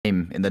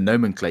in the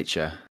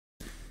nomenclature.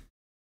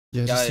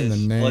 Yeah, just in the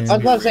Guys, name. let's I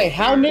was about to say, real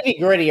how here. nitty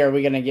gritty are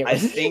we gonna get? I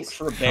with think this?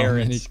 for How many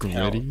Barons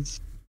count. gritties?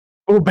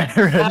 Oh,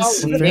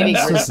 Barons. Barons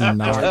Barons does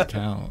not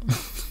count.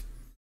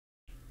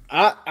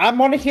 I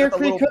want to hear Just a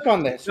Cree little- cook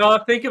on this. No,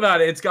 think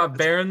about it. It's got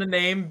bear in the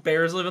name.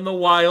 Bears live in the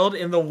wild.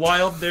 In the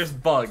wild, there's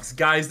bugs.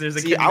 Guys, there's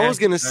a See, I was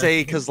gonna connection there.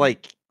 say because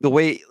like the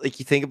way like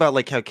you think about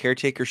like how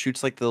Caretaker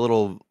shoots like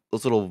those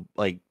little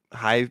like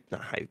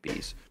not hive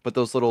bees, but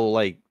those little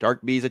like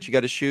dark bees that you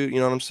got to shoot. You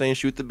know what I'm saying?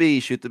 Shoot the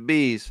bees, shoot the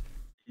bees.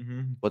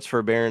 Mhm. What's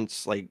for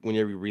Barons like when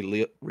you're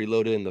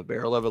reloaded in the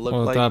barrel of it look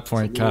Well, at like? that It's a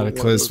point, little one of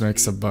those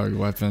Cataclysmic's a bees. bug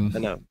weapon. I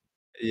know.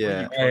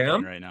 Yeah. I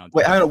am? right now.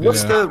 Wait, hang on.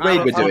 What's Yeah. the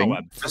raid we're doing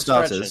I'm for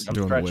starters? I'm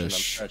Doing stretching, Wish. I'm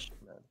stretching,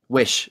 man.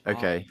 Wish.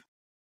 Okay.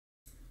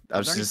 I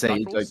was just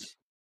saying, like,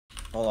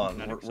 Hold on,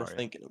 No, we're sorry.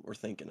 thinking of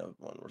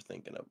one. We're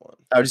thinking of one.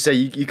 I would just say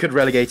you could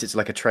relegate it to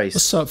like a trace.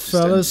 What's up, just,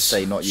 and fellas?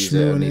 say not use it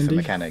Shmoo and only for Indy?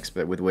 mechanics,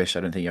 but with Wish, I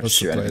don't think you have to What's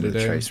the shoot play anything with a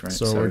today? trace, right?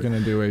 So we're gonna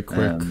do a quick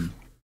um,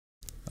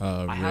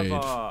 I have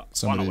raid.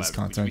 Some of these Monoweb.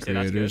 content We say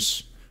that's good.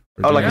 creators.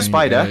 We're Oh, like a doing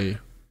spider?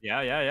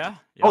 Yeah.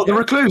 Oh, the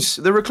recluse.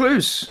 The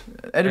recluse.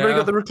 Anybody Yeah.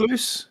 got the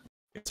recluse?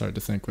 It's hard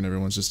to think when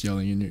everyone's just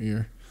yelling in your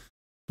ear.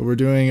 But we're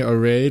doing a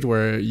raid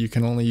where you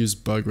can only use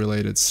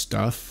bug-related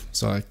stuff.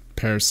 So like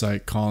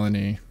Parasite,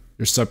 Colony.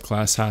 Your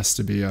subclass has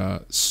to be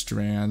a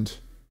Strand.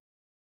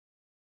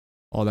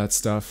 All that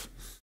stuff.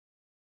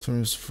 So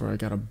just before I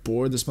gotta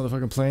board this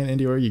motherfucking plane,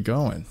 Indy, where are you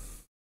going?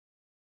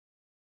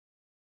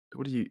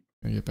 What are you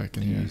Get back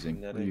in here.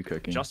 using? What are you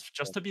cooking?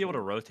 Just to be able to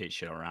rotate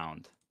shit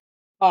around.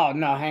 Oh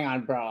no, hang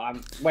on, bro.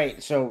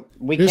 Wait, so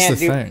we Here's can't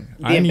the do thing.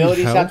 the I need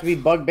abilities have help. to be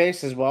bug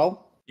based as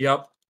well.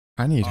 Yep.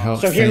 I need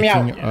help So hear me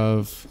out. thinking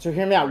of So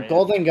hear me out.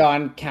 Golden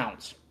gun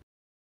counts.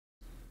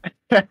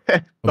 a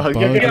Bug-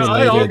 bug-related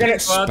you're gonna-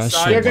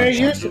 special you're gonna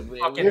weapon. use-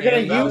 You're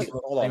gonna use-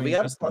 Hold on,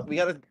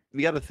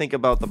 we gotta think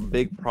about the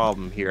big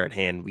problem here at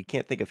hand. We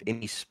can't think of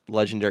any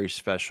legendary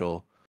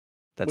special.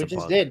 That's We a just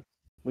bug. did.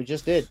 We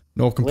just did.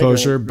 No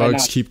composure. Literally, right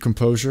Bugs now. keep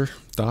composure.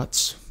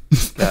 Thoughts?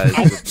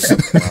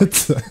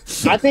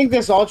 Guys, I think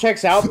this all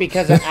checks out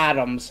because of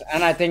atoms,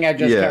 and I think I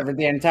just Yeah. covered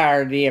the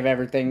entirety of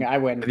everything. I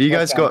win. Have you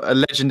Let's guys go. got a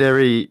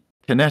legendary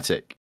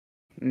kinetic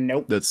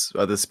Nope. that's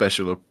either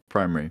special or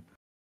primary?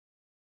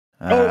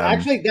 Oh,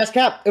 actually, that's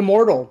cap.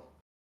 Immortal.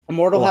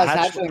 Immortal well,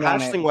 has hatchling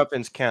on hatchling it.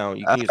 weapons count.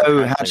 You can use a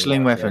oh,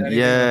 hatchling weapon.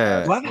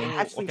 Yeah. What? Oh,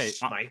 Hatchling okay,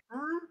 sniper?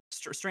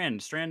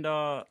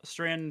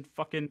 Strand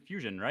fucking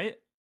fusion, right?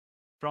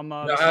 From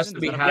No, the it has season?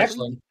 to be Is that a bug?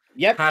 hatchling.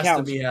 Yep, Has counts.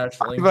 to be I have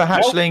hatchling. a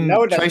hatchling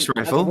no, it doesn't. trace That's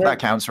a rifle. weird- That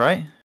counts,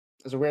 right?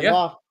 It's a weird Yeah.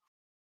 law.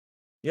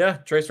 Yeah,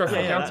 trace rifle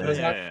Yeah, counts. yeah,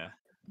 doesn't it? yeah.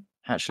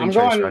 Hatchling I'm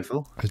trace going-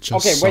 rifle. I just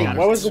Okay, saw wait,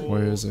 what was it. it?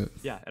 Where is it?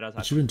 Yeah, it has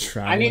But you've been hatchling.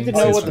 traveling. I need to since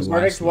know what the the last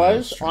verdict live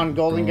was stream. on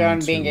Golden Going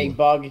Gun being a to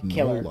bug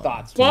killer. NOLA.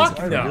 Thoughts? Fuck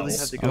I no. really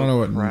have to I don't know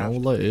what craft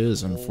NOLA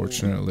is, a whole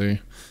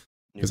unfortunately,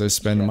 because I new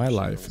spend my contraption.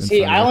 life in See,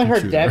 front I of a only heard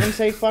computer. Devin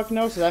say fuck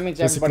no, so that means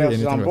Basically everybody else is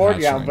anything on with board.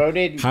 You hatchling.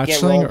 outvoted. Get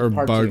Hatchling rolled, or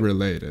part bug two.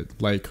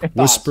 related, like Thoughts?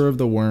 Whisper of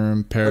the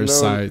Worm,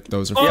 Parasite.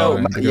 Those are Oh,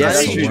 fine. because yes,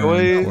 it's I a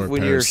enjoy worm or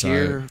when you're parasite,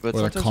 here, but or the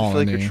sometimes I feel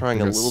like you're colony,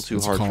 trying a because little too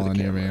it's hard for the colony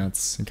of camera.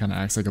 ants. It kind of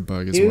acts like a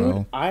bug as Dude,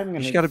 well. I'm You gonna.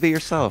 just gotta be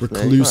yourself. man. You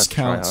don't Recluse have to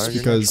try counts hard.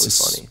 You're because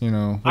naturally funny. you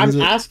know. what is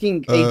I'm it?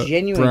 asking a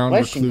genuine brown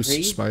question, recluse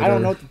Cree. spider, I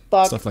don't know what the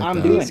fuck stuff like I'm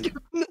that. doing.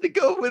 I'm gonna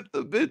go with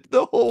the bit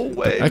the whole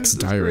way. X This is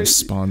Diary crazy.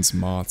 spawns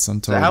moths. I'm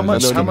So totally how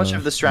much? just How much gonna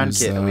of the strand use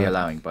kit are we that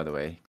allowing? By the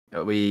way,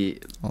 are we?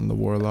 on the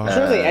warlock?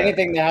 Surely Uh,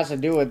 anything that has to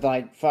do with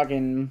like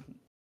fucking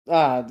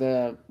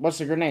the what's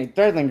the grenade?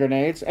 Threadling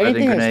grenades.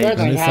 Anything that's grenade.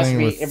 threadling has to Anything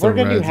be. with If we're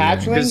gonna do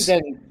threadling. hatchlings,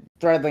 then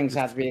threadlings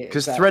has to be.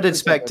 Because that- threaded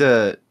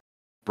spectre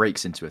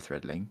breaks into a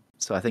threadling,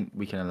 so I think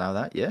we can allow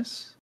that.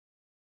 Yes.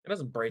 It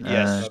doesn't break.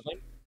 Yes. Nothing.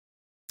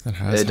 It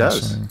has It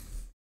does. hatchling.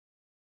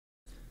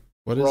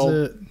 What is Roll.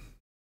 it?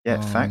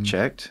 Yeah. Fact Um,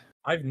 checked.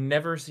 I've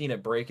never seen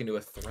it break into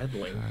a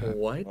threadling.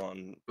 What?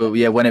 On- Well,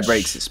 yeah. When it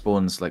breaks, it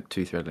spawns like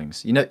 2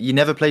 threadlings. You know, you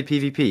never played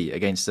PvP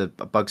against a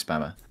bug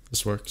spammer.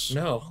 This works.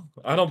 No,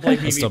 I don't play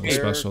That's double PvP.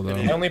 special though.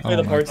 I only play Oh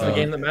the my parts of the God.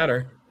 game that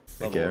matter.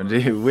 Okay, I'm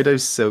gonna do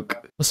Widow's Silk,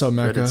 What's up,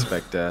 Threaded Mecca?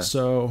 Spectre.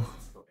 So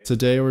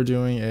today we're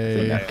doing I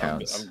think a that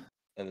counts. I'm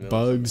in the middle of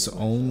bugs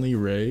something. only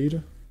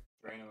raid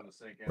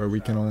where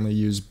we can only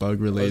use bug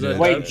related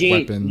Wait, G,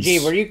 weapons.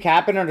 G, were you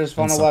capping or does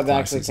and funnel web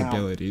actually subclasses count?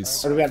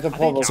 abilities. Or do we have to I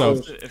pull think the So,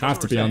 counts clues? if have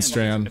to be on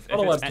Strand.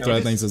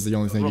 Threadlings is the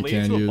only thing you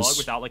related can to a use. bug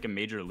without like a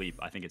major leap,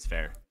 I think it's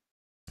fair.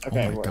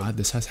 Okay, Oh my god,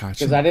 this has because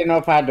hatchling. I didn't know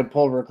if I had to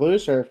pull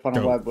recluse or if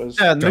funnel Go. web was.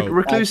 Yeah, and Go.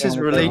 Recluse is Back on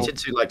the related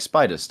to like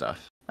spider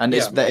stuff, and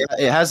it's Yeah.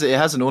 it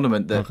has an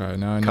ornament that Okay,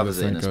 now I need to covers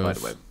it in a think spider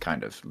of. web,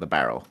 kind of the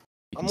barrel.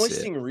 You I'm can see it.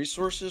 wasting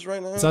resources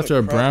right now. It's after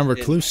a to brown craft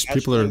recluse. an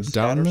People are hatchling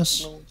doubting scatter this?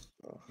 signal.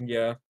 Oh.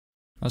 Yeah.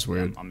 That's Yeah,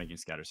 weird. I'm making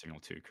scatter signal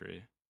too,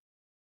 Kree.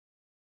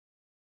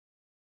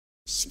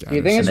 Do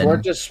you think it's And worth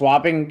then- just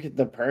swapping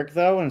the perk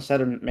though instead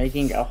of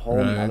making a whole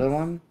Right. other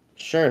one?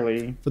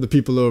 Surely. For the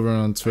people over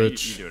on You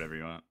Twitch, do whatever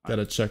you want.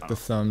 gotta check I the don't-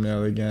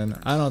 thumbnail again.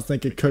 I don't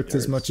think it cooked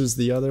as much as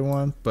the other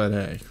one, but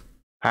hey,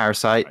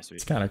 Parasite Alright, sweet.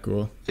 it's kind of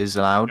cool. is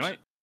allowed. You know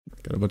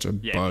what? Got a bunch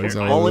of Yeah, bugs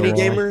here- all Colony over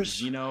the wall.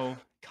 gamers? Xeno,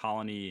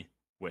 Colony,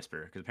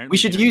 whisper because apparently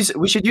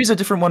We should use a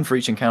different one for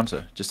each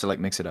encounter just to like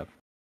mix it up.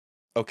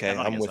 Okay,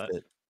 Yeah, I I'm guess with that.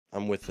 it.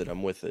 I'm with it.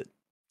 I'm with it.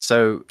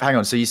 So hang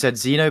on. So you said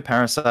Xeno,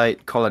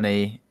 Parasite,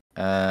 Colony,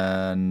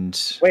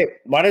 and Wait,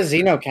 why does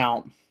Xeno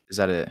count? is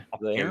that it?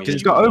 apparently Because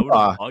it's you got load a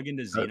Omar. bug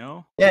into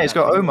Xeno. Yeah, it's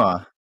got that-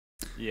 Omar.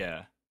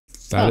 Yeah,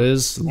 That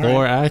is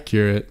lore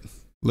accurate.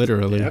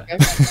 Literally. Yeah. Okay.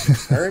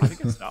 I Heard.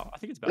 think it's I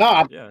think it's No,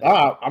 better.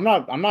 Yeah.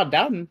 I'm not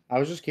doubting. I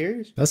was just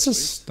curious. That's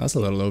a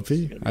little OP.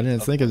 I didn't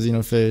think of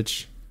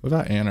Xenophage. What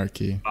about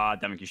Anarchy?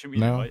 Demic, you should be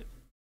No. invite.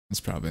 It's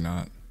probably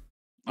not.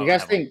 You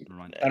guys never mind, think never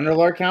mind.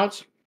 Underlord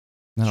counts?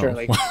 No.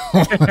 Surely.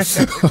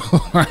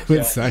 Why would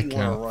Yeah, that you wanna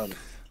count? run.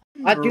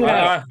 I do.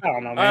 Uh, I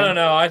don't know, man. I don't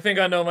know. I think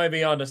I know might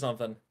be onto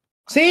something.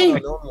 See,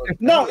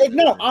 No,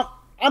 no.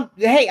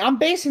 I'm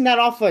basing that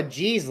off of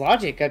G's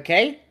logic.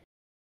 Okay.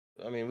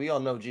 I mean, we all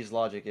know G's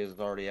logic is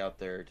already out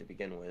there to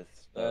begin with.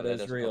 That is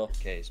doesn't help real. the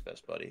case,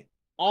 best buddy.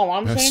 All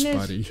I'm Best saying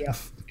buddy. is, yeah,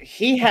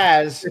 he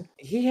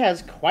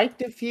has quite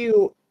a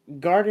few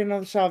Guardian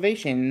of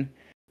Salvation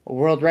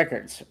world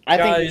records. I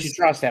think we Guys. should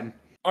trust him.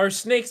 Are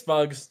snakes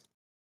bugs?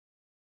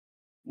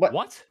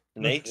 What?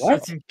 Snakes,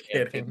 What? I'm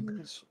kidding.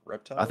 amphibians,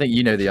 reptiles. I think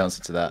you know the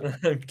answer to that.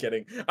 I'm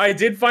kidding. I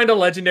did find a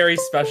legendary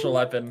special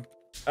weapon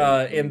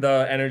in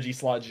the energy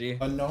slot G.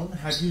 Unknown,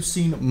 have you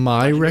seen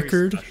my Legendary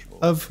record special.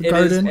 of It is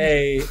Garden?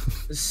 a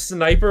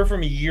sniper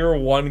from year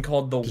 1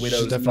 called the You should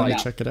Widow's definitely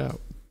Bite. check it out.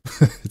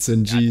 It's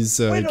in G's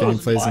Widow's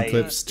Gameplays and Bite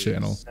Clips is-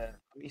 channel. Let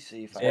me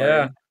see if I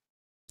Yeah.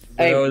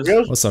 Hey,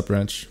 Widow's- What's up,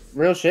 Wrench?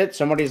 real shit.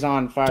 Somebody's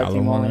on fire Gallo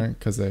team only. Warner,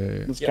 because they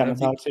It's Yeah, kind of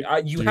toxic.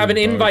 you do have an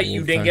bug invite,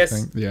 you wolf, I dingus.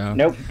 think. Yeah.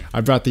 Nope.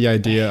 I brought the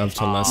idea of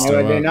Telesto No,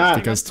 I did up not.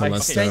 because I Okay,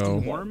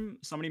 Telesto. Swarm,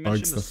 somebody bugs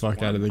mentioned the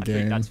fuck out of Swarm. the I think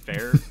game. that's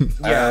fair.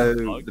 Yeah.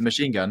 Bug. The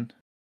machine gun.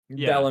 The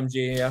Yeah.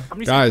 LMG, yeah.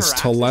 Somebody said Guys, Firaxis,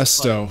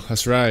 Telesto. but-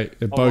 That's right.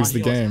 It Oh, bugs the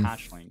Angelo's game.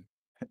 hatchling.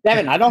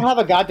 Devin, I don't have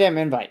a goddamn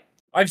invite.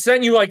 I've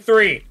sent you like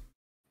 3.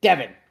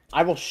 Devin,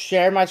 I will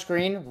share my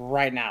screen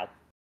right now.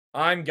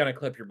 I'm gonna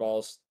clip your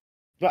balls.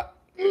 But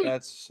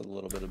That's a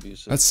little bit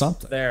abusive. That's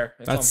something. There.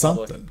 It's That's on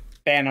public. something.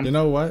 ban him. You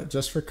know what?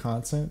 Just for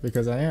content,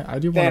 because I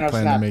do want to Thanos,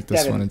 plan to snap. make this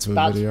Devin, one into a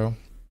stop. video.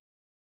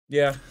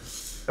 Yeah.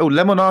 Oh,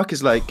 Lemonarch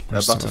is like a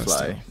Where's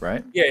butterfly, Telesto?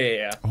 right?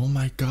 Yeah. Oh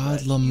my god,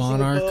 Using La a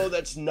Monarch. bow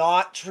that's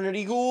not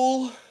Trinity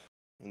Ghoul.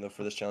 Even though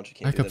for this challenge you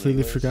can't I do that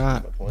completely anyways.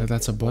 forgot My point, that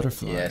that's a my point.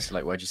 butterfly. Yes.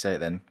 Like, why'd you say it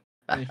then?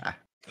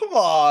 Come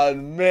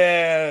on,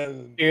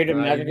 man. Dude,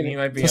 I'm not He gonna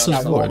might be This on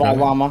is get what, something. right?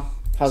 llama.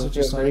 How's it Is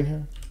there feel, something buddy?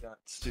 here? Got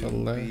to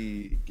Tele-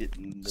 be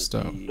getting the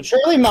Stop.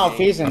 Surely I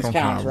malfeasance don't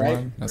counts, have right?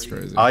 one. That's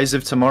crazy. Eyes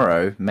of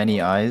Tomorrow,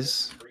 Many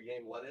Eyes, free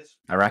game lettuce.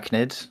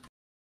 Arachnid.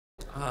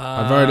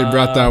 I've already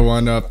brought that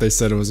one up. They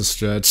said it was a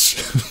stretch.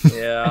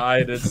 Yeah,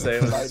 I did say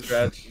it was a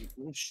stretch.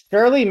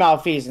 Surely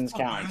malfeasance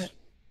counts.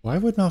 Why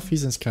would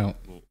malfeasance count?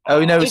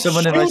 Oh no, It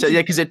someone shoots- invited.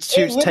 Yeah, because it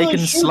shoots literally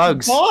taking shoots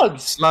slugs.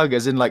 bugs. Slug,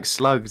 as in like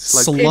slugs.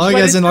 Slug but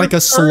as it's in like a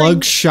referring-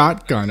 slug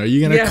shotgun. Are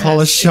you gonna Yes, call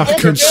a it's shotgun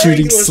referring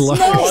shooting to a slugs?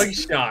 slug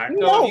shot. No,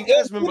 No, you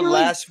guys it remember literally-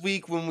 last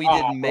week when we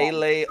did Oh,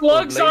 melee? or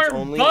Slugs blades aren't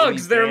only,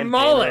 bugs, we they're banned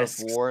Banner of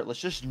mollusks. War. Let's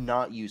just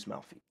not use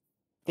Malfi.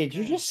 Did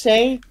you just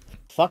say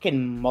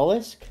fucking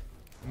mollusk?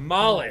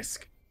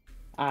 Mollusk.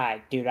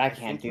 Alright, dude, I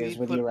can't do think this we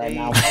with put you right a-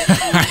 now.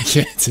 I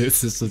can't do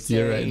this with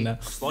you right Say- now.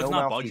 Slug's No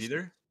not bugs malfeasance.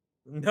 either.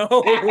 No.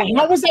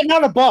 How is that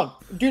not a bug?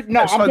 Dude,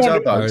 no, I'm Slugs going are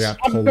to, bugs. Oh, yeah,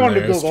 I'm going to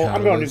Polaris Google.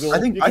 I'm going to cows. Google. I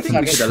think You I can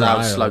think we suck should it. allow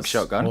Trials. slug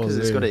shotgun because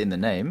it's got Holy. it in the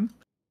name.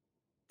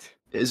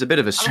 It's a bit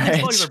of a I don't think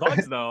slugs stretch. are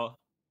bugs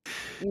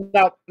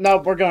though. No,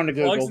 we're going to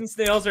Slugs Google. and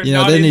snails are You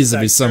know, not there needs to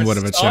be insects, somewhat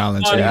they're of a soft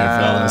challenge bodied here, Yeah,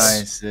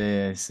 fellas. I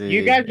see. I see.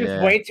 You guys just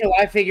yeah. wait till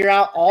I figure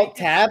out Alt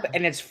Tab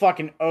and it's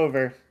fucking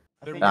over.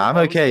 I think Nah, I'm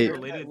it's okay.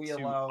 Related we to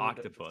allowed-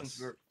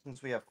 octopus.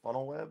 since we have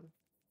funnel web,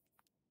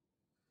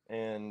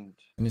 and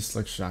Any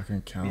slug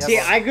shotgun counts. See,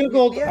 I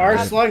googled Yeah, are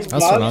that's- slugs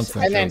That's what I'm bugs,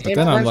 thinking. and then But in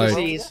then I'm like,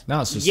 parentheses,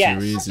 now it's just yes,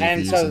 too easy.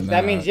 and for so using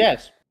that means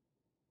yes.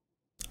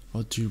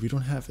 Oh, dude, we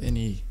don't have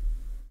any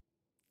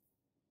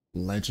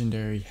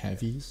legendary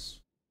heavies.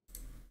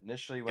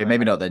 initially, Okay,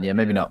 maybe not then. Yeah,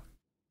 maybe not.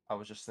 I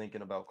was just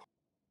thinking about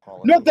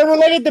calling. No, they're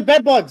related to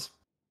bed bugs.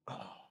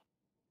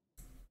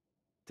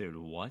 Dude,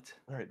 what?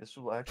 All right, this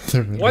will actually.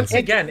 They're really- Once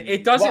again,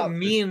 it doesn't Wow.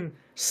 mean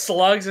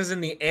slugs as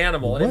in the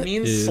animal. It What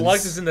means is-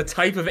 slugs as in the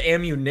type of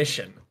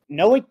ammunition.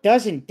 No, it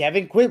doesn't,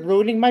 Devin. Quit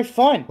ruining my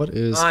fun. What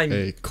is I'm-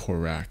 a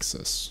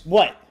Coraxus?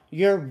 What?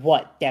 You're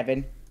what,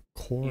 Devin?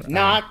 Cor-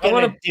 Not I gonna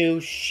wanna- do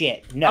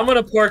shit. No. I'm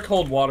gonna pour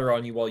cold water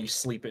on you while you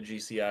sleep at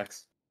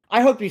GCX.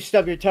 I hope you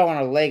stub your toe on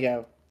a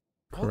Lego.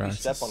 I hope you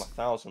step Coraxus. on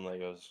 1,000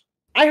 Legos.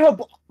 I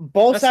hope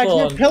both That's sides of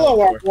still your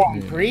pillow are uncalled for. wrong,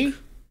 Bree.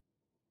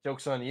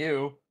 Joke's on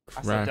you.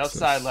 I slept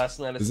outside Coraxus. last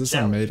night. Is this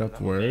a made-up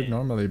word?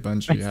 Normally,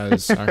 Bungie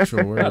has actual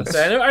I'd words.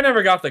 say, I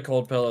never got the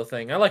cold pillow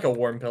thing. I like a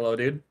warm pillow,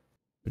 dude.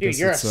 I Dude, guess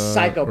you're a it's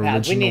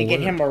psychopath. We need to get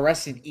original him word.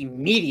 arrested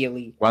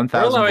immediately.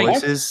 1,000 Well, no,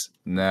 voices?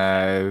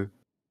 No.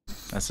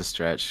 That's a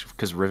stretch.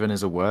 Because Riven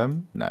is a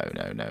worm? No.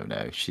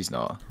 She's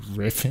not.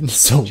 Riven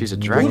is a She's a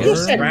word? dragon. Who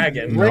just said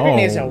Dragon. Riven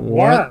is a No,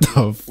 worm? What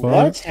the fuck?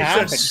 What's It's a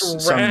happening?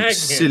 Some dragon.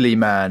 silly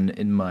man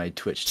in my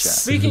Twitch chat.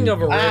 Speaking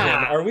of a Riven,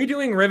 Ah. are we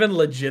doing Riven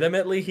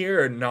legitimately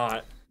here or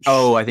not?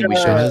 Oh, I think we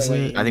should. Is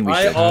it? I think we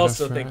I should.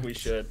 also Cataphract? think we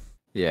should.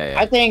 Yeah,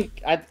 I yeah.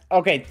 think.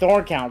 Okay,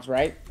 Thorn counts,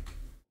 right?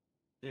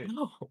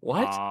 No,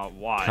 what?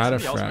 Why?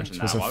 Somebody else Cataphract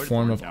mentioned was that. a Why would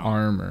form Thorn of count?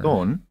 armor.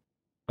 Dawn.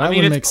 That I mean,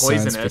 would it's make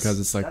sense poisonous, because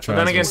it's like but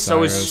then again,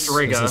 so is This is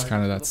Striga.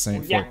 kind of that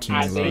Saint Yeah, 14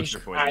 I look. think- Bugs are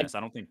poisonous. I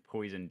don't think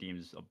poison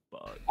deems a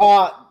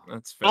bug.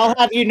 That's fair. I'll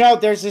have you know,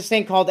 there's this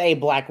thing called a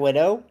Black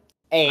Widow.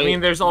 I mean,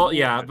 there's all.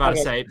 Yeah, I'm about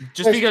to Okay. say.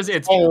 Just There's because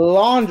it's a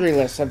laundry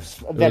list of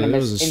was a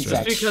venomous stretch. just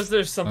insects. because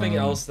there's something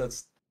Um, else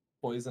that's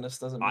poisonous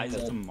doesn't mean Eyes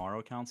of that.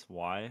 Tomorrow counts.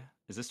 Why?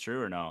 Is this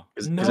true or no?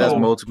 Because No. it has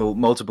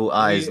multiple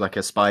eyes We- like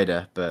a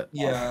spider, but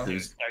Yeah.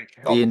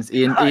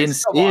 Ian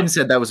Guys, come on.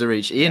 said that was a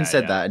reach. Ian Yeah,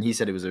 said yeah. that, and he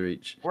said it was a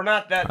reach. We're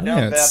not that I down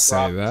didn't bad say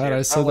prophets that. here.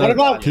 I said What that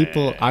about-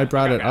 people. Yeah. I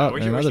brought it Okay, up, we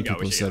and should other go, people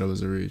we should said go. it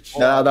was a reach.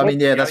 No, I mean,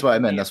 yeah, that's what I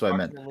Arguably meant. That's what I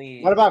meant.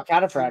 approximately What about 2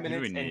 Cataphract? What do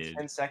minutes we and need?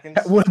 10 seconds.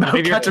 What about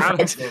If your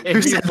Cataphract? Who if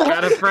your said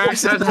that? Cataphract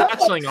has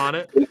hatchling on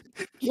it.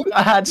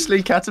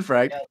 Actually,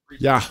 Cataphract.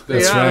 Yeah,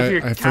 that's yeah, right. if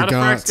your I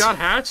Cataphract's forgot.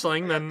 got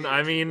hatchling, then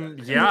I mean,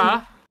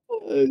 yeah.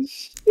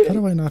 How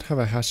do I not have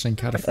a hatchling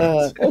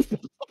cataphract?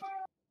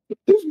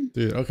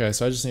 Dude, okay,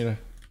 so I just need a.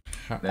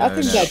 I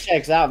think that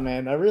checks out,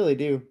 man. I really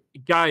do.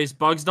 Guys,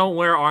 bugs don't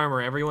wear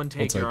armor. Everyone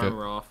take your take it.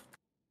 armor off.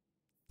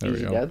 There we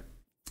Easy go. dead.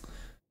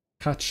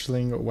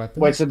 Hatchling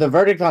weapon. Wait, so the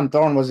verdict on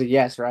Thorn was a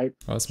yes, right?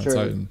 Oh, that's my Sure.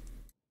 Titan.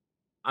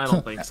 I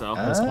don't think so.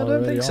 That's I don't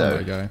already think on so.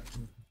 that guy.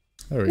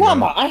 There we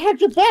Mama, I had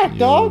your back,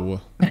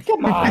 dog. go.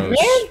 Come on, Gross.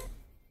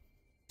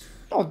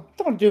 man.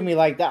 Don't do me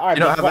like that. All right,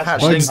 You don't next have a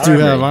question. Bugs hatchling do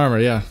armor. have armor,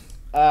 yeah.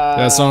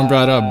 Yeah, someone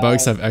brought up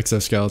bugs have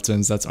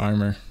exoskeletons. That's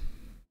armor.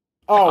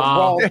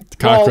 Oh, roll,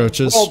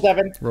 Cockroaches. Roll,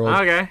 Devin. Rolled.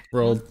 Okay.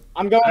 Rolled.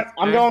 I'm going.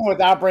 I'm Okay. going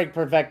with Outbreak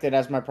Perfected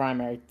as my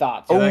primary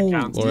thoughts. Yeah, that Oh,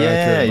 counts. More yeah,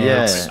 accurate yeah.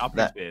 bugs.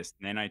 Outbreak based.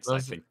 Nanites, I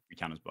Those- think we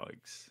count as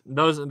bugs.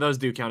 Those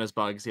do count as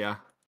bugs. Yeah.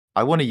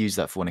 I want to use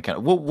that for an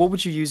account. What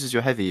would you use as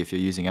your heavy if you're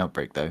using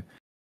Outbreak though?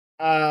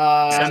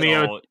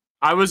 Semio- So,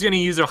 I was gonna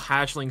use a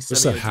hatchling. Just a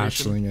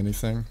semi-attrition. hatchling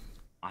anything.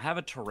 I have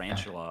a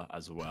tarantula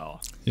as well.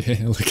 Yeah,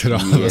 look at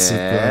all of us with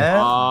the. Yeah.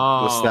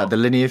 Oh. What's that? The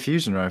linear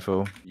fusion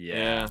rifle.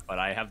 Yeah. But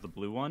I have the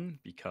blue one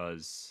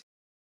because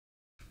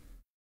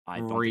I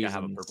don't think I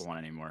have a Reasons. purple one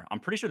anymore. I'm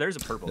pretty sure there's a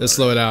purple. Let's one,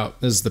 slow it out.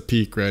 This is the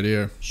peak right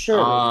here.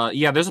 Sure.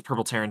 Yeah, there's a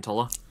purple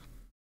tarantula.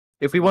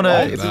 If we want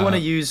Why to, if we want to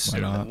not? use Why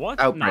not? right? What?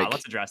 Outbreak. Nah,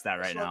 let's address that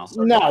right now.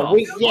 no,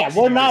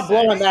 we're not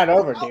blowing that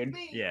over, dude.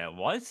 Yeah,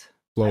 what?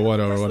 Blow what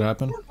over? What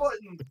happened?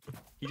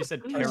 He just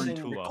said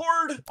tarantula.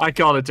 I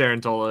called it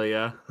tarantula.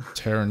 Yeah.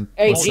 Terran.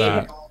 Hey, What's G,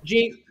 that?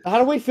 G, how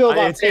do we feel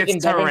about It's taking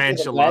Devin to the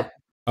tarantula. vet?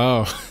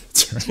 Oh,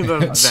 The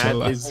vet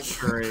tarantula. is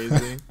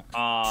crazy.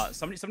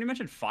 Somebody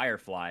mentioned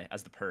Firefly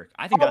as the perk.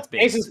 I think that's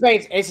big. Ace of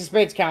Spades. Ace of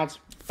Spades counts.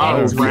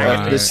 Oh, Oh,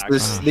 dragon. God.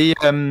 this the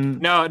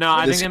No,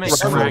 I think they make This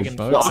dragon.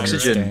 bugs in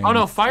oxygen. this game. Oh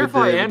no,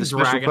 Firefly with the and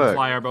special perk.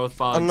 Dragonfly are both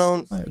bugs.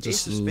 Unknown. Alright, Ace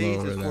just of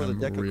Spades is lower for the them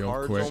deck of real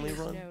cards quick. only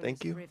run.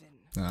 Thank you.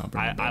 No, I'll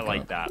bring it I back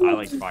like up. that. I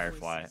like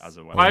Firefly as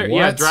a weapon.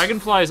 Yeah, What?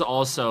 Dragonfly is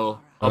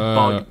also a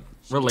bug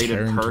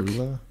related perk.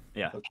 Tarantula?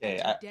 Yeah. Okay.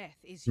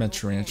 Meant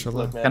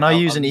tarantula? Can I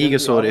use an eager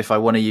sword if I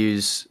want to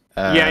use?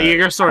 Yeah,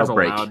 Eager Sword's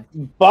Outbreak. allowed.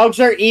 Bugs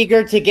are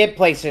eager to get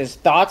places.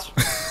 Thoughts?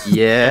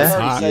 Yeah,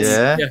 hot.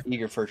 yeah. Yeah.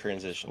 Eager for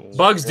transitions.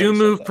 Bugs We do already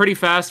said move that. pretty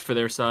fast for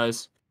their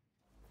size.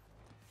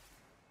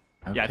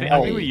 Yeah, I think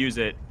Okay. we would use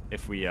it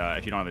if we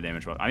if you don't have a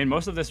damage weapon. I mean,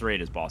 most of this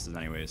raid is bosses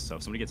anyways, so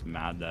if somebody gets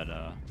mad that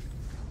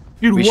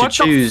Dude, We what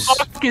should the choose-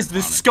 fuck is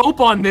the scope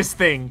on this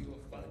thing?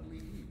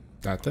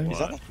 That thing? Is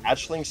that a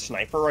hatchling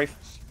sniper rifle?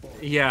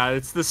 Yeah,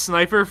 it's the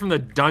sniper from the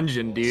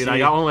dungeon, dude. I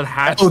got one with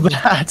hatch. Oh,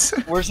 that.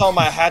 Where's all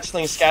my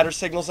hatchling scatter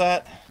signals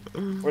at?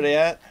 Where they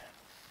at?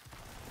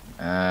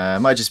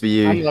 Might just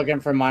be I'm you.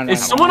 looking for mine. Is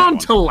right someone now. on We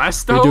do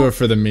Telesto? it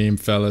for the meme,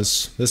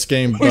 fellas. This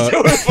game, For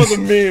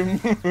the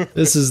meme.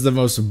 this is the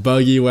most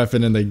buggy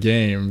weapon in the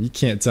game. You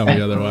can't tell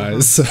me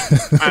otherwise.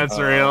 That's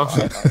real.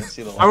 I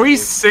see the Are we llama.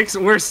 six?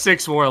 We're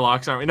six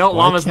warlocks, aren't we? No,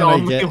 Why Llama's the can't I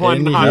only get one.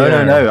 any not No, here?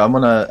 there. no, I'm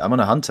on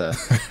a hunter.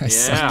 I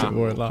sucked Yeah. at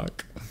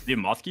Warlock. do you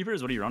have Moth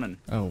Keepers? What are you running?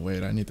 Oh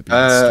wait, I need to be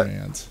on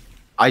Strand.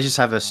 I just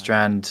have a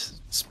strand,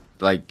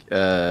 like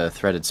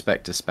threaded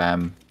spectre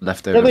spam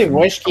left over. Really, from a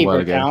while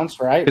Wishkeeper ago. counts,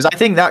 right? Because I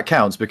think that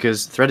counts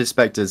because threaded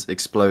specters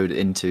explode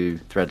into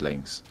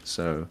threadlings.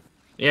 So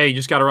Yeah, you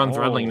just gotta run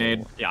Threadling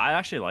Nade. Yeah, I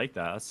actually like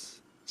that. That's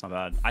not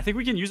bad. I think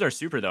we can use our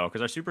super though,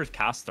 because our super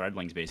casts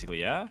Threadlings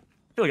basically. Yeah. I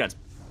feel like that's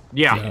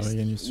Yeah. Yeah, we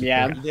can use super.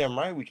 Yeah. Damn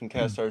right, we can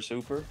cast our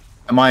super.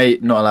 am I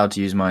not allowed to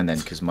use mine then?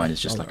 Because mine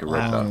is just like a All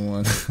robot. in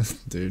one,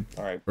 dude.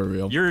 All right. For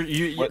real.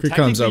 you What- Who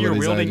comes technically up you're with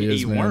these wielding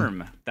ideas, a man?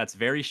 worm that's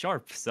very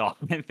sharp. So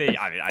I think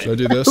Should I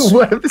do this?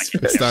 What is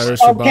Starters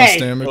for boss Okay,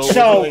 damage.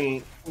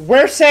 so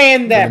we're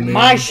saying that What do you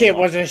my mean? shit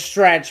was a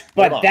stretch,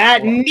 but Hold on,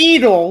 that hold on.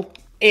 needle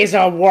is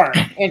a worm.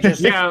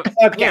 Interesting. Yeah,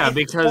 Okay. yeah,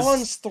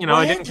 because you know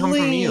it didn't come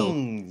from you.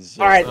 Threadlings.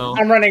 All right, So-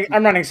 I'm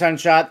running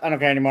Sunshot. I don't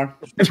care anymore.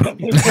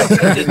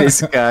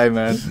 This guy,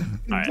 man.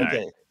 All right.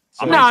 Okay.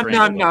 I'm No, gonna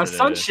no, train no. over this.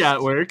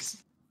 Sunshot works.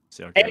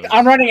 So, okay,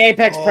 I'm running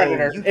Apex Oh,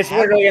 Predator. you It's have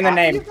literally in the that?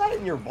 name. You got it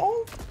in your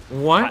vault?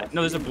 What?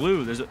 no, there's a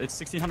blue. It's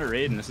 1600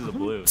 raid, and this is a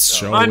blue. Show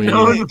So. me.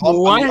 Unknown. I'm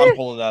What?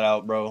 pulling that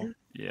out, bro.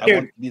 Yeah. I Dude,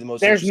 want to be the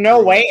most. There's interesting no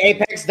one. way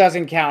Apex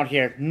doesn't count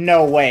here.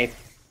 No way.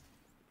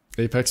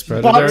 Apex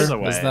Bugs- Predator?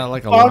 Away. Isn't that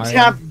like a Bugs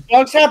lion?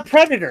 have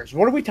predators.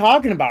 What are we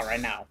talking about right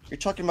now? You're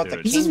talking about the.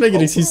 Dude. He's just king making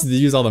cobra? excuses to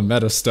use all the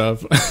meta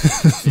stuff.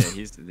 Yeah,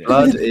 he's. Yeah.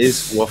 Blood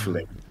is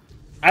waffling.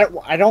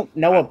 I don't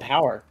know a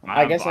power.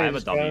 I guess I have a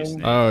just W go-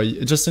 snake. Oh,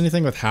 just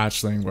anything with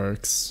hatchling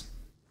works.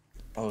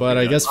 Oh, But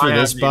I yeah. guess for I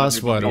this haven't boss,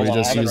 even what are we Hold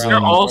on, just I have a using? They're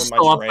tarantula. all Or my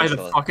still up by the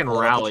tarantula. fucking I love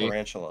the rally.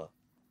 Tarantula.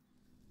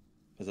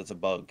 Because it's a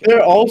bug.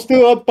 They're all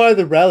still up by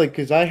the rally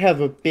because I have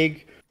a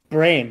big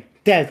brain.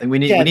 Dead. I think we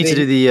need to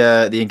do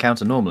the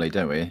encounter normally,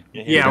 don't we?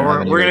 Yeah, don't have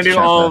we're any gonna way to do check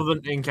all that.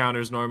 of the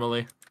encounters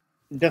normally.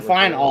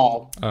 Define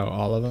all. Oh,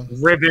 all of them?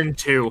 Ribbon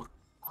 2.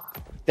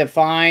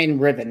 Define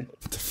ribbon.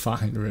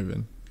 Define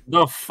ribbon.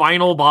 The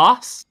final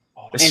boss?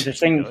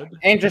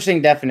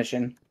 Interesting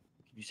definition.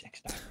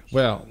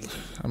 Well,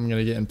 I'm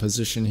gonna get in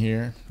position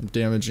here. I'm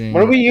damaging.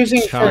 What are we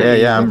using for-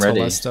 Cali Yeah, I'm and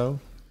ready. Telesto.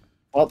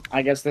 Well,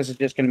 I guess this is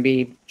just gonna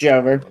be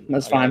Jover.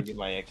 That's fine.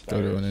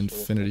 Go to an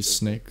Infinity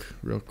Snake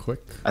real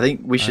quick. I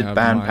think we should have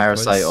ban my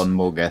Parasite place. on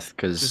Morgeth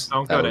because Just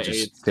don't that go will to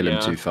just eights, kill him yeah.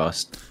 too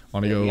fast.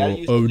 Want to We gotta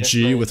use go a OG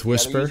different- with we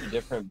gotta use Whisper? a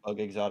different bug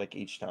exotic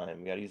each time.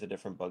 We gotta use a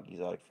different bug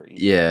exotic for each.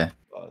 Yeah,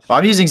 boss. but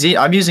I'm using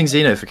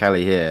Xeno for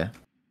Kali here.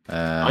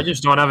 I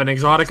just don't have an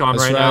exotic on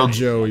That's right right, now.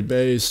 Joey.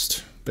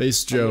 Based I'm gonna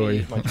Joey.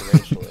 use my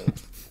tarantula.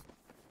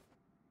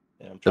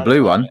 Yeah, I'm trying to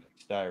blue find one?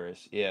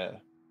 Dyrus. Yeah.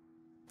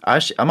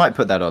 I might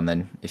put that on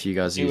then if you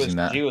guys are G was, using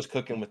that. G was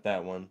cooking with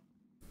that one.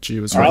 G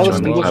was All All the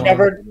right. the one symbols well.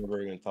 covered. I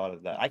never even thought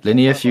of that. I can't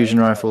Linear find my fusion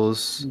exotic.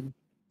 rifles.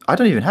 I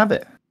don't even have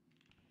it.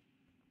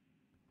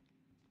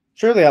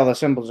 Surely all the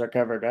symbols are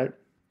covered, right?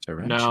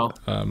 No.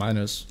 Mine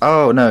is.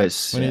 Oh no,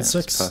 it's. We yeah, need it's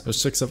 6. perfect.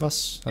 There's 6 of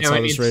us. That's Yeah, we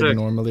how this need raid 6.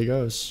 normally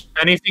goes.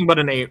 Anything but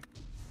an 8.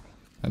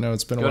 I know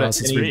it's been a Go to while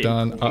since any- we've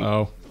done. Uh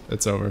oh,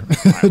 it's over.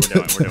 Alright, we're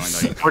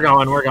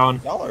doing We're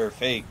going. Y'all are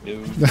fake,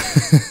 dude.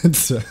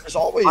 It's, There's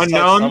always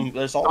Unknown?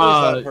 there's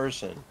always that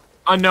person.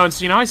 Unknown,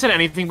 so you know I said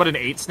anything but an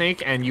 8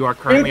 snake, and you are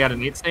currently at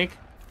an 8 snake?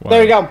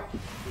 There you go.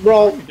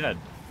 Roll. You're dead.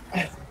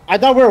 I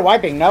thought we were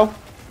wiping, no?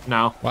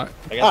 No. What?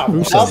 I guess Oh, Who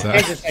well, says that?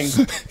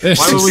 interesting.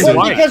 Why would we Well,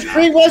 wipe? because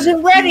Cree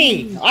wasn't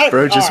ready.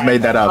 Bro just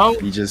made that up. Oh,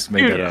 He just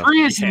made Dude, that up.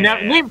 Kree is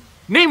Yeah.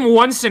 name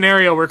one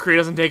scenario where Kree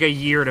doesn't take a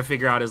year to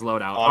figure out his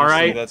loadout, Honestly,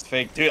 alright? that's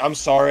fake, dude. I'm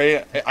sorry.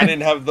 I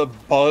didn't have the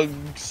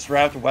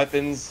bug-strapped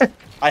weapons.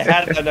 I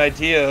had an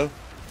idea,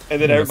 and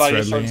then everybody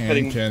just started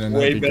spitting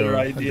way better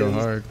I'd go ideas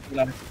hard. than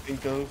I could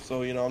think of.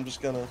 So I'm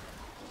just gonna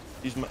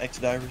use my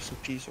X-Dirus in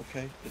peace.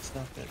 Okay, it's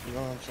not that. You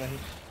know what I'm saying?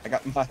 I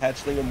got my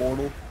hatchling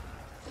immortal.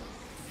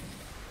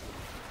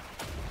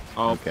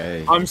 Oh,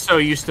 Okay. I'm so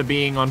used to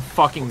being on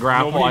fucking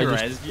grapple, Nobody I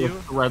just rezzed you?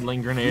 threw a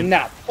Redling grenade.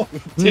 No.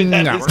 Dude,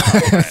 that No.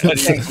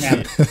 is- Thanks,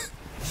 man.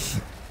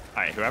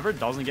 Alright, whoever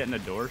doesn't get in the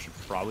door should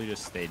probably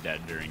just stay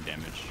dead during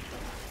damage.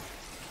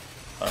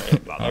 All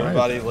right, All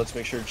everybody, right. let's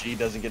make sure G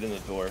doesn't get in the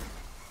door.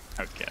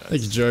 Okay,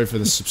 Thank you, Joey, for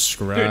the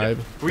subscribe.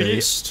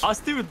 Based. us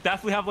two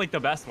definitely have like the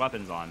best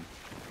weapons on.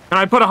 Can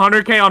I put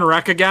 100k on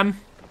Wreck again?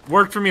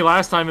 Worked for me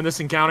last time in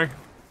this encounter.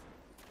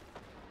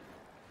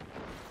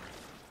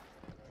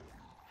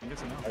 I think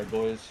it's enough. All right,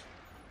 boys.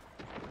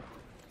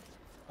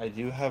 I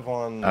do have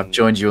on. I've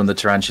joined you on the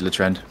tarantula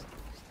trend.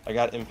 I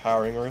got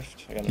empowering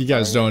rift. I got You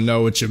guys Empowering don't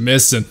know what you're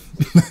missing.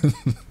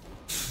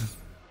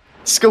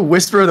 Let's go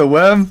Whisper of the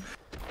Worm.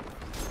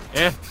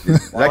 Yeah.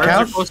 Does that Worms are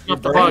count? close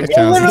enough to It bugs.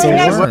 counts. It's a literally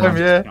has- worm.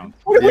 Yeah.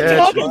 What are we Yeah,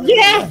 talking? Rift.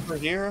 Yeah. Over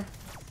here.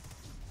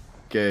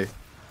 Okay.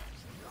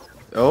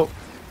 Oh,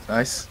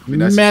 nice. Be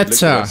nice if you looked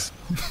Meta. at us.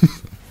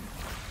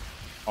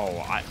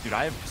 Oh, dude,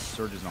 I have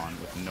surges on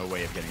with no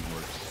way of getting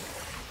worse.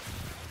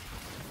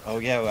 Oh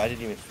yeah, well, I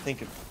didn't even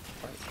think of.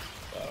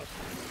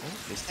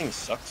 This thing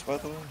sucks, by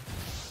the way.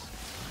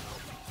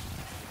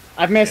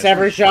 I've missed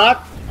every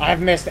shot.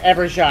 I've missed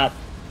every shot.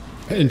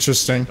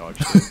 Interesting. Dog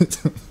shit.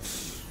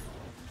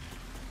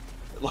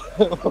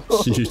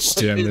 Huge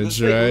damage, This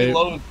thing right?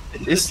 reloads.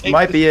 This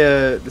might be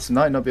a. This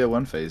might not be a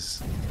one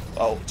phase.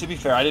 Oh, to be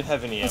fair, I didn't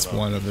have any ammo. That's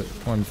one of it.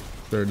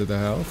 1/3 of the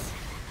health.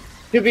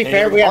 To be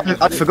fair, we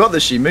have. I forgot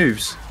that she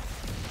moves.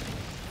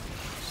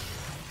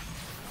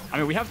 I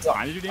mean, we have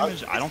time to do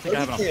damage. I don't think I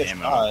have enough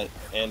ammo. Shot,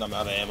 and I'm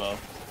out of ammo.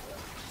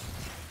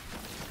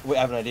 Wait,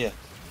 I have an idea.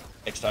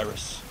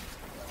 X-Dirus.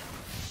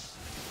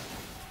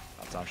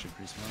 That's actually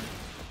pretty smart.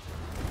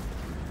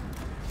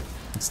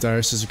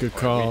 Darius is a good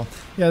call.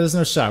 Yeah, there's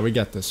no shot. We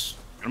get this.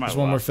 What am I There's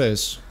one more left?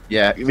 phase.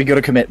 Yeah, we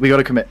gotta commit. We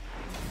gotta commit.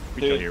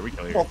 We kill Dude, here. We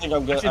kill I here. don't think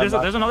I'm gonna. Actually,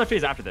 I'm there's another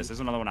phase after this. There's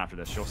another one after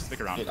this. She'll stick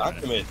around Dude, for a I'll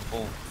minute. commit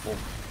full.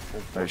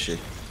 Where is she?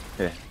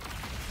 Here.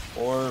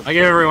 Or I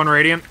give everyone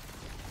Radiant.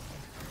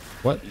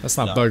 What? That's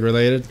not No. bug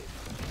related.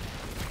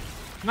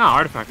 No,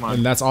 artifact And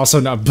mod. that's also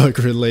not bug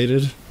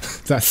related.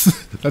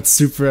 That's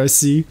super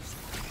IC.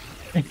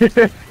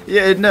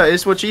 Yeah, no,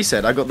 it's what she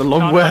said. I got the long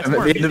No, worm that's at the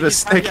worm. end of the He's-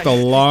 stick. yeah, The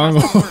he's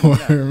long past the worm,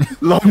 yeah. worm.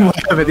 Long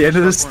worm at the end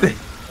of the stick.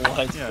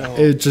 what? Yeah. No.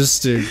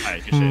 Interesting.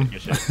 Alright, good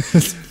shit.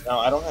 Good shit. No,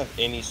 I don't have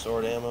any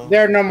sword ammo.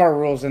 There are no more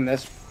rules in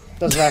this.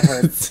 Does that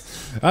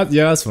hurt?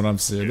 Yeah, that's what I'm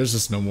saying. There's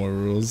just no more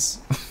rules.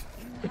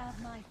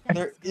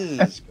 There is,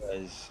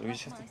 guys. We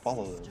just have to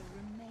follow them.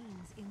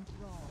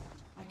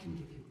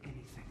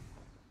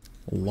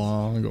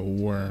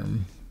 Long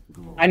worm.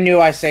 I knew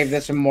I saved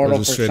this Or immortal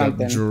just for straight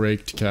something. up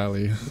draked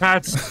Callie.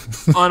 That's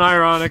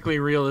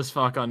unironically real as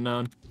fuck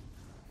unknown.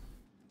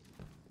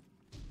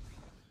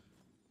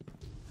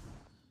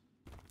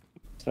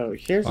 So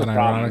here's the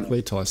problem.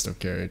 Unironically, Telesto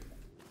carried.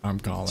 I'm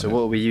calling So it.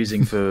 what are we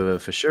using for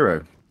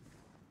Shuro?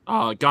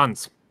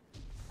 Guns.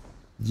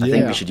 Yeah, I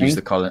think we should use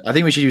the colony. I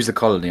think we should use the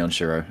colony on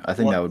Shuro. I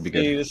think that would be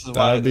good.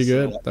 that would be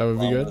good. That would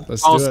be good.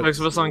 Let's All do it. 6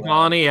 of us on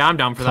colony. Yeah, I'm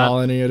down for that.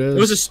 Colony it is. It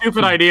was a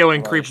stupid idea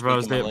when Creep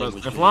proposed it, but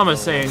if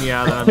Llama's saying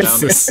yeah, then I'm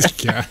down.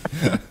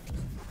 Yeah.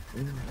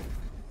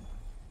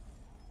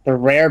 The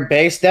rare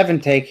base Devon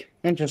take.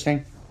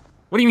 Interesting.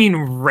 What do you mean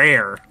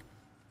rare?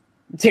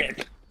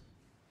 Dude,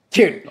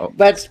 Oh.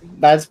 let's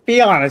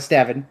be honest,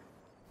 Devon.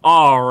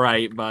 All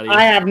right, buddy.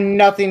 I have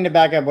nothing to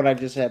back up what I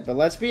just said, but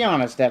let's be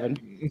honest, Devon.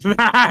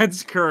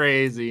 That's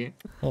crazy.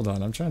 Hold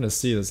on, I'm trying to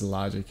see this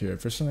logic here.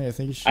 Personally, I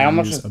think you should I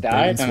almost use just a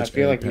died, bait and I switch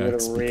feel like you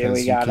Apex would've because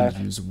really you got can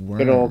a use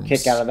good old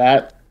kick out of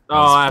worms. that.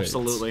 Oh, That's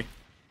absolutely.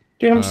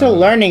 Dude, I'm still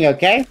learning,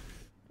 okay?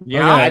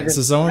 Yeah. Okay,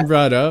 so someone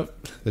brought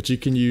up that you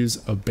can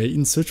use a bait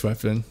and switch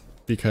weapon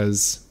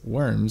because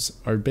worms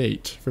are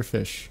bait for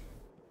fish.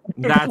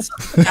 That's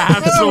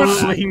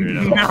absolutely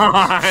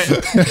not.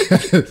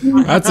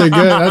 That's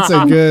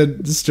a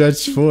good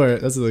stretch for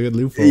it. That's a good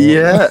loophole.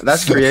 Yeah,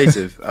 that's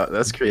creative.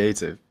 That's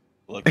creative.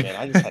 Look, man,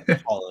 I just had the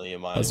colony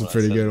in mind. That's a when I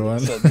pretty said- good one.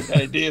 said the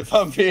idea, if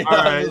I'm being All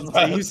right,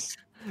 honest.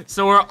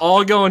 so we're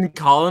all going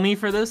colony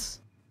for this?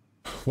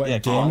 What Yeah,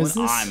 game is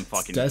this? I'm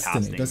fucking Destiny.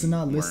 casting Does it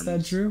not list that,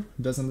 worms. Drew?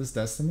 It doesn't list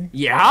Destiny?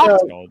 Yeah.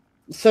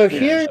 So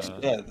here's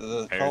Yeah,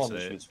 the colony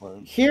Parasite. shoots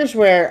one. here's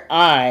where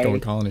I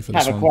Going colony for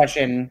this have a one.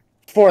 question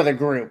for the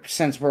group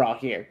since we're all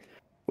here.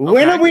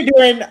 When are we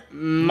doing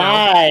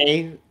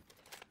my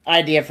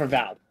idea for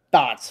Val?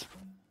 Thoughts?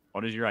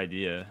 What is your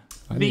idea?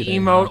 I The need a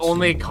emote hatch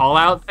only and- call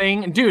out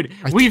thing, dude.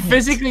 I We can't.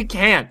 physically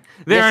can't.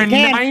 There Yes, are you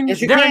can. 9.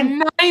 Yes, you there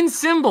can. are 9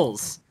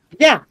 symbols.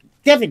 Yeah,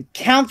 Devin,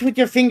 count with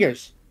your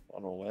fingers.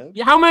 On a web.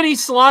 How many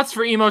slots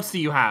for emotes do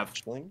you have?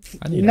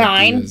 I need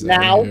 9 ideas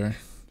now. over here.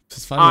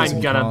 Just find I'm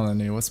some gonna-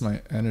 colony. What's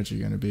my energy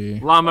gonna be?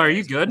 Llama, are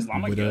you good?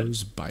 Llama good.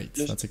 Widow's Bite.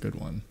 That's a good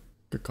one.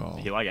 Good call.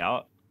 Did he lag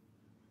out?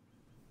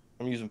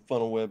 I'm using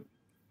funnel web.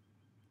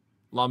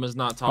 Llama's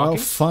not Oh, talking.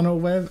 funnel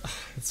web.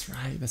 That's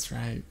right. That's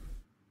right.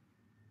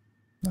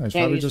 No, he's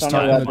Can't probably use just funnel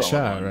talking in web. the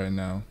chat right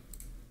now.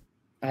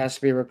 It has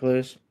to be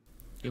recluse.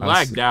 He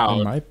lagged out.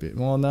 It might be.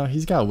 Well, no,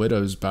 he's got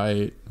Widow's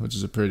Bite, which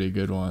is a pretty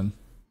good one.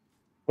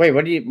 Wait,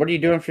 what are you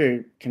doing for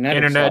your kinetic?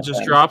 Internet stuff just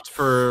then? dropped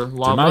for To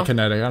Llama. my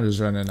kinetic, I'm just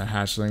running a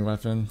hatchling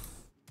weapon.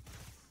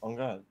 Oh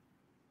god.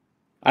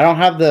 I don't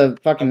have the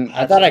fucking.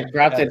 I thought I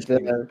crafted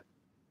Hatchling. the.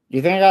 Do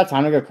you think I got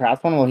time to go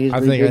craft one while he's? I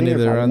think I rebooting need or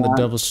to probably run the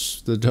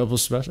not? double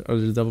special or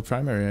the double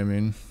primary. I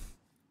mean,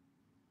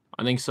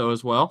 I think so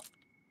as well.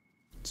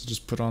 so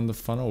just put on the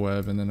funnel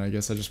web, and then I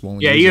guess I just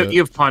won't. Yeah, use it. you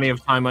have plenty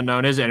of time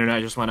unknown. His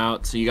internet just went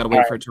out, so you gotta wait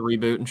Alright. for it to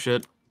reboot and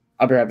shit.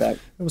 I'll be right back.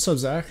 Hey, what's up,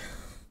 Zach?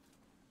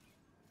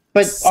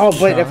 But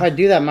if I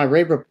do that, my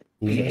raid.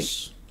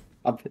 Oops.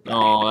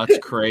 Oh, that's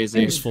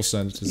crazy. Just full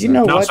send it to You Zach.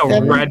 know Now what, it's a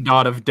Devin? red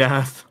dot of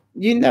death.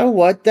 You know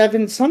what,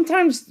 Devin?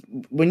 Sometimes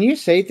when you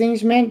say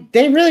things, man,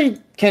 they really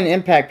can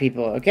impact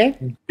people. Okay.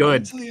 I'll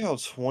Good. tell you how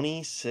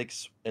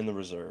 26 in the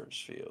reserves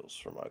feels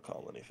for my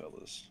colony,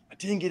 fellas. I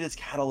didn't get its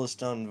catalyst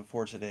done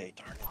before today.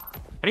 Darn it. How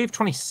do you have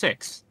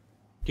 26?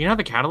 Do you not have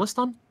the catalyst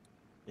on?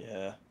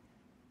 Yeah.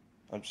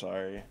 I'm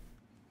sorry.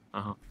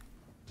 Uh-huh.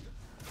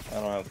 I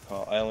don't have the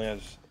call. I only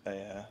have.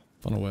 Yeah.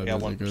 Funnel web I got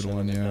is a 1% good of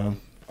one, it yeah.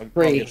 done. I'll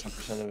Great. get some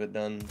percent of it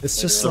done. It's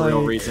later just The on. real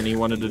like- reason he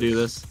wanted to do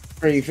this.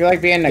 Or you feel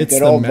like being a It's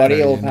good the old meta, buddy,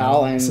 you old know?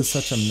 pal, and This is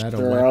such a meta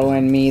throwing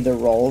weapon. me the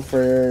roll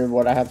for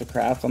what I have to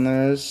craft on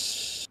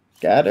those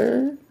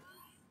scatter.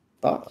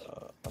 Thoughts?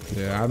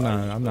 Yeah,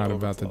 I'm not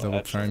about the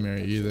double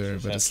primary either,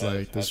 but it's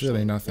like there's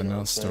really nothing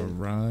else to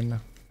run.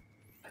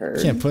 Heard.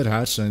 You can't put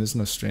hatchling. There's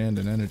no strand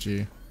in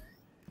energy.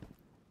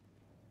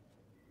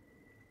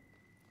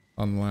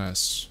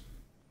 Unless,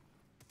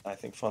 I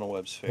think funnel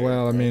web's fair.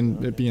 well, I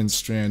mean, it being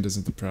strand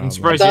isn't the problem. I'm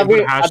surprised I you thought we-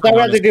 put I hash thought we on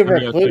had to his do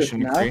Premier recluse, Fishing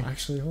no? tree.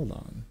 Actually, hold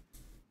on.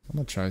 I'm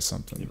gonna try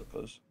something.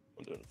 Because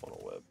I'm doing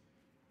funnel web.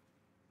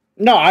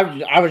 No,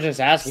 I was just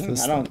asking.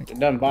 This I don't. thing. It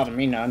doesn't bother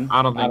me none.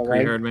 I don't By think the he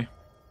way. heard me.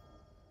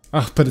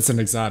 Oh, but it's an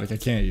exotic. I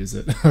can't use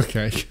it.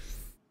 Okay.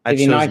 I Did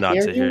he chose not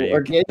to hear you, you.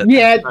 or did?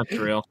 Yeah, That's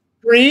real.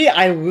 Bree,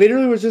 I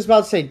literally was just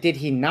about to say, did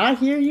he not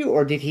hear you,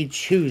 or did he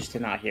choose to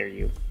not hear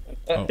you?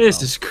 Oh, This well.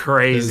 is It is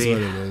crazy.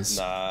 what it is.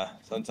 Nah,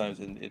 sometimes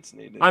it's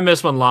needed. I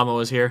miss when Llama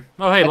was here.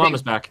 Oh, hey, think-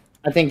 Llama's back.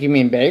 I think you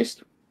mean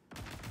based.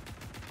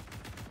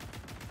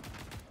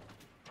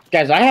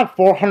 Guys, I have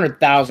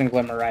 400,000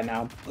 glimmer right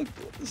now. Look,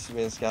 this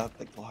man's got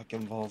the Glock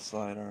and ball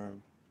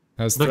sidearm.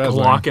 Has The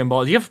threadling. Glock and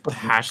ball. Do you have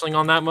hashling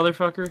on that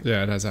motherfucker?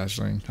 Yeah, it has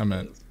hatchling. I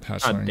meant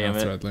hatchling, damn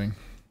not it. threadling.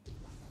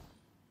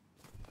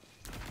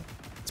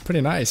 It's pretty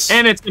nice.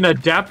 And it's an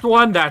adept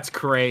one? That's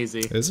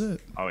crazy. Is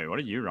it? Oh wait, what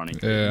are you running?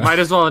 Yeah. Might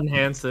as well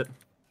enhance it.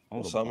 Oh,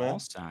 What's the up, man? ball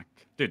sack.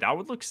 Dude, that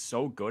would look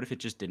so good if it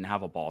just didn't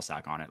have a ball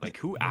sack on it. Like,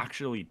 who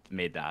actually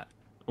made that?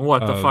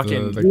 What the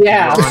fucking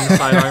Yeah.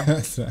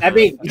 sidearm? I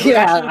mean, It yeah,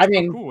 actually I looks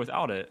mean, cool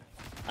without it.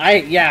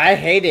 I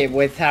hate it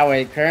with how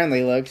it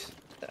currently looks.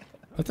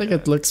 I think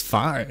it looks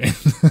fine.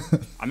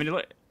 I mean,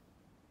 all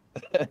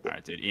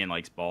right, dude. Ian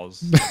likes balls.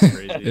 That's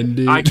crazy.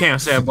 Indeed. I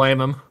can't say I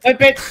blame him. Flip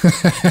it.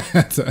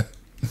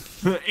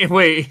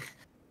 Wait.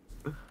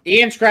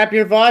 Ian, scrap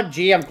your VOD.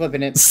 G, I'm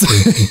clipping it.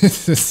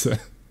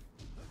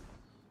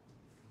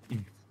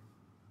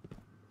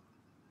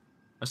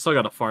 I still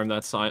gotta farm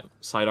that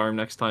sidearm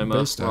next time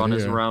Based out Ron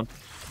is here. around.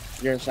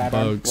 You're a side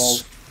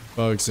Bugs.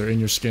 Bugs, they're in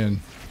your skin.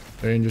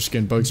 They're in your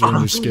skin. Bugs are in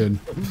your skin.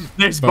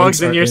 There's Bugs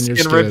bugs in are your in your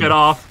skin, rip skin. it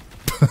off.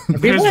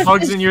 There's People-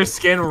 bugs in your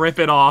skin, rip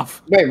it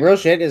off. Wait, real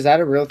shit? Is that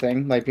a real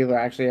thing? Like, people are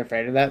actually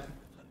afraid of that?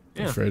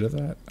 Yeah. Afraid of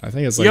that? I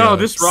think it's like Yo, a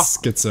this rock-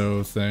 schizo I don't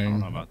know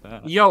thing. about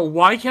that. Yo,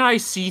 why can I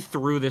see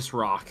through this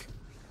rock?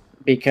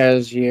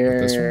 Because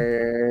this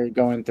you're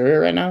going through it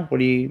right now?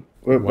 What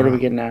are Wow. we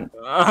getting at?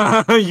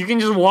 You can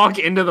just walk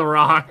into the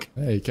rock.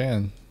 Hey, you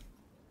can.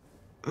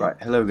 Right,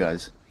 hello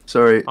guys.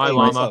 Sorry, Hi, Hey,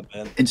 what's Llama. up,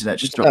 man? internet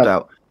just What's dropped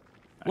up? out.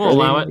 We'll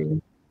allow it.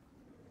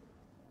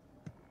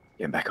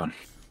 Getting back on.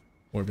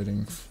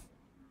 Orbiting.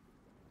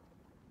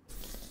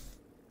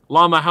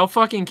 Llama, how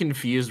fucking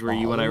confused were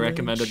you when I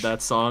recommended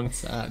that song?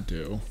 What's that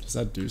do? Does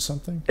that do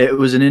something? It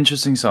was an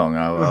interesting song.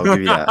 I'll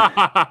give you that.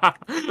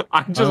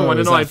 I just Oh, went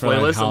is into my that for, like,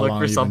 playlist how and looked long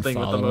for you've been something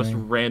with the most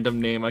following?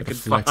 random name I Like a could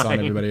flex on find.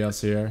 everybody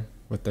else here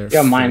with their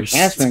Yo, my first-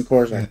 enhancement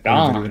cores are everybody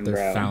gone, with their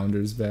bro.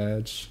 founder's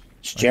badge.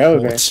 It's Like, whole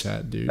Joker.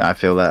 chat, dude. I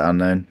feel that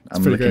unknown.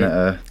 I'm pretty looking great.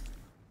 at a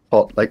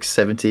hot like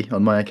 70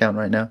 on my account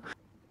right now.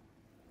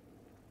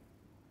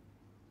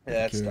 Yeah,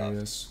 that's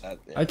Curious. tough.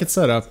 That- I could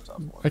set up.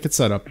 I could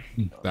set up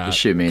that. Just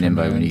shoot me an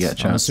invite when you command.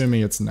 get a I'm chance.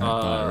 assuming it's Nightbot,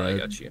 I right?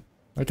 got you.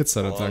 I could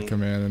set up that Long.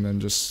 command and then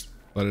just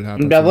let it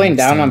happen. I'm for doubling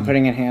next down on time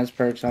putting enhanced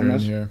perks you're on in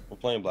this. here. We're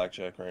playing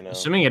blackjack right now.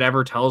 Assuming it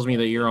ever tells me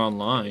that you're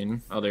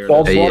online. Oh, there it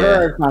Gold is. Yeah.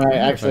 border, it's not if I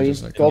actually.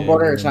 just, like, Gold come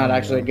border, in it's here not and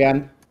actually a go.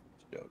 gun.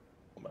 Yo,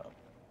 come on.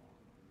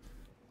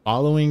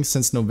 Following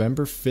since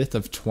November 5th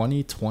of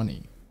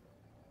 2020.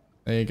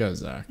 There you go,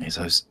 Zach. Yes,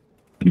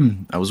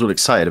 I was all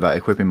excited about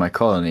equiping my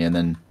colony, and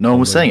then no one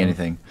was saying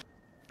anything.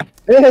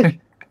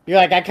 You're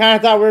like, I kind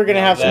of thought we were gonna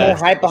Yeah, have some more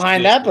that's hype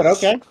behind that, but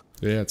okay.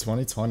 Yeah,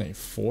 2020.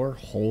 4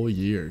 whole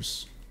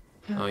years.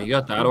 Oh, you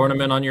got that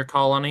ornament on your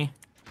colony?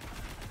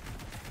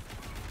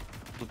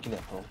 Looking at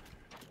home.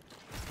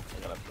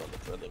 I gotta throw the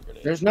threading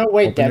grenade. There's no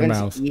way Open your Devin's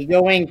mouth.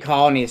 egoing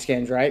colony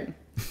skins, right?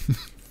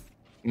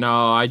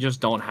 No, I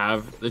just don't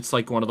have. It's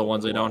like one of the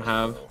ones I don't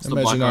have. It's the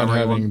Imagine black not armory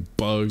having one.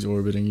 bugs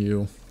orbiting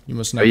you. You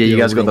must not Oh yeah, be you a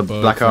guys got real the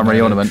bug black armory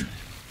fanatic.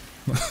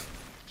 ornament.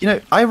 You know,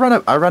 I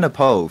ran a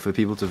poll for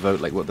people to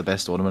vote like what the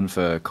best ornament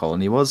for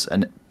colony was,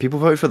 and people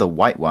voted for the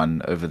white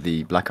one over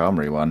the black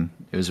armory one.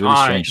 It was really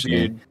strange to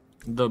me. Dude,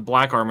 the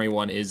black armory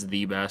one is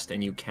the best,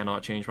 and you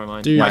cannot change my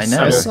mind. Dude, Yeah, I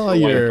know. I Settle saw for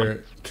the white your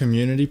one.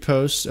 community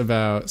post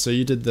about. So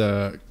you did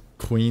the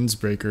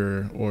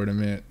Queensbreaker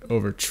ornament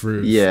over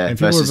Truth. Yeah, and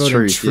people were versus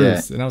voting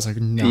Truth, and I was like,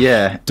 no,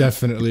 Yeah.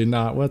 definitely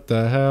not. What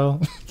the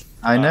hell?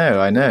 I know.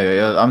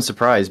 I'm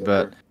surprised,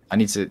 but I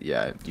need to.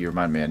 Yeah, you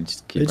remind me. I need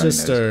to keep. They running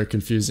just those. are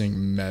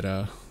confusing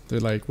meta. They're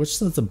like, which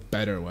one's a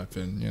better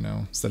weapon, you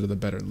know, instead of the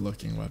better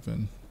looking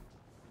weapon.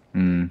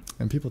 Mm.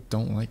 And people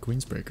don't like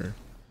Queensbreaker.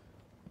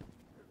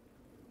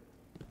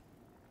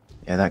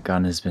 Yeah, that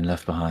gun has been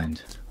left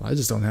behind. Well, I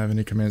just don't have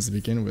any commands to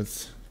begin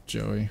with,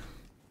 Joey.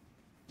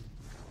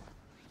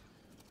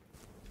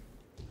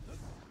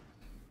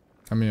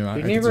 I mean, I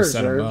you could need just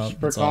set them reserves up.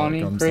 for That's all it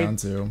colony, comes Creed? down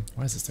to.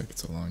 Why is this taking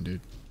so long,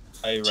 dude?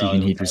 I Do you rallied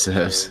need without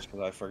reserves? because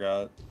I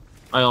forgot.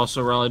 I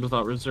also rallied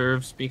without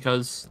reserves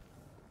because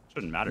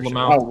Shouldn't matter.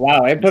 Lamau. Oh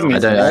wow, it put me I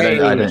don't- I way,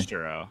 don't- I don't-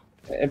 Churro.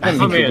 it put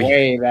I me mean,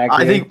 way back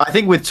I here.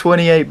 think with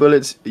 28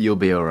 bullets, you'll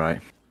be all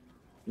right.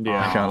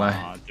 yeah. I can't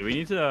lie. Do we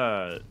need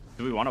to?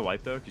 Do we want to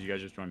wipe though? Because you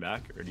guys just joined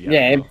back, or do you? Have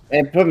Yeah, to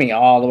it put me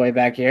all the way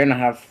back here, and I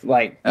have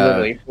like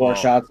literally 4 well,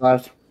 shots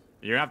left.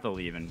 You're gonna have to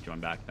leave and join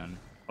back then.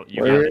 Oh,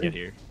 you Where? have to get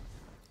here.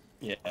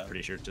 Yeah,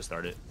 Pretty sure to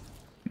start it.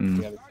 Mm.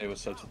 we have to say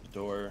what's up to the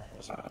door.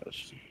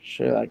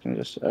 Sure, I can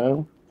just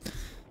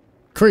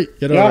Creep,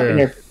 get yeah, over in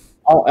here. here.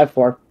 Oh,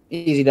 F4,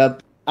 easy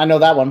dub. I know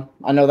that one.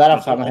 I know that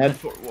off the top of my head.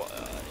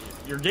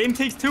 Your game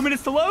takes 2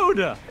 minutes to load.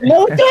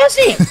 No, it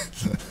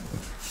doesn't.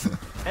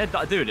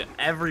 Dude,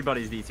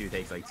 everybody's D2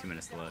 takes like 2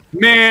 minutes to load.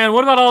 Man,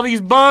 what about all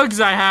these bugs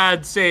I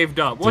had saved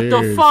up? What Dude,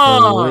 the for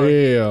fuck?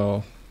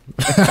 real.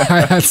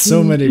 I had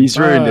so many He's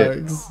ruined it.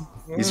 bugs.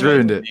 He's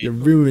ruined it. You're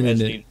ruining You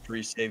guys it. need to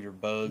resave your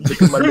bugs.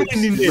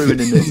 Ruining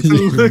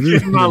it.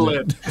 Look at my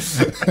lip.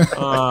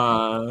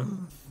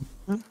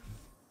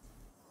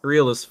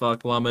 Real as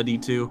fuck, Llama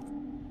D2.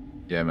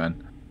 Yeah,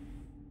 man.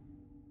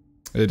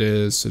 It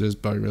is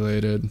bug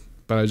related.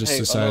 But I just Hey,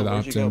 decided to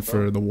where'd you opt go, in bro?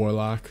 for the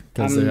Warlock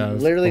because I'm they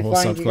have literally a whole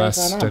flying you guys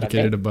subclass on out,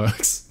 dedicated okay? to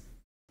bugs.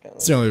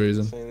 It's the only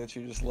reason. Saying that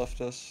you just left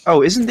us.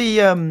 Oh, isn't the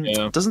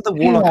Yeah. doesn't the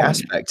warlock Yeah.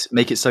 aspect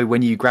make it so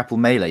when you grapple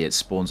melee it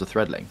spawns a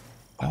threadling?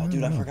 Oh,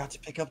 dude, I know. forgot to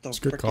pick up the. It's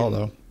a good call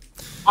though.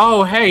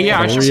 Oh, hey,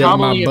 yeah, I should Hurry up,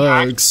 my probably.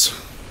 I bugs.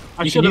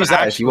 You should can use have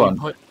that if you actually want.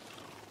 put-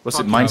 What's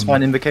it? Fuck Mind yeah.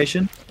 spine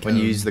invocation when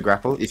you Um, use the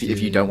grapple. If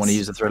you don't want to yes.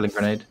 use the threadling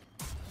grenade.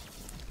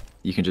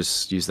 you can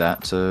just use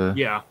that to.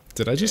 Yeah.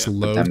 Did I just Yeah.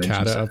 load Damage and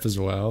Kata stuff. up as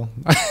well?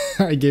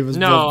 I gave us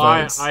No, both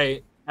I, votes.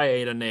 I I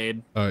ate a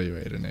nade. Oh, you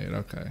ate an 8.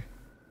 Okay.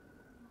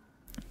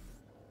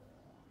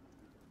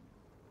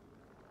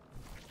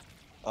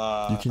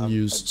 You can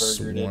use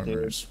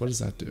swarmers. What does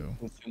that do?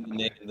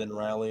 Then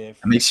rally. It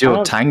makes your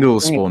Oh, tangle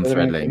dang it, spawn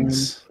doesn't make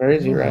threadlings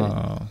Crazy, right?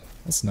 Oh,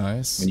 that's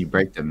nice. when you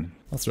break them.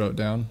 I'll throw it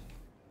down.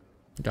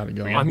 Got it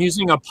going. I'm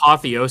using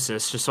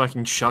Apotheosis just so I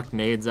can chuck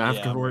nades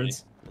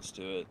afterwards. Let's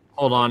do it.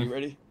 Hold You on.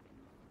 ready?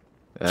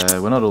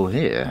 We're not all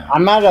here.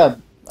 I'm at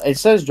a. It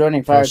says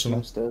joining fire Personal.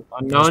 team still.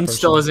 Unknown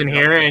still isn't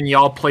here, and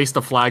y'all placed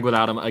the flag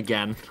without him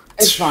again.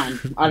 It's fine.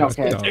 I don't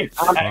care. No.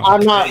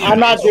 I'm not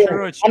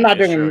doing. I'm not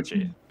doing.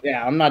 Shirochi.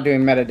 Yeah, I'm not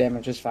doing meta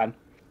damage. It's fine.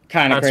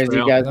 Kind of That's crazy,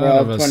 real. guys. None Well,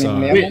 of us 20 saw it.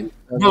 million.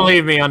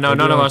 Believe me, Unknown, We're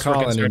none of doing us were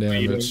colony concerned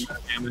about you damage. doing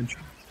damage.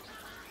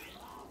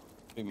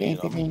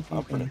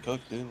 I'm pretty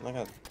cooked, dude. I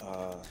got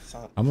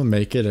I'm gonna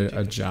make it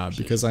a job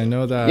because I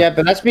know that Yeah,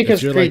 but that's because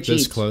if you're Creed like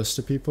this cheats. close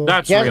to people,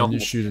 That's Yeah. real. and you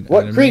shoot an What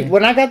enemy, Creed?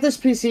 When I got this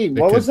PC,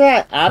 what could was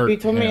that app you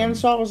hurt told me him.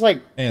 install? Was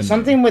like and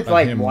something with and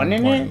like him one more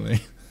in it.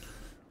 importantly.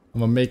 I'm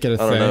gonna make it a I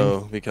don't thing.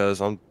 know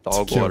because I'm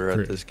dog kill water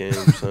Creed. at this game.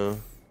 So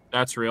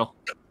That's real.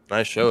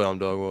 nice show. I'm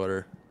dog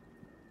water.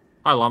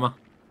 Hi, Llama.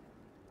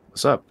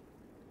 What's up?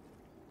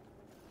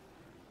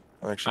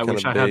 I'm I actually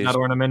wish kind I of had that based.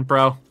 ornament,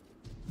 bro.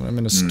 I'm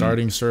in a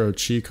starting Suro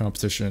Chi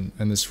competition,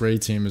 and this Ray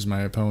team is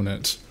my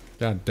opponent.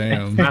 God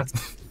damn.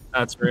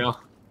 That's real.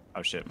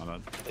 Oh shit, my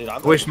bad. Dude,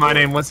 I'm Wish my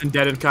name was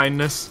Indebted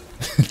Kindness.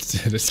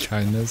 Did his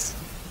kindness.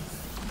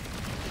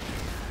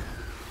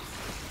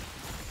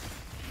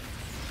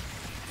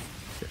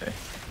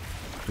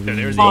 Dude,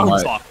 there's Oh, a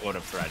my- fuckload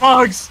of threats.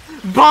 Bugs!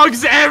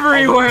 Bugs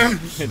everywhere!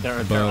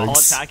 They're all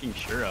Bugs. attacking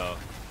Shuro.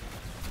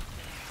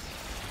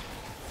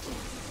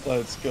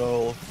 Let's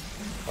go.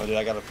 Oh, dude,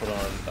 I gotta put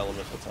on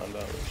elemental time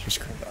batteries. Just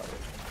crap.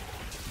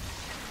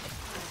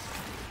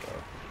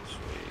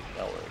 Sweet.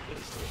 Now we're in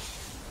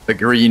business. The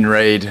green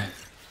raid.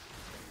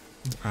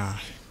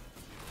 Ah.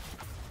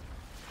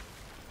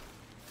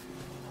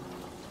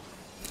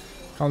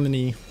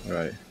 Colony. All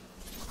right.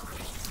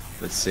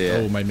 Let's see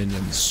Oh, it. my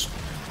minions.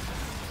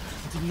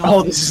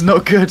 Oh, this is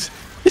not good.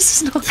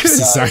 This is not This good.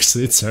 is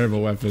actually a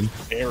terrible weapon.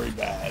 Very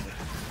bad.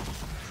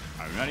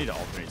 Alright, we might need to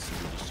alternate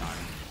super this time.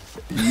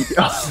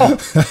 Oh,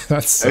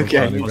 That's so Okay.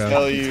 funny, I'll bro.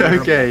 tell you.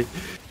 okay.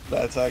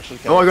 That's actually.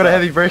 Oh, I got a tough.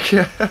 heavy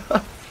breaker.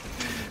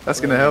 That's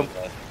gonna help.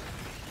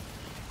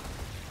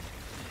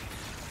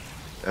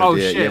 Oh,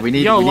 dear. shit. Yeah, we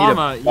need, Yo, we need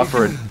Llama, a you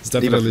buffer. can- and It's see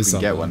if definitely we can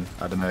get something. one.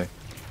 I don't know.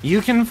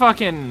 You can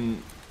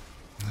fucking.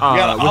 You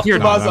gotta with your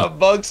optimize on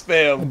bug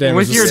spam. Damn,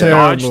 with this your is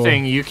dodge terrible.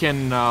 thing, you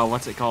can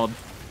what's it called?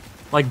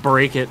 Like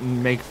break it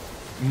and make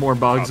more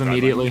bugs Oh,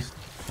 immediately.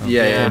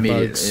 Yeah, yeah,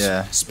 immediate. bugs.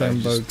 Yeah.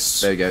 Spam Just-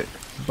 bugs. There you go.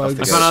 Bugs.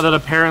 I found out that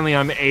apparently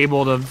I'm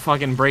able to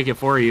fucking break it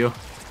for you.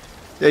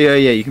 Yeah, yeah,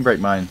 yeah. You can break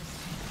mine.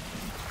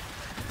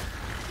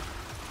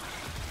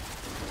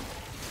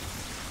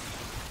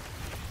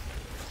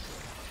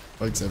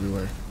 Bugs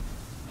everywhere.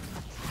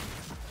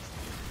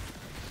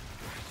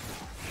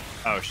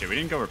 Oh shit, we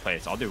didn't go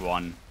replace. I'll do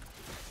one.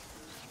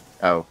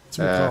 Oh. It's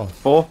a good call.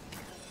 4.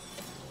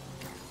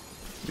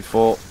 Do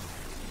 4.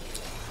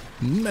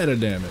 Meta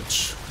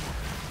damage.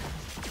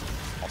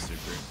 I'll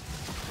super.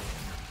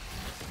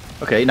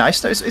 Okay,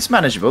 nice. It's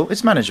manageable.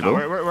 It's No, manageable.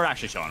 we're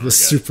actually showing. We're The good.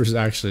 super's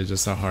actually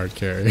just a hard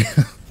carry.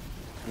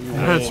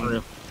 That's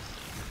real.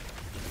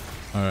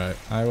 Alright,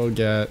 I will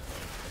get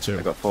 2.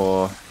 I got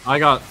 4. I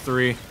got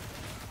 3.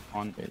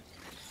 On.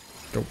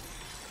 Go.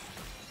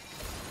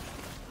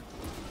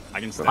 I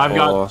can stay. I've Four.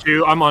 got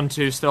 2. I'm on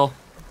 2 still.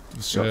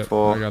 Shit,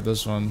 4. I got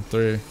this one.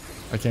 3.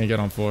 I can't get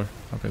on 4.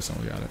 Okay,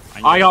 someone got it.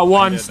 I got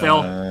 1 need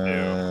still. Two.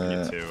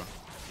 I need 2. You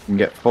can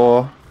get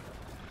 4.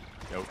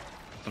 Yep.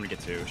 Somebody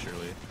get 2,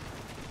 surely.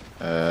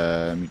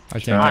 I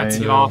can't try- get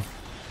Take 2. off.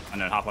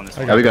 And then hop on this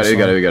I one. Oh, we got this it.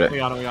 We got it. one. We got We it.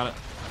 got it. We got it.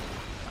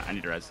 I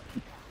need to res.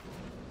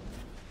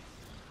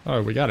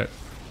 Oh, we got it.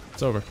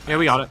 It's over. Yeah,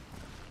 we got it.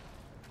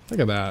 Look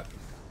at that.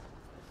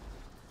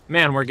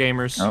 Man, we're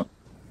gamers. Oh.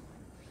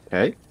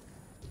 Okay.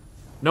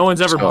 No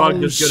one's ever Oh,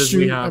 bugged as good as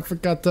we shoot, I have.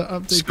 forgot to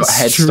update Just the got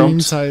head stream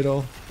stomped.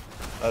 title.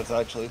 That's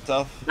actually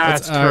tough.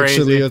 That's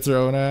actually crazy. a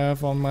throw and a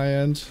half on my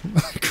end.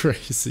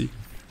 Crazy.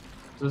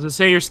 Does it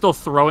say you're still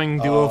throwing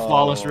duo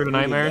flawless root of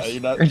nightmares?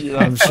 You're not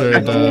I'm sure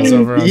it does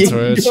over on Yeah.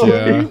 Twitch,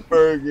 yeah.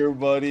 Burger,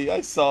 buddy.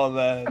 I saw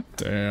that.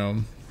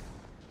 Damn.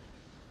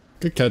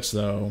 Good catch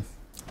though.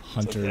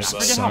 Hunters okay, I bud.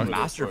 forget how suck.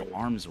 Master of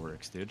Arms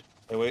works, dude.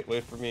 Hey,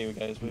 wait for me, you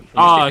guys. Wait for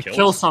me. Get Kill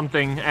kills?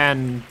 something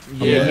and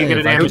you, Yeah, you get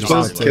a if I could damage just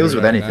bonus. update Kills it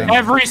with right anything. now.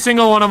 Every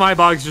single one of my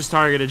bugs just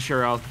targeted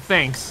Shuro.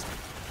 Thanks.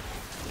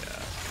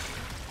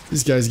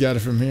 These guys got it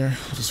from here.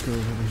 I'll just go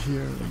over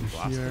here, over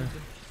Blast here.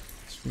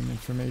 Stream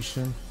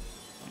information.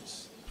 Oh,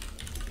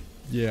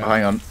 Yeah.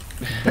 hang on.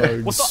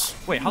 Bugs. What the?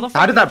 Wait, how the fuck?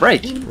 How did that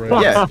break?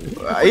 Right. Yeah.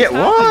 Yeah.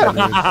 What?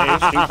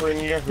 Hey, super in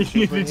here. Who's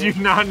super in Did you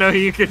here? not know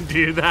you could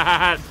do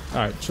that?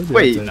 Alright, should be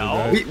Wait. updated, No.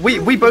 right?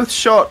 We both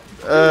shot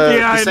Yeah,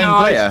 the I same know,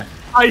 player.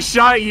 I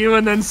shot you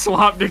and then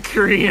swapped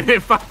Decree and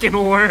it fucking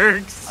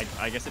works.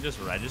 I guess it just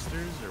registers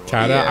or what?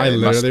 Kata, Yeah, I it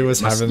must- literally was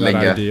it must having that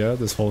linger. idea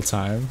this whole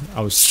time.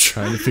 I was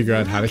trying to figure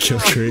out how to kill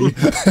Kree.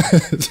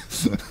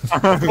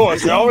 Of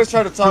course, they always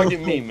try to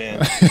target me, man.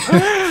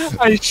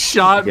 I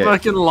shot Yeah.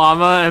 fucking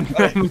Llama and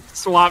then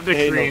swapped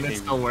Hey, no Decree and it TV.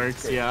 still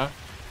works, yeah.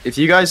 If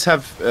you guys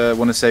have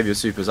want to save your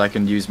supers, I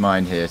can use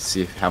mine here to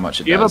see how much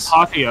it Do you have does.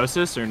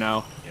 Apotheosis or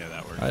no? Yeah,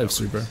 that works. I have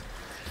super.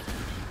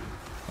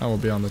 I will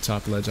be on the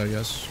top ledge, I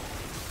guess.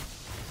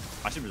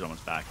 My super's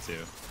almost back too.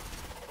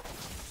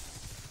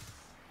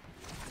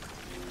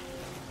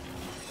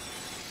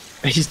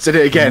 He's did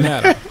it again.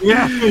 Yeah.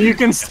 Yeah, you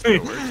can see.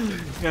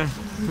 Yeah.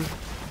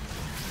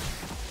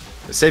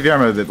 Save your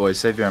ammo a bit, boys.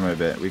 Save your ammo a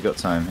bit. We've got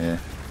time here.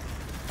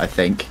 I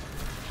think.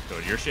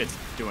 Dude, your shit's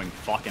doing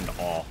fucking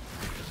all.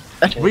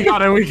 We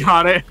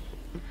got it.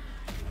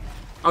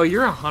 Oh,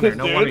 you're a hunter.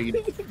 No wonder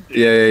you.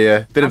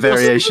 Yeah. Bit of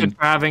variation.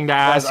 For having to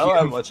Guys, ask I don't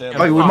have you. much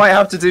ammo. Oh, we might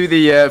have to do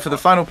the for the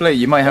final play.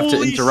 You might have to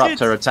Holy interrupt shit.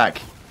 her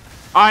attack.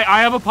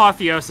 I have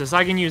Apotheosis.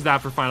 I can use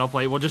that for final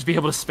play. We'll just be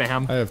able to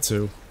spam. I have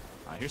 2.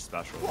 Here's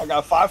special. I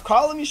got 5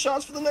 colony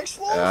shots for the next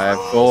floor. I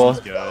have 4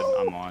 Good.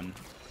 I'm on.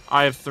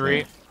 I have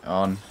 3.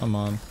 on. I'm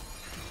on.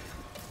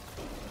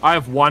 I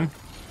have 1.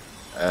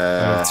 I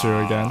have 2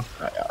 again.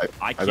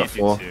 I got can't do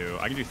 4. 2.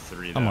 I can do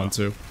 3 though. I'm on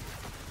 2.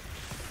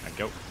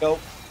 Go. Go.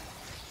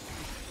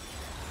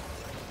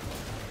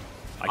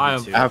 I I can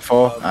have- do 2. I have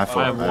 4. I have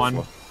 4. I have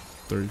 1.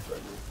 3.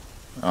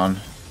 On.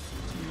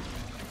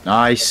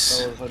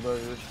 Nice.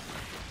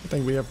 I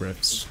think we have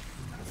rips.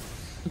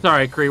 It's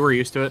alright, Kree. We're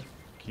used to it.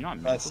 Can you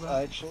not That's move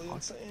that? actually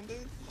insane, dude.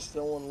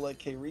 Still want to let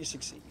K-Ree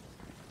succeed.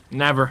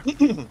 Never.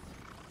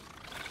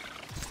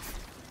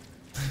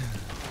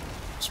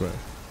 Swear.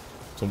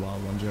 It's a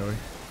wild one, Joey.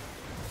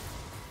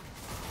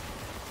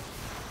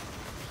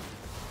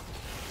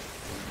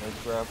 The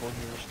grapple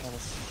here kind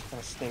of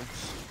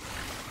stinks.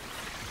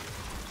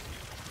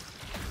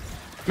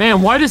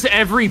 Man, why does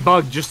every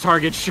bug just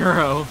target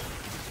Shuro?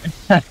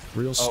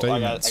 Real Oh, I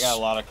statements. got a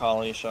lot of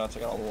colony shots. I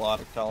got a lot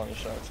of colony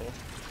shots here.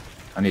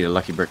 I need a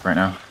lucky brick right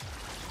now.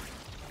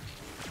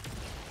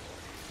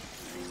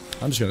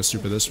 I'm just gonna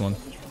super this one.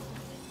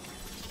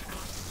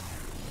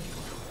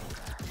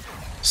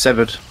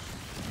 Severed.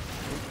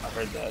 I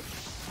heard that.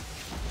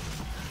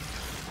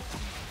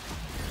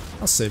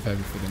 I'll save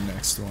heavy for the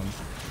next one.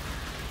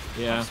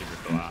 Yeah. Super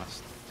for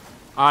last.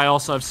 I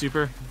also have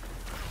super.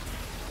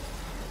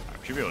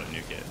 I should be able to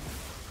nuke it.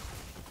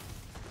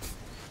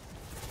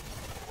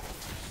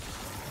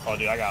 Oh,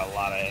 dude, I got a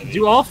lot of heavy.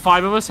 Do all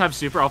 5 of us have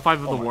super? All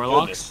 5 of Oh the my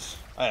warlocks? goodness.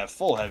 I have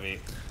full heavy. Ian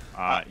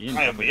I am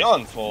definitely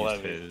beyond just full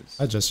used heavy. his.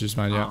 I just used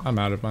mine, yeah. Oh. I'm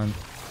out of mine.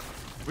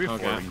 We have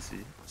 4, Okay. we can see.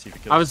 See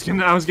if it I was kills.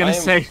 gonna I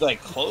am, say,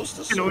 like close to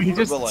can super, we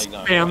just but like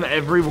not spam quite.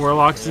 every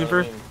warlock You know what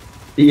I super? mean?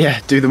 Yeah,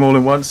 do them all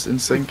in once in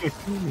sync.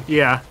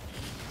 Yeah.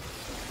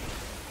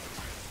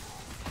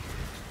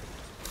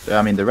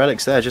 I mean, the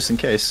relic's there just in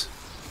case.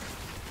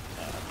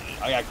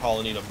 I got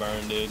colony to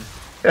burn, dude.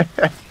 I'm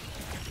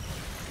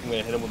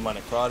gonna hit him with my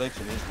necrotics,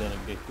 and he's gonna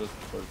get cooked,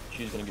 or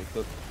she's gonna get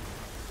cooked.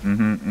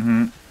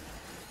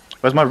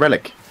 Where's my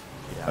relic?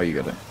 Oh, you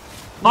got it.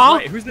 Huh?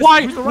 right? Who's this-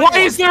 Why? who's the right Why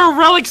one? is there a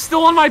relic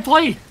still on my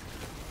plate?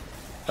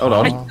 Hold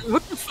I, on.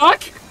 what the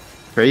fuck?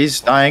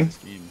 Freeze, dying.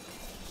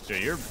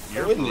 Dude, you're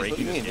Oh, wait, what do breaking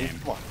you this mean, dude? game.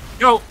 Come on.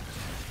 Yo,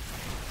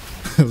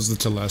 It was the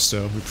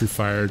Telesto. We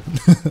pre-fired.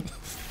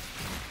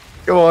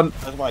 Go on.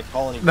 That's my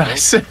colony.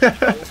 Nice.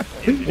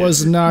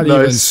 Was not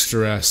even Nice.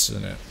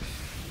 stressing it.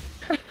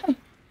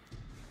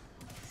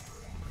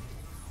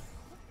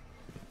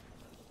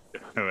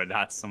 Dude,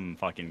 that's some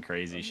fucking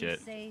crazy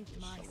shit. Saved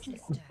my sister.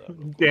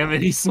 damn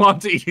it, he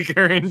swapped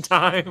Eager in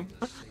time.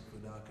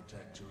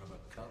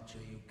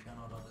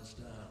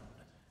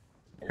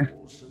 Oh,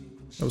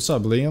 what's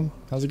up, Liam?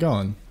 How's it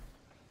going?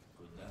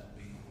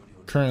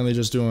 Currently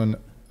just doing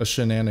a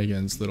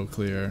shenanigans little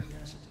clear.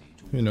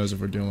 Who knows if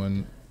we're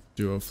doing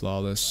duo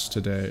flawless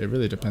today. It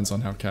really depends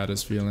on how Cat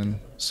is feeling.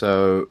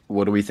 So,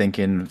 what are we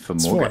thinking for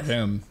It's for Morgoth?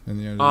 him in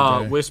the end of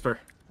the day. Whisper.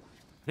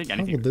 I think How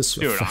anything. would this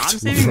Dude, I'm affect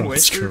saving LeBron's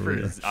Whisper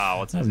career? for.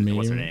 What's her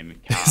Meme.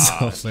 name?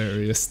 It's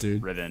hilarious,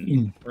 dude.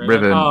 Riven.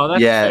 Riven. Oh,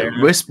 that's yeah, fair.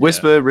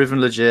 Whisper,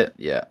 Riven legit.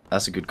 Yeah,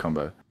 that's a good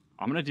combo.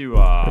 I'm gonna do.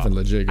 Riven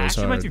legit I goes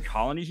actually might hard. do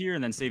Colony here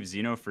and then save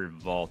Xeno for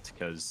Vault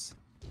because.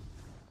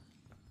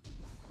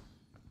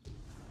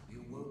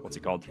 What's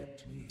it called?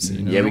 So,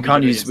 you know, Yeah, we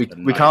can't use we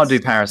against the can't do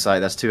Knights.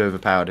 Parasite. That's too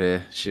overpowered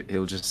here.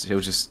 He'll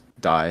just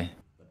die.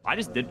 I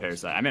just did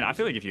Parasite. I mean, I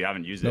feel like if you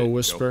haven't used it, no go for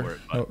whisper, it,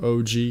 no but-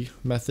 OG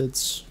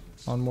methods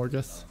on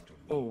Morgoth.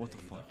 Oh, what the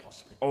fuck?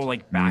 Oh,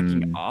 like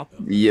backing up?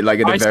 Yeah, like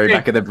at the I very say-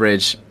 back of the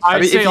bridge. I I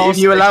mean, say if all you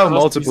 6 allow of us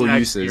multiple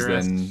use uses,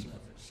 X-Tier. then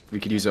we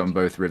could use it on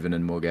both Riven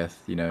and Morgoth.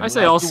 You know. I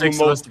say all 6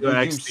 of us do Multiple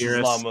X uses,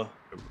 tiers. llama.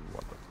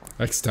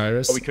 X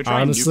Tyrus. Oh, we could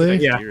try Honestly, and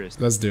nuke Yeah. X-Tiers.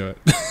 let's do it.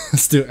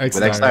 Let's do X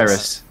with Tyrus.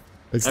 X-Tyrus.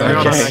 X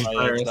Everyone Tyrus. has My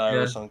X-Tyrus,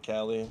 X-Tyrus yeah. on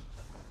Cali.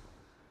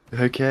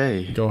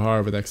 Okay. Go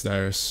hard with X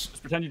Tyrus.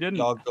 Just pretend you didn't.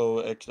 Y'all go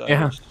X-Tyrus.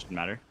 Yeah. Doesn't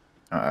matter.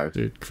 Uh oh.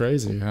 Dude,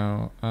 crazy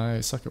how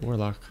I suck at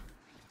Warlock.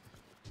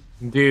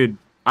 Dude,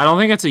 I don't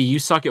think it's a you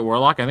suck at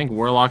Warlock. I think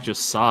Warlock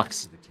just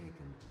sucks.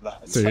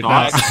 Dude,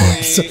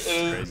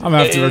 Exactly I'm gonna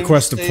have to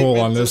request a poll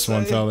on this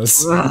one,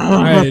 fellas.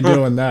 I ain't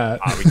doing that.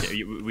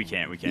 We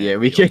can't. Yeah,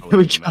 we can't.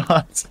 We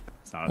can't.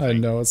 It's not a I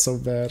thing. know it's so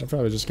bad. I'm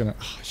probably just gonna.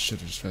 Oh, I should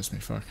have just pressed me.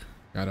 Fuck.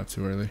 Got up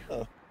too early.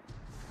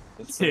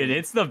 Dude,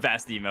 it's the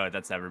best emote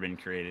that's ever been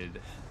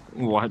created.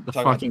 What the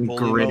Talking about fucking the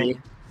bully gritty?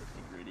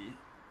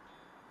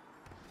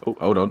 mode.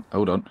 Oh,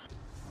 hold on.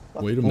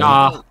 Wait a minute.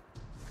 Nah,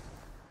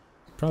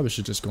 Probably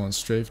should just go on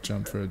strafe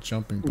jump for a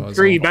jumping puzzle.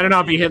 Gritty, you better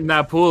not be hitting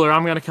that pool, or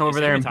I'm gonna come over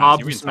there and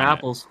pop you some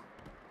apples.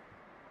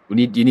 You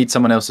need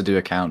someone else to do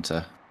a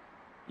counter.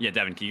 Yeah,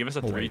 Devin, can you give us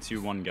a 3, wait.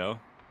 2, 1, go?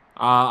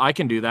 I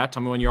can do that.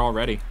 Tell me when you're all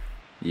ready.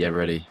 Yeah,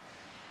 ready.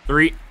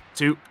 3,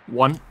 2,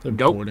 1, They're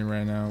go. boarding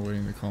right now,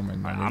 waiting to call my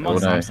number. I'm Oh,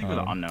 on no. something with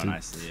the unknown, dude, I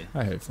see.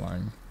 I hate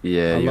flying.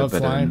 Yeah, I you're love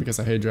better flying than- because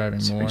I hate driving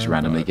so we more. just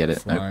randomly but get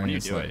it. Nope. flying When you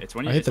is do it, like- it's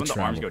when I hate it's the when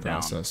the arms travel go down.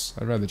 process.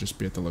 I'd rather just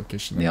be at the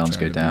location. The that I'm arms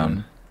go trying to be down.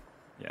 in.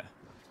 Yeah.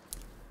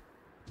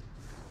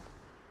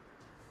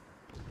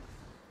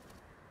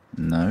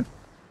 No.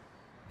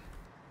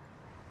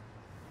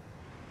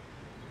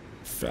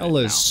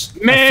 Fellas,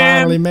 I Man!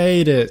 finally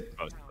made it.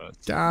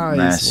 Both. Guys,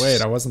 Nice.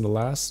 wait, I wasn't the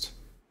last.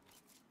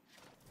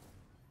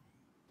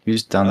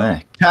 Who's down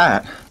there?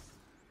 Cat.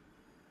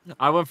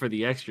 I went for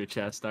the extra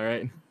chest. All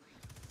right.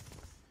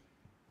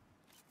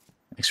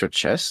 Extra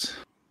chest.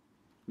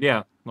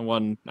 Yeah, the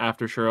one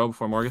after Shiro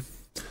before Morgan.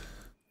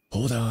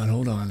 Hold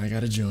on. I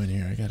gotta join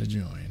here. I gotta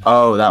join.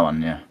 Oh, that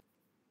one. Yeah.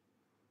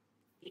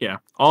 Yeah,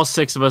 all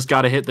 6 of us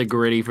got to hit the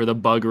gritty for the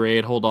bug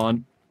raid. Hold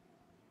on.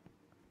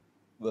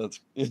 That's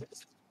You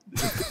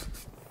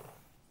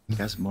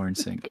guys are more in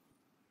sync.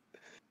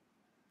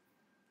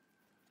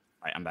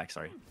 Alright, I'm back,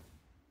 sorry.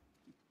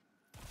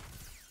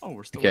 Oh,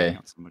 we're still Okay. waiting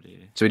on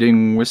somebody. So we're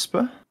doing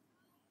whisper.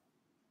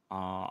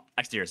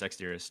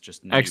 Exteriors,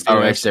 just Oh,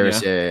 Exteriors,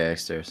 exteriors. Yeah,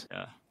 exteriors.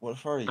 Yeah.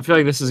 what are you? I feel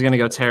like this is gonna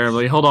go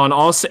terribly. Hold on,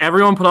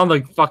 everyone put on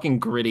the fucking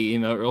gritty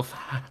emote real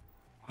fast.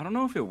 I don't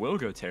know if it will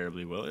go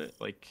terribly, will it?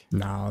 Like,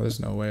 No, there's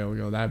no way it'll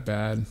go that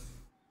bad.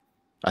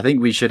 I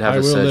think we should have I a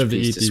will search live to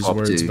piece eat to these swap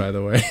words, to. by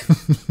the way.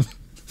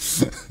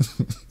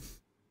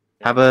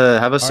 Have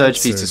a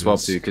search piece to swap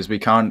surges. to because we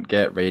can't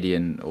get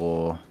radiant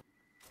or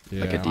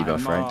yeah. like a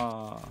debuff,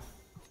 right?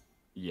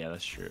 Yeah,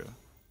 that's true.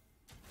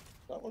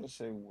 I want to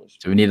say whisper.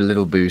 So we need a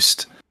little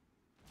boost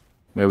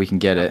where we can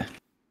get it.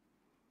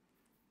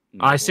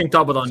 I synced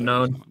up with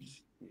unknown.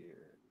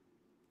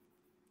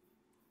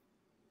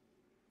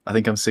 I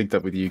think I'm synced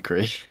up with you,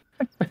 Cree.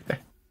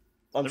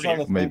 I'm trying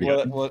to think Maybe.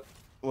 what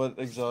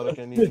exotic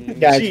I need.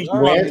 Guys, Gee,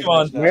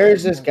 where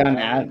is this gun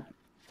at?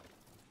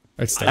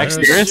 Exteriors?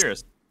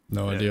 Exteriors?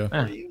 No Yeah. idea.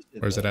 Eh.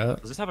 Where's it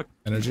at? Does this have a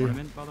Energy?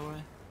 tournament, by the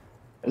way?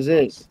 Is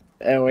it?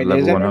 Wait, Level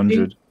is it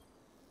 100.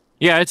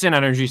 Yeah, it's in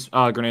energy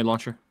grenade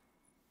launcher.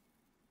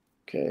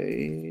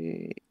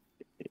 Okay.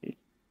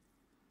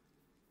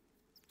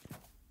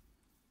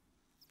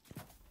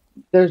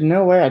 There's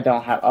no way I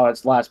don't have. Oh,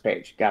 it's last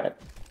page. Got it.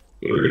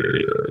 I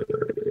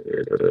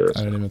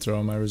didn't even throw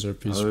on my reserve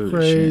piece. Oh, shit.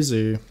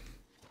 Crazy.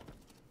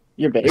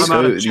 You're base. I'm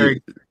out of So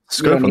cherry- the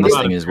scope on need this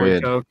it. thing is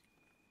weird. Coke.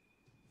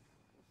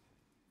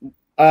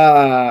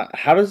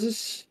 How does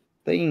this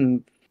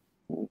thing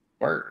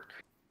work?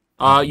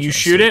 You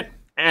shoot it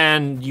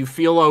and you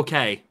feel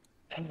okay.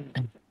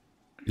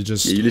 You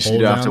just Yeah, you just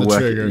hold don't down have to the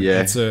work it, trigger. yeah.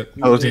 That's it.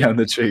 Hold down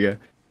the trigger.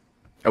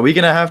 Are we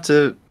gonna have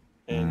to?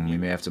 And We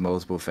may have to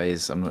multiple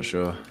phase. I'm not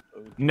sure.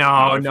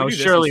 No, if we no, do this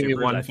in surely we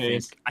supers, one I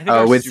phase. think- I think Oh,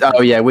 our with supers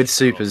oh yeah, will with be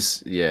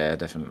supers. Yeah,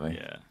 definitely.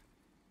 Yeah.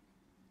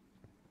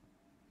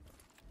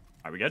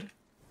 Are we good?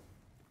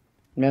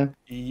 Yeah.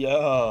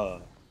 yeah.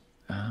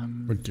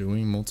 We're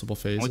doing multiple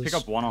phases. Only pick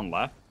up one on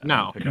left. and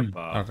No. then Pick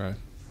up, Okay.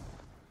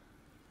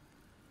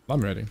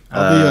 I'm ready.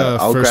 I'll be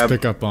I'll first grab-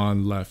 pickup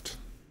on left.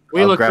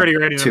 We I'll look grab pretty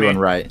ready to 2 me. on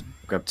right.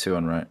 Grab 2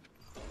 on right.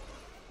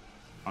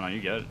 Oh no, you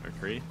get it. Or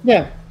three.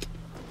 Yeah.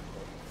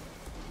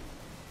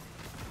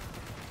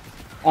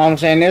 All I'm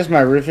saying is my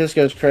Rufus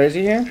goes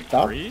crazy here.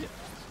 Stop. Three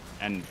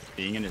and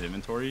being in his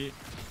inventory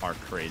are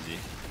crazy.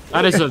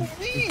 That is a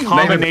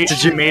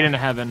combination made in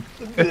heaven.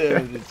 Dude,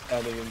 it's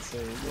kind of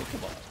insane. Look,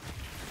 come on.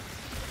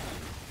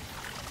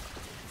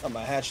 I'm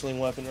a hatchling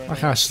weapon right My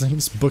now. gosh,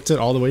 things booked it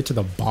all the way to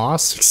the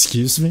boss.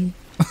 Excuse me.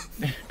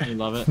 You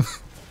love it.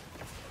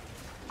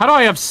 How do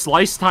I have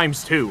slice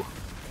times 2? We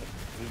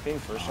being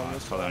first on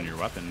this Put that on one. your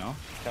weapon, no?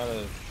 Kind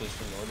of just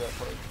ignored that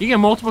part. You get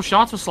multiple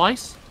shots with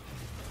slice?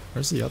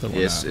 Where's the other one?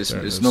 Yes, at? it's,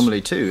 There it it's is.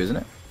 normally 2, isn't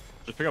it?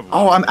 Just pick up one.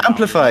 Oh, I'm now.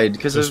 amplified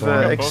because Just of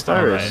one. Pick up both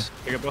on right. Extaris.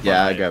 Pick up both Yeah,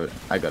 on I right. grab it.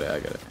 I got it.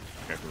 Okay,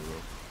 cool,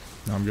 cool.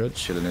 No, I'm good.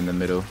 Chilling in the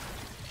middle.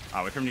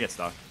 Wait for him to get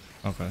stuck.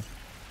 Okay.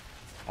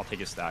 I'll take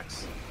his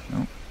stacks.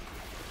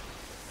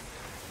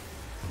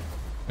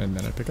 And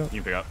then I pick up.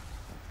 You can pick up.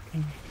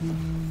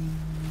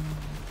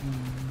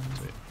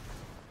 Sweet.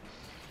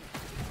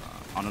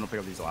 I'm gonna pick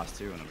up these last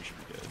 2 and then we should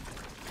be good.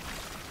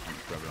 And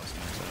whoever else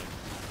can side.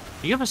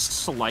 Do you have a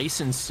slice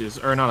and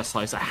scissor, or not a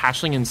slice, a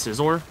hatchling and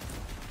scissor?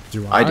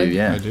 Do I do,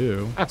 yeah. I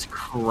do. That's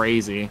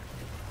crazy.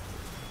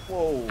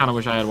 Whoa. Kind of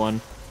wish I had one.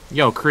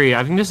 Yo, Kree,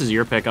 I think this is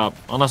your pickup.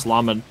 Unless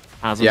Llama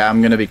Hasn't. Yeah,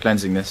 I'm gonna be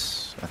cleansing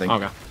this. I think.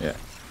 Okay.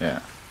 Yeah.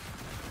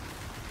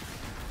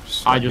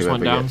 I just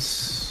went down.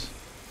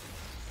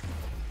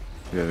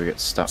 Whoever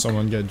gets stuck.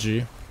 Someone get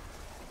G.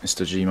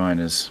 Mr. G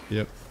miners.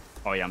 Yep.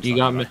 Oh yeah, I'm You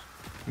sorry. got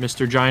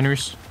Mr.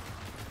 Giners.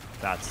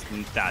 That's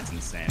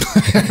insane.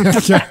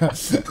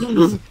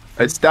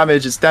 It's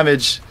damage. It's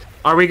damage.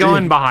 Are we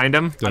going behind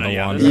him? Yeah,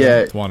 yeah, Wander.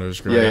 yeah. Wander's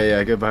great.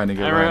 Yeah. Go behind it.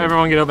 Go behind it.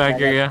 Everyone get up back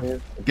here, yeah.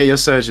 Get your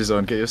surges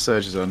on. Get your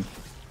surges on.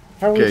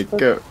 How are we Okay, supposed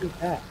go. to do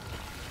that?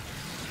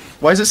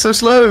 Why is it so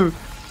slow?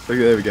 Okay,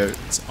 there we go.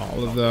 It's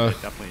all of the.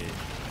 Definitely.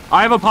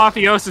 I have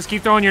apotheosis.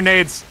 Keep throwing your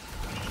nades.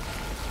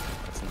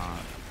 That's not.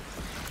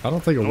 I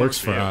don't think it No, works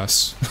it's for you.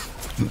 us.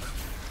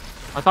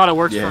 I thought it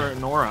worked Yeah. for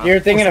Nora. You're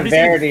thinking of Somebody's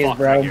getting Verities, fucked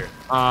bro. right here.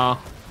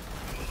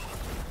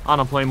 I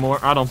don't play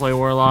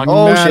Warlock.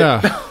 Oh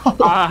Meta. shit!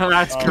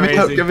 That's Give me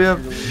up! crazy. Give me up!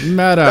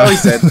 Meta. Oh,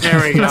 he's dead.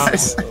 There we go.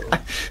 Nice.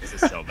 This is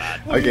so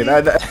bad. Okay,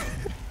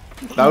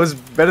 that was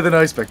better than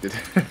I expected.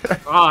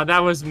 Oh, that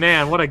was,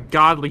 man, what a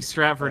godly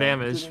strat for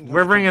damage.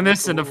 We're bringing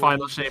this into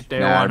Final Shape Day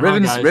Nah, 1, huh,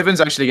 Riven's guys?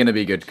 Riven's actually gonna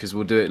be good because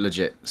we'll do it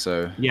legit.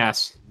 So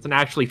Yes, it's an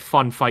actually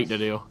fun fight to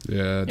do.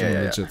 Yeah, doing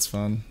yeah. legit's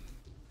fun.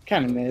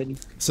 Kind of mid.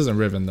 This isn't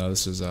Riven though.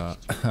 This is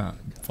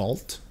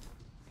Vault.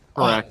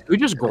 Correct. Who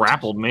just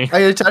grappled me? I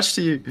attached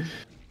to you.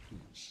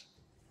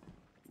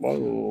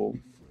 Whoa.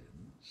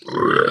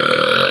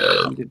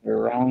 You did the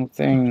wrong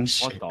thing.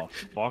 What the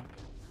fuck?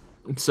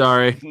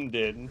 Sorry.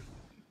 Did.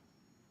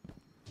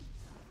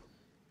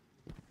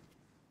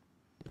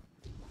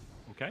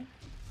 Okay.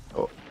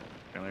 Oh.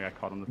 Apparently got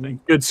caught on the thing.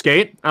 Good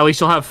skate. At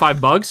least you'll have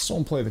 5 bugs.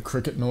 Someone play the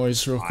cricket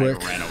noise real I quick.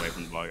 ran away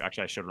from the bug.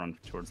 Actually, I should run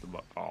towards the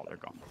bug. Oh, they're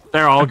gone.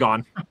 They're all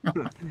gone.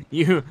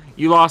 You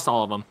lost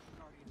all of them.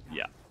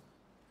 Yeah.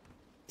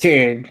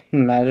 Dude,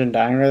 imagine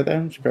dying right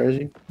there. It's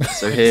crazy.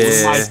 So Blew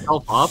here,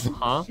 myself up,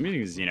 huh? I'm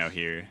using Xeno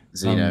here.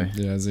 Zeno.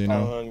 Yeah, Xeno.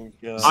 Oh,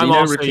 God. I'm Xeno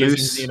also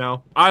Recluse. using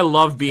Xeno. I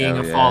love being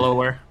Hell a yeah.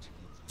 follower.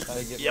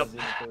 Yep.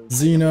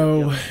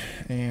 Xeno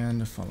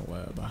and Funnel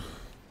Web.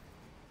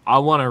 I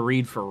want to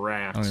read for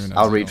I don't rafts. even know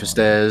I'll Xeno read for on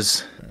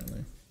stairs. it,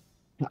 apparently.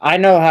 I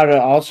know how to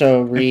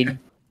also read.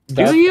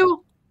 Do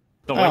you?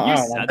 The way Oh, you I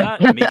don't said know.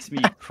 that makes me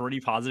pretty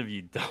positive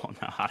you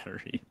don't know how to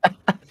read.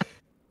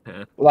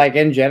 Like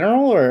in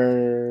general,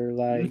 or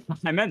like?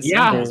 I meant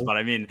Yeah. symbols, but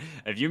I mean,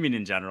 if you mean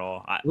in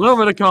general, A little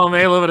bit of column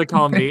A, a little bit of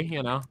column B,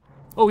 you know.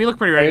 Oh, you look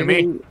pretty ready to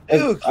me.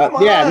 Dude, come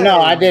Yeah, no,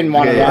 I didn't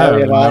want to Okay, I have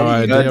rally at no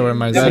all. idea where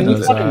my Devin, you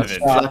Xeno's fucking at. suck.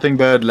 Flapping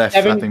bird left.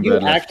 Devin, Flapping you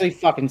bird left. actually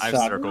fucking I have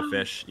suck. circle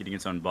fish eating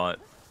its own butt.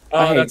 I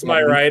Oh, hate that's my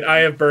Devin. right. I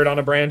have bird on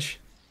a branch.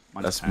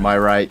 Mine's That's 10. my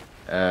right.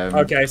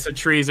 Okay, so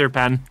trees are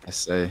pen. I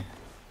say.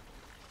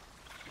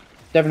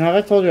 Devin, have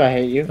I told you I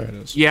hate you? There it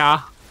is.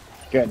 Yeah.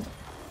 Good.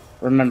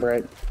 Remember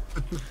it.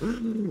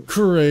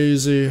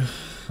 Crazy.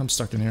 I'm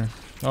stuck in here.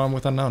 Oh, I'm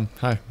with Unknown.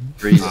 Hi.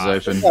 Breeze is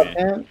What's open. up,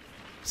 man?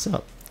 What's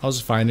up? I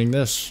was finding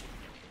this.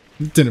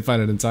 Didn't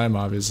find it in time,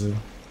 obviously.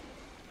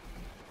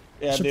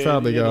 Yeah, Should dude,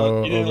 probably you didn't go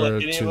let- you didn't let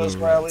over any to of us the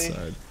right rally.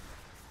 side.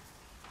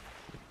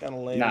 Kind of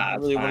lame. Nah, I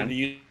it's really fine. wanted to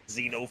use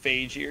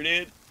Xenophage here,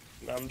 dude.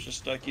 I'm just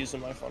stuck using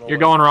my funnel. You're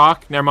going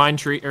rock. Never mind,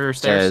 tree or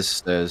stairs.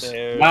 Stairs.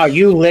 Wow,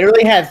 you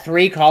literally had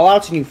 3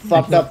 callouts and you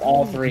fucked up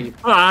all 3.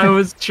 I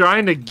was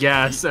trying to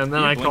guess, and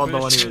then You I blink called the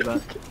one with he was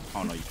at.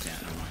 Oh no, you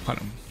can't. Never mind.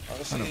 Hunt 'em.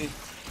 Honestly,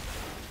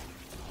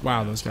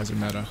 Wow, those guys are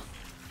meta.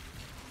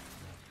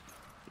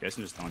 You guys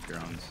can just dunk your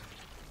own.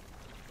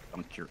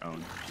 Dunk your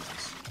own.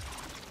 Jesus.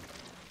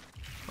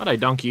 Why'd I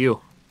dunk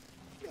you?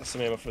 that's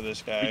some ammo for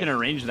this guy. You can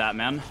arrange that,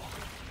 man.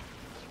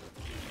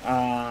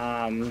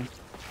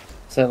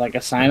 So like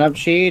a sign up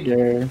sheet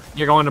or?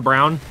 You're going to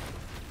Brown?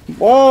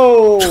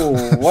 Whoa!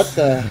 What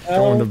the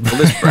hell? Going to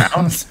Well, this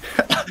brown.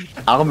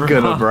 I'm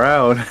gonna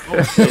brown.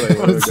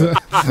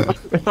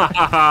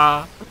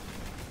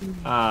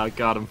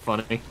 God, I'm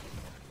funny.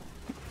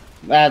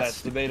 That's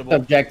That's debatable.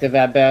 subjective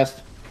at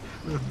best.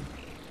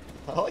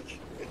 I like.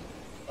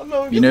 I'm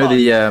not You know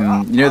the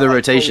gonna you know the I like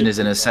rotation playing is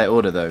in a with set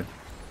order though.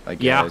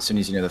 Like Yeah. as soon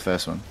as you know the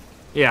first one,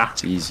 Yeah,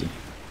 it's easy.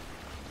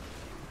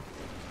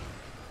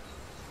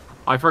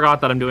 I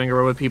forgot that I'm doing it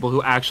with people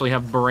who actually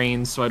have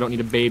brains, so I don't need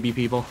to baby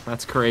people.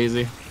 That's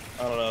crazy.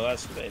 I don't know.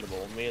 That's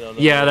debatable. Me, I don't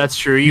know. Yeah, that's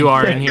true. You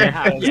are in here.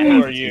 That's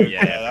who are you?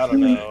 Yeah, I don't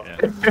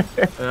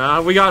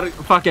know. We got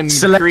fucking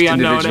Select 3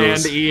 unknown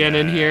individuals. and Ian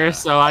in here,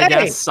 so I Hey!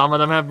 guess some of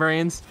them have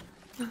brains.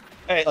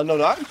 Hey, no,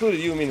 I included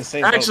you and me in the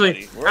same. boat, Actually,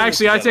 buddy. We're in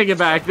this I together. take it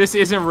back. This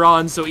isn't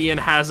Ron, so Ian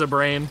has a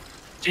brain.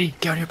 Gee,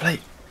 get on your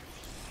plate.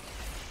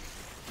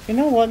 You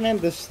know what, man?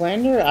 The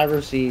slander I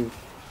receive.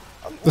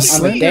 The On the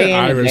slander day in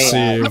I and day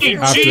out. received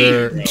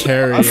after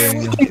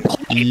carrying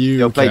you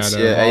Yo, plates,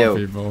 Kato, yeah, of hey, all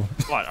yo. people.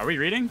 What? Are we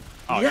reading?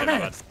 Oh, okay, no,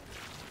 that's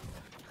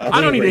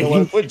I don't even-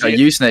 Oh,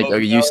 you snake. Oh,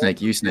 you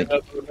snake. You snake.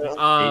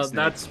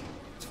 That's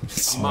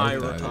my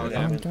Oh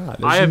retard. my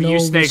god. I have there's you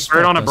no snake, respect,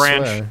 bird on a I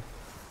branch. swear.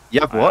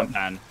 Yep. What?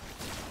 And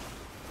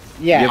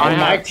Yeah, Yeah, and I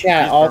my have-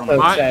 chat also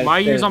says My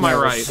use there's on my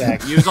no right.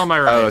 respect. Use on my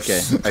right. Oh,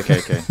 okay. Okay.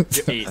 Okay.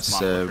 8 That's,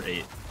 small for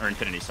 8 or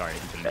infinity. Sorry,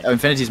 infinity.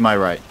 Infinity's my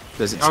right.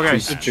 Does it Okay,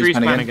 choose, so choose trees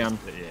pen pen again?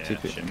 again.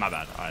 Yeah, shit, my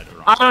bad. I had it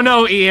wrong. I don't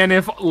know, Ian.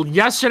 If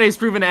yesterday's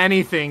proven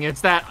anything,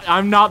 it's that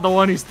I'm not the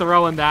one who's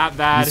throwing that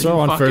bad. You throw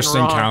on fucking first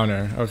wrong.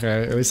 encounter.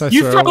 Okay, at least I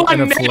You throw in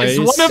a on nades. place.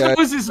 One of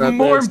those is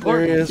more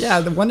important. Yeah,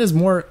 the one is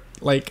more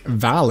like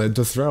valid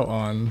to throw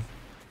on.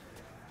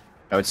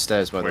 Oh, it's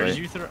stairs, by the Where way. did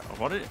you throw?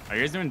 What are you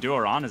guys doing? Duo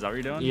Ron? Is that what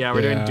you're doing? Yeah,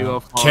 we're doing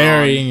duo.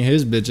 Carrying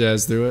his bitch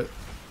ass through it.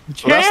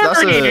 Well,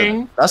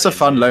 Carrying. that's a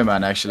fun low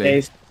man,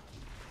 actually.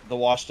 The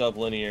washed up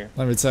linear.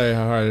 Let me tell you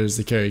how hard it is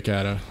to carry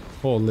Kata.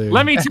 Holy.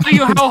 Let me tell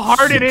you how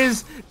hard it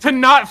is to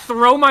not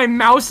throw my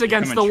mouse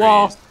against the Come on,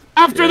 wall trees.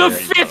 after the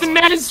Yeah. 5th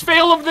Nez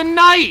fail of the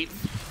night.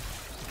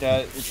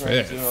 Cat, you're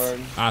trying too hard.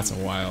 That's a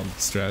wild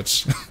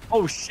stretch.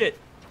 Oh shit.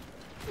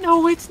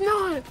 No, it's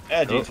not.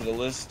 Add you to the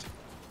list.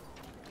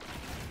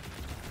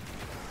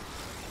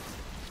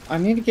 I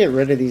need to get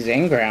rid of these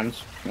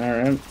engrams.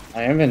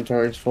 My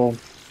inventory's full.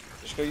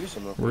 Just go use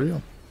them real quick.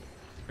 Real.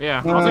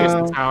 Yeah, I'll take us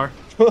to the tower.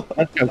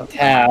 Let's go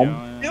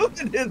tab. You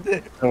did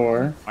this.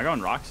 Door. Am I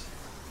going rocks?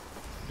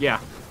 Yeah.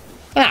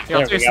 Ah, Yeah,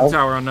 I'll there take we us to the go.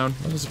 tower unknown.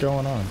 What is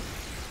going on?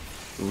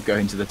 We'll go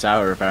into the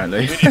tower,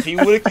 apparently. Dude, if he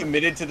would have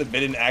committed to the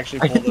mid and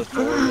actually pulled us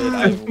forward,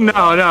 I would.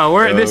 No,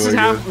 we're this is Oh,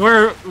 half.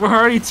 We're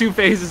already 2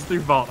 phases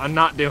through vault. I'm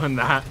not doing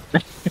that.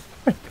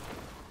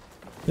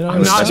 You know,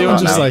 I'm not doing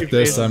just that. like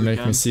this that Phases make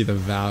me again. see the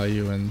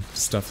value in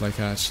stuff like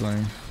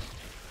hatchling.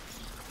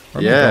 Where am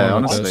I Yeah,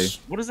 going with honestly. this?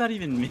 What does that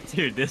even mean,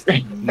 dude? This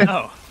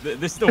no.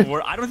 This is the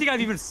word. I don't think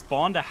I've even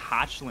spawned a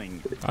hatchling.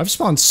 I've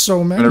spawned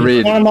so I'm gonna many.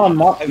 read. I'm on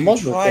Have you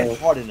multiple. tried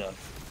hard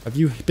enough? Have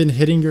you been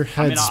hitting your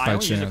I mean, heads I by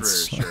only chance?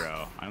 use it for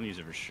Shuro. I only use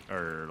it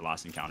for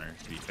last encounter.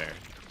 To be fair.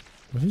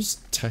 Who's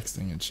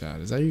texting in chat?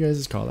 Is that you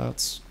guys'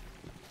 callouts?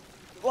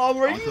 Well,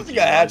 we're using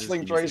a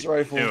hatchling trace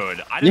rifle.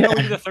 Dude, I didn't know Yeah.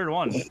 we did the third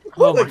one.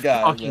 Oh the my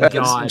guy, fucking man.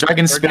 god.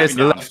 Dragon They're spear to the diving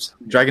down. left.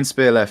 Dragon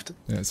spear left.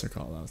 Yeah, it's their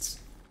callouts.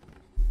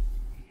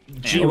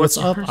 Gee, Hey, what's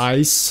up, yours?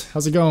 Ice?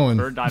 How's it going?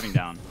 Bird diving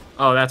down.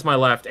 Oh, that's my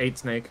left. 8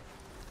 snake.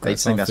 They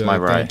think that's sounds my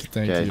good. right.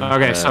 Thank you.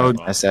 Okay, so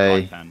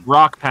SA. Pen.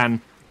 rock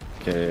pen.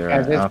 Okay,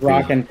 Guys, right. it's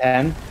rock and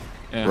pen.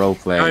 Yeah. Role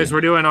play. Guys, we're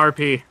doing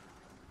RP.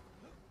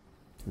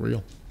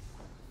 Real.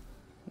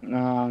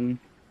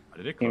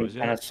 Did it close Kind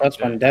yet? of sucks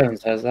when Devin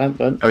says that,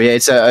 but Oh yeah,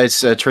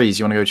 it's trees.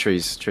 You want to go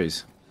trees?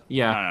 Trees.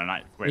 Yeah. No,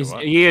 not. Wait, He's-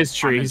 what? he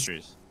is I'm in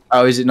trees.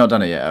 Oh, is it not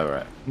done it yet? Oh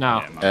right.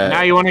 No. Yeah,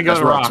 Now you want to go that's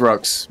to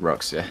rock.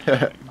 rocks.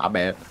 Yeah. I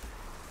bet.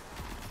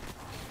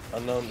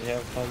 Unknown,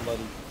 have fun,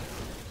 buddy.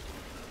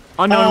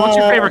 Unknown, what's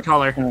your favorite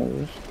color?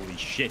 Holy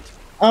shit.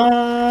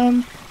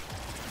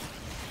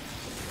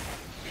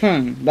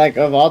 like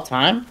of all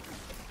time?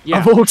 Yeah.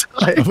 Of all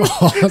time. Of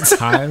all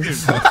time.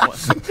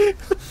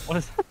 What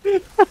is?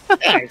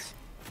 Guys.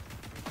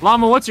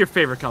 Llama, what's your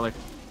favorite color?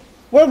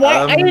 Well,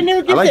 why? I didn't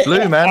even I get like the-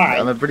 blue, man. Alright.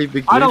 I'm a pretty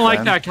big blue I don't like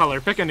fan. that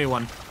color. Pick a new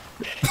one.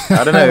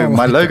 I don't know.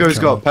 My like that logo's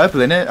color. got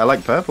purple in it. I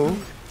like purple.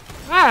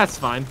 Ah, that's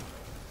fine.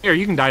 Here,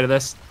 you can die to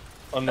this.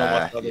 Unknown,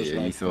 what color's You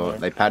next thought color?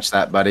 they patched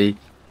that, buddy.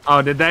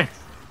 Oh, did they?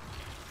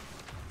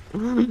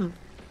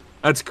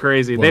 That's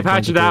crazy. What, They bump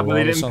patched into a that, but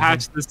they wall or didn't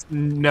patch this.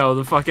 No,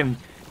 the fucking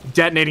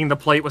detonating the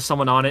plate with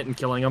someone on it and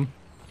killing them.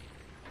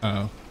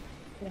 Oh.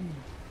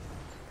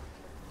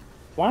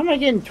 Why am I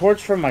getting torched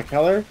from my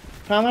color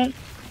comment?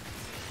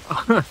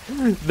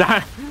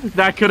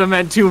 That could have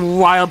meant 2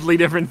 wildly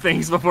different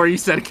things before you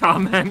said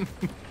comment.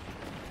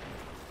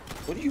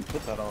 What do you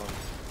put that on?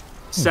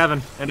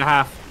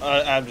 7.5.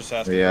 I'm just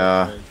asking.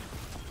 Yeah.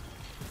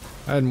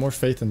 I had more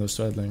faith in those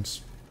threadlings.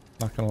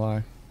 Not gonna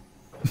lie.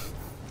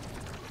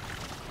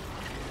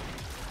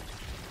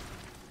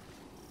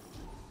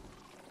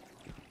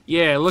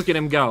 Yeah, look at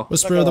him go.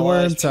 Whisper of the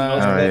worm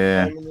time. Oh,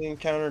 yeah.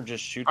 Encounter,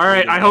 just shoot All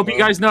right, I hope you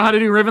guys know how to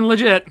do Riven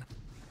legit.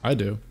 I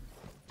do.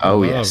 Oh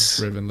Love yes.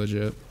 Riven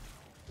legit.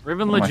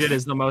 Riven One of my legit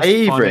is the most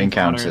favorite fun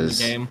encounter in the encounters.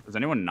 game. Does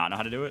anyone not know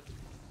how to do it?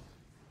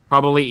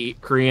 Probably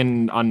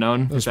Korean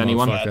unknown, This if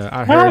anyone. motherfucker.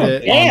 I heard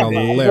it damn, on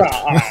the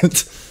bro. lip.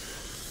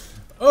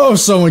 Oh,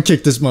 someone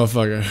kicked this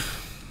motherfucker.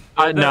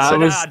 No, So, it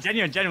was,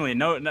 genuinely,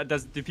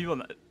 do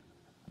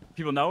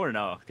people know or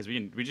no? Because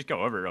we just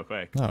go over it real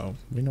quick. No,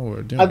 we know what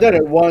we're doing. I've done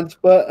it once,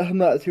 but I'm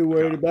not too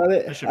worried about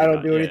That it. should I be don't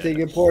done, do yeah, anything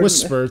yeah. important.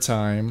 Whisper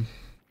time.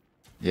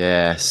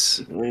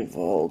 Yes.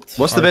 Revolt.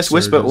 What's the Arc best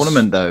whisper surges.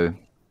 ornament though?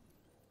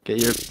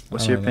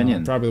 What's I your don't know.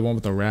 opinion? Probably the one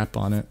with the wrap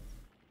on it.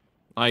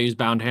 I use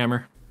Bound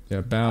Hammer. Yeah,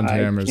 bound I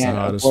hammer's the can't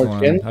hottest afford one.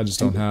 skin. I just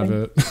don't have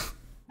it.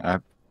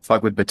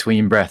 Fuck with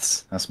between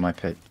breaths. That's my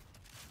pick.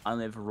 I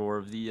only have Roar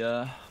of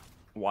the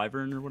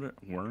Wyvern or whatever.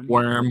 Worm?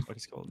 Worm. What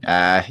is it called?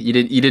 You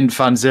didn't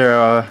fund 0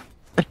 hour.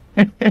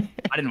 I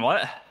didn't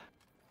what?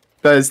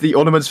 There's the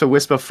ornaments for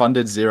whisper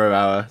funded 0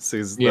 hour. So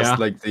Yeah. that's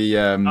like the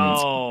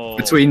Oh.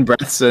 between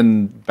breaths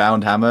and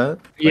bound hammer. Like,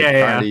 Yeah, yeah,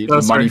 apparently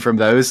those the money are- from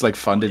those like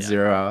funded yeah.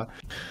 0 hour.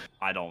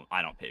 I don't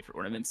pay for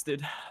ornaments,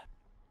 dude.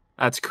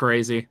 That's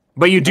crazy.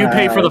 But you do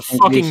pay for I the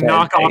think you fucking said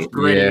knockoff eight.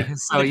 gritty. Yeah.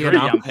 So, you Gritty,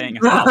 know. I'm paying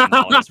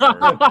 $1,000 for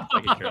it.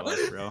 I could care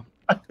less, bro.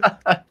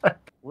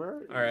 Where?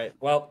 All right,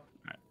 well.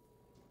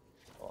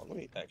 Oh, let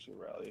me actually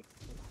rally.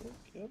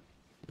 Yep.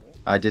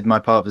 I did my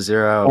part for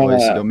 0 hour,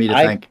 boys. You got me to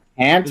I thank.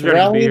 can't He's gonna be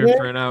rally here there?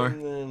 for an hour.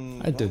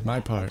 I did my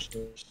part.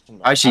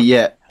 Actually,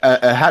 yeah,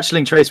 a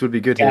hatchling trace would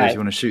be good here Yeah, if you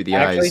want to shoot the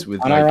actually, eyes with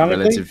like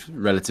unironically-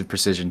 relative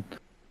precision.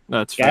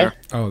 That's Guys? fair.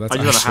 Oh, that's I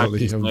just have a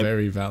actually a hatchling snipe.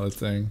 very valid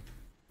thing.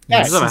 Yeah,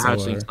 I just have a this is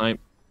hatchling lore. snipe.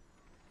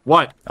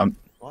 What? I I'm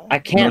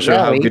can't not sure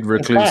how rally. good the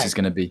Recluse flag. is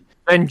going to be.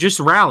 Then just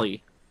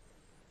rally.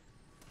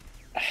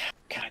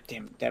 God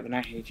damn it, Devin,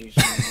 I hate you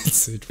so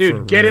much. Dude,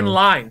 Dude, get in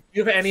line. Do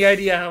you have any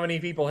idea how many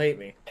people hate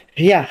me?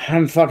 Yeah,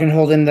 I'm fucking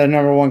holding the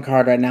 #1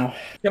 card right now.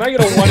 Can I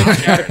get a 1 in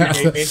chat if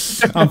you hate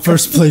me? I'm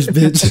first place,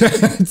 bitch.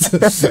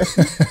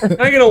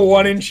 Can I get a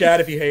 1 in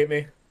chat if you hate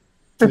me?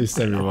 Please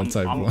everyone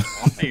type I'm 1.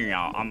 figuring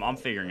out. I'm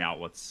figuring out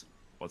what's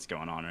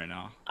going on right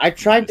now. I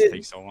tried This to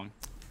takes so long.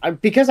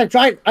 because I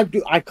tried.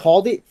 I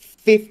called it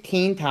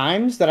 15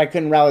 times that I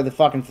couldn't rally the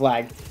fucking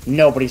flag.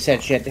 Nobody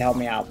said shit to help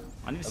me out.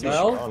 I need to see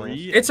Well,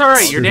 Shuri. It's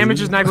alright, your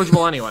damage is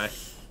negligible anyway.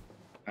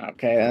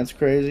 Okay, that's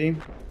crazy.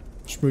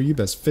 Shmoo, you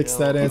best fix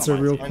that Yo, answer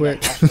I'm real a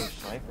quick.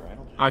 hatchling sniper, I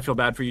don't I feel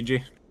bad for you,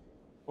 G.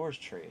 Where's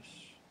Trace?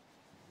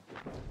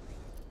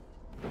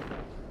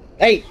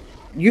 Hey,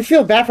 you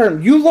feel bad for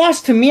him? You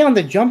lost to me on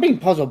the jumping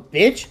puzzle,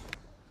 bitch.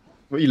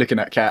 What are you looking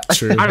at, Cat?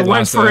 True, I it went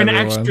lost for an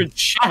everyone. extra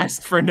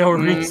chest for no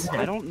reason.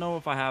 I don't know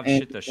if I have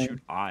shit to shoot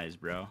eyes,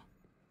 bro.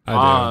 I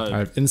do. I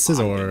have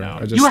Incisor. now.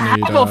 I just You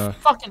need have a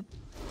fucking.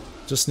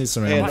 just need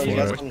some Hey, ammo no, you for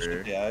guys it. want to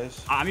shoot the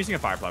eyes? I'm using a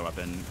firefly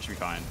weapon. Should be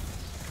fine.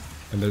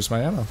 And there's my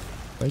ammo.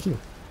 Thank you.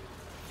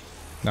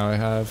 Now I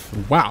have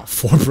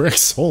 4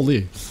 bricks.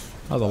 Holy,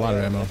 that was a lot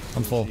of ammo.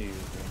 I'm full.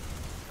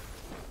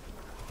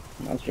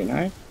 Must be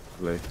nice.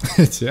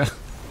 Yeah,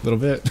 a little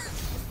bit.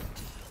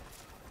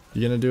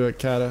 You gonna do it,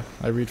 Kata?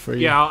 I read for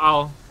you. Yeah,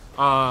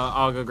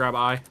 I'll go grab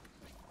eye.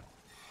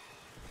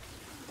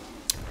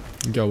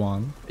 Go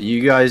on. Are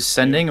you guys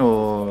sending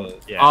or?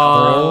 Yeah.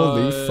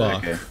 Holy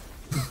fuck. Okay.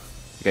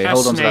 Okay,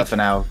 hold on to snake. that for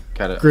now,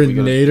 Cat. We gotta do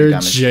Grenader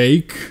damage.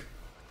 Jake.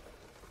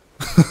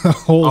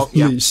 Holy Oh,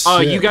 yeah.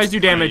 shit. You guys do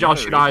damage, I'll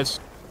shoot eyes.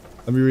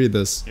 Let me read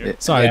this. Yeah.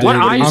 Sorry, Yeah. dude. What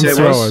What did you eyes? say I'm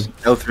it was?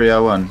 throwing.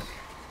 L3R1.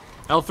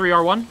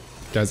 L3R1?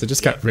 Guys, I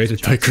just got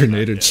raided by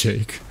Grenader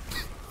Jake.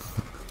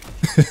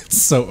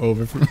 It's so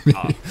over for me.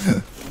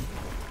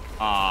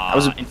 That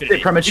was a Infinity. bit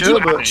Did premature, you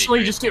but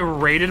actually just get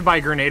raided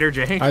by Grenader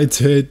Jake? I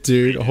did,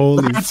 dude.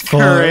 Holy That's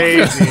fuck.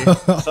 crazy.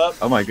 What's up?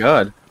 oh my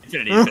god.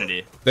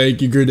 Infinity.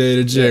 Thank you,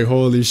 Grenader Jake.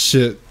 Holy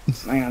shit.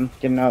 Hang on,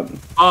 getting up.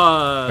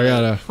 I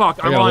gotta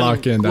I'm on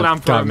lock in. cooldown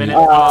That for a got me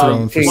minute.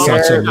 thrown for to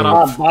such a your,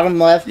 loop. bottom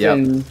left Yep.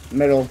 and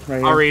middle right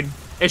I'll here. read.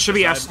 It should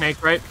be S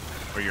snake, right?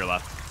 Or your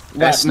left.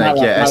 S snake,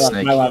 my yeah, left, S my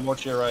snake. left, my left. More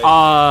to your right.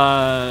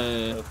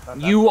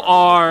 You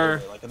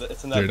are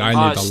It's in that Dude,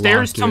 I need to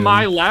stairs lock to in.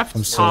 my left,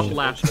 I'm top so-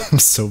 left. I'm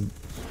so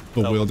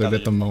bewildered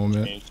at the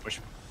moment.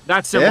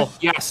 That's simple.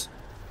 Yes.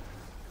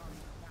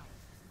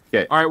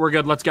 Okay. All right, we're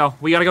good. Let's go.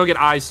 We gotta go get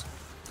eyes.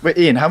 Wait,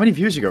 Ian, how many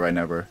views you got right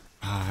now, bro?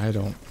 I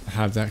don't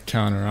have that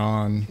counter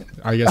on.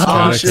 I guess Oh,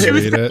 Kata shit. can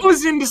read it.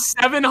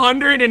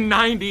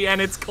 2,790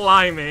 and it's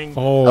climbing.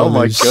 Holy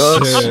my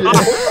god. shit.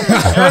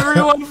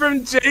 Everyone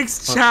from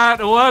Jake's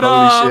chat, what Holy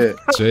up? shit.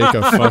 Jake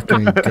a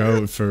fucking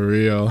goat for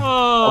real.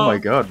 Oh my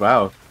god,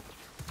 wow.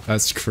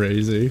 That's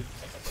crazy.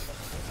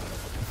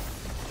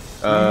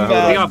 We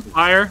got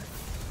fire.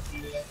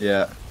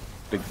 Yeah.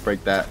 Big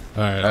break that.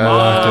 Alright, I'm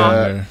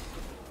locked in there.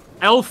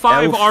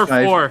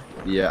 L5R4.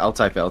 Yeah, I'll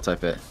type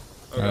it.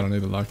 I don't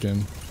need to lock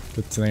in.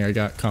 Good thing I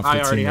got I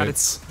confident already had it.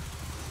 teammates.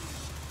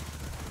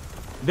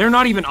 They're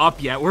not even up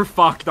yet. We're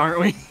fucked, aren't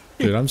we?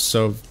 Dude, I'm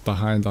so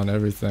behind on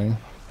everything.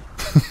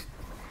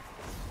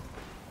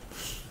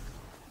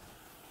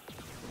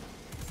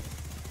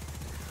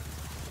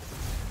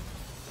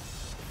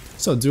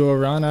 So, do a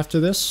run after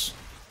this?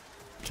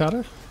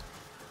 Kata?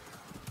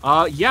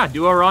 Yeah,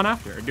 do a run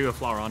after. Or do a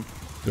flower run.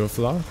 Do a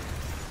flower?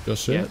 Go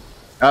shit?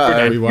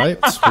 Uh-oh. We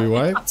wiped? We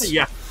wiped?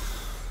 Yeah.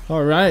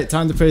 Alright,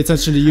 time to pay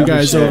attention to you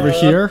guys shit. over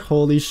here.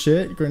 Holy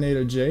shit,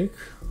 Grenader Jake.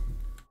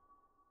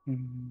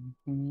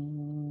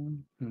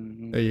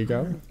 There you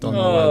go. Don't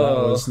know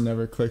why that was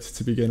never clicked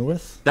to begin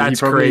with. That's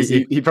he probably,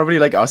 crazy. He probably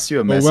like asked you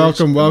a Well, message.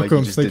 welcome, and, like, welcome.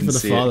 you just Thank you didn't for the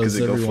see it follows, 'cause it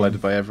got everyone.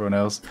 flooded by everyone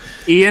else.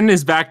 Ian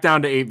is back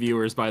down to 8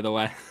 viewers, by the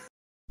way.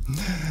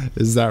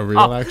 Is that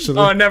real, actually?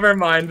 Oh, never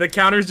mind. The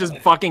counter's just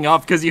fucking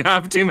up because you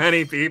have too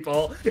many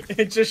people.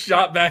 It just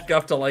shot back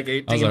up to like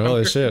 18. I was like,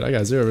 holy shit, I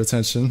got 0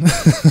 retention. Dude,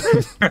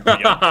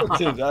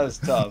 that is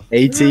tough.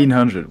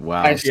 1800.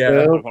 Wow. I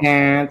still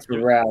can't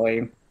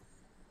rally.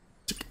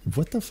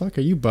 What the fuck?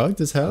 Are you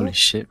bugged as hell? Holy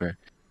shit, bro.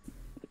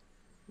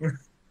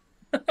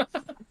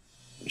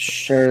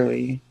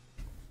 Surely.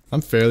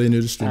 I'm fairly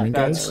new to streaming,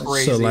 That's guys.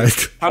 crazy. So, like,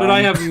 How did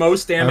I have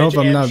most I damage?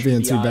 hope I'm and not shoot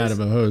being the too bad eyes? of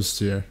a host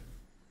here.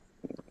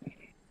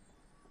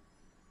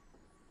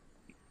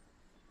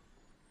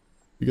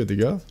 You good to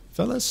go,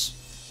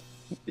 fellas?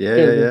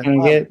 Yeah.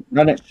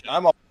 Run it.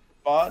 I'm on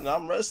spot and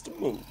I'm ready to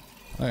move.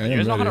 I You am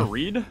guys know how to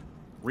ready.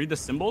 read the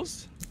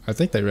symbols? I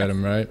think they read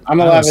them right. I'm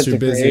I was 11th too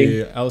degree.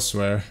 busy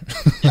elsewhere.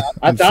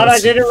 I thought I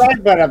did it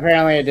right, but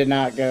apparently it did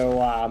not go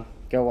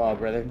well,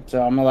 brother.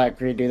 So I'm gonna let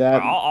Creed do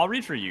that. I'll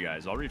read for you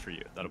guys. I'll read for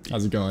you. That'll be.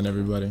 How's it going,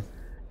 everybody?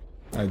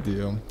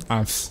 Ideal.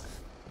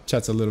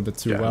 Chat's a little bit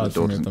too Yeah, the loud for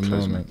door me at the doesn't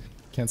close me. moment.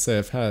 Can't say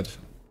I've had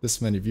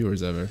this many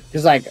viewers ever.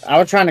 Cause like I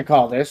was trying to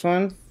call this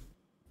one,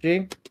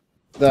 G.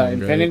 The Doing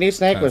Infinity great.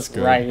 Snake was That's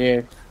good. right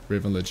here.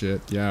 Raven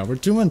legit. Yeah, we're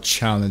doing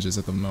challenges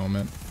at the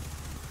moment.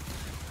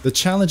 The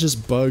challenge is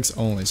bugs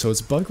only, so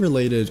it's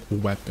bug-related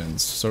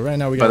weapons. So right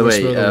now we got By the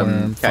way, Whisper the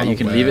Worm, Cat, you Funnel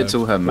can leave it Web,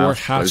 till her or mouth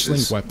hatchling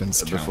closes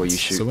weapons before you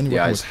counts. shoot So when you the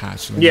work eyes. with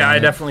hatchling, Yeah, I right?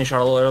 definitely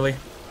shot a little early.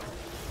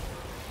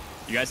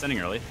 You guys sending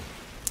early?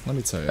 Let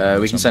me tell you.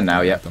 We can jump send now,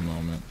 in yeah. At the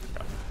moment.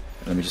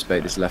 Let me just bait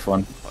this left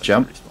one. Probably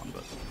Jump. should respawn,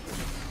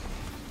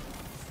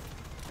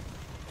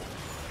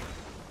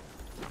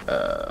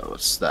 but-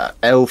 What's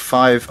that?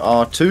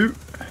 L5R2.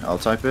 I'll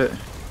type it.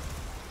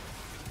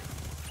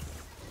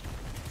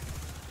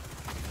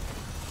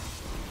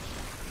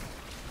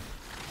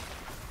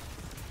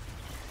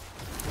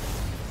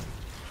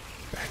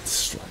 Back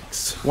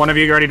strikes. One of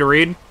you ready to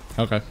read?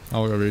 Okay,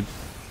 I'll go read.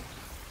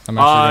 I'm actually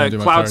gonna do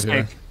my Cloud card Snake.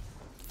 here.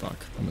 Fuck,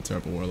 I'm a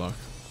terrible warlock.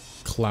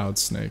 Cloud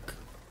Snake.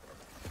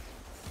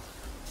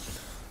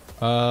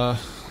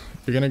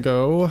 You're gonna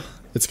go.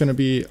 It's gonna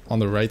be on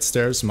the right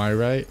stairs, my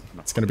right.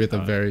 It's gonna be at the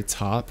very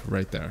top,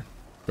 right there.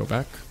 Go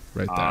back,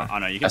 right there. Oh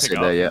no, you can That's pick it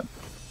up. there, yeah.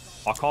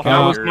 I'll call That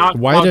for was your- not-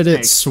 Why Cloud did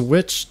it Snake.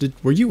 switch?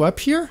 Were you up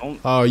here? Don't-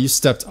 Oh, you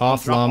stepped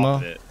off, drop Llama.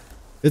 off it.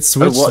 It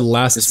switched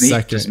last Does me,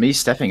 second. Does me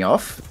stepping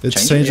off? It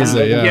change changes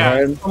it, yeah.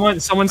 Yeah,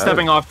 someone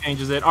stepping off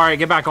changes it. All right,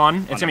 get back on.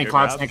 It's On gonna be your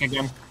Cloud grab. Snake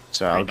again.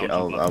 So I'll Wait, get.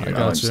 don't I'll. jump I'll, up. I I'll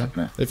got you. step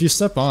now. If you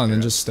step on,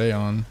 then just stay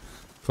on.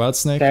 Cloud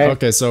Snake? Okay.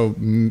 Okay, so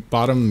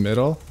bottom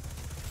middle.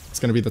 It's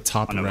gonna be the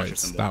top Oh, no, what's your right.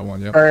 symbol? That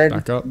one, yep. Bird.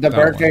 Back up. The that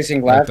bird one,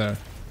 facing right left. there.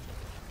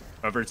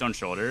 Over its own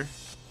shoulder,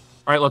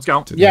 All right, let's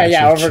go. Dude, Yeah, they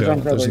yeah, actually over kill.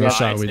 jump There's no further, yeah.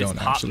 shot we It's don't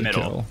top actually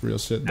middle. kill. Real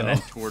shit, and though. then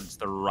towards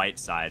the right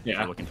side. If Yeah.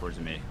 you're looking towards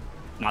me.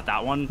 Not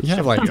that one. We have,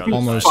 shift like, to the other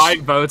almost- side.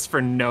 5 votes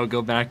for no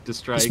go back to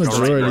strike. This Go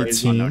right majority more.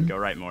 team- No, go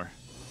right more.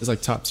 It's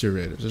like top tier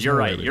rated. There's You're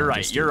no way right. we You're don't right.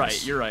 just do You're right.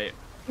 this. You're right.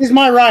 He's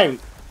my right.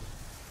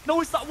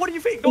 No, it's not. What are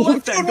you facing? Go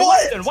left then. Go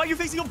left then. Why are you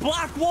facing a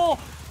black wall?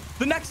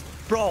 The next,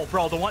 bro,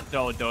 the one.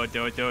 No, do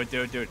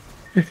it.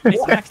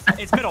 It's next.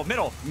 It's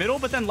middle,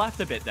 but then left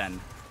a bit. Then.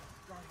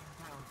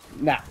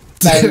 Nah,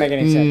 that didn't make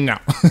any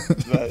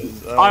sense.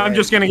 No. I'm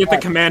just gonna get the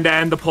command to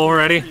end the poll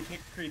ready.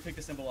 Kree, pick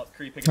the symbol up.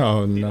 Kree, pick it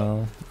Oh up.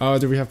 no. Oh,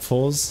 do we have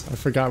pulls? I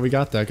forgot we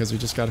got that because we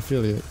just got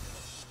affiliate.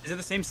 Is it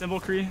the same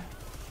symbol, Kree?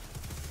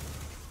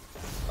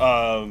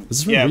 Is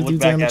this Yeah, where we look do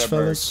back damage, at it, Bird.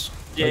 fellas?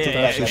 Yeah, Like, did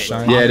yeah, that actually yeah.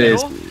 shine? Yeah, it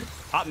is.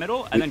 Top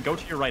middle, and then go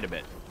to your right a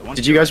bit. The one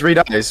Did to you your guys read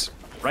eyes?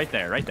 right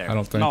there? I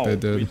don't think no, they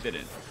did. We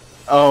didn't.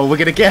 Oh, we're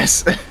gonna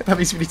guess. That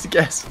means we need to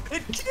guess.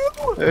 It's you.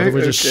 What if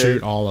we just Okay.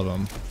 shoot all of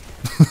them?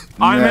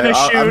 I'm No, gonna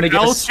I'm shoot gonna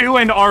guess-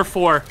 L2 and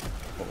R4.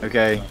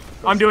 Okay.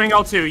 I'm doing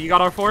L2. You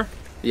got R4?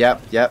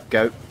 Yep.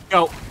 Go.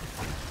 Go.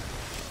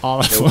 All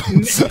of them.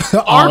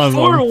 All of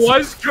R4 them.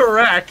 was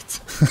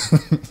correct.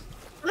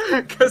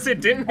 Because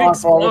it didn't R4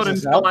 explode was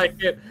his until help? I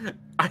hit.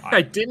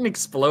 I didn't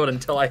explode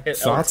until I hit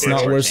Thoughts L2.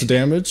 not worse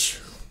damage?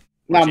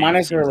 No,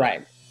 minus your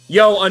right.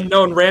 Yo,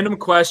 unknown random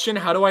question.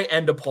 How do I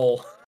end a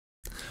poll?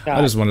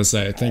 I just want to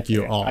say thank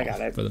you all I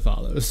got it. for the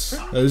follows.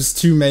 There's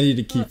too many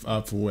to keep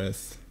up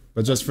with.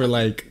 But just for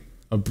like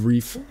a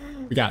brief,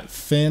 we got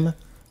Finn,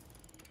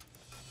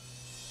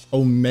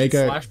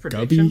 Omega Slash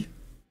prediction? Gubby,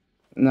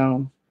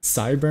 No.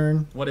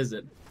 Cyburn. What is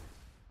it?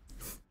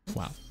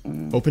 Wow.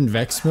 Open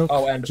Vex Milk.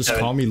 Oh, and just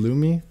Devin. call me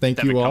Lumi. Thank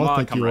Devin, you come all. on,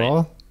 Thank come you right.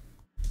 all.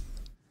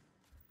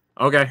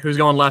 Okay, who's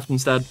going left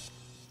instead?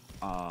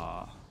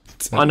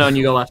 Unknown,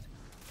 you go left.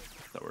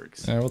 That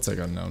works. Yeah, we'll take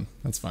unknown.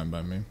 That's fine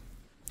by me.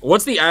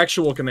 What's the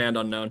actual command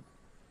unknown?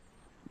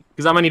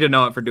 Because I'm gonna need to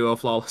know it for Duo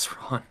Flawless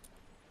Run.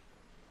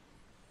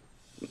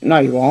 No,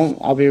 you won't.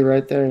 I'll be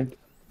right there.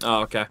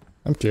 Oh, okay.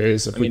 I'm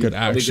curious if we mean, could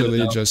that'd be good to actually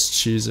know. just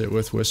cheese it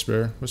with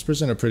Whisper.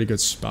 Whisper's in a pretty good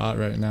spot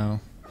right now.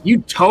 You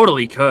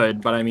totally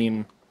could, but I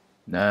mean,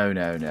 No.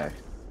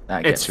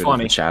 That It's gets rid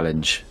funny. of the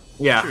challenge.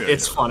 yeah, Sure,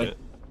 it's yeah, funny. it.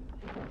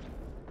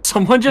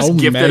 Someone just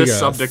gifted a Omega,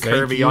 sub to thank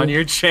Kirby you. on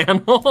your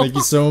channel. Thank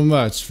you so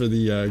much for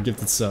the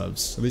gifted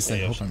subs. At least I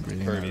hope I'm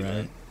reading Kirby, that right.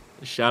 man.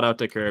 Shout out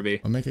to Kirby.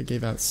 Omega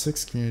gave out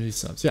 6 community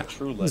subs. Yeah,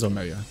 True it was legend.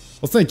 Omega.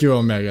 Well, thank you,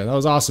 Omega. That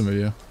was awesome of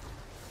you.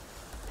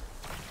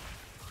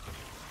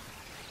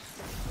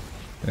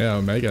 Yeah,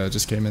 Omega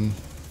just came in,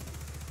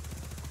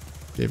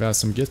 gave out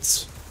some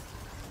gifts.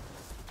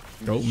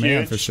 Goat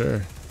man Huge. for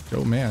sure.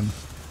 Goat man.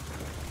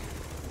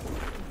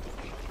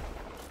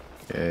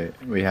 Okay,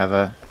 we have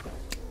a.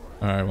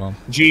 All right, well,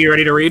 G, you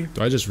ready to read?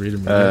 do I just read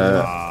him?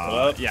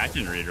 Yeah, I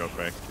can read real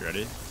quick. You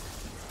ready?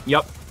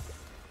 Yep.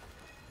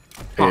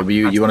 Okay,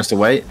 you want us to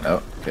wait?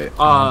 Oh, okay.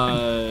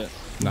 Uh,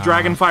 Nah.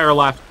 Dragonfire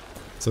left.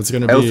 So it's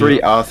gonna be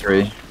L3,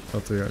 R3.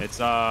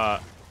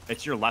 L3.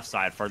 It's your left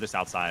side, farthest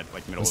outside,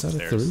 like middle Was of that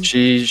the a stairs.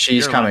 3? She's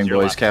Your coming, left, your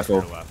boys. left, Careful.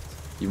 your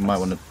left. You might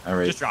want to.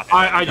 Alright. Just drop it.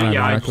 I do,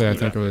 yeah. Ironically, I do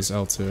think that. it was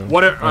L2.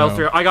 What? Oh, no.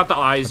 L3. I got the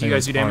I eyes. think You it guys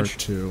was do damage.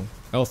 R2.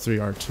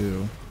 L3,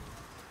 R2.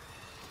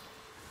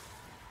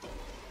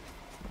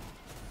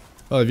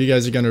 Well, if you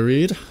guys are gonna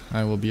read,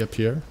 I will be up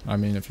here. I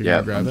mean, if you're Yeah,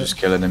 gonna grab I'm it. just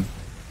killing him.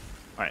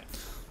 All right,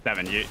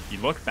 Devin, you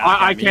look back.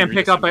 I at me, can't read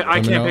pick the up. symbol. I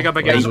Let me can't know. pick up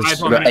What again. is this? I We've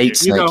told got him to- 8 you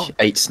snake. go.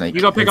 8 snake.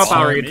 You go pick up. It's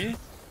I'll fine. read.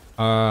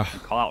 Call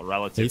out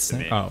relative to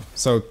me. Oh,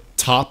 so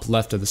top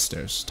left of the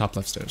stairs. Top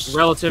left stairs.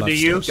 Relative left to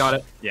you, stairs. got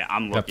it. Yeah,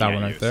 I'm looking Got that at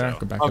one you, right there. so-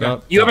 Go back it Okay.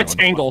 up. You have a That one.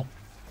 tangle.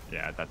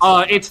 Yeah, that's.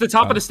 It's the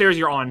top of the stairs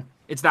you're on.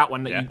 It's that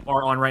one that Yeah. you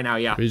are on right now.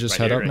 Yeah. We just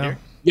Right head here, up right now. here?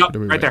 Yep. Or do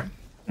we Right wait?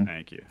 there.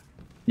 Thank you.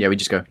 Yeah, we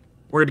just go.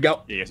 We're good to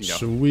go. Yeah, you guys can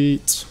go.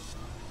 Sweet.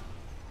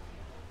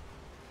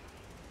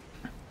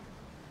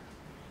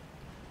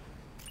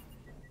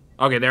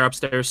 Okay, they're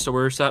upstairs, so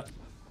we're set.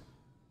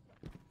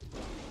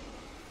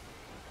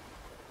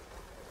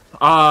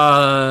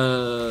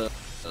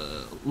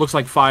 Looks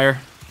like fire.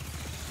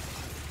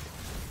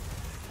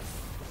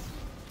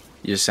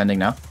 You're sending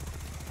now?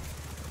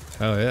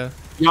 Hell yeah.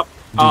 Yep.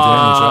 Do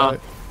damage, right?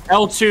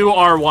 L2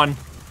 R1.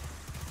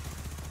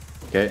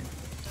 Okay.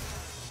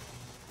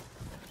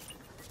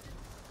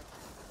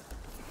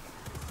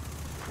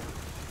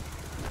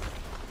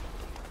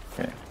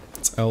 Okay.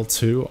 It's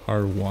L2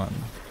 R1.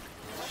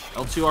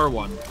 L2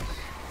 R1.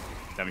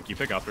 Devin, can you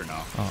pick up or no?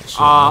 Oh shit.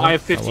 I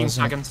have that 15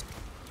 wasn't- seconds.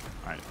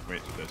 Alright,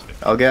 wait. This.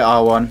 I'll get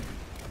R1.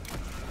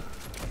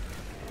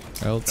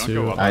 Don't L2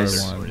 go up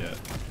Nice. there R1. yet.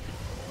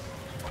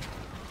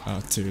 Oh,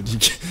 dude,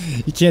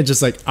 you can't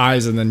just like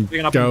eyes and then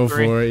Picking up go in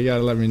 3. for it. You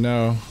gotta let me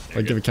know. Yeah,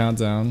 Like give a good.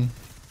 countdown.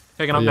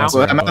 Picking Oh, up yeah, now. so-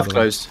 Well, I'm bottle. mouth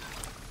closed.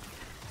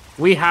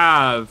 We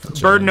have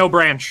Bird No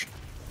Branch.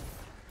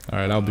 All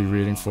right, I'll be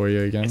reading for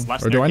you again. It's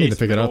left Or do I need to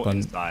staircase, pick it up middle, on?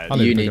 inside.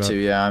 I'll You pick need it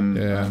to, up.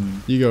 yeah. Yeah,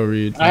 you go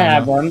read. I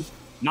have one.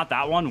 Not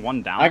that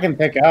one down. I can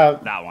pick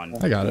up. That one.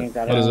 I got it. You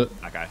got What is it.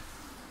 it? That guy.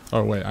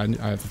 Oh wait, I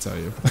have to tell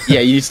you. Yeah,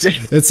 you used to.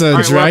 It's a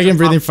Alright, well, dragon just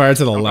breathing up. fire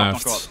to the Don't go up,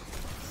 left. don't go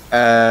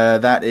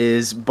up. That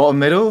is bottom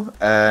middle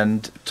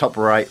and top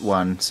right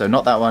one. So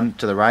not that one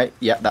to the right.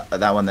 Yeah,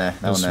 that one there.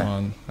 That This one there.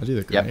 one. I do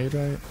the Yep. grenade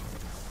right. Yeah,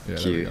 there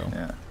we Cute. go.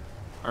 Yeah.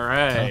 All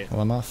right. Oh,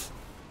 well, I'm off.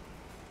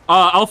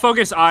 I'll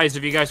focus eyes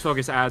if you guys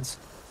focus ads.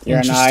 You're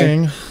an eye.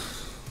 Interesting.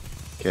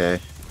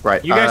 Okay.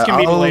 Right. You guys can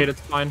be I'll- delayed. It's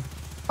fine.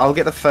 I'll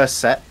get the first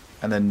set,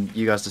 and then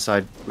you guys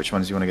decide which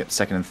ones you want to get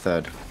second and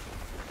third.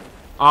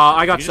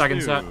 I You got just second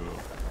do set.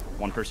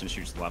 One person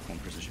shoots left, one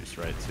person shoots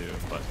right too,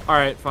 but All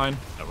right, fine.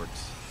 that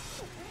works.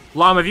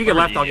 Llama, if you get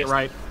Whatever left, I'll get easiest.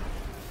 right.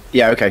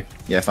 Yeah. Okay.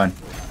 Yeah. Fine.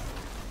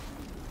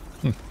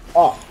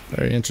 Oh,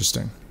 Very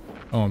interesting.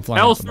 Oh, I'm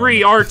flying. at the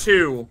L3 moment.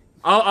 R2.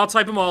 I'll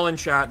type them all in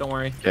chat. Don't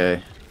worry.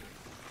 Okay.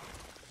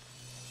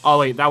 Oh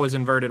wait, that was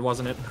inverted,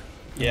 wasn't it?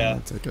 Yeah. I'll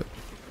take it.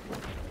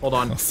 Hold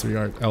on.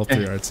 L3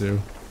 R2.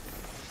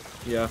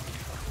 Yeah.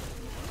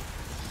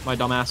 My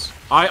dumbass.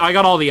 I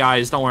got all the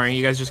eyes. Don't worry.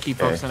 You guys just keep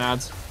Okay. focusing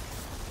ads.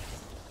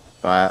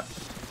 Bye.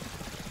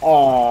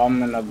 oh,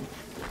 I'm in a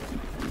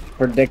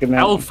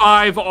predicament.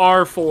 L5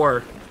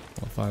 R4.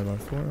 L5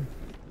 R4.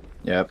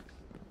 Yep.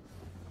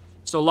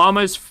 So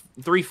Llama's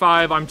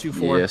 3-5. I'm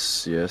 2-4.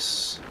 Yes.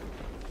 Yes.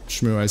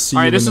 Shmoo, I see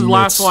All you right, in this is the the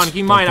last midst. one. Keep in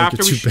Don't mind, think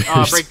after it's we too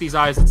big. break these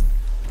eyes, it's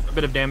a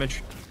bit of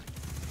damage.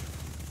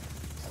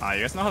 You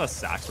guys know how the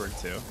sacks work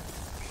too?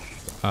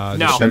 No.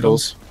 Just shoot 'em?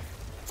 Pimples.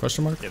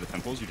 Question mark? Yeah, the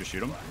pimples. You just shoot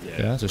them.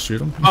 Yeah, just shoot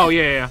them. Oh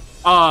yeah,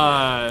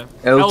 yeah.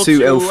 L2,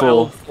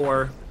 L4.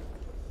 L4.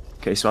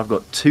 Okay, so I've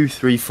got 2,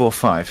 3, 4,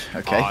 5.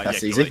 Okay, Yeah, that's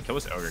kill easy. Kill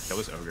this ogre. Kill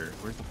this ogre.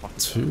 Where's the fuck?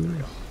 2.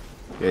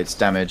 Okay, it's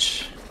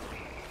damage.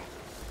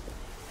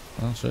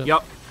 Oh shit.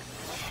 Yup.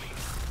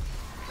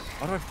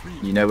 Why do I have 3?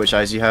 You know which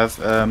eyes you have,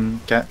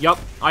 Cat? Yup.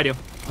 I do.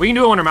 We can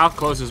do it when our mouth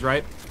closes,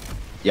 right?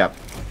 Yep.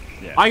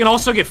 Yeah. I can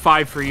also get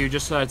 5 for you,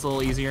 just so it's a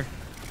little easier.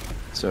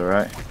 It's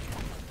alright.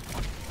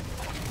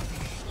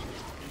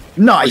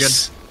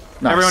 Nice!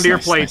 Nice, Everyone to your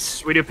nice,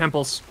 plates. We do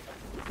pimples.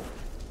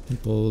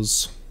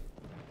 Pimples.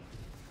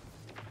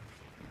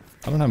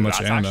 I don't have much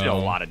That's ammo. actually a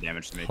lot of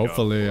damage to make.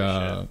 Hopefully,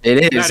 nice. It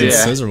is, That is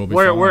yeah. Scissor will be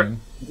We're fine.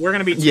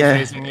 gonna be Yeah,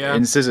 two-phasing, yeah.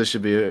 in scissor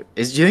should be. Do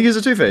you think it's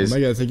a two-phase?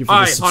 Omega, thank you for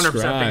I the 100% think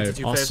subscribe. it's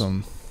a two-phase.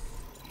 Awesome.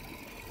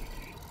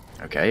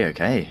 Okay,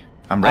 okay.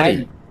 I'm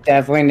ready. I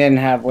definitely didn't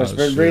have Oh,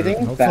 whispered shoot.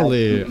 breathing.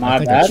 Hopefully, That's my I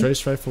think bad. a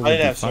trace rifle I would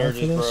didn't be have fine for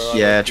surges, this. bro.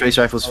 Yeah, trace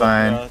rifle's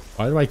fine.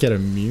 Why do I get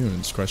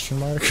immunes? Question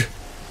mark.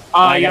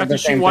 I You got have to the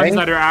shoot same ones thing.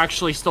 that are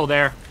actually still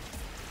there.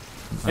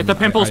 If the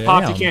pimples I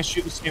pop, you am. can't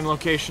shoot the same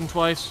location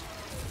twice.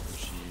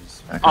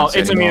 I can't Oh, see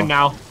it's anymore. immune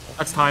now.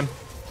 That's time.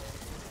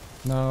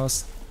 No,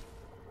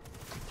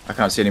 I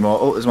can't see anymore.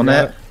 Oh, there's one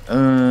Yeah.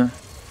 there.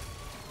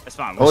 It's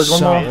fine. Oh, there's one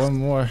shot, more. one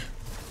more.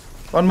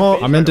 One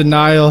more. I'm in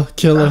denial.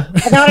 Killer.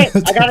 I got it.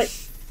 I got it.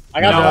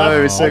 I got No,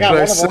 one. it's so I got one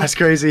close. of them. That's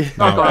crazy.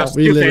 Oh, gosh.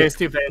 we Two-phase, lit-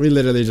 two-phase. We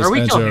literally just Are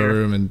we enter killing a her?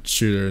 room and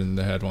shoot her in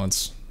the head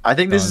once. I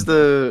think this is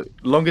the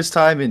longest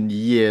time in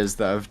years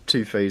that I've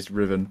two-phased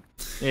Riven.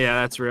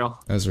 Yeah, that's real.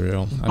 That's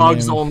real. I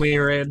Bugs mean, only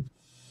raid.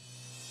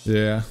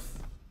 Yeah.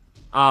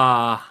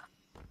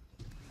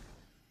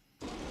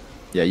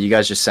 Yeah, you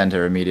guys just send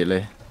her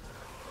immediately.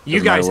 You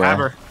Doesn't guys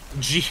matter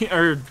have where.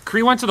 her.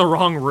 Kree went to the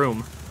wrong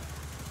room.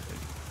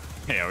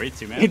 Hey, are we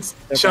 2 man? It's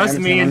just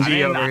me and I G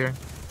mean, over here.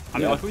 I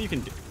mean, luckily you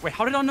can. Wait,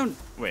 how did unknown?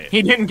 Wait.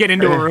 He didn't get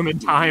into a room in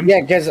time.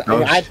 Yeah, because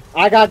Oh,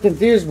 I got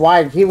confused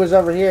why he was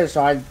over here,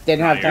 so I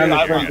didn't have time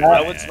I- to turn I-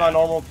 back. I went to my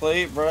normal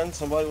plate, run.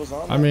 Somebody was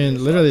on. I that mean,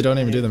 place. literally don't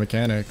even do the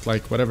mechanic.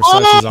 Like, whatever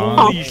side she's on,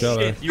 Holy kill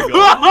her. shit, you go.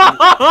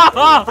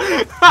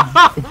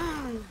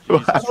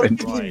 What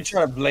happened? Why are you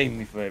trying to blame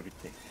me for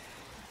everything?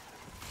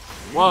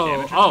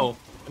 Whoa. Oh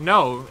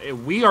no,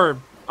 we are.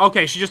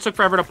 Okay, she just took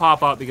forever to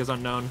pop up because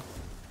unknown.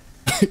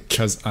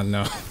 Because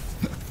unknown.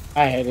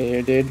 I hate it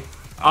here, dude.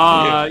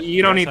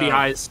 You don't need the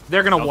eyes.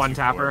 They're gonna one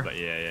tap her.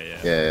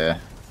 Yeah.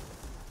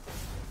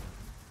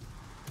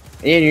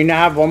 Ian, you now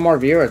have one more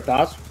viewer.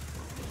 Thoughts?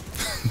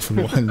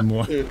 One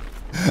more.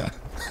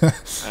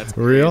 That's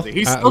real.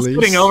 He's At still least.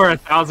 putting over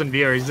 1,000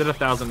 viewers. He's at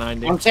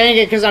 1,090. I'm saying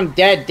it because I'm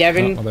dead,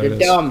 Devin. Oh, there You're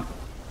it is. dumb.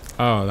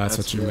 Oh, that's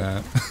what you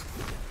meant.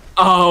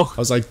 Oh. I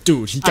was like,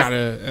 dude, he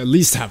gotta at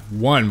least have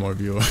one more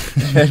viewer.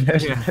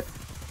 Yeah.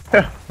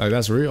 Like,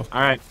 that's real.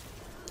 All right.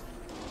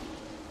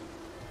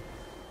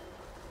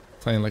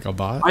 Playing like a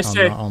bot I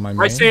say, on my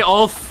main. I say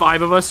all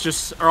 5 of us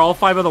just, or all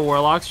 5 of the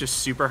warlocks just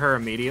super her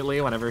immediately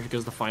whenever it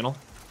goes to final.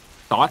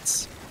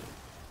 Thoughts?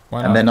 Why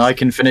And not? then I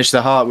can finish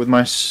the heart with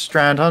my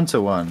Strand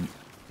Hunter one.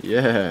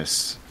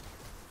 Yes.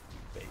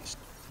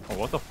 Oh,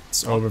 what the?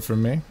 It's over for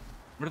me.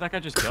 Where did that guy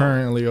just go?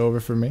 Currently over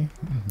for me.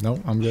 No,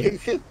 I'm good.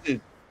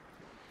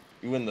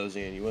 You win those,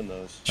 Ian. You win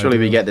those. Surely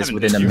we do. get this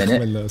within a minute.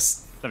 Win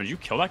this. Devin, did you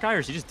kill that guy or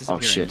is he just Oh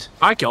disappearing? shit.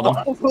 I killed him.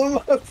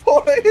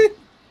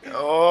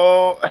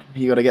 Oh,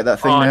 you gotta get that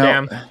thing Oh now.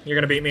 damn, you're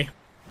gonna beat me.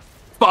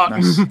 Fuck.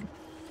 Nice.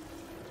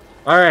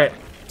 All right,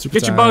 Super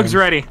get your time. bugs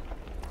ready.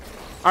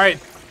 All right,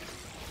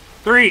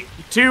 3,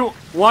 2,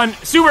 1,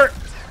 super.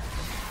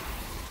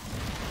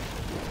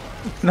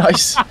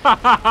 Nice.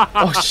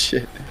 Oh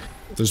shit.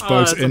 There's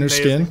bugs that's in her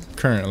amazing. skin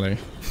currently.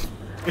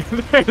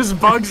 There's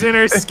bugs in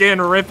her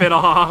skin. Rip it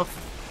off.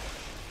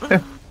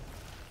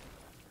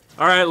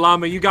 All right,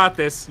 Llama, you got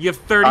this. You have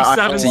I 37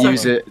 have to seconds.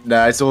 use it.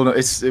 Nah, it's all.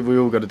 It's we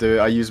all gotta do it.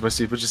 I used my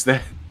super just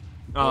there.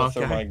 Oh,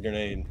 Throw my okay.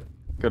 grenade.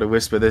 Gotta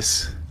whisper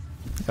this.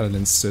 Got it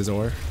in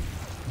scissor.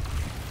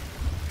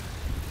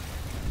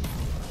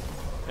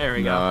 There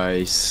we go.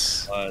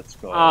 Nice. Let's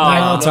go. Oh,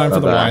 Oh, time for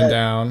the bad. wind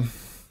down.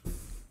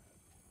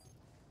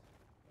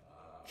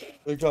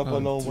 Wake up,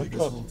 Unknown. Wake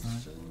up.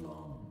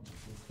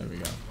 There we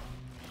go.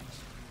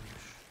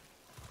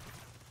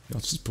 Y'all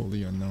just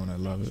bully unknown. I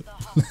love it.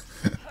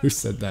 Who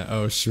said that?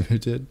 Oh, Shrew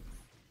did.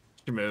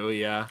 Shamu,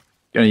 yeah.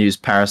 Gonna use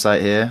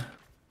Parasite here.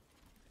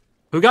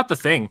 Who got the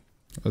thing?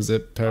 Was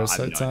it parasite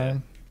no idea.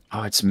 time?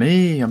 Oh, it's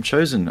me. I'm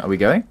chosen. Are we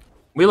going?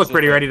 We look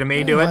pretty ready to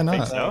me do Why it. Think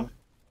not? so?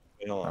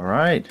 Wait, hold All on.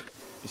 right.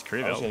 He's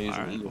I was gonna use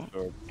Alright. an eagle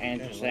sword.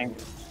 Interesting.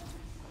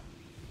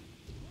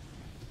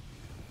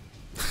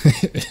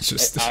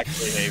 Interesting. I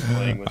actually hate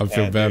playing with I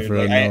feel that, bad dude. for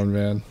Like, unknown,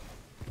 man.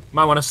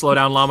 Might want to slow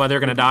down, Llama. They're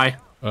gonna die.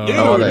 Oh, Dude.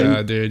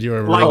 yeah, dude, you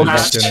were Like really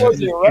that.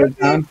 risking it. Good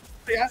time.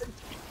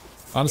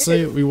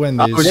 Honestly, we win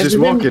I was these. just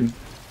walking.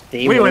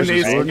 We win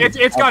these. Right?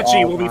 It's got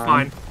G. We'll be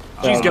fine.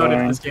 G's Don't going in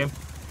worry. this game.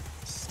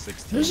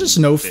 16, There's just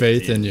no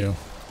faith 15. in you.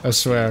 I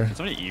swear. Can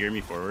somebody ear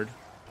me forward?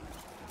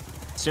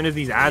 As soon as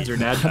these ads are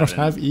dead. I don't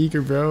have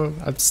eager, bro.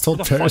 I just told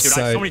What the fuck, dude? I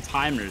have Parasite. so many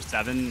timers.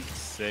 7,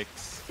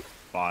 6,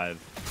 5,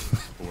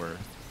 4,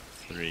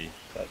 3,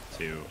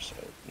 2,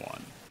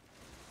 1.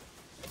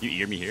 You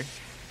ear me here?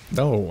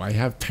 No, I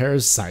have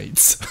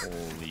parasites.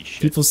 Holy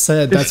shit. People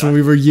said that's what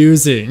we were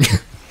using.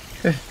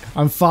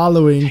 I'm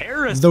following the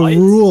Parasites?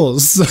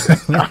 rules.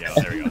 There we go.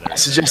 There we go. I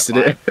suggested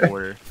it. 5,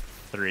 4,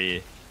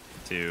 3,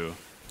 2,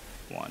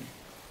 1.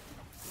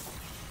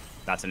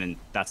 That's an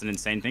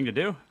insane thing to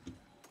do.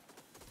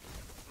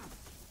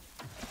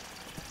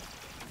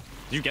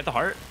 Did you get the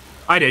heart?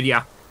 I did,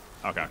 yeah.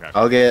 Okay.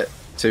 I'll get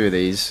 2 of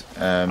these.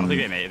 I don't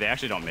think they made it. They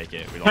actually don't make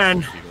it. We lost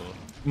 10. 4 people.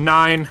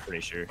 9,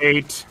 Pretty sure.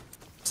 8,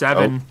 Oh,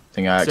 7. I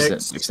think I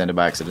 6. extended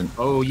by accident.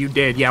 Oh, you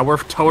did. Yeah, we're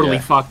totally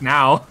Yeah. fucked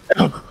now.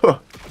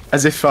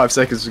 As if 5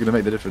 seconds was gonna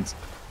make the difference.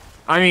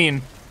 I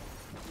mean,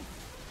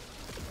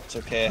 It's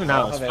okay. who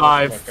I'll knows? have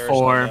 5, Parasite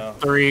 4, now.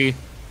 3,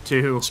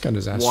 2. This gun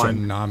is 1.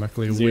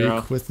 astronomically 0.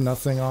 weak with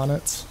nothing on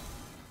it.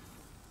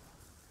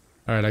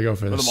 Alright, I go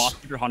for For the this. Moss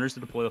Speaker Hunters to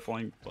deploy the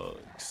flying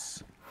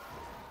bugs.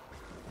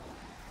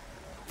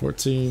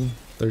 14,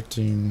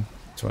 13,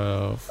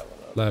 12,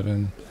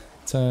 11,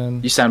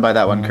 10, You stand by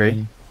that one, Cree.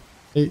 9,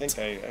 I 8, think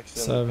I accidentally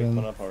 7, picked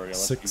one up already.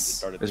 Unless you 6,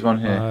 started There's doing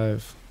one it. here.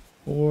 5,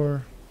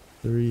 4,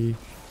 3,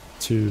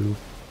 2,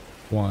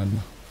 1,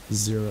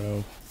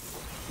 0.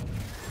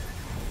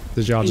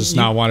 Did y'all just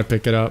not want to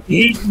pick it up?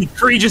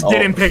 Cree just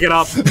didn't pick it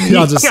up.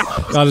 Y'all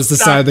just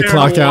decided to there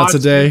clock and out watch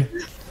today.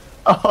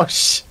 Oh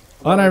shit!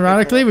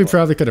 Unironically, we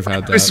probably could have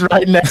had It's that.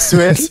 right next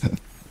to it.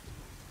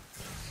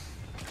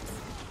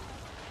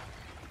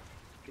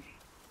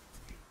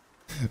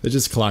 They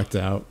just clocked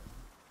out.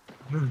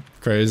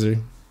 Crazy.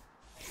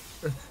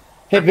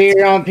 Hit be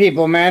your own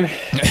people, man.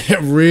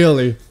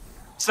 Really?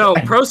 So,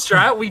 pro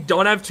strat, we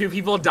don't have 2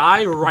 people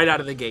die right out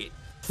of the gate.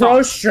 Pro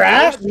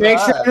strat. Make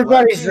sure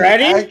everybody's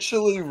ready.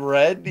 Actually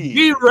ready.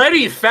 Be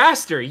ready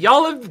faster.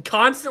 Y'all have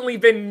constantly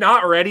been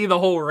not ready the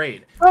whole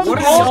raid. What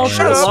is y'all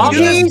up.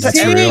 That's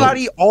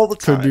everybody all the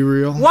time. Could be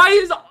real. Why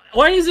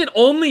is it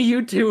only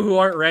you 2 who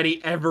aren't ready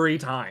every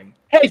time?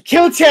 Hey,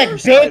 kill check,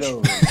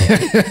 bitch.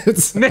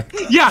 It's-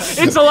 Yeah,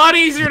 it's a lot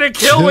easier to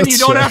kill when you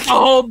don't have to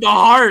hold the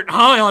heart,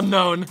 huh,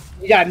 Unknown?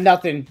 You got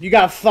nothing. You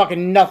got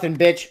fucking nothing,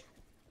 bitch.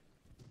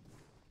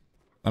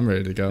 I'm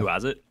ready to Who go.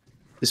 has it?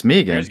 It's me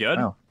again. Yours good?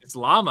 Wow. It's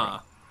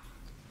Llama.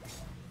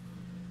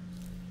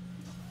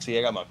 See,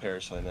 I got my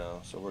parasite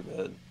now, so we're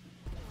good.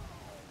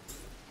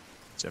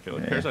 So I feel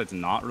like Parasite's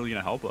not really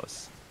gonna help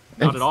us.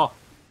 Not at all.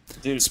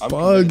 Dude, It's I'm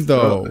bug convinced.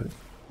 though.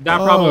 That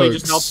probably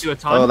just Bugs. helps you a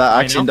ton. Oh, that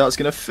I action know. dot's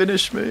gonna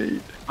finish me.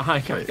 I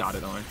got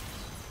it on.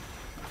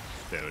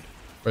 Dude.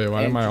 Wait,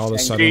 why am I all of a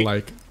Interesting. sudden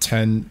like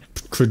 10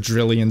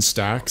 quadrillion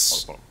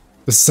stacks?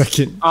 The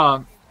second.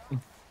 Oh,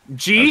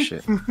 G?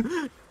 shit.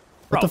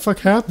 What the fuck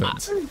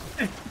happened?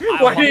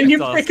 Why didn't you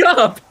pick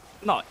up?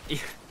 No,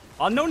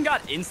 Unknown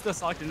got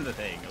insta-sucked into the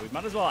thing. We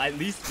might as well at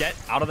least get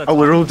out of the Oh,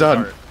 we're top all of the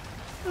done.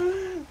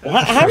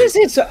 chart. How does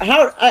it? All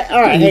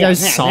right, You hang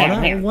guys on, saw hang on,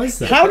 that? hang on. What was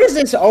that? How does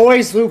this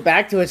always loop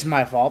back to it's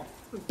my fault?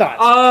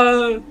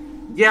 Thoughts?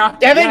 Yeah.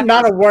 Devin, yeah.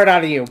 not a word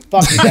out of you.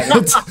 Fuck you,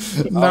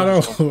 Devin. Not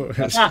a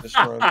That's just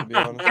wrong, to be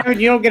honest. Devin,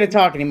 you don't get to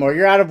talk anymore.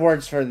 You're out of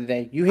words for the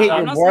day. You hit I'm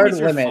your not saying word it's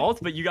your limit. fault,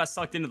 but you got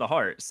sucked into the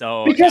heart.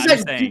 So Because I'm I-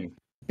 just saying.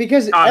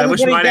 Because I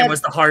wish everybody my name got-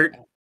 was the heart.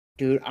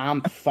 Dude,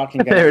 I'm fucking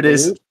gonna There it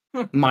is.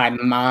 lose my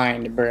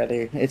mind,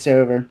 brother. It's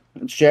over.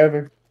 It's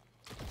over.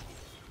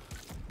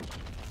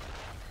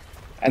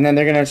 And then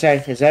they're gonna say,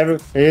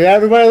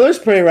 everybody looks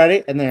pretty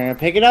ready?" And they're gonna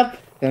pick it up.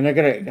 Then they're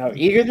gonna go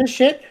eager this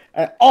shit.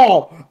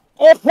 Oh,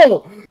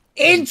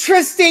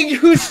 interesting.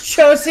 Who's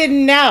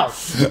chosen now?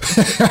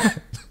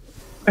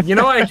 You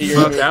know what?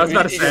 I was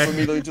about to say.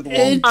 Immediately to the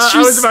wall. I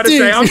was about to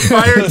say, I'm Interesting.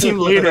 fire team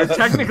leader.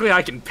 Technically,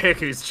 I can pick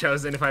who's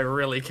chosen if I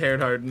really cared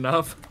hard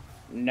enough.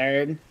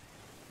 Nerd.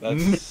 That's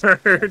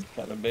Nerd.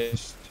 kind of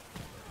based.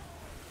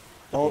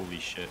 Holy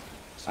shit.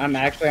 I'm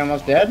actually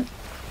almost dead.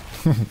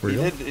 He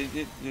Real?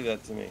 did do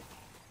that to me.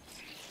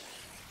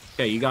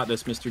 Okay, you got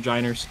this, Mr.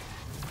 Giners.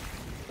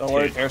 Don't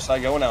worry,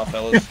 Parasite going out,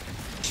 fellas.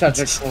 Such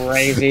a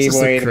crazy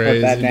Just way a to put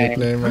crazy that name.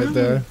 nickname right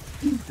there.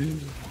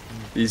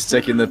 He's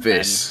taking the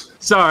piss.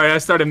 Sorry, I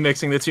started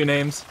mixing the two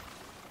names.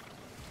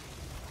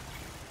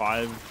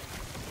 5,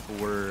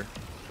 4,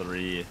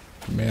 3.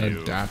 Man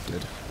 2,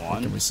 adapted. What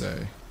 1. can we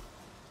say?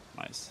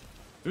 Nice.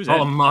 Who's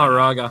Oh, in?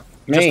 Maharaga.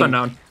 Just Me.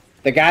 unknown.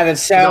 The guy that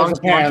sells Young's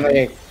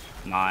apparently.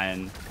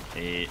 9,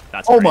 8.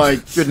 That's Oh crazy. my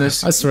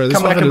goodness. I swear, this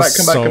Come back, weapon come is back,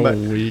 come back, so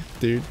come back. weak,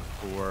 dude.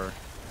 4,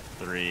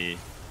 3,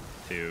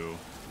 2,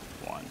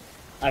 1.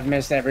 I've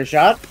missed every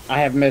shot. I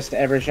have missed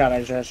every shot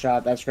I just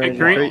shot. That's crazy.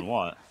 Great. On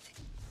what?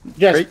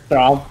 Just Great.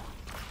 throw.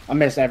 I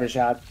missed every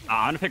shot.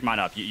 I'm gonna pick mine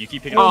up. You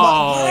keep picking Oh,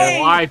 up.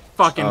 I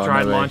fucking Oh,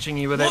 tried no way. launching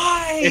you with it.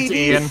 Why, It's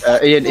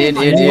Ian. Ian.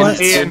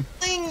 Ian.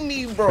 Thing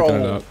me, Picking it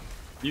bro. up.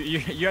 You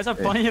guys have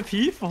plenty of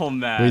people,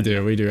 man. We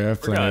do. We have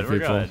We're plenty good. of We're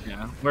people. good.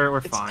 Yeah, we're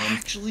It's fine.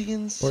 actually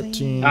insane.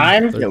 14,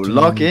 I'm- Yo, 13,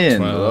 lock in,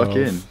 12, lock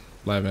in.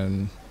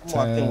 11, I'm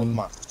locked in with 10,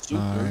 my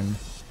super. 9,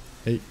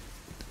 8,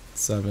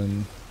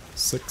 7,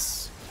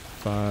 6,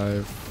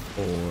 5,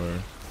 4,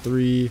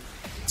 3,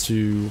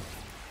 2,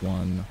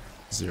 1,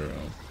 0.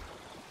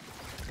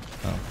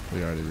 Oh,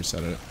 we already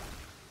reset it.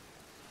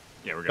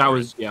 Yeah, we're good. That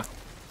was, yeah.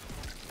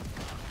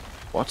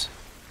 What?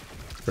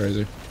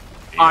 Crazy.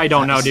 I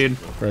don't know, dude.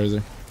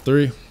 Crazy.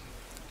 3,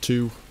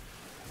 2,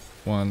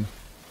 1,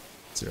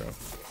 0.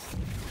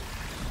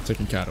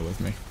 Taking Kata with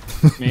me.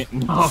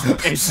 No,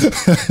 it's,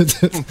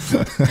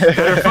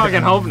 better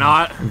fucking hope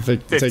not.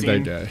 Take that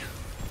 15. guy.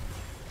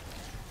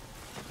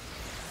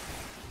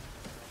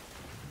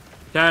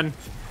 10,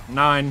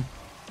 9,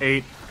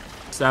 8,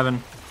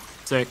 7,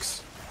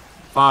 6,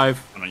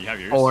 5, Oh, no, you have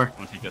yours. 4, I'm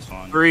gonna take this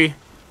one. 3, Do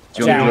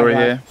you want Yeah. glory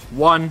here?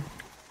 1.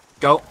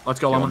 Go. Let's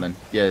go, Come on Llama. then.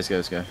 Yeah,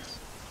 let's go.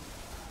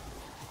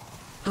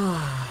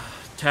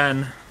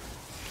 10.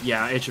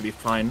 Yeah, it should be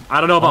fine. I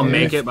don't know if I'll yeah.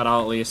 make it, but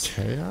I'll at least.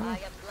 Chaos?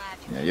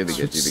 Yeah, you'll be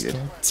good. You'll be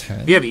good.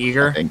 10? We have I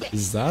Eager. think.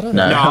 Is that a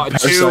No. No, 2,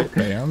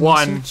 spam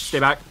 1. message? Stay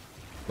back.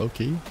 Low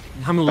key?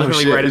 I'm Oh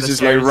literally shit, right at this the is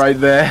stairs. like right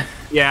there.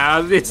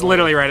 Yeah, it's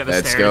literally right at the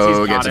Let's stairs. go,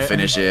 He's get got to it.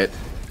 finish it.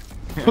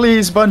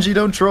 Please, Bungie,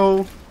 don't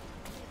troll.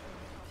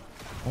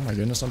 Oh my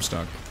goodness, I'm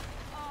stuck.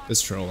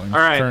 It's trolling. All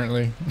right.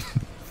 Currently.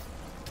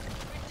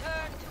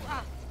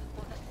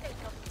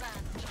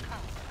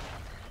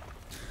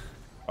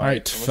 Alright, Let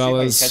me see if I can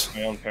fellas. catch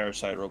my own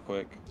parasite real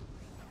quick.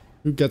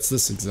 Who gets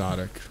this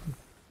exotic?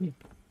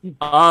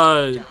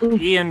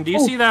 Ian, do you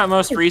see that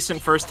most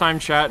recent first time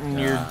chat in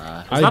your... Is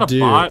that I a do.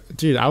 bot?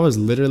 Dude, I was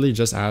literally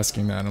just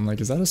asking that. I'm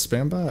like, is that a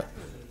spam bot?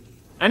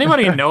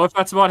 Anybody know if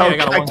that's a bot? Hey, I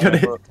got a one. got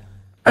it.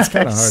 It's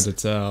kind of hard to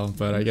tell,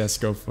 but I guess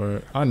go for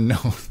it.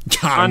 Unknown.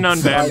 Got him. Unknown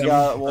I band.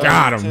 got one,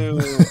 Got 'em.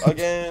 2,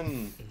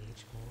 again.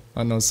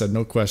 Unknown said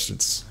no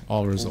questions.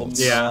 All results.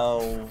 Yeah.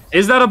 Now.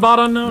 Is that a bot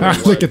unknown?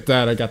 Ah, look at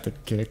that. I got the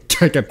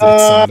kick. I got the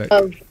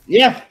exotic.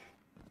 Yeah.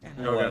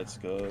 Let's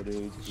go,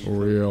 dude. For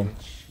real.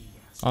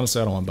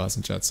 Honestly, I don't want bots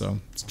in chat, so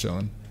it's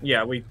chilling.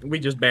 Yeah, we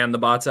just banned the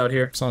bots out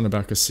here. It's on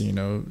about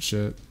casino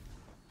shit.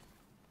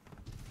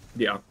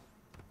 Yeah.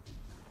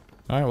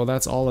 Alright, well,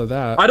 that's all of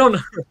that. I don't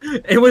know.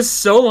 It was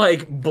so,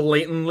 like,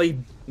 blatantly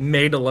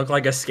made to look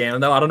like a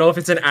scam, though. I don't know if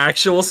it's an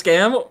actual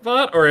scam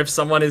bot or if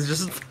someone is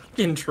just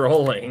fucking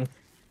trolling.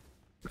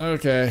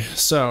 Okay,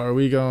 so are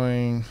we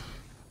going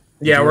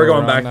Yeah, Duo we're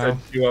going Ron back now? to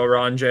Duo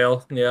Ron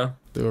jail. Yeah.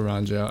 through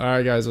around jail?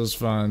 Alright, guys, it was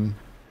fun.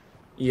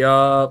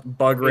 Yup.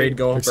 Bug raid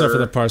go. Except for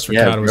the parts where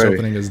Yeah, Kata was bro.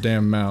 opening his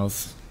damn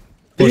mouth.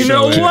 You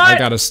know Unfortunately, what? I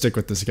gotta stick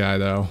with this guy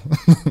though.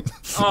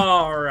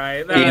 All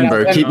right. Ian,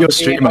 bro, then keep I'll your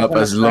see stream if up I'm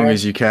as gonna long try.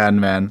 as you can,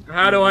 man.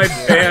 How do I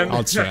ban?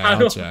 I'll try. how I'll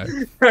do try.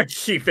 I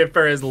keep it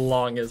for as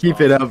long as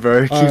Keep it up,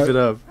 bro. Keep it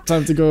up.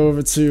 Time to go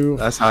over to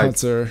That's hype.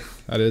 Hunter.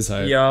 That is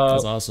hype. Yo.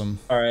 That's awesome.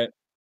 All right.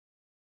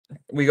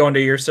 We going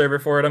to your server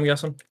for it, I'm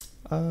guessing?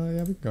 Yeah,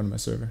 we can go to my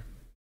server.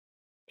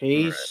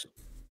 Peace.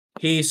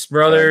 Peace,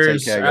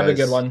 brothers. care, Have a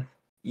guys. good one.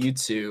 You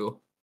too.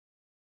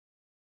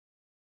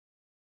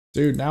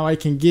 Dude, now I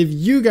can give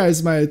you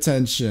guys my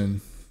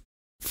attention.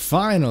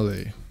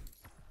 Finally.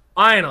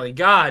 Finally,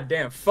 god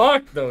damn,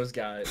 fuck those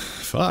guys.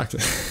 Fuck.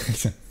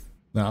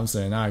 No, I'm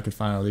saying now I could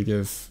finally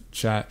give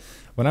chat.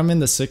 When I'm in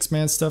the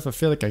 6-man stuff, I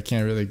feel like I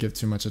can't really give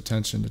too much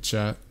attention to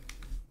chat.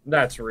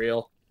 That's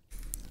real.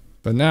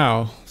 But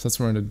now, since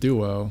we're in a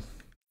duo,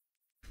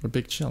 we're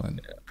big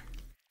chillin'.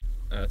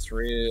 That's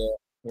real.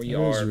 We It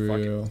are is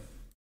real.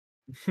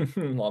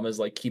 fucking. Llama's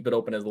like, keep it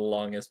open as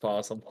long as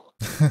possible.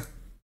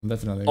 I'm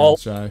definitely All-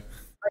 gonna try.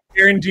 I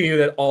guarantee you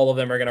that all of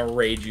them are gonna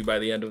rage you by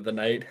the end of the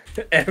night.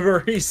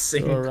 Every Go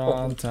single.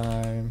 around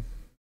time.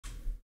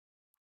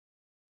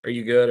 Are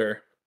you good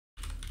or?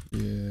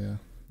 Yeah.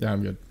 Yeah,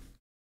 I'm good.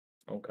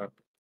 Okay.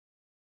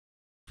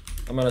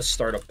 I'm gonna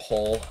start a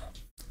poll.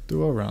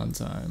 Duo round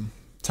time.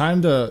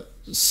 Time to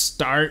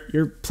start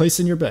your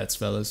placing your bets,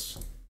 fellas.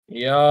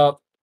 Yup.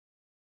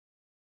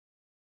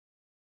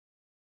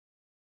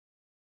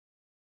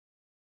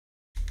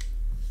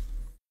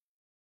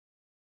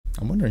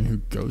 I'm wondering who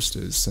Ghost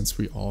is since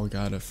we all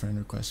got a friend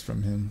request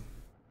from him.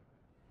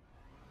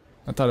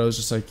 I thought it was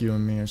just like you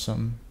and me or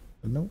something.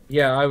 But nope.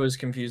 Yeah, I was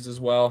confused as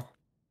well.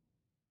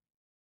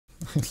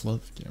 I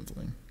love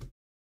gambling.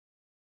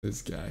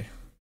 This guy.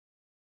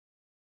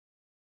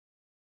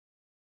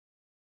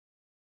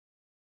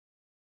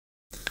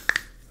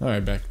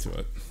 Alright, back to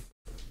it.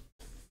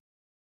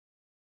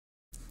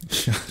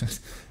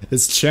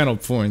 It's channel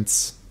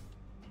points.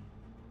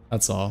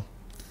 That's all.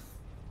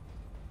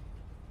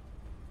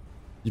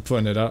 You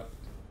putting it up?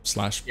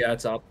 Slash. Yeah,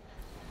 it's up.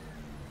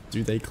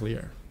 Do they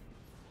clear?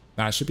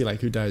 Nah, it should be like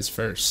who dies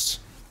first.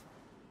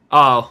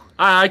 Oh,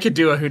 I could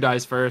do a who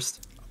dies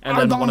first. And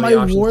then I'm one on of the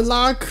my options.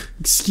 warlock?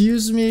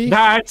 Excuse me?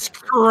 That's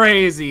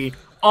crazy.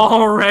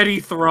 Already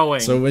throwing.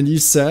 So when you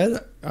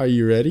said, are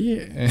you ready?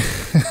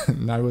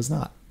 And I was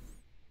not.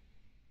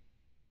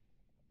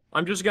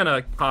 I'm just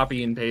gonna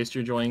copy and paste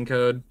your join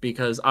code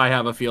because I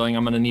have a feeling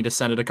I'm gonna need to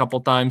send it a couple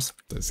times.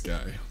 This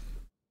guy.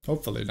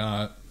 Hopefully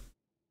not.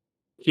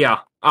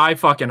 Yeah, I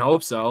fucking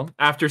hope so.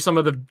 After some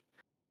of the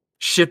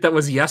shit that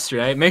was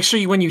yesterday. Make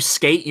sure when you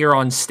skate, you're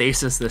on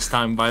stasis this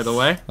time, by the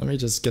way. Let me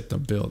just get the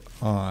build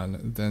on,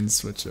 then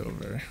switch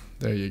over.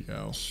 There you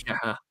go.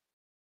 Yeah.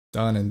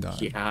 Done and done.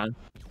 Yeah.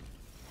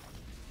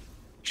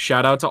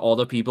 Shout out to all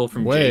the people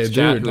from Wait, Jake's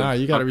chat dude, who nah, have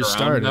you gotta stuck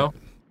restart around, it. though.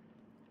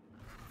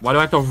 Why do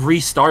I have to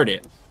restart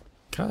it?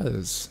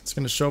 Cause it's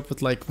gonna show up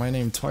with like my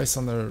name twice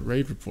on the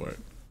raid report.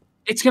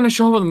 It's gonna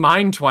show up with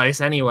mine twice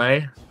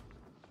anyway.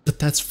 But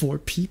that's 4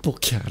 people,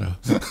 Kata.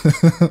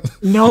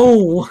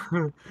 No!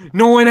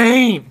 No, it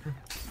ain't!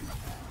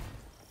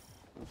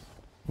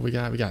 We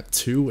got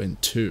 2 and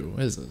 2.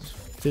 What is this?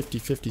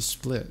 50-50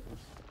 split.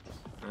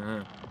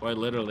 Quite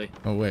literally.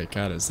 Oh wait,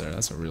 Kata's there.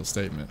 That's a real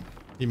statement.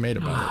 He made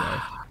it, by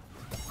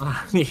the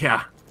way.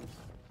 Yeah.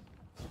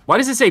 Why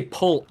does it say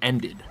poll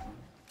ended?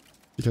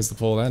 Because the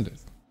poll ended.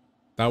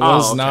 That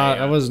was okay, not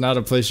yeah. that was not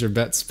a place your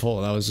bets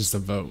poll. That was just a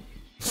vote.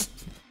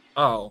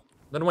 Oh.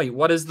 Then wait,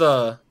 what is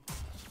the...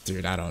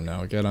 Dude, I don't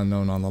know. Get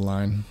unknown on the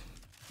line.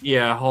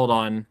 Yeah, hold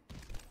on.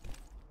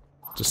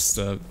 Just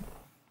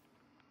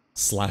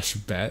slash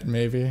bet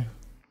maybe.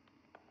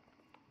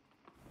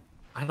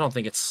 I don't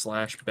think it's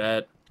slash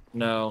bet.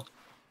 No.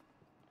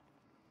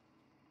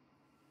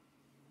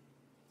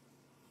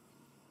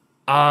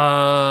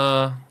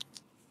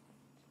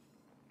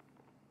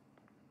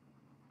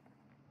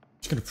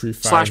 Just gonna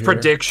pre-fire Slash here.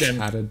 prediction.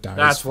 Kata dies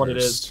That's what it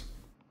is. first.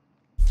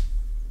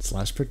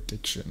 Slash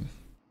prediction.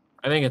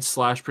 I think it's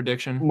slash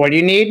prediction. What do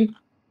you need?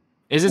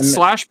 Is it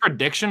slash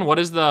prediction? What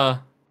is the...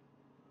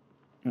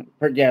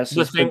 Yes,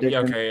 The it's thing?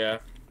 prediction. Okay, yeah.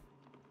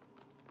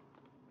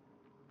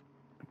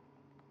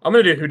 I'm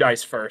gonna do who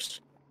dies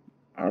first.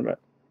 All right.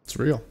 It's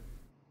real.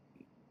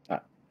 Uh.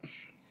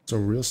 It's a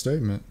real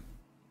statement.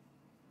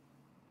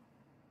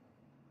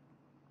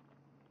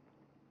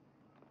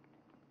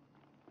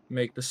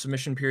 Make the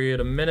submission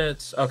period a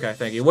minute. Okay,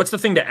 thank you. What's the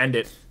thing to end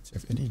it? Do you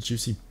have any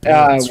juicy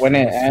builds When for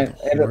it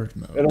the horde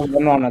mode? it'll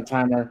run on a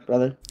timer,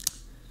 brother.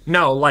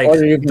 No, like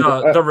Or you can,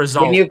 the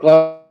result. When you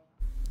close,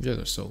 You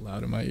guys are so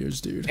loud in my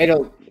ears, dude.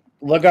 it'll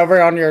look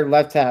over on your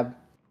left tab.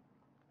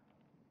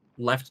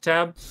 Left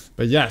tab?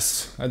 But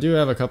yes, I do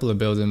have a couple of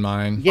builds in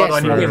mind. Yes, do I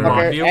need to be in mod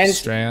motherfucker. view? And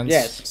Strands.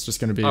 yes. It's just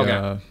gonna be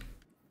Okay.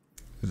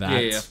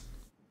 that. Yeah.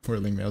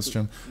 Whirling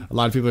Maelstrom. A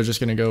lot of people are just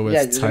gonna go with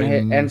yeah, you're gonna hit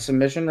Titan end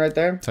submission right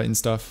there. Titan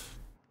stuff.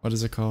 What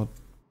is it called?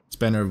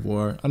 Banner of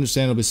War.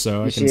 Understandably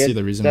so. I You can see see it,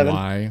 the reason Devin?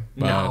 why.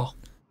 But No.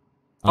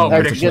 I Oh, don't like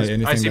to predictions. play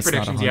anything I see that's not a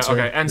predictions. Yeah,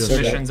 hunter. okay. And Real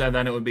submissions, and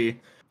then it would be.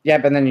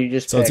 Yep, and then you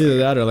just So it's pick. either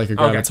that or like a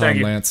Okay, Graviton thank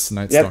you. Lance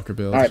Night Yep. Stalker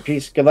build. All right,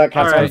 peace. Good luck.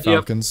 Have All fun. right, yep.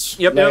 Falcons.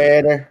 Yep, yep.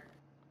 Later.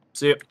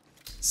 See ya.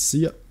 See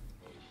ya.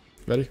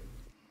 Ready?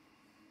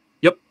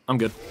 Yep, I'm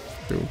good.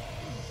 Cool.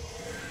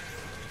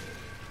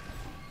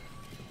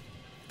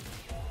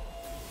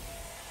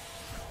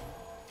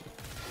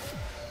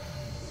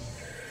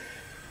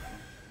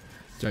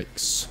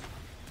 Yikes.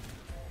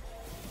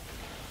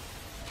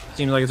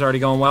 Seems like it's already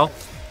going well.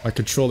 My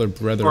controller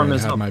brethren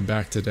had my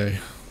back today.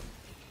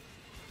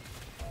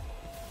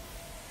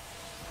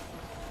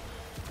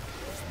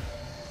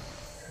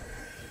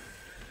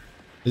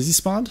 Is he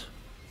spawned?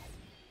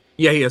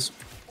 Yeah, he is.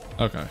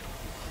 Okay.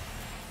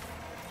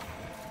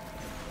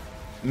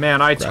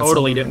 Man, I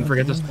totally didn't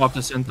forget to swap to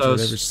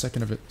Synthos. Every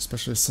second of it,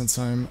 especially since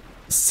I'm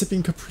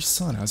sipping Capri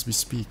Sun as we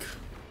speak.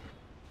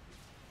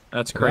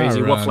 That's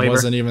crazy. What flavor?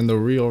 Wasn't even the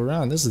real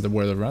run. This is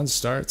where the run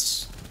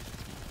starts.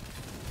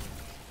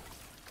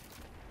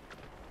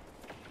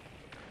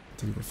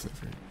 Dude, what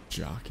flavor?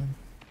 Jockin'?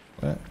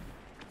 What?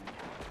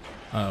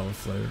 Oh, what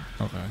flavor?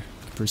 Okay.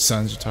 Capri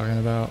Suns you're talking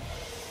about?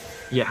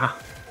 Yeah.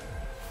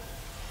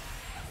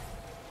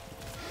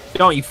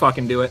 Don't you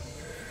fucking do it.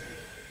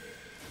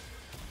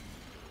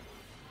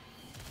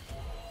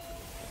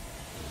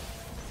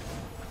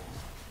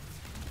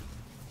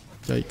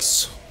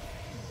 Yikes.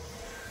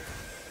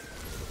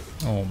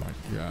 Oh my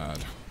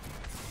god.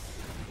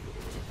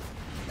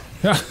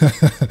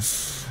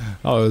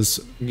 I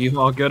was... You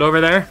all good over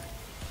there?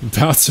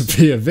 About to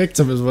be a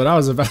victim is what I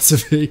was about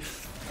to be.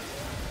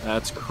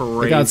 That's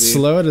crazy. I got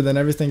slowed and then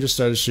everything just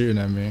started shooting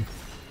at me.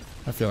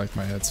 I feel like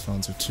my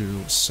headphones are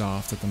too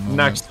soft at the moment.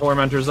 Next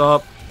Tormentor's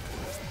up.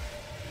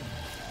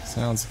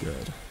 Sounds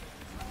good.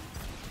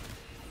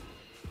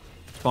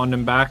 Spawned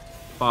him back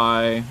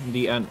by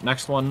the end.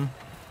 Next one.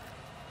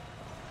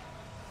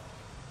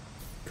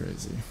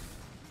 Crazy.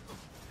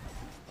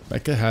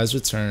 Becca has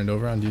returned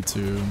over on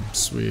YouTube.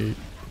 Sweet.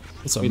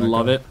 What's up, We Becca?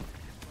 love it.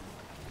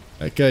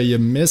 Becca, you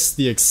missed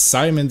the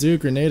excitement,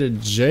 dude. Grenada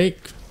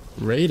Jake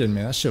Raiden,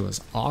 man. That shit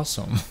was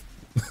awesome.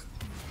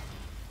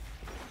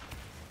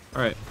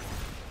 Alright.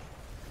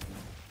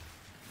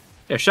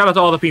 Yeah, shout out to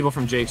all the people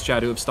from Jake's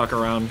chat who have stuck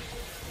around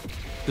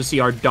to see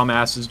our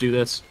dumbasses do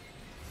this.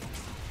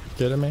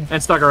 Kidding me?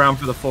 And stuck around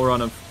for the full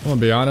run of... I'm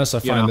gonna be honest, I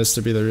find this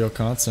to be the real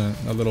content.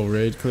 A little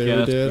raid clear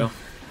we did. Real.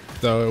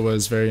 Though it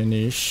was very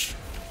niche.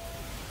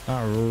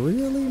 Not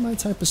really my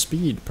type of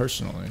speed,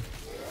 personally.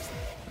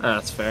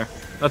 That's fair.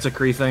 That's a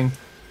Kree thing.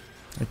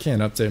 I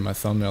can't update my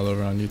thumbnail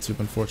over on YouTube,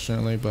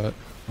 unfortunately, but...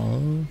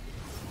 Oh...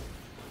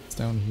 It's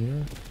down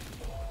here.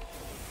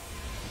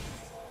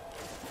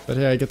 But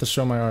hey, I get to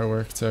show my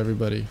artwork to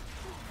everybody.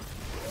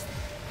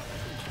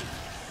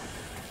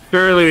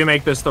 Surely we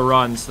make this the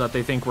run so that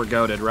they think we're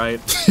goated, right?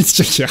 It's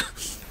just, yeah.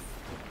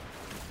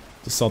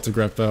 The Salted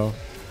Greppo.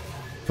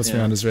 Puts me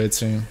on his raid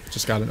team.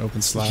 Just got an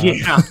open slot.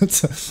 Yeah.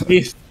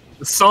 The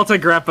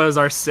Salted Greppos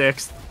are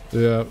 6th.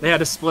 Yeah. They had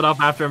to split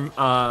up after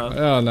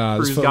oh no,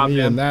 just put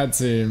me in that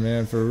team,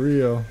 man, for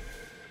real.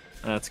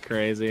 That's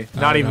crazy.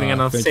 Not even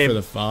gonna save.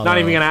 Not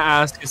even gonna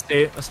ask a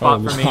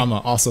spot for me. Llama,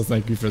 also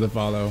thank you for the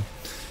follow.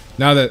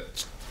 Now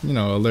that you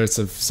know alerts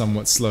have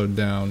somewhat slowed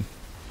down,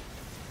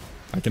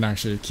 I can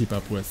actually keep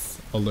up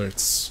with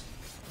alerts.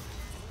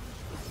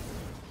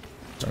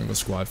 Jungle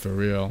Squad for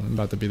real. I'm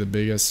about to be the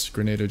biggest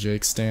Grenada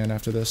Jake stan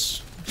after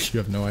this. You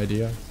have no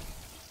idea.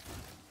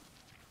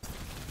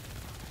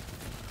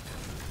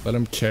 Let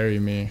him carry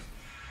me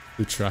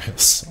through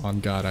trials.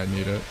 On God, I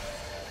need it.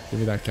 Give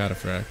me that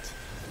cataphract.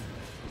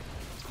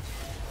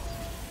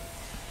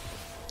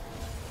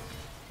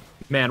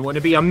 Man,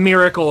 wouldn't it be a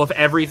miracle if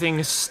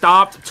everything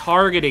stopped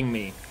targeting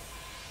me?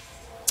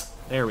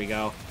 There we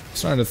go. I'm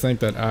starting to think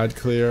that ad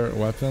clear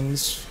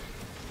weapons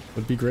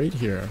would be great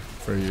here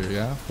for you,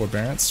 yeah?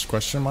 Forbearance?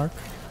 Question mark?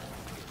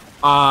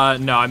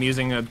 No, I'm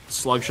using a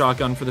slug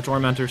shotgun for the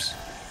Tormentors.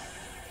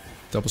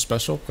 Double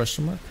special?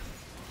 Question mark?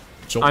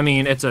 Jolt. I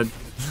mean, it's an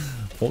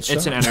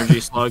energy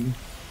slug.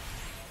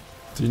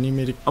 Do you need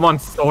me to... I'm on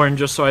Thorn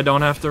just so I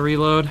don't have to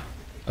reload.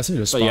 I see you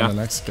to spawn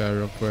the next guy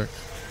real quick.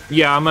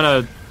 Yeah, I'm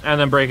gonna... And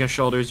then break his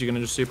shoulders, you're gonna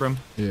just super him?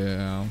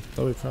 Yeah,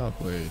 though we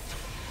probably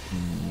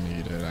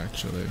need it,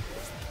 actually.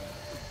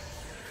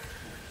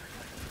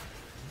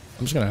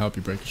 I'm just gonna help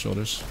you break your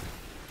shoulders.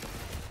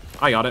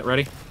 I got it,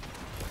 ready?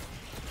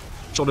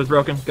 Shoulders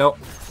broken, go.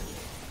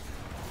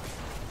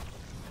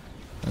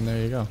 And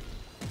there you go.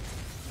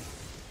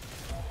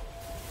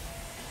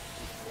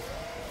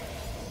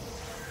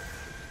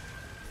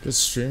 Good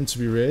stream to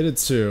be raided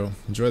to.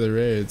 Enjoy the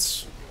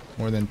raids.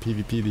 More than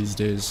PvP these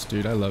days.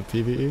 Dude, I love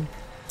PvE.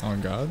 On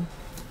God.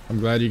 I'm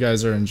glad you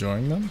guys are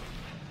enjoying them.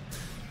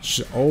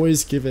 Should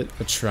always give it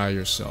a try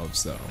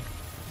yourselves, though.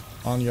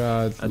 On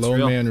God, That's low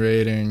real. man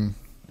raiding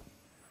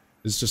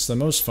is just the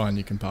most fun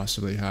you can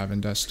possibly have in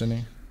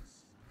Destiny.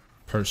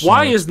 Personal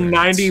Why is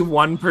experience.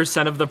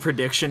 91% of the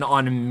prediction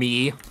on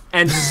me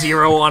and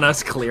 0 on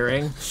us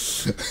clearing?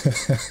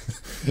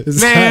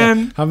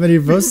 Man! How many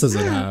votes does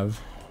it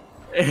have?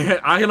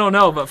 I don't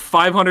know, but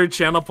 500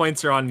 channel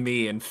points are on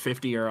me and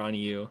 50 are on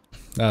you.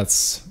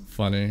 That's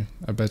funny.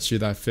 I bet you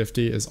that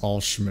 50 is all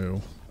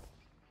Shmoo.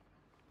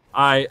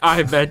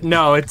 I bet,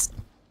 no, it's...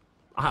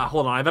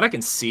 hold on, I bet I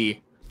can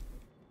see.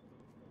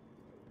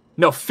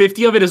 No,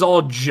 50 of it is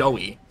all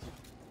Joey.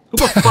 Who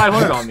put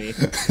 500 on me?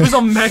 Who's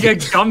Omega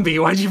Gumby?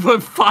 Why'd you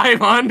put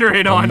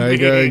 500 on me?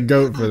 Omega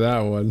Goat for that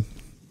one.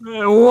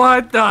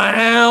 What the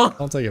hell?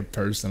 I'll take it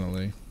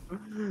personally.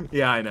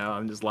 Yeah, I know.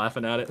 I'm just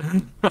laughing at it.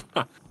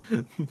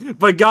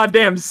 But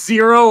goddamn,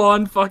 0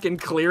 on fucking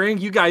clearing.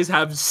 You guys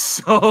have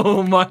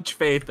so much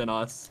faith in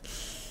us.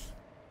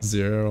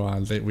 0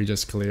 on we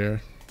just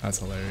clear. That's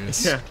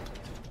hilarious. Yeah.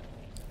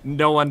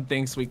 No one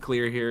thinks we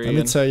clear here. Let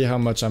me tell you how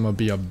much I'm gonna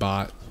be a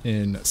bot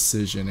in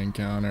Cision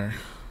Encounter.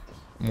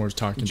 More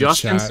talking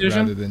just to chat Cision?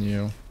 rather than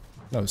you.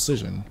 No,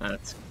 Cision.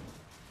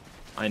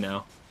 I know.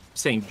 I'm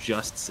saying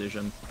just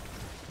Cision.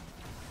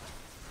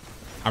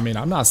 I mean,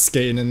 I'm not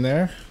skating in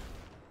there.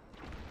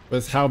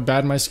 With how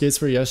bad my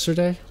skates were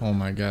yesterday? Oh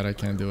my god, I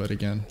can't do it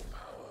again.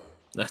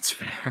 That's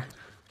fair.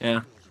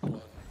 Yeah.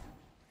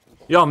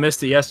 Y'all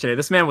missed it yesterday.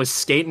 This man was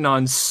skating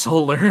on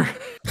solar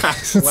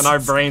when our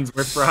brains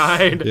were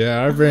fried.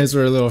 Yeah, our brains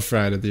were a little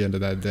fried at the end of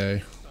that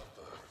day.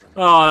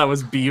 Oh, that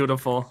was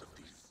beautiful.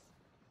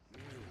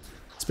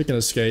 Speaking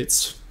of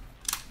skates,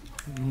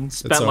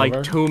 Spent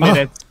like 2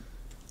 minutes.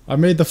 I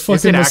made the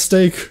fucking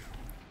mistake.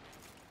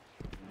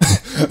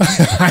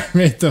 I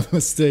made the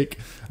mistake.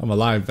 I'm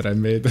alive, but I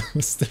made the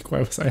mistake. Why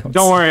was I on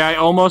Don't worry, I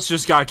almost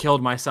just got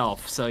killed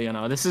myself. So, you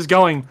know, this is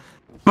going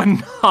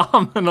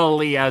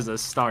phenomenally as a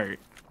start.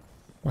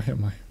 Why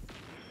am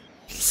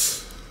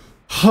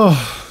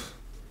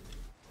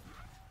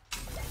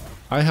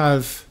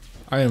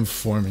I? I am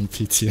forming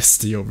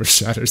PTSD over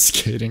Shatter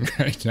Skating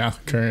right now,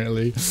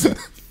 currently.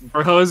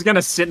 Bro is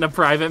gonna sit in a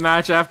private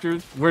match after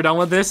we're done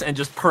with this and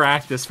just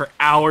practice for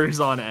hours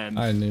on end.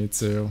 I need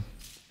to.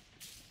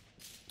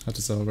 How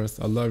to celebrate.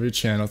 I love your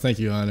channel. Thank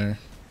you, Hunter.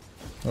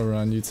 Over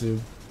on YouTube.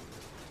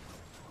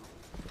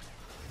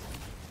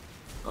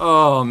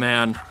 Oh,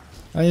 man.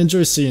 I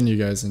enjoy seeing you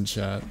guys in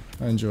chat.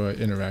 I enjoy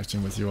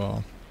interacting with you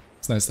all.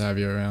 It's nice to have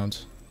you around.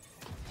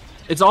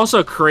 It's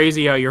also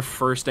crazy how your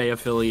first day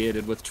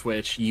affiliated with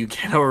Twitch, you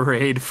get a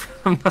raid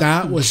from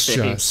that was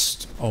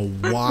just a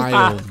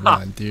wild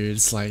one, dude.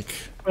 It's like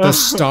the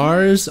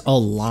stars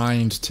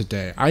aligned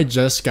today. I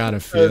just got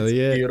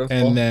affiliate,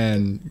 and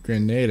then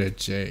Grenada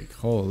Jake.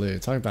 Holy,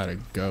 talk about a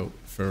goat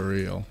for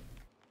real.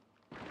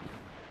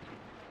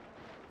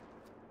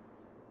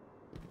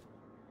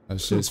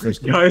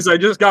 Guys, I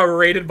just got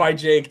raided by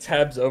Jake.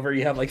 Tabs over.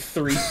 You have like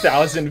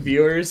 3,000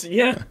 viewers.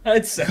 Yeah,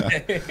 I'd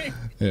say.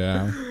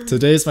 Yeah.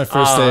 Today's my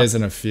first day as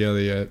an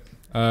affiliate.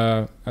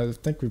 I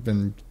think we've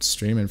been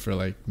streaming for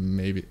like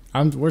maybe.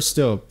 We're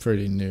still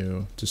pretty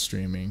new to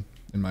streaming,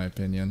 in my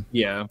opinion.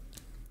 Yeah.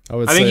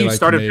 I think you like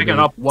started picking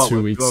up what 2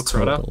 with weeks Duo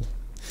Crota? total.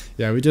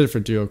 Yeah, we did it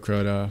for Duo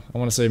Crota. I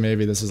want to say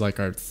maybe this is like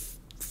our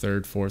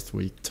third, fourth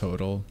week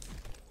total,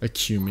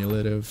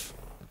 cumulative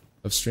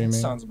of streaming.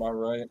 Sounds about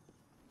right.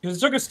 Because it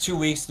took us 2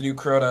 weeks to do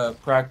Crota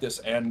practice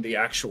and the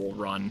actual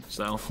run,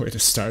 so. Way to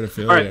start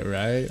affiliate,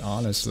 right?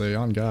 Honestly,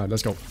 on God.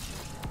 Let's go.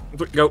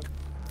 Go.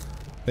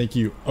 Thank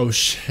you,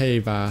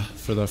 Osheva,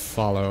 for the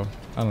follow.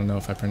 I don't know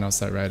if I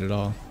pronounced that right at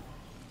all.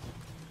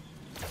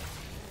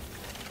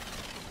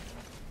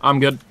 I'm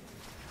good.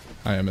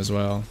 I am as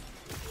well.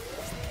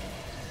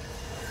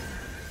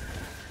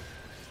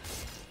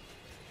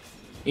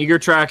 Eager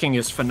tracking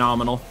is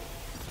phenomenal.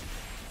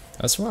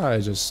 That's why I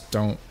just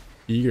don't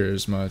eager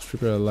as much.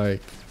 People are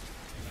like,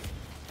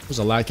 there's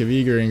a lack of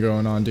eagering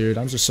going on, dude.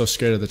 I'm just so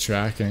scared of the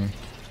tracking.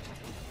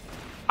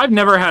 I've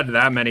never had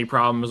that many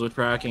problems with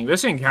tracking.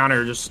 This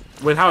encounter, just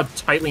with how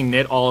tightly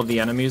knit all of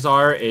the enemies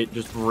are, it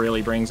just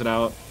really brings it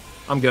out.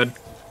 I'm good.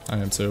 I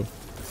am too.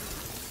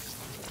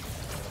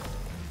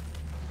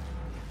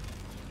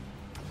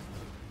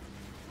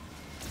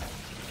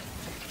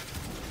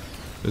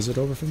 Is it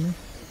over for me?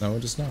 No,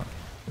 it is not.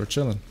 We're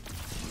chilling.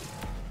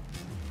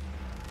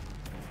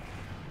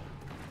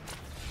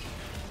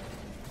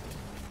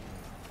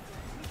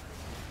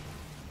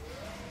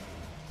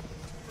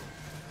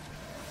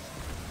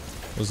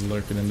 Was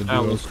lurking in the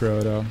Duo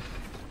Crota.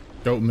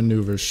 Goat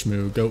maneuvers,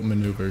 Shmoo. Goat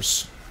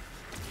maneuvers.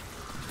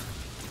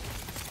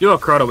 Duo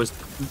Crota was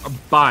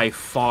by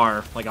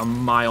far like a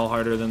mile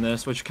harder than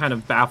this, which kind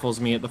of baffles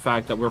me at the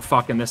fact that we're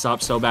fucking this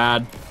up so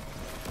bad.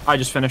 I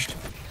just finished.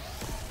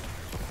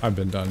 I've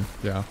been done,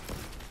 yeah.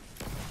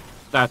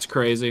 That's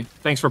crazy.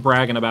 Thanks for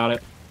bragging about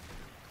it.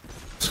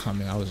 I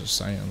mean, I was just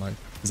saying, like,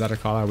 is that a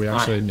call out we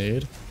actually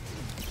need?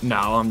 No,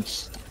 I'm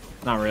just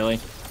not really.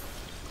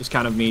 Just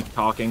kind of me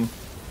talking.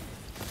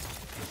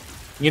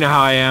 You know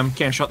how I am.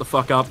 Can't shut the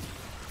fuck up.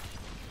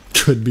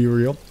 Could be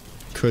real.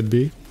 Could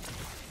be.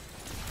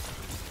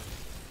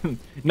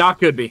 Not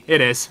could be.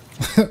 It is.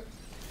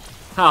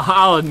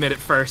 I'll admit it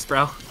first,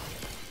 bro.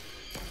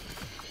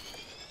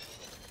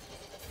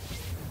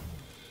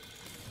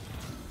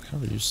 How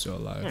are you still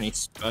alive? Is there any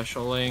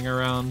special laying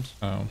around?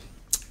 Oh.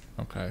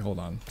 Okay, hold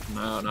on.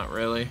 No, not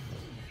really.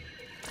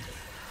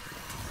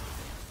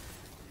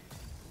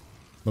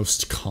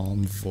 Most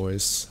calm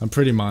voice. I'm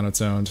pretty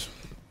monotoned.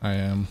 I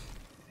am.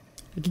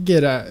 I can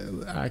get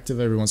active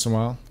every once in a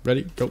while.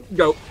 Ready? Go.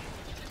 Go.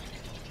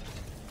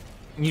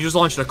 You just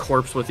launched a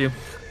corpse with you.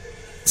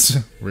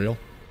 Real?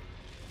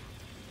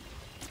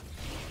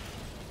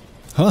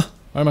 Huh?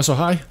 Why am I so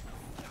high?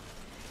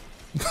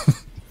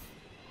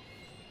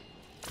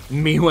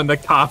 Me when the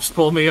cops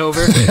pull me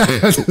over.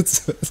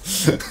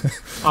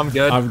 I'm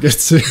good. I'm good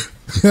too.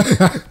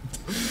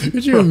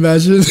 Could you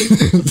imagine?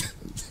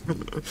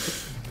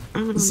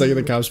 The second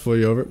the cops pull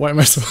you over. Why am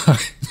I so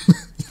high?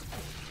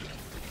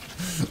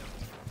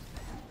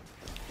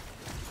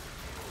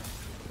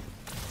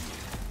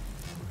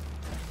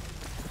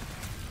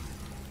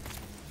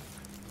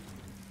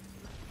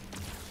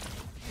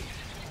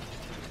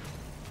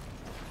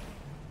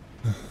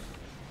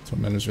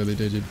 Tormentors really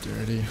did you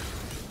dirty.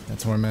 Yeah,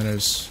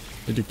 Tormentors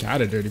did you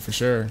kinda dirty for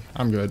sure.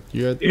 I'm good.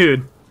 You good?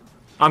 Dude,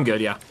 I'm good,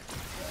 yeah.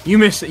 You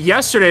missed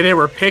yesterday. They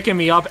were picking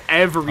me up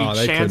every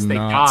chance they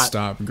got.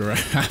 Stop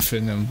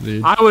grabbing them,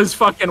 dude. I was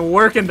fucking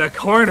working the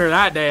corner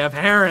that day,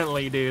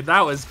 apparently, dude.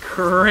 That was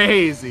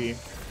crazy.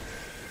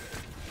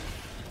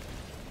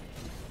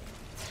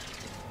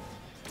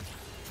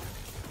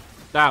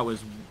 That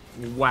was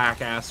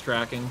whack ass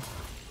tracking.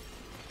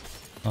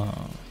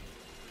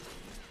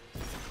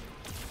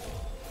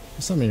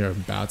 Tell me you're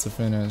about to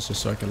finish,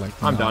 just so I could like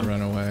I'm not done.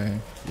 run away.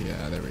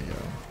 Yeah, there we go.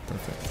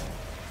 Perfect.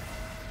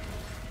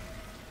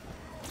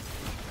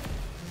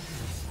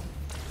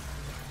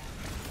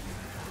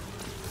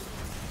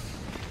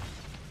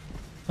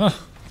 Huh.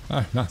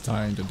 I'm not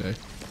dying today.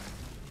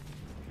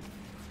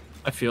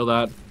 I feel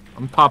that.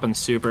 I'm popping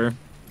super.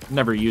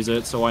 Never use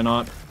it, so why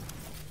not?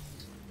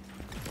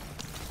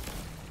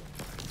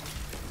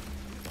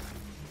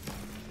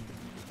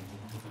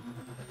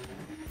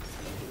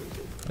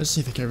 I just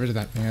need to get rid of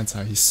that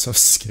anti. He's so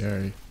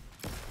scary.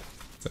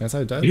 Is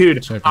anti dead?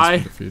 Dude, Champion's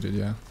been defeated,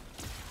 yeah.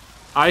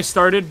 I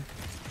started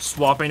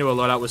swapping to a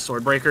loadout with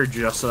Swordbreaker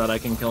just so that I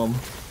can kill him.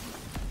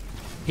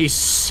 He's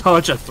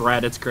such a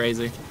threat, it's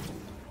crazy.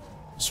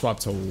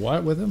 Swap to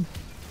what with him?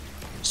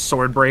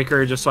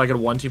 Swordbreaker just so I could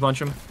 1-2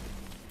 punch him.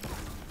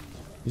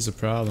 He's a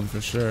problem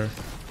for sure.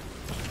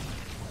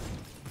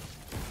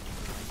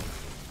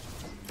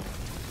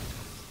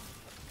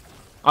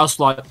 I'll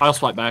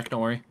slide back,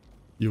 don't worry.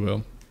 You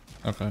will.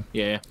 Okay.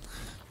 Yeah.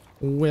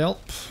 Welp.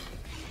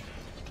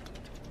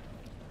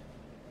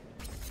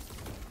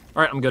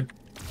 Alright, I'm good.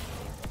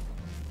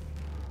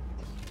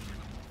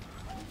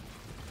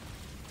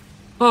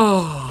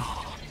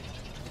 Oh.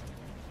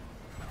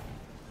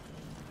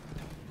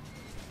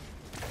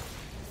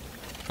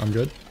 I'm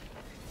good.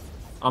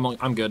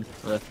 I'm good.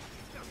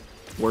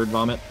 Word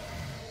vomit.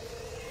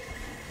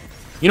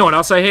 You know what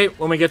else I hate?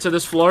 When we get to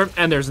this floor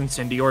and there's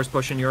Incendiors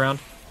pushing you around.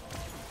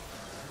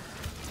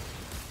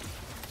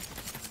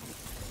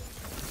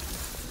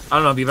 I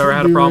don't know if you've ever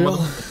had a problem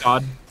with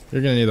God.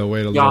 You're gonna need to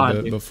wait a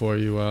little bit before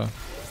you,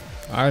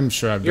 I'm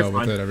sure I've dealt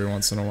with it every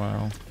once in a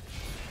while.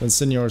 When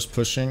Senior's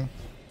pushing.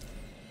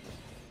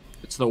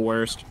 It's the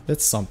worst.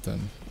 It's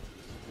something.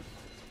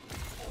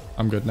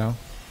 I'm good now.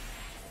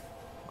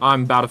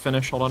 I'm about to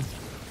finish. Hold on.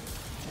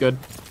 Good.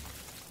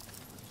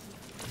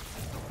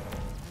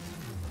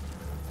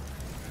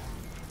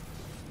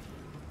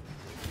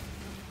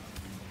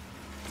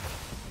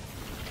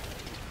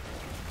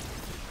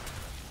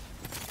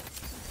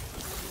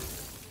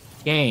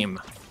 Game,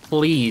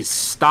 please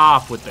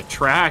stop with the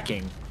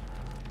tracking.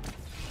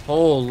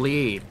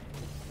 Holy. At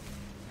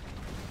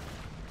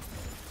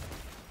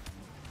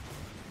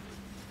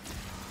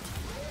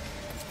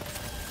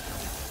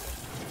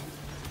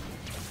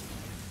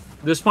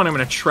this point, I'm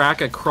gonna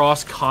track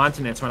across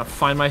continents. I'm gonna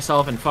find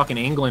myself in fucking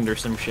England or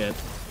some shit.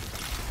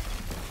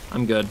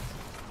 I'm good.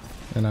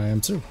 And I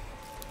am too.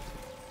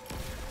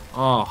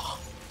 Oh.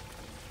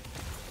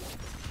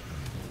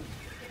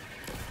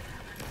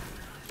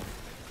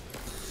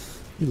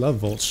 You love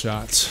Volt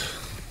shots.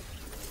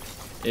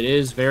 It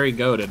is very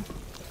goated.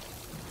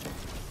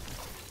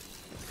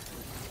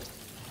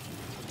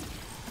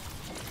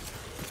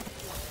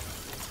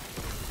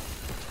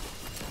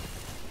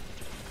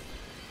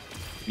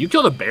 You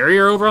killed a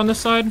barrier over on this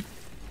side?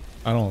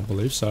 I don't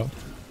believe so.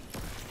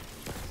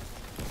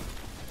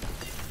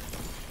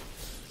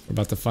 We're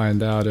about to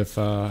find out if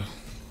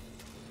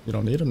you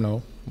don't need him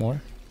no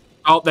more.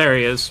 Oh, there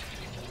he is.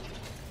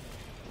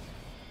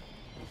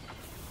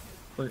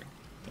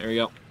 There we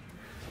go.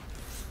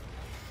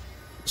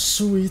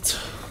 Sweet.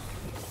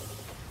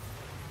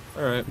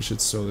 Alright. We should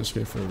steal this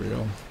game for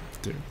real.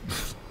 Dude.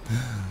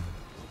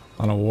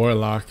 On a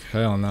Warlock,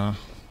 hell no.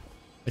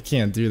 I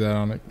can't do that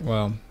on it.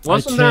 Well,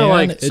 Wasn't I can. There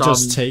like it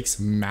just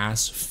takes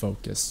mass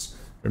focus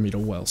for me to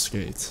well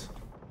skate.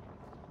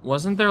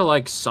 Wasn't there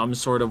like some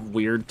sort of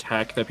weird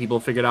tech that people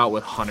figured out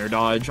with Hunter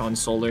Dodge on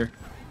Solar?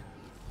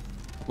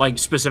 Like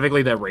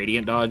specifically the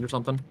Radiant Dodge or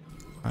something?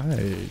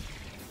 I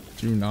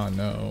do not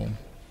know.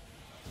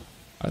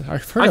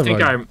 I've heard of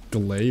a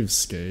glaive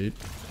skate.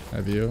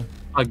 Have you?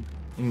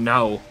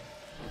 No.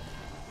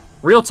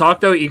 Real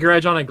talk though, Eager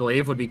Edge on a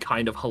glaive would be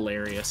kind of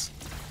hilarious.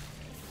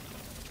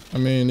 I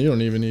mean, you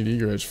don't even need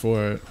Eager Edge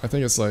for it. I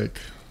think it's like...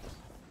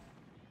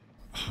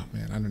 Oh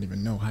man, I don't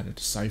even know how to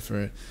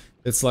decipher it.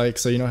 It's like,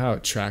 so you know how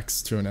it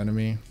tracks to an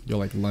enemy? You'll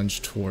like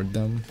lunge toward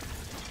them.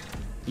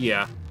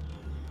 Yeah.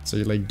 So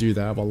you like do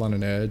that while on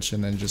an edge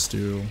and then just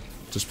do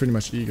just pretty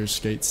much eager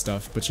skate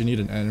stuff, but you need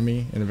an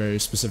enemy in a very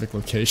specific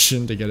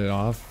location to get it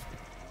off.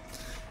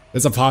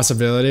 It's a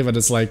possibility, but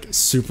it's like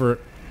super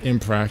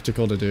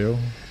impractical to do.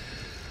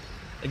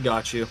 I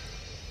got you.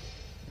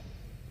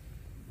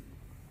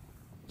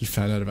 You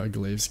found out about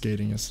glaive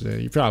skating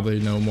yesterday. You probably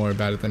know more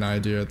about it than I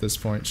do at this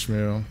point,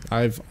 Shmoo.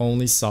 I've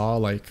only saw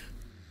like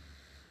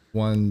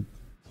one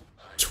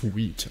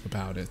tweet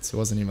about it. It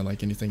wasn't even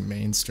like anything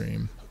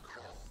mainstream.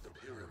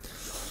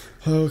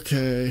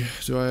 Okay,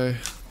 I'm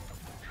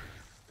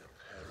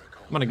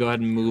gonna go ahead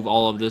and move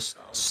all of this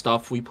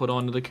stuff we put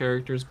onto the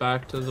characters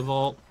back to the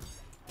vault.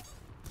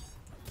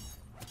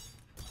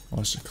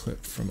 Watch a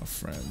clip from a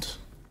friend.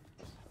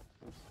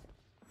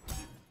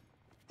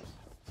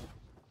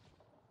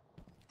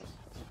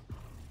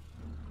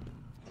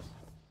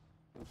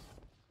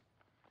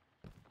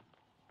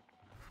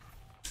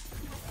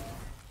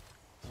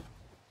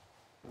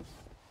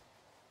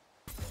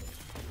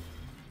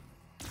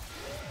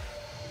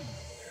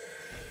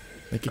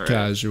 Make it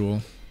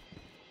casual.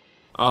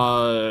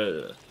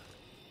 Let's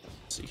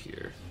see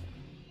here.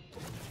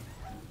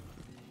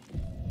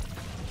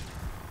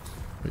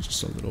 Wait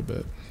just a little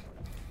bit.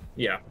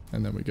 Yeah.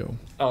 And then we go.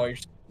 Oh,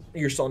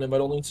 you're still on invite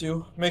only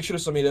too. Make sure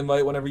to send me an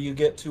invite whenever you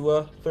get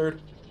to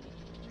third.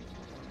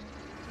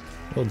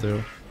 Will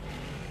do.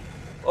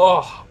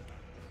 Oh.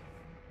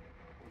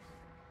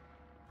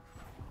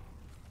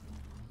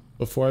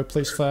 Before I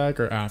place flag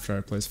or after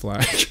I place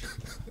flag?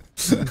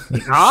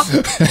 Huh?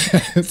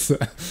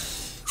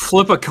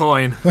 Flip a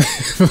coin.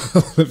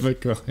 Flip a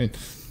coin.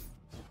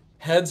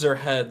 Heads or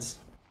heads?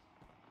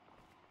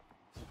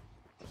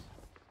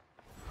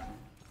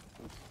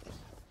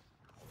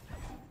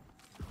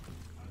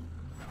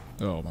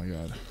 Oh my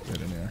god,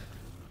 get in here.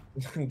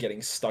 I'm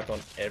getting stuck on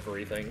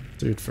everything.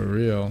 Dude, for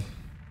real.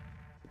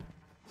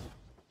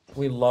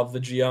 We love the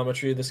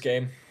geometry of this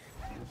game.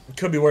 It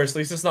could be worse, at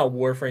least it's not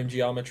Warframe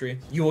geometry.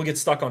 You will get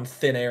stuck on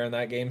thin air in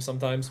that game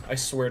sometimes, I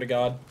swear to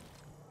god.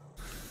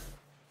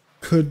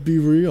 Could be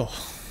real.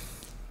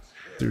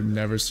 Dude,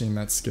 never seen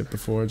that skip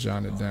before,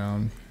 jotted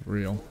down.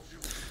 Real.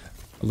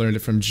 I learned it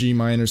from G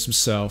Miners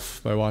himself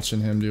by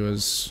watching him do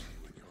his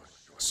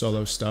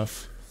solo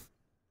stuff.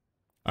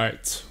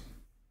 Alright.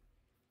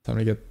 Time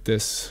to get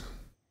this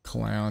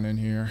clown in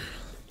here.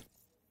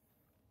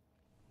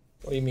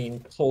 What do you mean,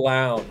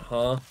 clown,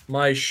 huh?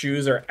 My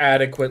shoes are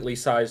adequately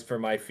sized for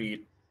my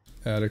feet.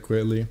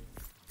 Adequately.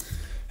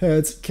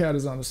 Heads, cat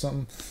is onto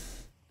something.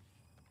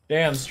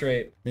 Damn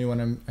straight. Me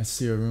when I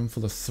see a room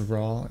full of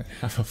thrall and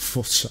have a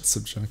full shot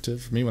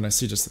subjunctive. Me when I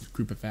see just a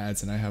group of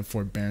ads and I have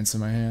forbearance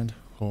in my hand.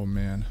 Oh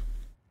man.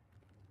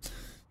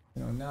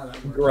 You know, now that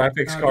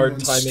graphics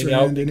card timing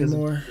out because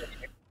anymore.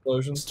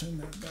 Explosions. Let's turn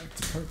that back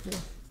to purple.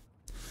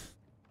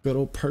 Good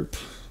old perp.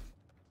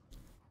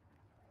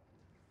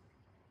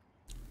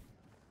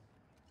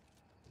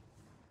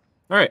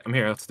 Alright, I'm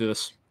here. Let's do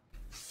this.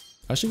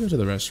 I should go to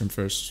the restroom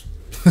first.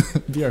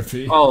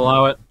 BRP. I'll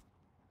allow it.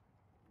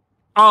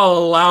 I'll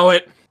allow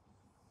it.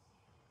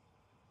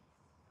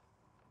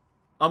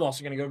 I'm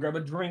also gonna go grab a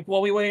drink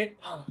while we wait.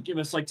 Give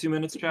us like 2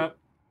 minutes, chat.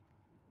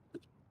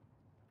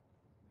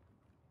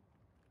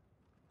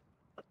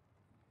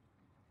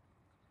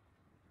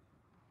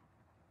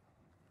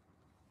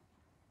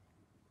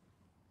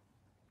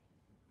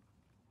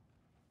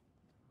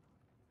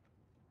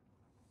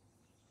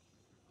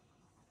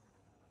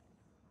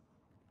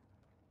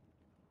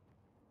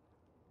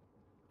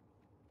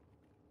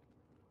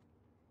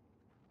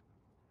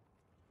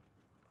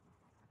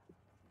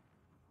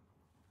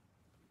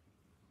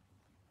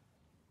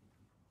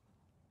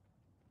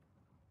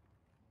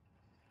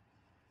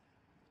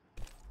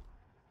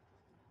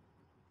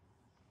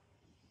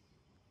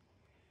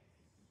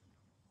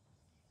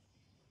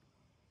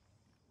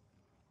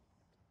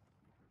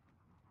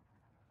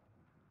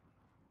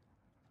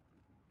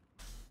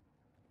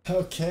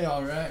 Okay,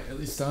 alright. At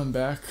least I'm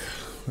back.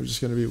 We're just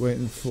gonna be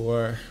waiting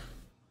for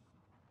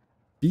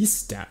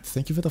Beastat.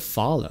 Thank you for the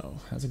follow.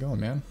 How's it going,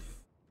 man?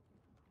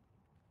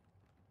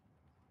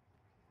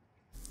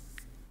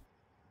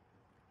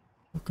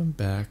 Welcome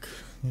back.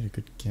 Need a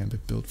good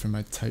Gambit build for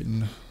my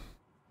Titan.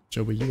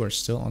 Joey, you are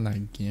still on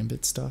that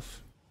Gambit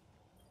stuff?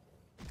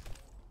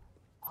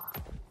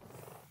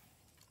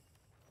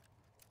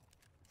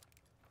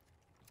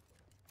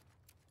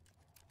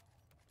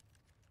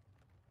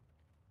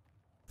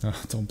 Oh,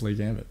 don't play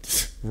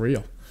Gambit.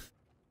 Real.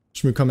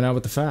 Shmoo coming out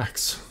with the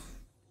facts.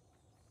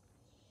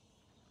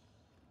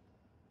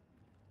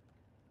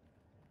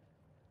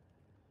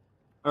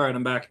 Alright,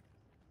 I'm back.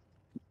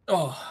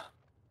 Oh.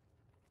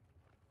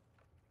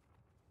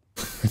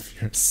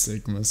 If you're a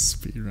Sigma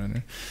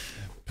speedrunner.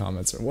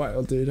 Comments are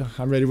wild, dude.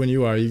 I'm ready when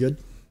you are. You good?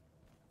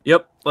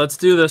 Yep, let's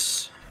do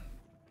this.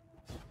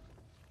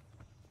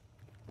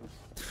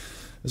 This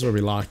is where we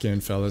lock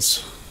in,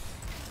 fellas.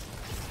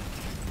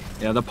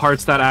 Yeah, the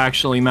parts that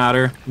actually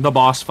matter. The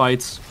boss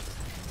fights.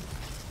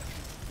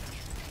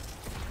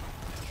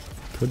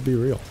 Could be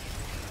real.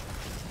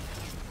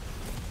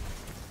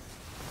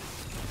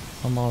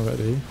 I'm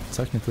already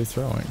technically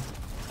throwing.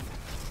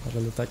 Gotta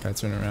let that guy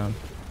turn around.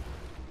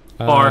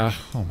 Far.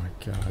 Oh my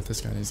god,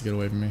 this guy needs to get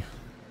away from me.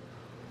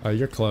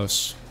 You're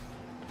close.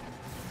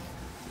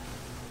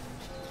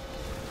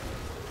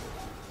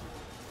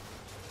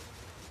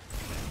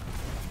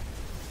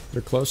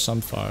 You're close,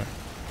 I'm far.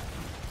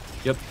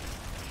 Yep.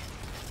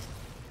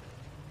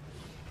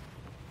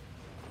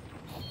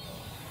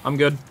 I'm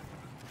good.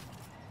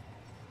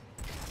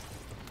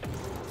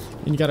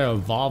 You gotta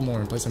evolve more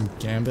and play some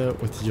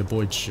Gambit with your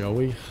boy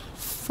Joey?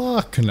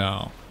 Fuck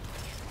no.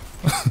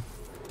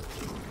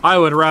 I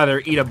would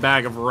rather eat a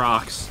bag of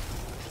rocks.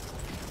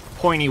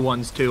 Pointy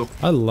ones, too.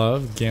 I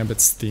love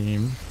Gambit's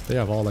theme. They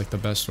have all, like, the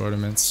best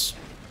ornaments.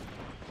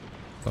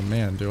 But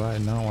man, do I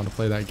not want to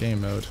play that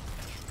game mode.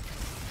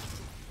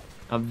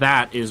 Now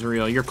that is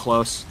real. You're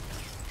close.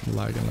 I'm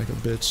lagging like a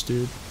bitch,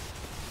 dude.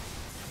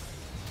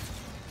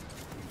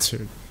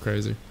 Dude,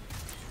 crazy.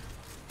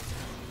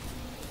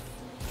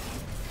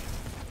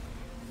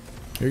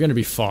 You're gonna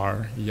be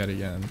far yet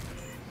again.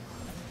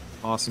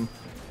 Awesome.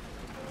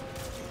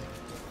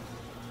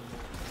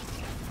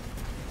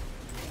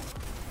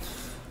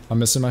 I'm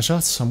missing my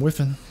shots. I'm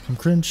whiffing. I'm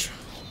cringe.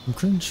 I'm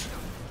cringe.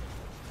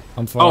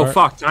 I'm far. Oh,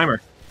 fuck.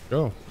 Timer.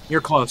 Go. You're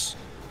close.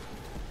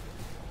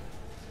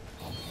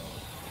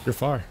 You're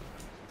far.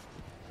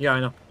 Yeah, I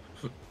know.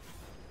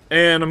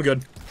 And I'm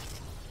good.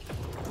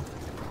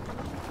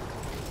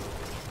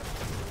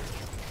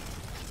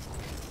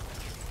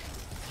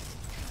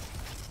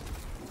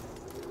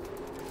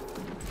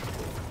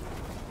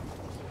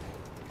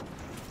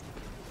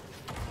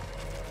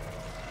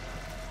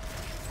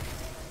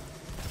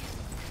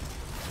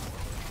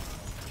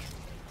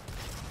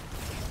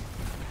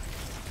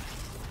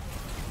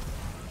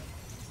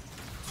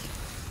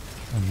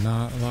 I'm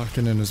not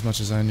locking in as much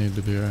as I need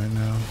to be right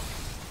now.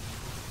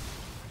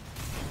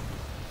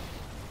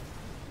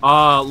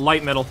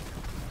 Light middle.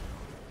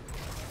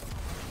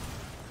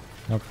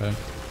 Okay.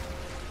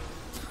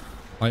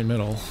 Light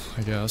middle,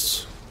 I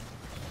guess.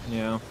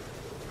 Yeah.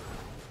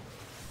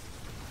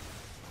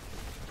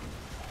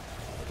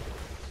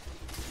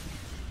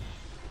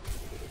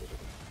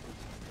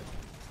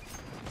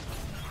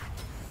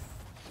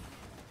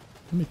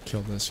 Let me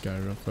kill this guy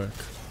real quick.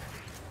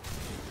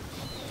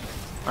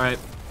 Alright.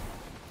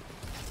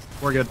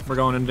 We're good. We're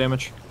going into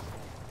damage.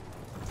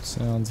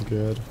 Sounds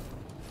good.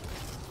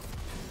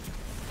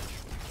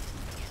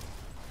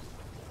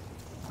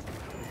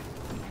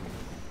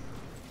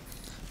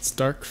 It's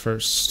dark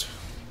first.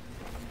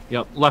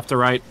 Yep. Left to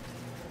right.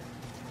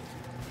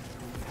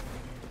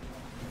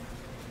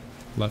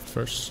 Left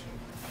first.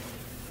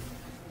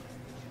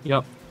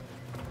 Yep.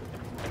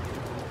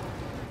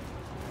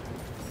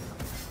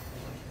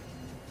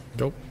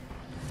 Go.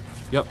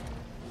 Yep.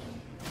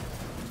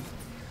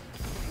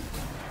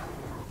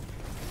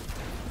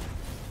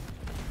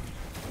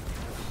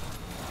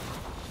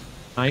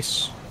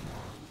 Nice.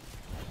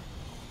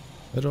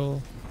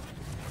 Middle.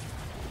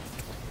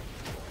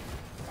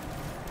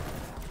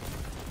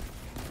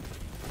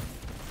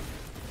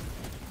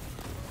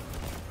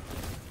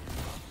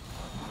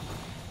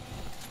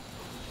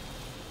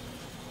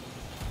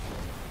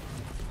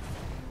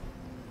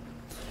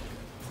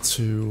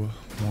 Two,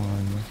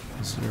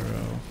 1, 0.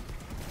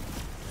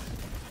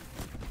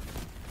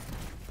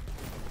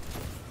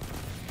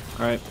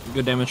 Alright.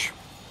 Good damage.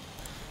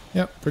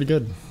 Yep, pretty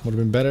good. Would have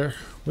been better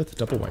with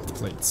double white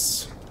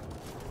plates.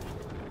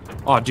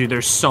 Oh, dude,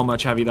 there's so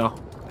much heavy, though.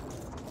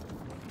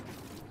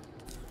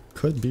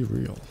 Could be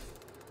real.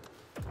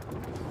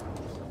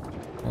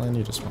 All I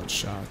need is one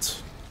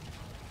shot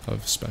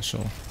of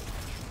special.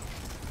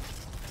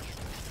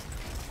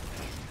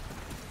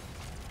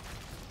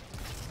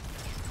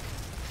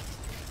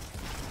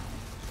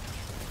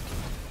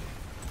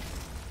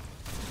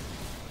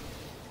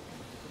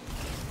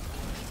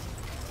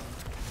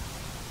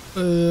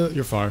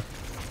 You're far.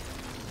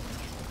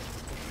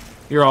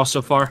 You're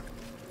also far.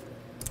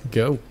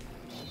 Go.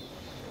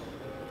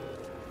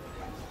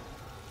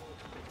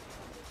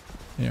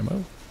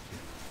 Ammo.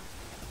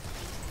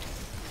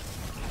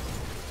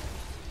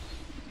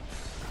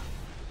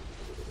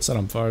 Said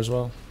I'm far as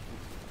well.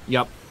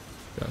 Yep.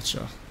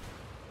 Gotcha.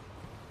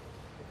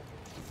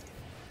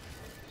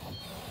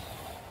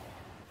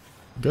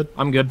 Good.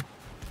 I'm good.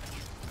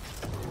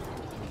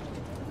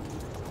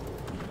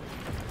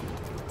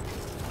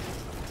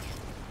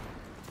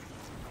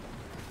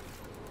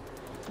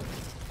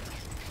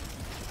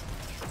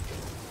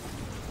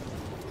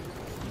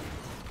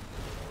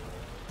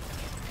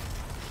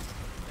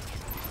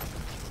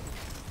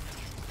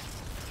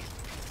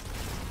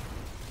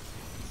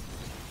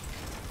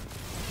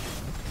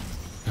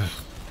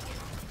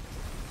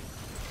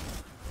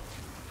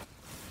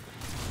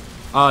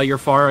 You're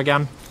far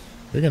again.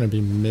 You're gonna be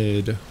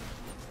mid.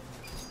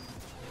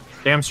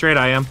 Damn straight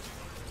I am.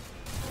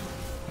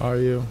 Are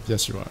you?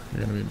 Yes, you are.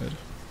 You're gonna be mid.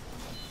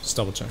 Just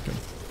double checking.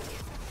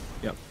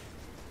 Yep.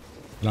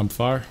 And I'm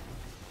far.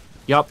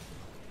 Yep.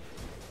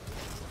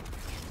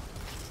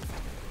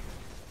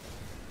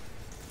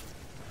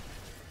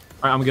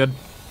 Alright, I'm good.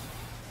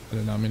 I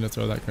did not mean to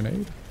throw that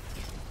grenade.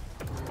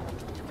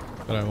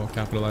 But I will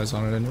capitalize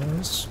on it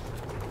anyways.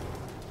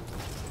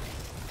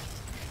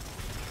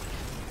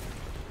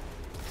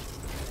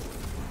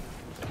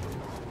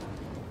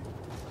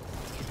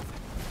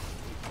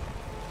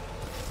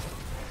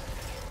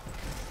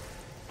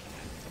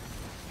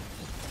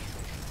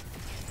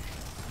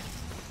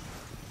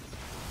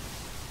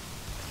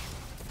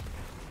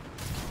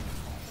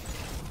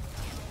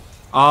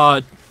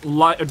 Dark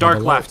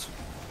left.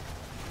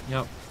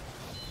 Yep.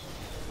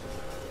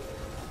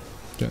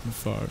 Getting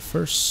far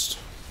first.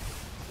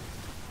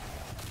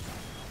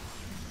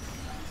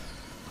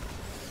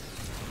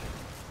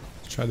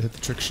 Try to hit the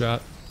trick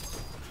shot.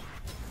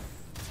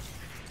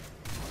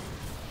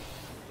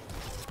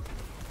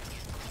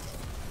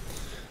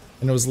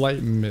 And it was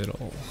light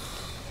middle.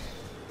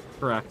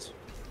 Correct.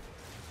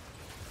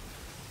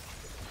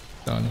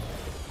 Done.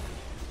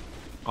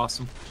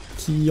 Awesome.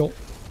 Kill.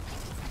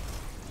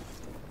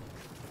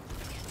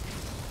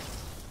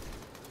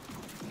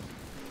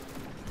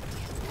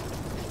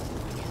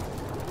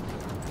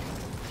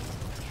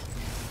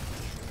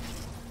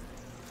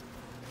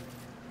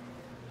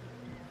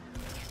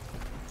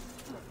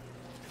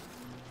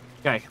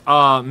 Okay,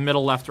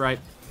 middle, left, right.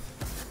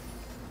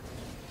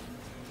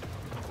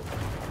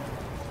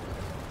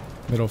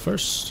 Middle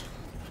first.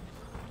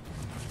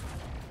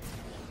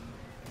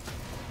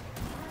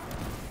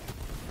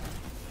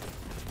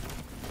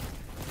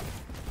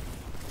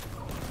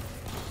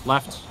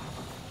 Left.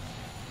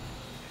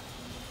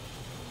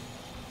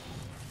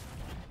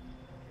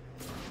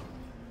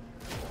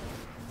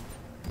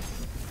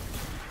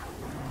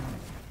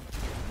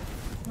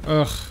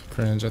 Ugh,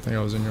 cringe. I think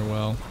I was in your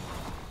well.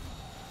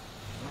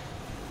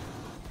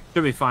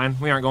 Should be fine.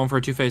 We aren't going for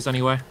a two-phase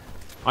anyway.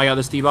 I got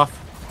this debuff.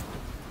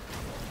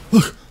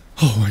 Look!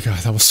 Oh my god,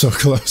 that was so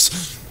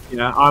close.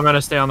 Yeah, I'm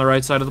gonna stay on the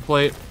right side of the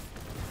plate.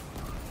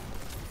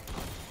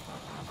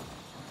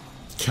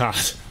 God,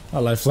 I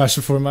light flashed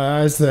before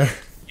my eyes there.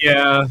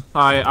 Yeah,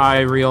 I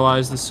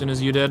realized as soon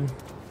as you did.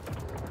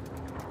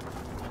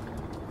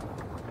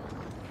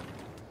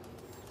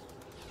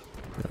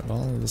 Got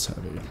all of this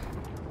heavy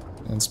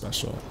and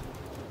special.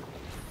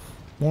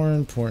 More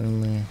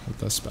importantly, with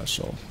the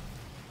special.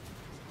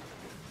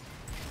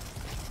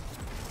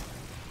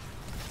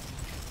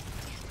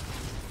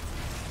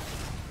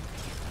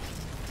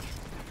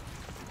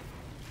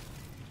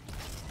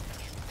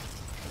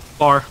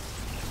 Bar.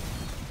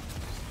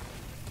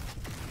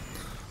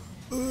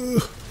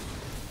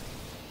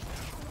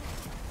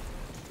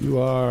 You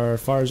are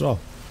far as well.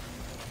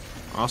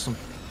 Awesome.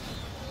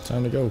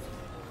 Time to go.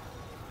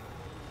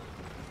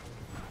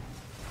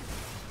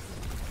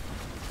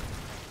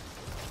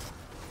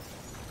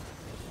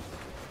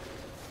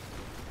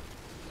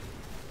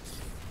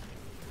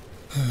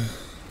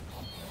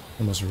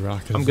 Almost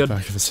rocketed I'm the good.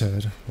 back of his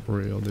head.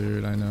 Real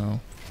dude, I know.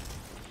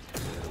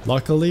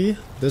 Luckily,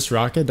 this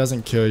rocket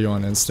doesn't kill you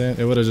on instant.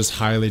 It would have just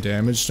highly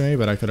damaged me,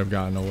 but I could have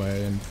gotten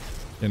away and,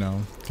 you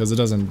know, because it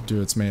doesn't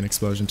do its main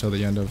explosion till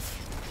the end of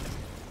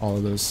all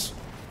of those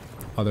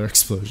other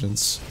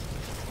explosions.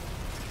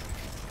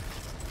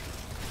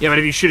 Yeah, but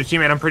if you shoot a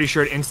teammate, I'm pretty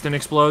sure it instant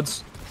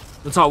explodes.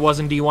 That's how it was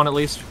in D1 at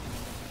least.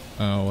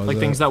 Oh, was like it?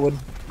 things that would,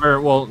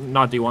 or well,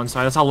 not D1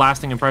 side. That's how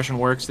lasting impression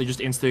works. They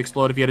just instantly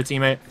explode if you hit a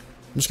teammate.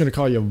 I'm just gonna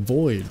call you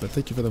Void, but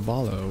thank you for the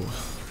follow.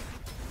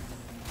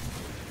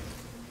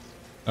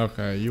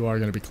 Okay, you are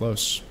gonna be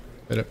close.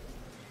 Hit it.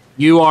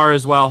 You are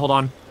as well. Hold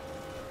on.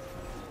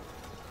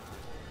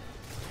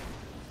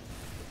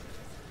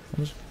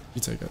 You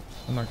take it.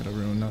 I'm not gonna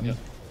ruin nothing. Yep.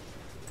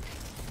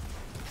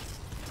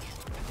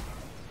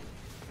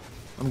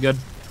 I'm good.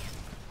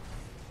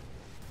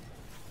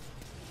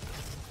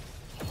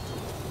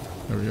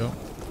 There we go.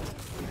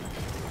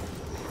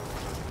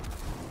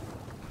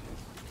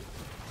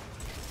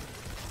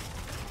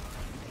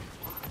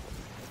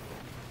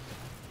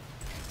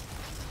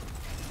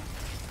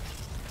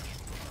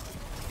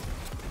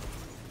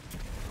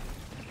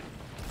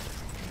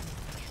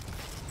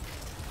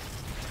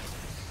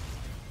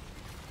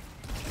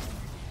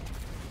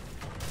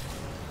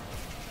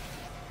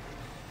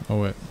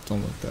 Oh wait,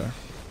 don't look there.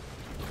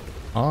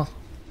 Ah.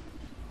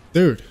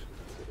 Dude.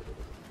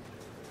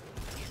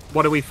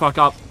 What did we fuck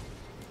up?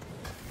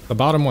 The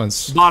bottom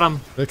ones. Bottom.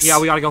 Fix. Yeah,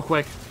 we gotta go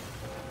quick.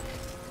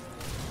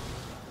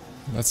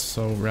 That's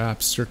so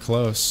wraps. You're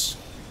close.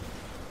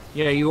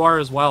 Yeah, you are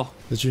as well.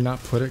 Did you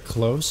not put it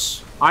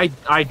close? I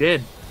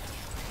did.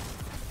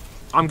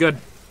 I'm good.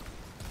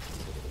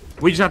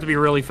 We just have to be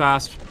really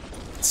fast.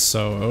 It's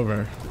so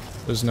over.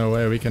 There's no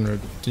way we can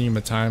redeem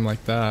a time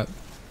like that.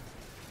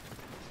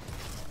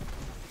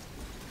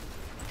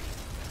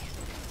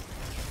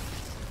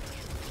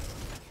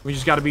 We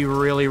just gotta be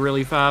really,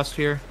 really fast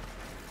here.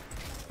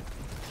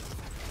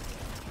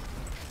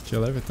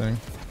 Kill everything.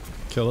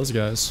 Kill those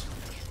guys.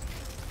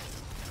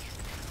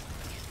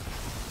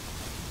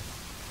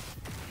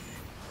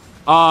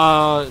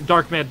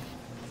 Dark mid.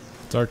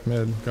 Dark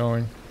mid,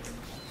 going.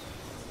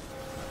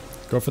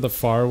 Go for the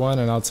far one,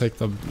 and I'll take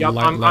the Yep,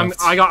 light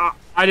left.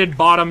 I did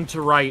bottom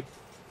to right.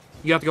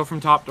 You have to go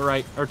from top to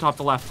right, or top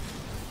to left.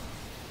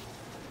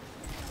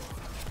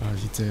 Oh,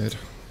 you did.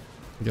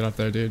 Get up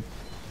there, dude.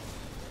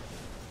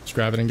 Just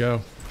grab it and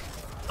go.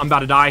 I'm about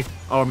to die.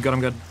 Oh, I'm good,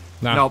 I'm good.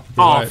 Nah, nope.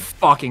 you're Oh, right.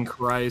 fucking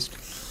Christ.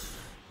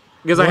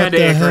 Because I had to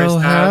What the Icarus hell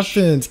dash.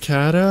 happened,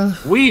 Kata?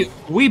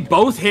 We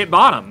both hit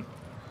bottom.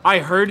 I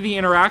heard the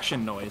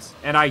interaction noise,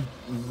 and I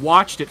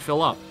watched it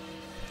fill up.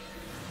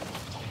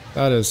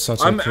 That is such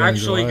a I'm cringe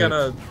actually light.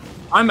 gonna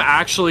I'm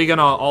actually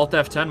gonna Alt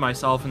F10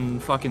 myself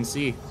and fucking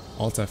see.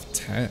 Alt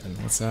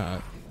F10? What's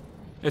that?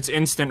 It's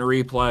instant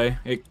replay.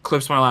 It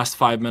clips my last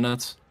 5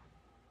 minutes.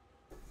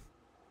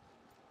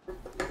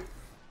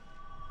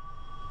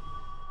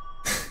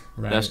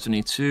 Right.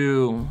 Destiny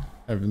 2.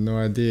 I have no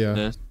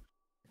idea.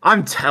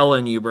 I'm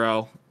telling you,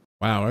 bro.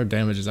 Wow, our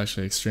damage is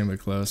actually extremely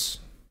close.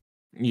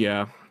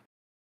 Yeah.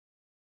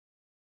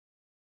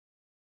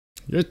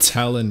 You're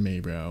telling me,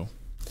 bro.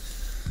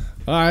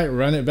 Alright,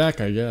 run it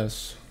back, I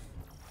guess.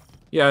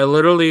 Yeah, I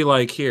literally,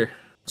 like, here.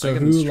 So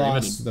who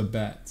lost the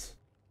bet?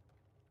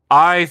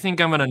 I think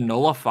I'm gonna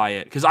nullify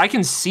it, because I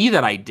can see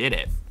that I did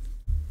it.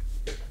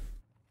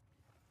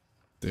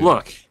 Dude.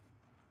 Look.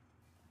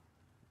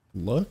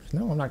 Look?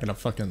 No, I'm not gonna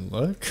fucking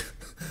look.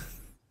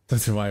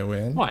 That's why I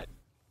win. What?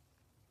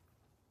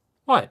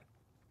 What?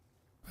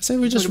 I say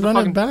we just run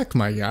it back,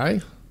 my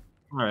guy.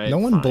 Alright, no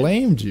one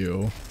blamed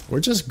you.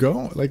 We're just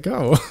going. Like,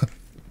 go.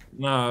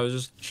 No, I was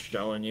just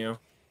showing you.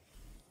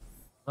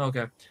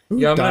 Okay. Who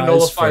yeah, I'm gonna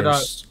nullify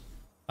first?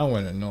 That. I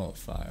want to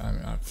nullify. I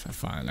mean,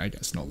 fine. I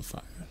guess nullify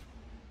it.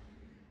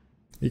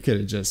 You could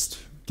have just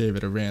gave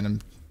it a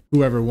random.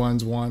 Whoever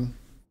wins won.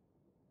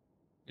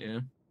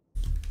 Yeah.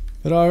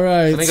 But all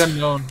right. I think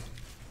Unknown.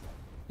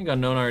 I think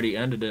Unknown already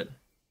ended it.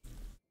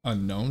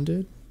 Unknown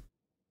did?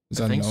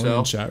 Is I think Unknown so.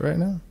 in chat right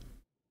now?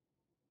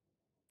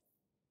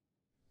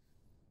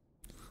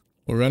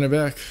 We'll run it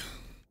back.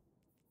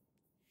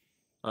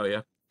 Oh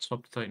yeah.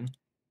 Swap the Titan.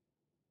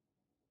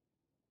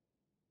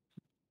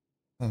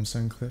 I'm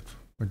saying clip.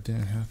 What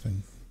didn't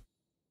happen?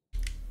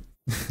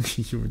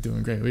 You were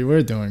doing great. We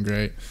were doing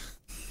great.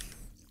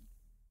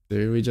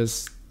 Dude,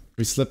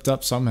 we slipped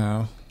up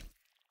somehow.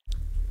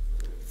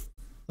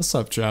 What's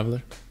up,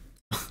 Traveler?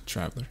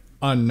 Traveler.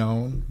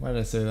 Unknown. Why did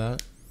I say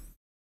that?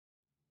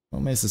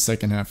 What makes the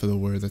second half of the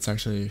word that's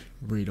actually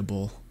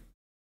readable?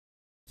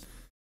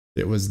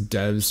 It was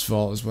Dev's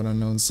fault is what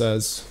Unknown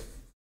says.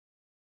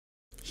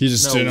 He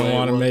just didn't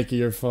want to make it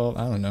your fault.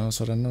 I don't know. That's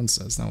what Unknown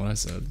says, not what I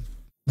said.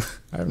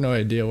 I have no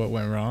idea what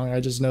went wrong. I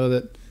just know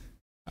that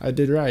I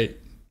did right.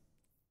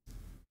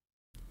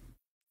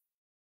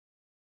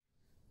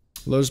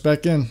 Loads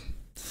back in.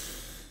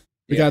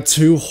 We got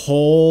 2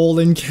 whole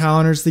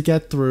encounters to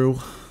get through.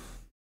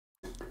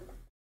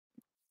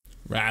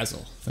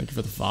 Razzle, thank you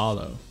for the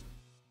follow.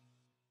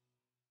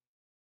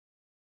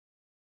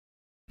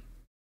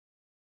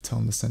 Tell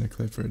him to send a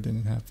clip or it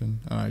didn't happen.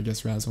 Oh, I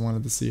guess Razzle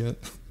wanted to see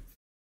it.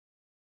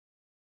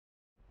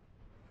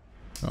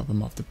 Oh,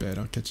 I'm off the bed.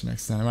 I'll catch you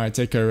next time. Alright,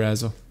 take care,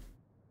 Razzle.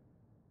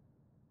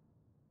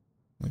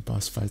 Only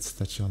boss fights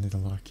that you'll need to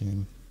lock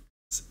in.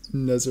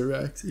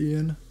 Nezeract,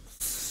 Ian.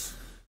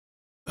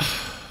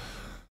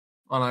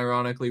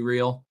 Unironically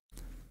real.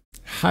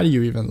 How do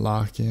you even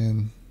lock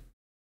in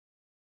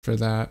for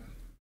that?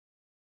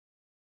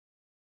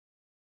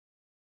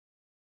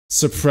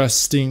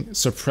 Suppressing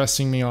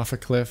me off a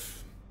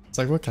cliff. It's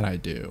like, what can I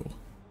do?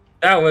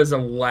 That was a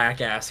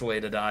whack ass way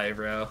to die,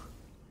 bro.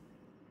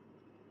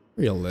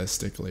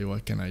 Realistically,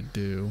 what can I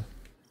do?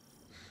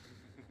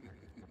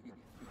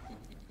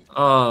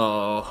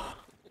 Oh.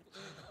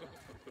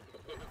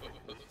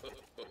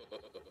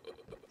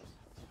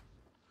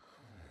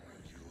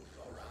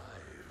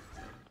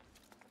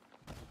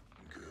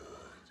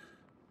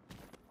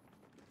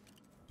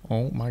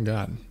 Oh my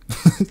god.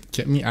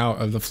 Get me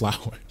out of the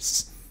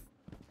flowers.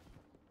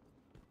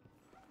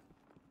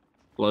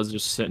 Blood's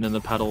just sitting in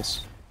the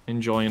petals,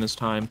 enjoying his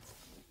time.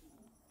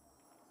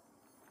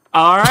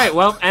 Alright,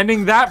 well,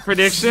 ending that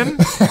prediction.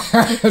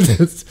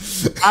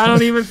 I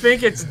don't even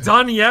think it's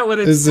done yet with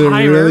its timer.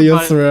 Is it really a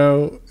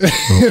throw?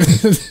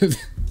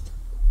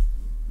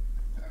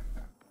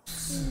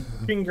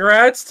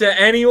 Congrats to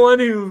anyone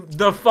who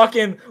the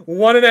fucking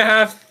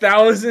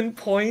 1,500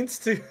 points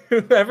to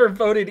whoever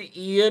voted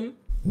Ian.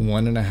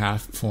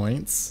 1.5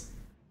 points.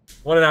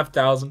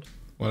 1,500.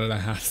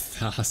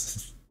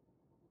 1,500.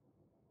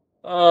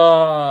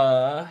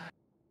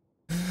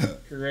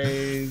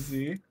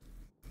 Crazy.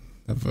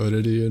 I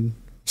voted Ian.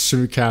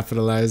 Should be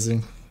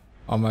capitalizing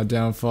on my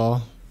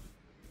downfall.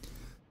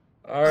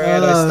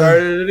 Alright, I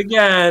started it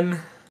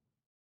again.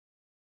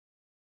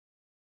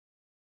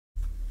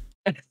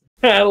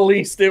 At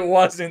least it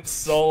wasn't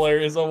solar,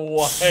 is a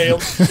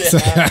wild shit.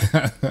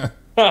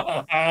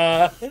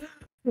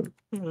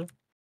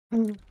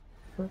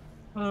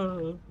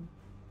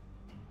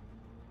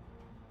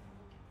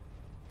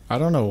 I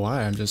don't know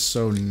why I'm just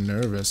so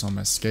nervous on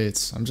my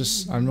skates.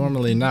 I'm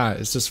normally not.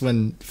 It's just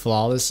when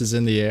Flawless is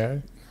in the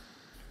air.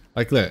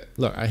 Like, look,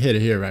 I hit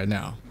it here right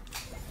now.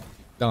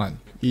 Done.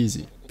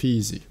 Easy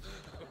peasy.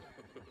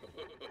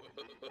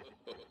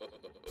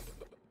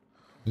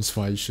 That's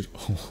why you should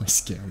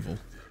always gamble.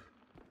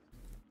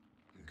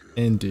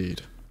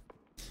 Indeed.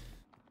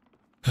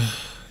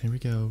 Here we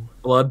go.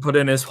 Blood put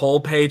in his whole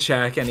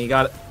paycheck and he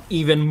got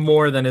even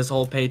more than his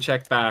whole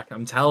paycheck back.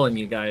 I'm telling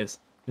you guys.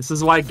 This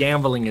is why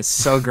gambling is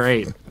so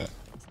great.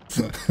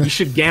 You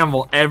should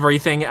gamble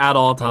everything at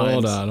all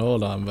times.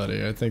 Hold on,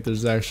 buddy. I think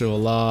there's actual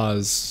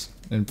laws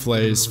in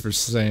place for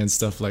saying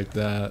stuff like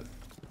that.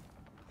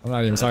 I'm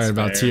not even talking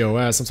about fair.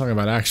 TOS. I'm talking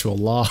about actual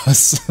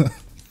laws.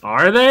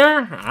 Are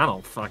there? I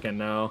don't fucking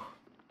know.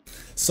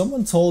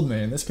 Someone told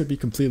me, and this could be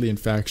completely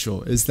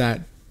infactual, is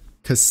that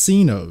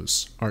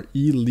casinos are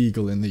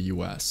illegal in the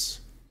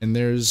US. And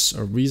there's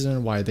a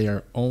reason why they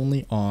are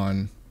only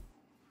on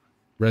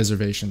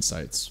reservation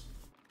sites.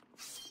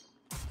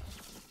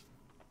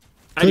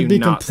 Could be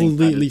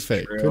completely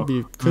fake.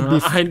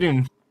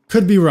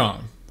 Could be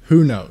wrong.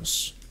 Who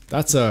knows?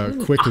 That's a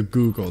quick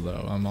Google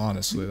though.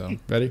 Honestly though.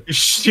 Ready?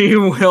 She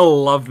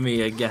will love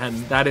me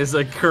again. That is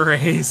a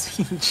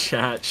crazy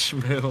chat,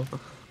 Shmoo.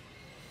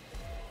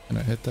 Can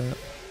I hit that?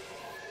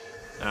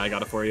 I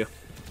got it for you.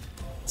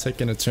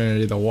 Take an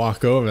eternity to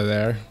walk over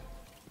there.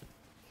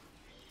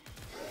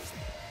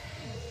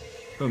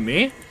 Who,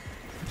 me?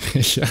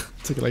 Yeah,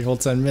 took like a whole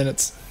 10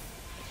 minutes.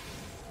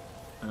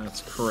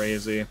 That's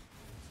crazy.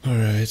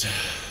 Alright.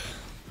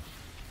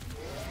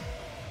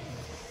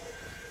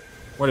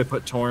 Where did I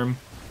put Torm?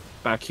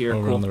 Back here.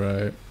 Over cool. on the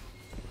right.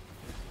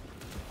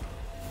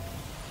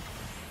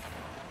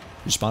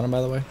 You spawn him,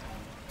 by the way?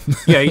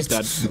 Yeah, he's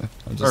dead.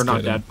 Or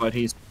not dead, but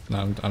he's.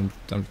 No, I'm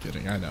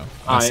kidding. I know.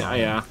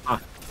 Yeah.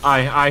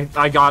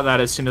 I got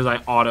that as soon as I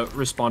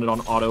responded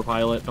on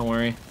autopilot. Don't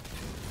worry.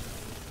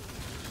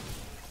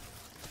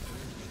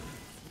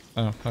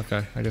 Oh,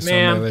 okay. I guess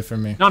Man, no melee for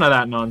me. None of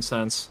that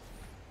nonsense.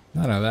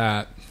 None of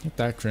that. Get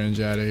that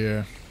cringe out of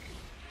here.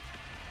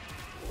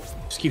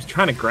 Just keeps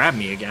trying to grab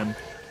me again.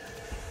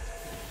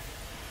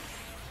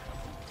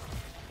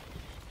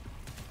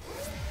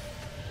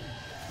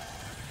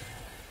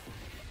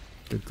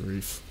 Good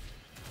grief.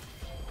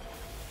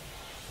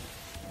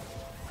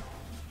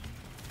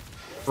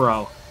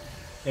 Bro.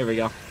 Here we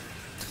go.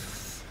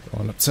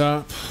 Going up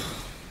top.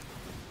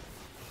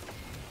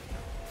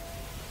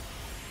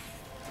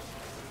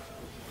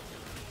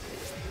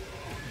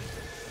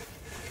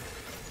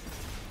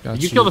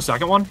 Did you kill the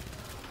second one?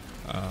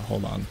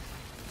 Hold on.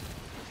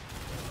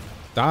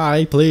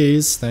 Die,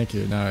 please. Thank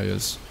you. Now he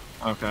is.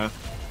 Okay.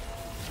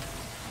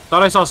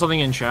 Thought I saw something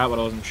in chat, but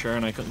I wasn't sure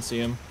and I couldn't see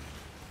him.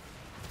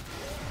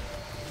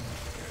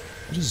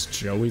 What is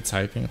Joey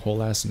typing?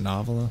 Whole ass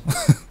novel?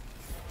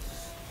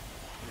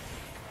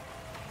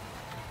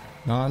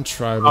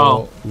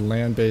 Non-tribal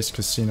land-based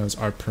casinos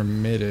are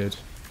permitted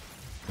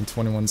in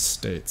 21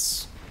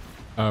 states.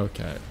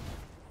 Okay.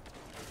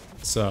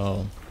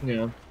 So...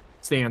 yeah.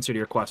 It's the answer to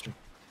your question.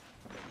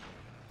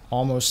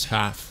 Almost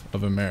half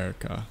of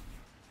America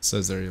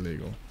says they're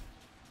illegal.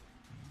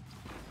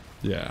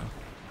 Yeah.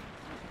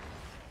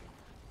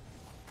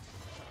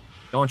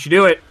 Don't you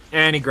do it.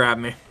 And he grabbed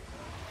me.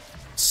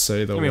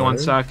 Say the word. Give me 1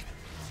 sec.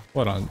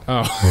 What on?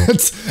 Oh,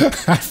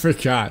 I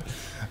forgot.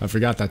 I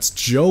forgot that's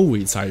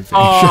Joey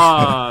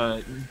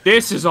typing.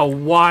 This is a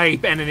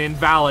wipe and an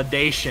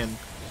invalidation.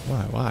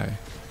 Why?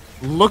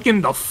 Look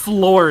in the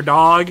floor,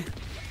 dog.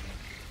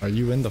 Are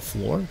you in the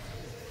floor?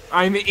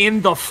 I'm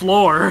in the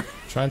floor.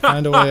 Try and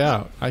find a way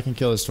out. I can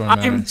kill this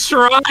tornado. I'm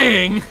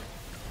trying.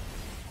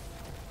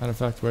 Matter of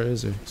fact, where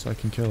is he? So I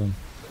can kill him.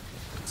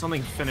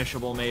 Something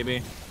finishable,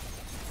 maybe.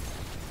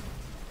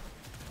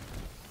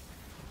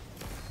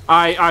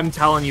 I'm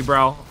telling you,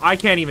 bro. I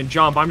can't even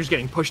jump. I'm just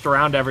getting pushed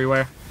around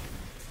everywhere.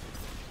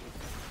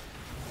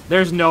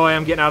 There's no way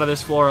I'm getting out of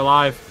this floor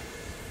alive.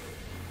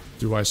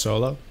 Do I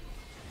solo?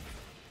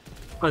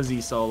 A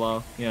Z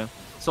solo, yeah.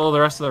 Solo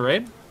the rest of the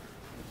raid?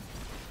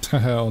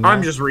 Hell no.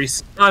 I'm just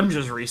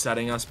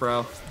resetting us,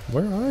 bro.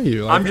 Where are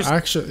you? Like, I'm just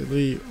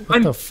actually.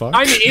 What the fuck?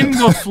 I'm in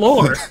the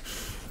floor.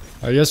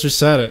 I guess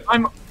reset it.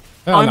 I'm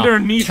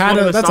underneath.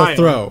 Kata, that's a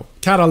throw.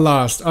 Kata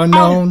lost.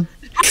 Unknown.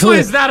 How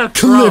is that a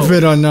throw? Clip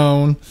it,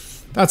 unknown.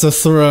 That's a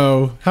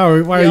throw.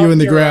 Why are you in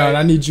the ground? Right.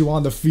 I need you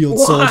on the field,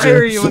 soldier. Why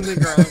are you in the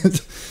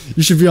ground?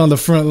 You should be on the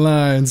front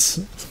lines.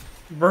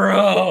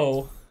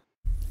 Bro.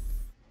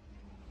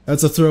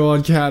 That's a throw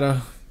on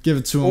Kata. Give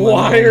it to him.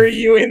 Why are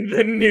you in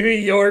the New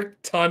York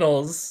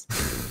tunnels?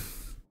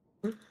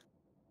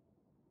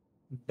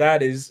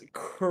 That is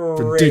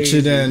crazy.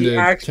 Prediction ended,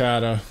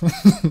 Kata.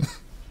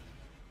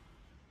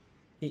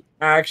 He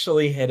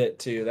actually hit it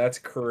too. That's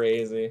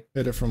crazy.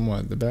 Hit it from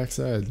what? The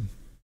backside?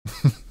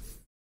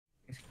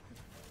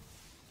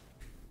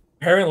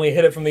 Apparently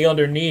hit it from the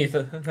underneath.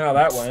 How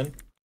that went.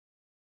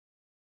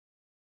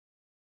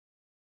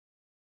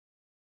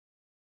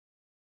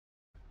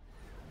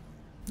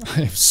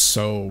 I am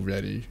so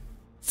ready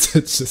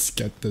to just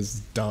get this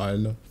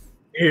done.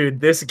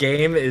 Dude, this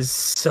game is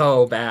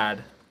so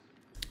bad.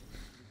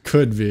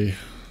 Could be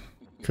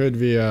just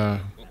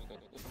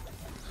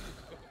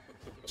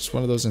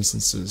one of those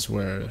instances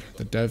where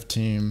the dev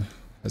team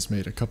has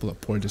made a couple of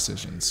poor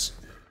decisions.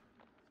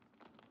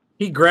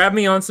 He grabbed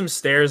me on some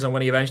stairs, and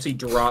when he eventually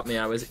dropped me,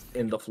 I was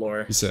in the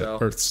floor. He said,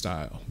 Earth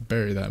style.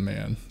 Bury that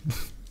man.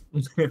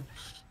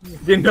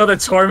 Didn't know the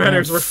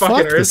Tormentors were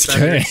fucking Earth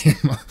game.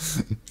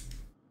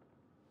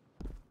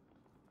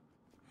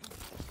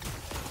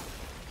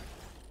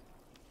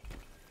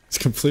 It's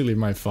completely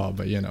my fault,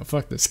 but you know,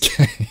 fuck this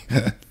game.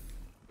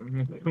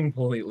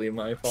 Completely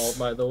my fault,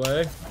 by the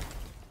way.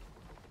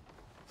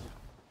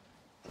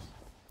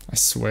 I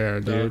swear,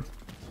 dude.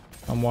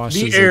 I'm washed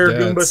The as air it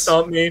Goomba gets.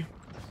 stomped me.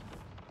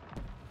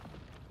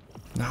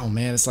 No,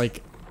 man, it's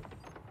like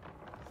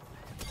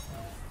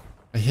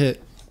I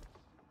hit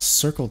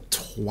circle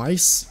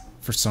twice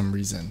for some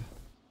reason.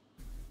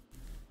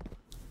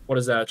 What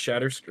is that?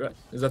 Shatter Strike?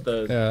 Is that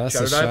the Yeah, that's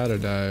Shatter a Dive? shadow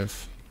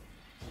dive.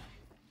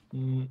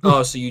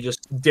 Oh, so you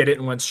just did it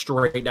and went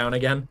straight down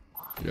again?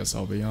 I guess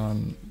I'll be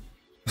on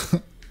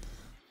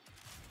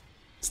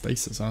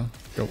stasis, huh?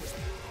 Go.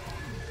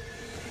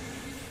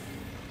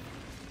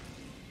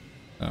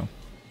 Oh.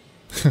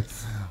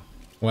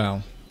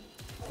 Wow.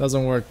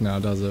 Doesn't work now,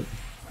 does it?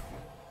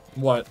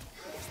 What?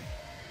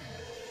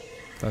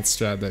 That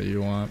strat that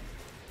you want.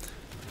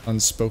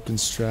 Unspoken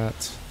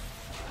strat.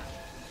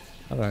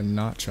 How did I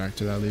not track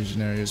to that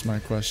Legionary is my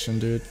question,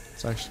 dude.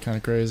 It's actually kind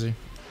of crazy.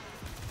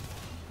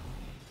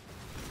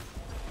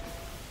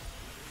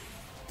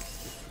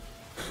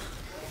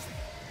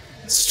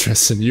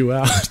 Stressing you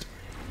out.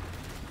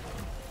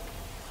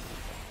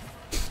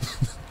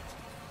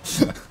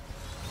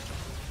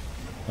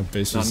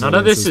 None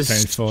of this is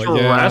painful.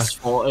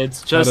 stressful. Yeah.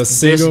 It's just not a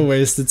single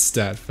wasted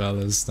stat,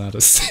 fellas. Not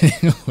a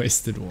single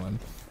wasted one.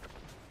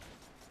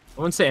 I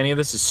wouldn't say any of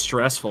this is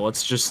stressful.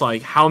 It's just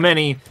like, how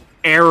many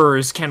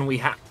errors can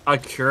we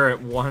occur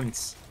at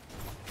once?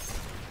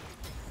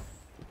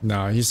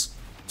 No, he's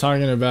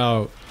talking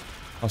about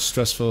how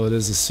stressful it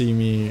is to see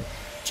me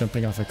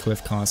jumping off a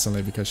cliff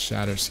constantly because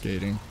shatter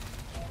skating.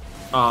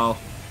 Oh.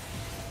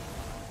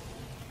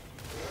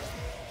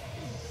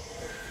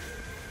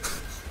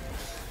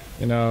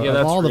 You know, Yeah,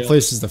 of all the real.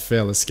 places to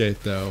fail a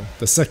skate, though,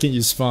 the second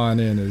you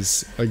spawn in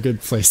is a good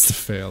place to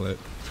fail it.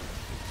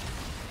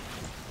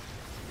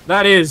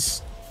 That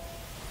is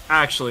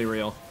actually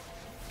real.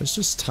 There's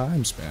just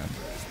times, man.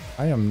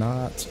 I am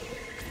not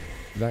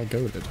that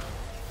goated.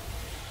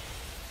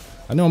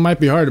 I know it might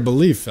be hard to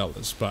believe,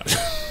 fellas, but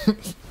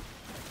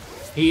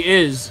He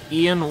is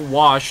Ian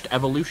Washed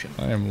Evolution.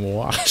 I am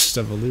washed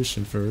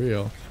evolution for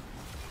real.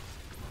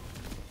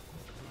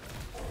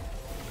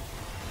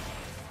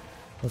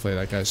 Hopefully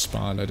that guy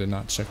spawned. I did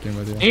not check in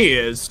with you. He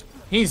is.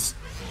 He's,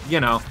 you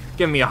know,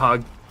 give me a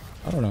hug.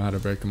 I don't know how to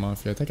break him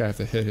off yet. I think I have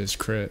to hit his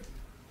crit.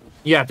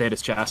 You have to hit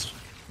his chest.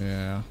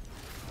 Yeah.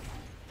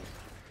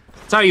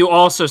 That's how you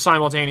also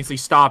simultaneously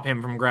stop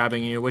him from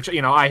grabbing you, which,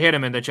 you know, I hit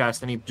him in the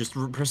chest and he just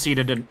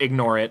proceeded to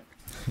ignore it.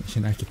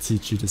 And I could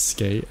teach you to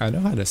skate. I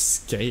know how to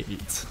skate.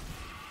 It's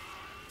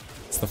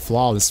the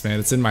flawless, man.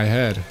 It's in my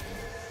head.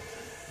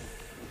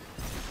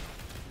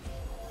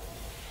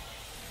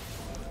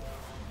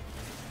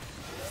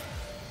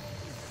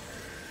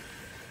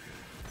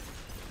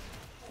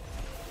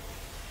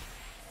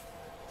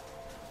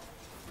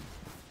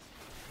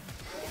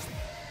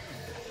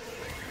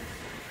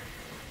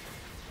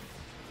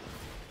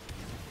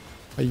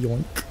 A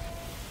yoink.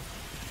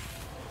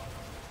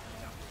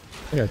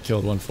 I think I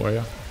killed one for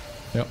you.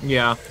 Yep.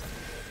 Yeah.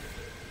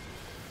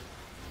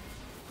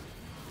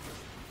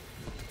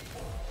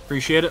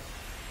 Appreciate it.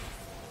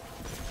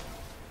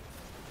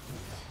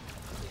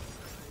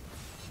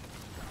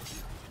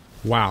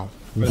 Wow.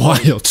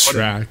 Wild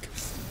track.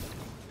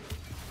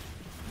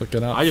 Look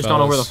it up. I just don't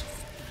know where the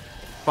fellas.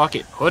 fuck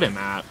it put him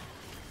at.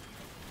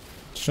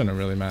 Shouldn't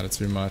really matter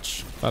too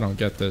much. If I don't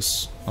get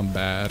this, I'm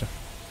bad.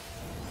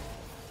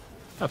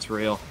 That's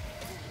real.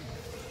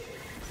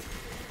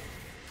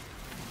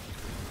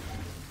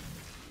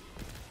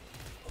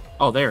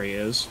 Oh, there he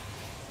is.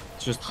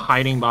 It's just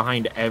hiding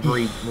behind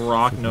every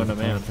rock known to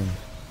man.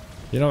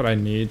 You know what I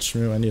need,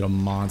 Shmoo? I need a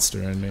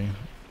monster in me.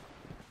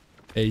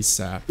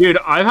 ASAP. Dude,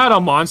 I've had a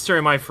monster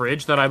in my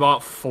fridge that I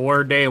bought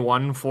for day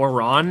one for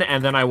run,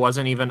 and then I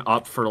wasn't even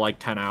up for like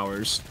 10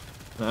 hours.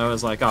 And I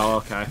was like, oh,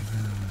 okay.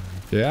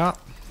 Yeah,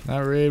 that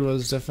raid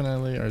was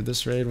definitely, or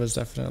this raid was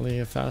definitely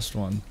a fast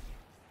one.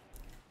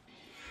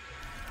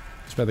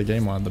 It's bad the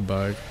game wanted the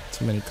bug.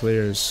 Too many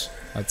clears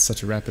at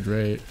such a rapid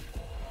rate.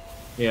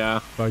 Yeah.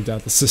 Bugged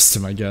out the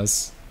system, I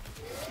guess.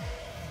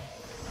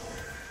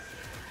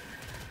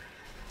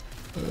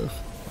 Ugh,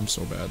 I'm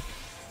so bad.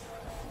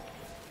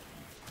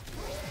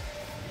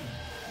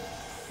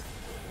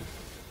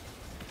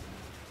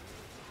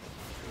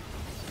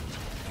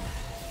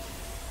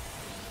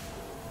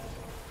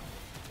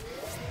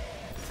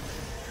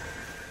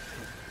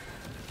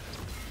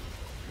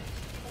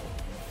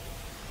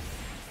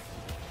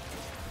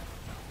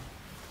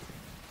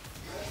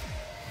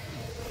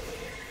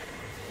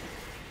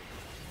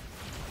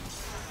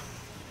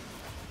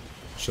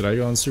 Should I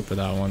go and super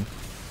that one?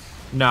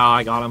 No,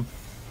 I got him.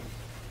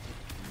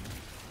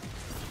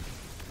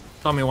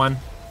 Tell me when.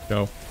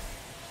 Go.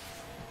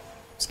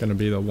 It's gonna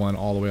be the one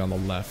all the way on the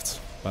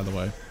left, by the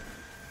way.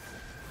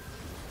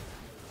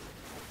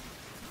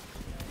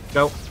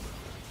 Go.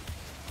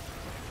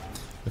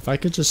 If I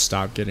could just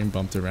stop getting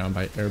bumped around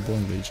by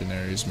airborne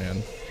legionaries,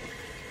 man.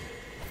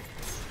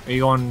 Are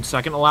you going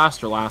second to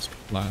last or last?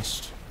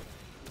 Last.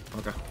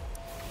 Okay.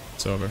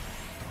 It's over.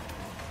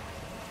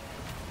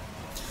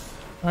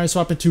 Alright,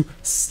 swap into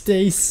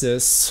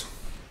stasis.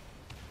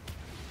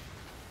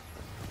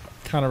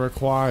 Kind of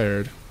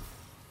required.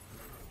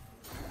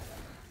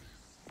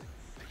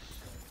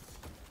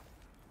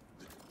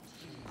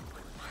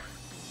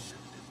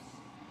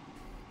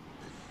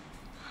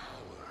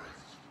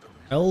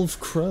 Elv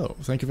Crow,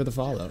 thank you for the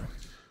follow.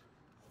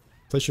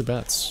 Place your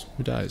bets.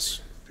 Who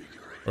dies?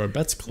 Or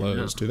bets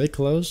closed. Do they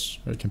close?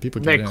 Or can people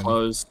get in? They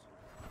close.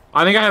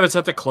 I think I have it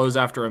set to close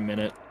after a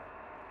minute.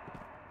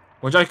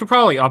 Which I could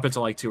probably up it to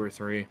like 2 or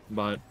 3,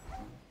 but...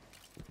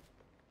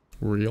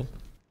 Real.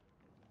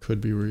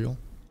 Could be real.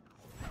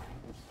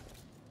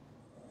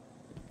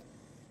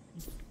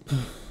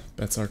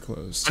 Bets are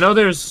closed. I know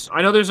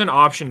there's an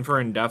option for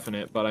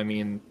indefinite, but I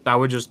mean, that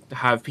would just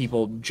have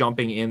people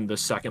jumping in the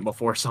second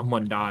before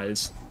someone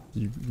dies.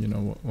 You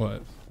know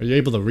what? Are you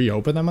able to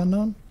reopen them,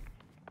 unknown?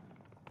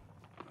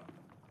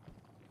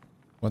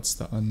 What's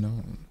the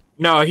unknown?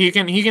 No, he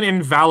can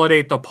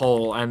invalidate the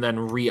poll and then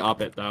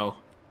re-up it though.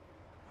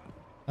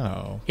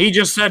 Oh. He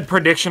just said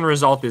prediction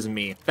result is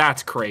me.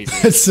 That's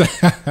crazy.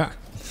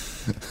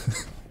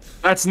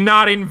 That's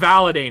not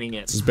invalidating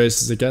it. It's as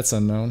base as it gets,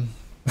 unknown.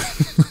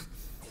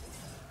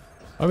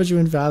 Why would you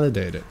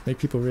invalidate it? Make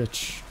people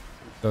rich.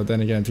 Though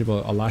then again,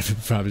 people alive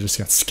people probably just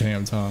got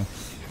scammed, huh?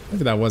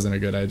 Maybe that wasn't a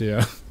good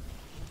idea.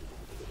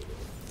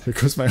 Here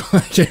goes my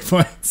 1K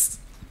points.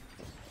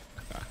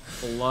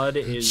 Blood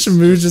is...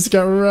 Shamu just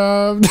got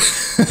robbed.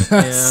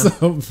 Yeah.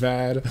 So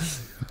bad.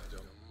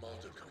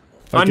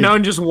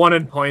 Unknown just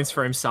wanted points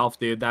for himself,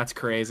 dude. That's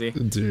crazy.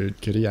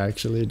 Dude, could he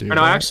actually do no,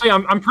 that? actually,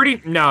 I'm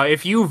pretty... No,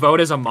 if you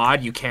vote as a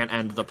mod, you can't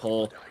end the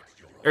poll.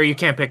 Or you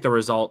can't pick the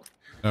result.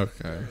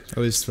 Okay. At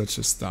least Twitch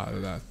just thought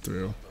of that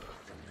through.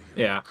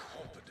 Yeah.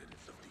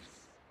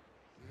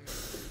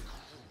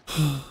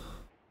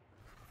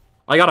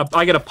 I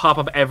gotta pop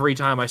up every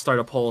time I start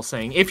a poll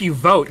saying, if you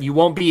vote, you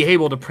won't be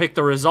able to pick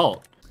the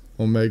result.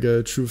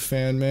 Omega, true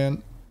fan,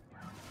 man.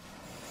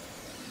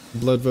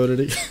 Blood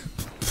voted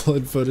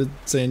Blood voted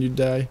saying you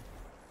die.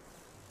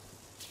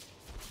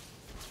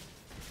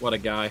 What a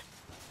guy.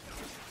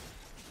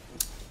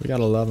 We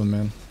gotta love him,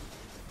 man.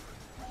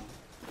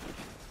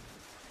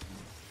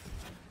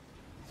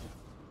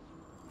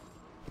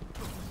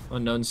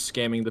 Unknown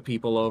scamming the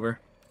people over.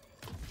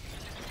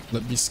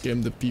 Let me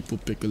scam the people,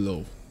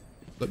 Piccolo.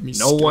 Let me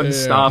No scam. one's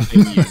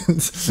stopping you.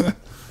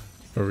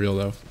 For real,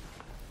 though.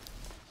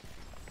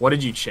 What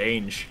did you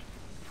change?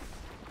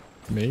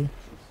 Me?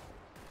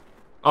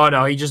 Oh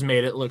no, he just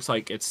made it looks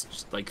like it's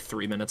just like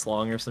 3 minutes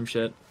long or some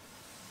shit.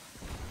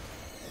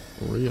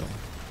 For real.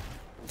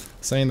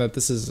 Saying that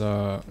this is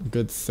a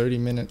good 30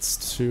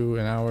 minutes to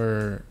an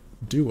hour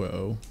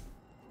duo.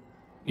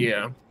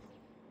 Yeah.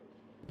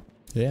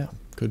 Yeah,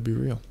 could be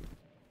real.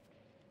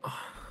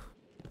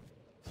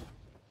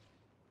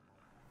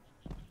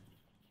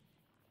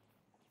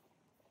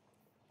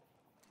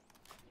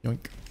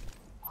 Yoink.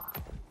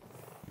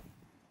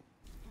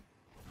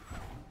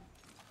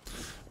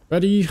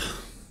 Ready?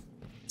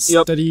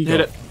 Yep, Steady, hit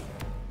go. it.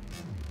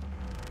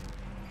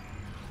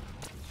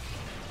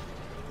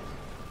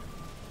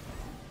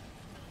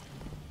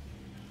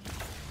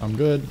 I'm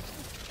good.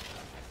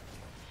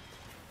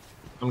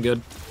 I'm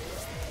good.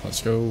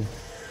 Let's go.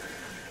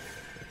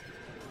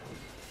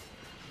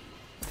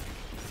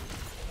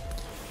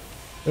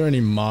 Are there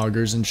any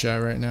moggers in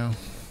chat right now?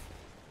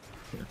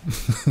 Yeah.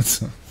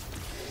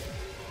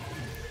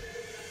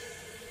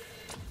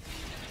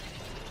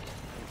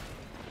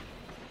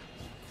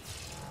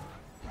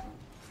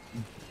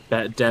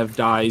 Bet Dev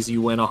dies,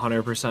 you win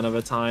 100% of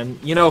the time.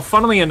 You know,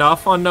 funnily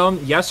enough,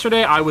 Unknown,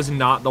 yesterday I was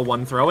not the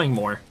one throwing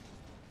more.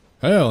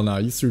 Hell no,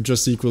 you threw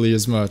just equally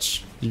as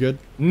much. You good?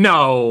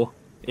 No.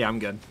 Yeah, I'm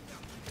good.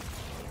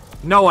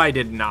 No, I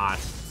did not.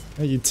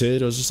 Yeah, you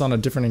did. It was just on a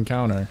different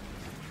encounter.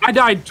 I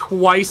died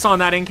twice on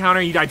that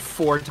encounter. You died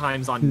 4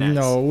 times on Nets.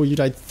 No, you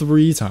died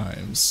 3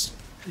 times.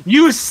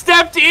 You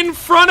stepped in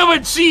front of a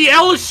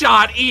GL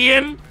shot,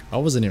 Ian! I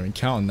wasn't even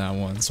counting that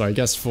one, so I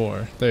guess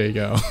 4. There you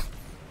go.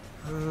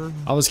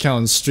 I was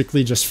counting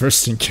strictly just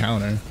first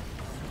encounter.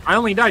 I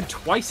only died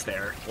twice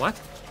there. What?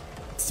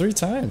 3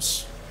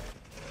 times.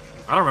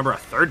 I don't remember a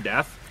 3rd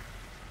death.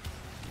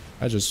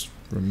 I just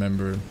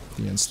remember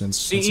the instance.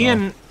 See,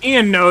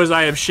 Ian knows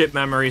I have shit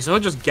memory, so he'll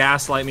just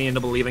gaslight me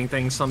into believing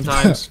things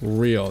sometimes.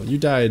 Real. You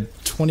died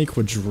 20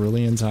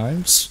 quadrillion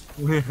times?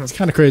 It's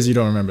kind of crazy you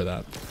don't remember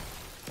that.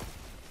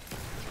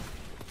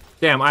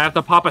 Damn, I have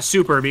to pop a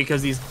super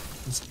because this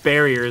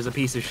barrier is a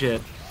piece of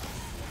shit.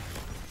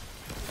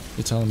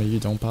 You telling me you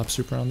don't pop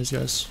super on these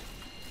guys?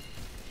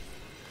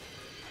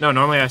 No,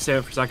 normally I save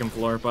it for 2nd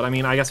floor, but I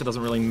mean, I guess it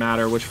doesn't really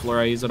matter which floor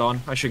I use it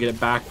on. I should get it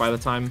back by the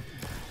time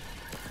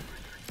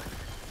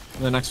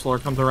the next floor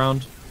comes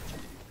around.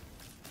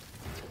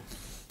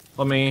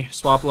 Let me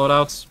swap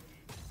loadouts.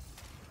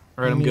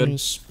 Alright, I'm good.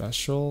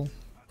 Special?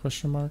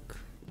 Question mark?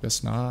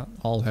 Guess not.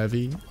 All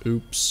heavy.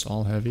 Oops,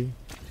 all heavy.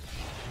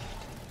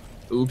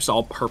 Oops,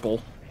 all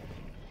purple.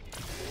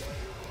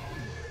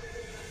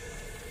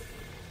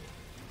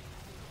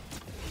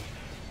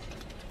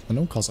 No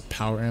one calls it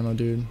power ammo,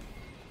 dude.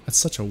 That's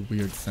such a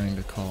weird thing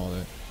to call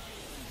it.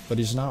 But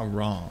he's not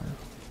wrong.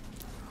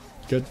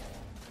 Good?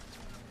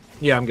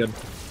 Yeah, I'm good.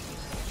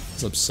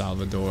 What's up,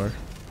 Salvador?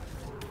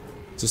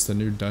 Is this the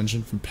new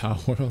dungeon from Power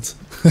World?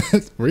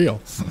 Real.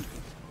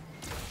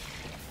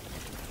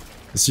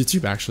 Does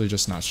YouTube actually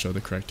just not show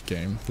the correct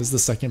game? This is the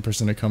second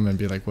person to come and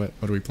be like, what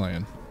are we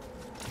playing?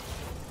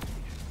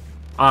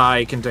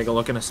 I can take a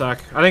look in a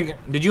sec. I think,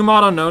 did you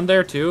mod Unknown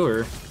there too,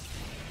 or?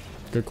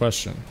 Good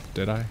question.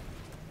 Did I?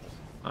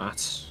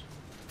 That's...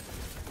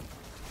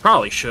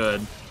 Probably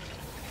should.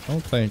 I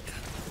don't think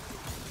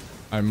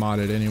I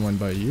modded anyone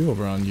but you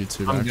over on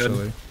YouTube, I'm actually.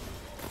 good.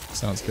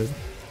 Sounds good.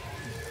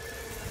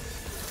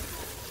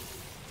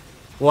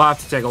 We'll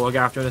have to take a look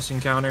after this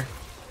encounter.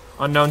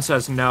 Unknown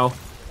says no.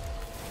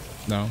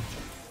 No.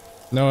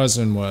 No as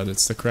in what?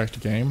 It's the correct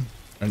game?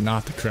 Or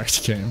not the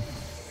correct game?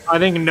 I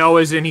think no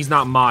as in he's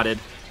not modded.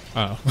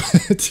 Oh.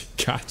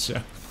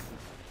 Gotcha.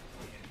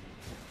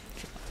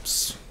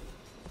 Drops.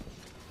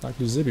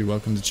 Dr. Zibby,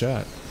 welcome to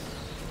chat.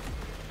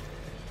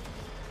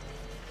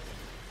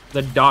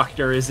 The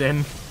doctor is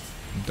in.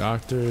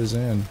 Doctor is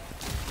in.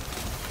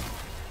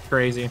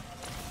 Crazy.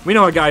 We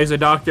know a guy who's a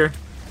doctor.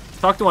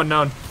 Talk to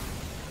Unknown.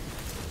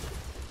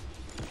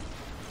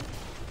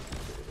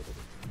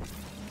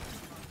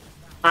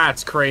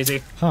 That's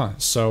crazy. Huh,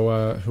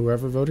 so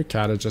whoever voted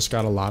Kata just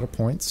got a lot of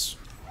points.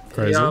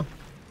 Crazy. Yeah.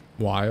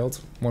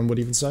 Wild, one would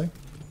even say.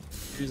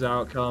 Choose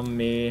outcome,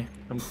 me,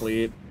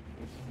 complete.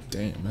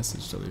 Damn,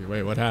 message deleted.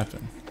 Wait, what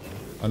happened?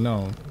 Oh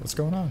no, what's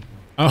going on?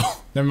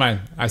 Oh, never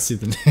mind. I see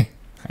the name.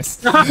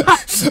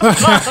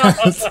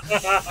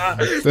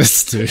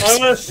 This dude.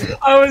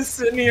 I was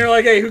sitting here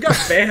like, hey, who got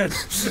banned?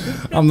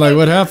 I'm like,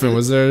 what happened?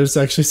 Was there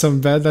actually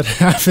something bad that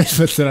happened?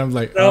 But then I'm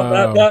like, no,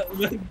 oh.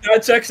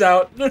 that checks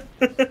out.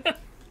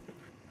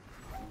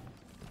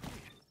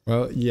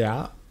 Well,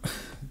 yeah.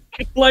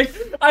 Like,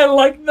 I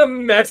like the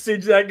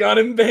message that got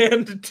him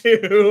banned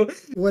too.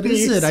 What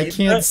is it? I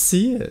can't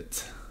see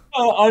it.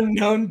 Oh,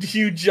 Unknown, do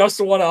you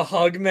just want a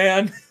hug,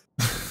 man?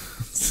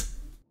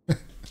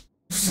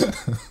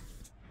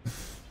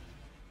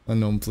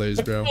 Unknown plays,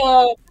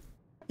 bro.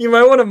 You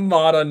might want to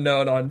mod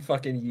Unknown on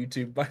fucking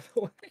YouTube, by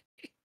the way.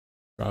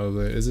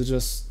 Probably. Is it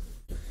just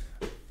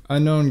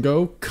Unknown?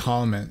 Go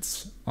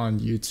comment on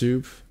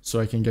YouTube so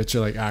I can get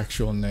your like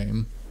actual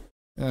name,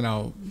 and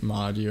I'll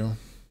mod you.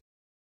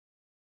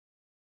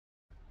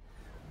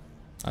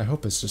 I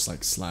hope it's just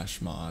like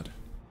 /mod.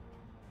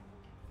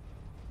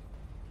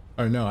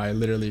 Oh no, I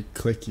literally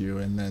click you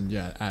and then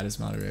yeah, add as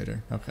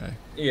moderator. Okay.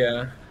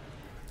 Yeah.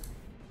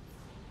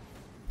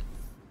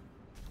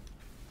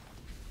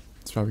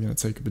 It's probably gonna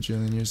take a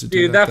bajillion years to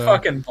do Dude, that. that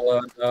fucking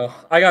blown though.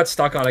 I got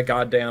stuck on a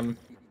goddamn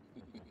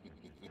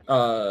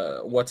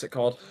what's it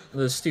called?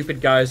 The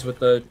stupid guys with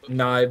the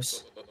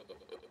knives.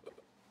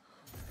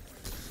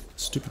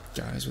 Stupid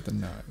guys with the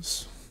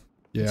knives.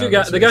 Yeah,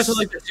 the guys with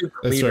like the two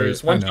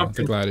cleavers. Right. I know,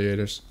 the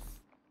gladiators.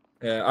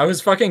 Yeah, I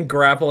was fucking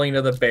grappling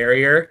to the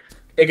barrier.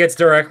 It gets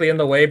directly in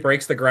the way,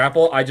 breaks the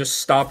grapple. I just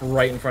stop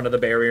right in front of the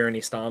barrier and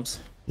he stomps.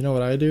 You know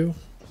what I do?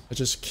 I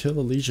just kill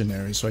a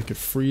legionary so I could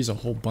freeze a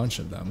whole bunch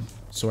of them.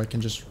 So I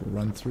can just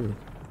run through.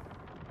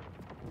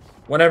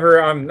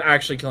 Whenever I'm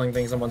actually killing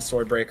things, I'm on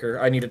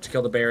Swordbreaker. I needed to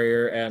kill the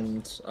barrier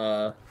and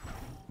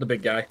the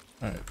big guy.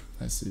 Alright,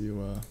 I see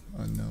you,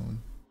 Unknown.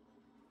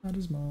 How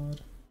does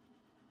mod?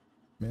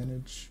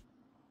 Manage.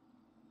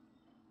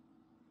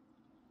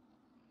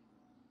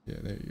 Yeah,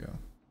 there you go.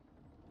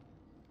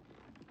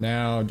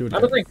 Now do it again.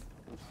 I don't think.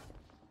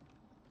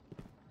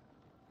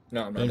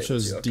 No, I'm not. It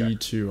shows okay.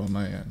 D2 on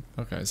my end.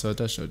 Okay, so it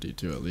does show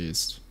D2 at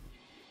least.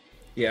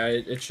 Yeah,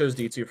 it shows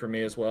D2 for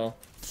me as well.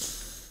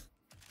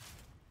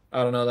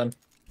 I don't know then.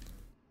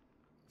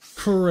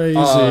 Crazy.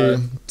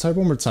 Type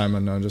one more time,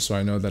 Unknown, just so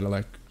I know that it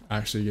like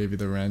actually gave you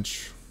the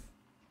wrench.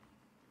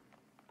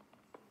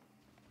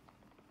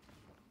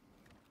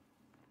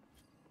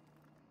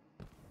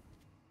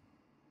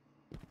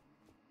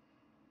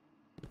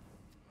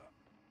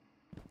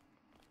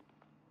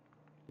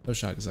 No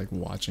shot is like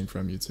watching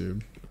from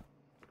YouTube.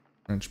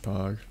 French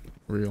Pog.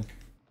 Real.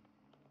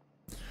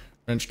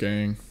 French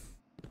gang.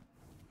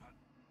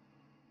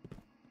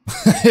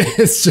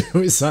 It's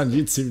Joey's on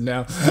YouTube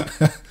now.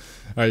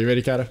 Are you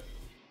ready, Kata?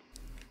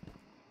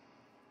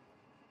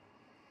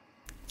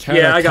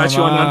 Yeah, I got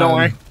you on. Don't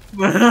worry.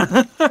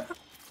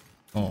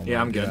 Oh yeah,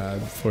 I'm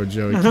God. good. Poor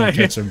Joey can't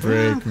catch a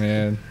break,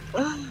 man.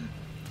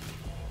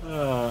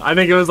 I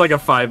think it was like a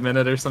 5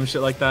 minute or some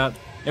shit like that.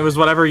 It was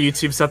whatever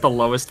YouTube set the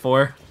lowest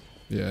for.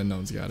 Yeah, no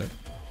one's got it.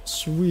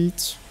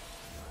 Sweet.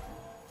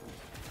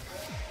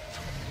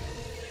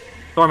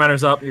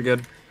 Tormentor's up, you're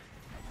good.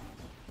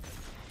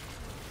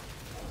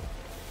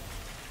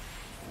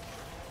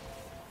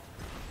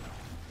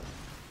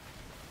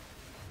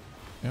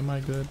 Am I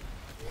good?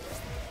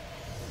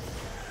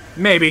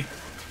 Maybe.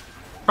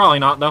 Probably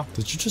not, though.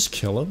 Did you just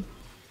kill him?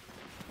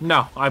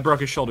 No, I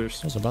broke his shoulders.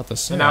 I was about to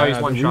say. And now he's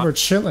one shot. We were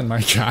chilling,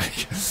 my guy.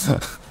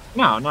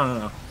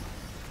 No.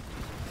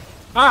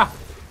 Ah!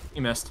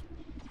 You missed.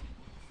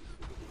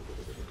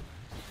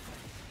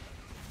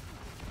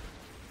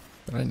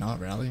 Did I not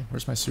rally?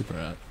 Where's my super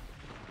at?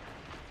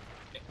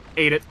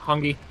 Ate it,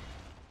 Hungy.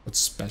 What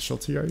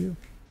specialty are you?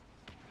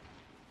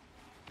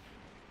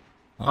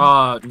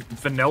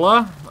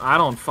 Vanilla? I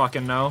don't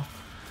fucking know.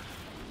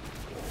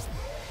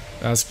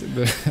 Ask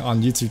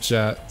on YouTube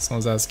chat.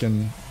 Someone's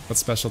asking what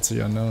specialty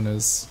unknown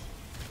is.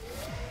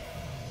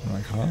 I'm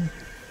like, huh?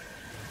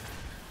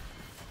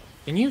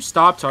 Can you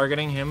stop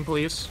targeting him,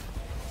 please?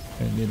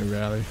 I need a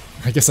rally.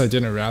 I guess I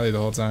didn't rally the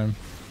whole time.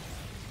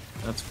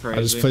 That's crazy.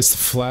 I just placed the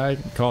flag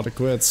and called it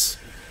quits.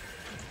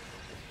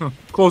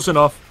 Close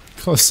enough.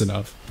 Close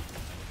enough.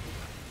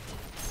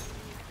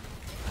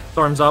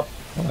 Storm's up.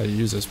 Well, I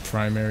use this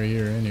primary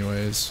here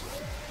anyways.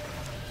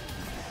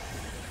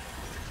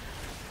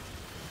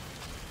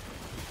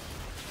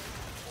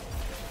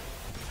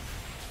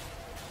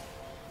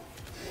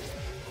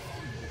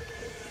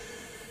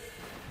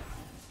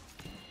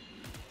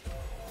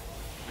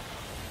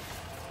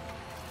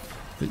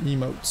 The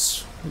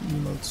emotes. The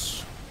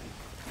emotes.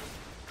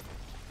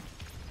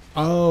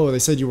 Oh, they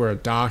said you were a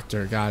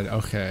doctor. Got it.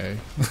 Okay.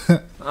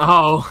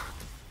 Oh.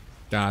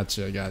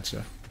 Gotcha,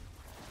 gotcha.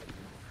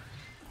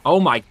 Oh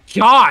my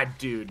god,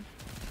 dude.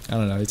 I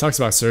don't know. He talks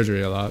about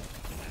surgery a lot.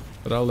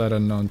 But I'll let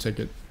Unknown take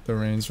the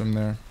reins from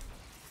there.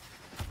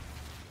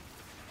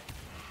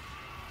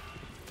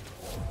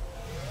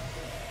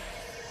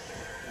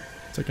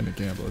 Taking a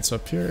gamble. It's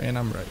up here and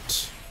I'm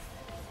right.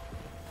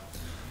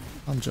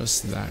 I'm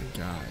just that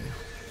guy.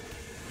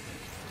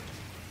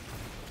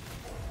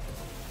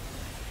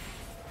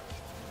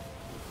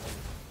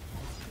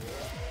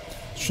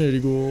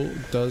 Shady Ghoul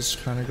does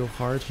kind of go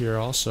hard here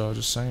also,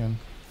 just saying.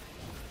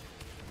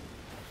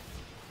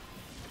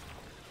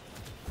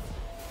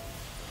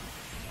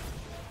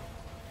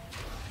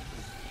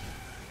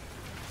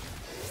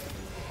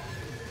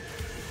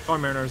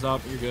 Storm Mariner's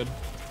up, you're good.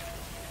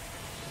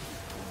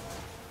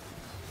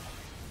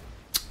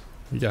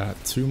 We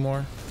got 2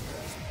 more.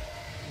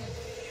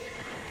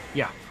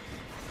 Yeah.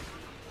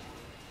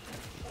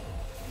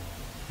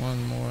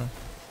 1 more.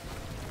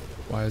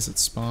 Why is it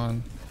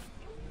spawn?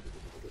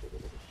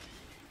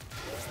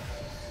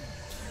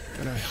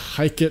 Gotta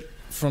hike it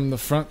from the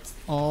front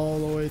all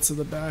the way to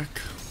the back.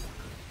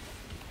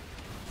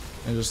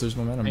 And just lose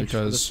momentum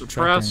because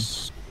tracking.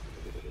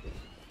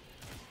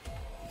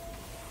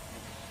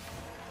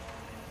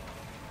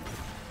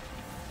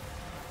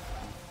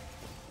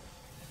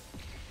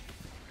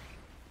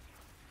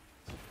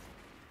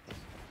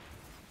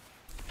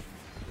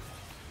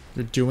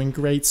 You're doing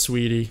great,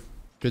 sweetie.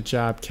 Good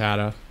job,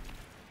 Kata.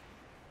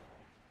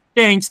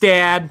 Thanks,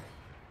 Dad.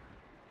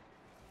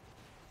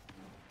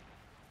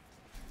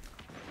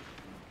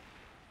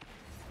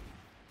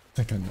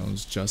 I think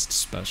Unknown's just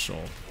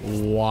special.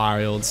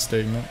 Wild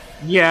statement.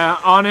 Yeah,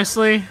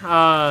 honestly,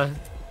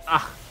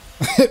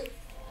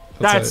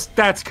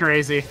 that's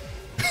crazy.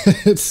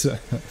 It's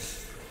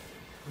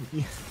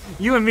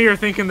You and me are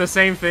thinking the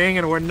same thing,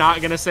 and we're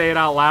not gonna say it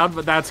out loud,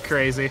 but that's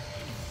crazy.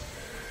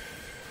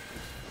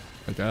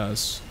 I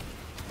guess.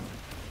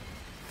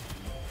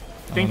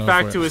 Think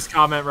back to his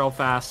comment real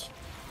fast.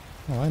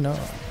 Oh, I know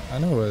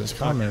what his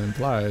comment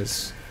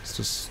implies. It's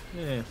just...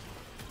 Yeah.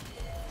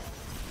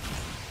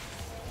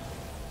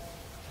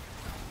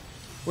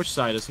 Which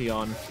side is he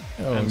on?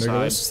 Oh,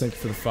 Nicholas, thank you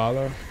for the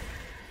follow.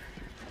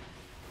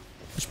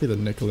 That should be the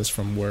Nicholas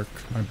from work,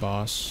 my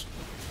boss.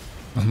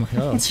 I'm like,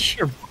 oh.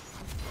 Dude,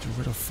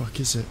 where the fuck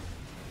is it?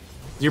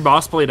 Does your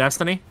boss play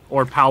Destiny?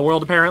 Or Pal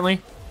World, apparently?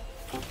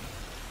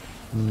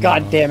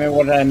 God damn it,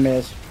 what did I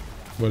miss?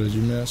 What did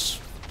you miss?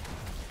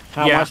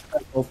 How much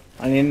purple?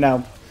 I didn't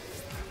know.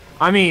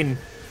 I mean...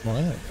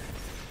 What?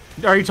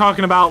 Are you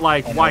talking about,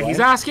 like, why he's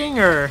asking,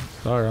 or...?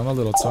 Sorry, I'm a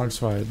little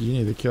tongue-tied. You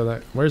need to kill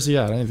that. Where's he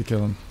at? I need to kill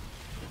him.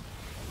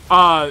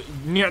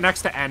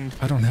 Next to end.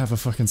 I don't have a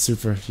fucking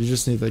super. You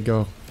just need to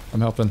go.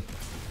 I'm helping.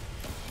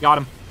 Got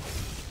him.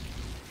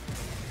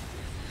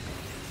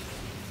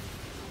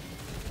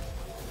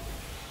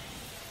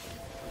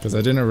 Because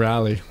I didn't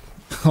rally.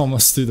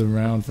 Almost through the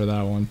round for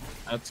that one.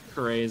 That's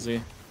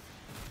crazy.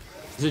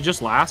 Is it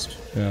just last?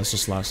 Yeah, it's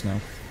just last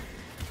now.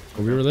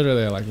 But we were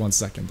literally at like 1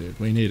 second, dude.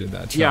 We needed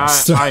that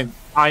trust. Yeah,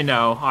 I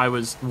know. I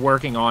was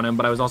working on him,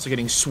 but I was also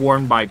getting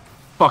swarmed by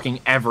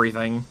fucking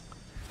everything.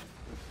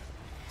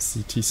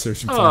 CT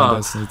searching for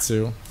Destiny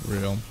 2.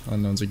 Real.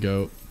 Unknown's a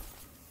goat.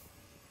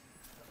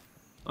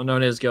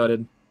 Unknown is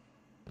goated.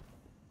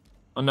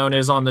 Unknown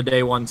is on the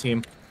day 1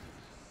 team.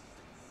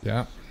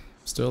 Yeah.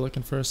 Still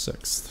looking for a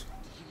 6th.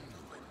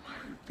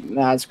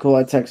 Nah, it's cool.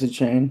 I texted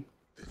Shane.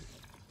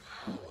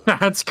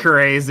 That's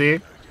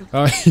crazy.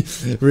 Oh,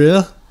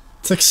 real?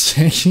 Text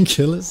Shane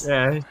Gillis?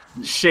 Yeah.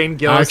 Shane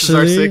Gillis is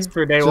our 6th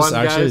for day 1, guys. Just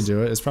actually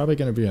do it. It's probably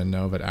going to be a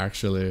no, but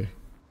actually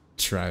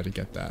try to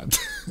get that.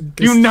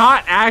 Do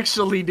not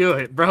actually do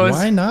it, bro.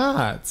 Why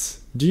not?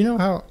 Do you know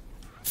how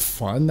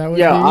fun that would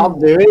be? Yeah, I'll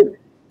do it.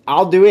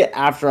 I'll do it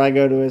after I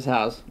go to his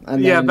house.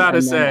 And yeah, about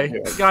to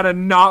say. Gotta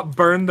not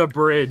burn the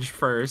bridge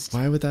first.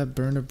 Why would that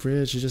burn a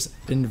bridge? You're just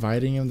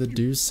inviting him to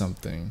do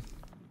something.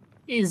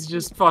 He's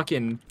just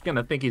fucking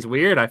gonna think he's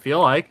weird, I feel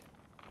like.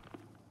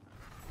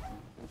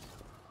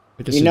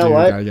 I guess you know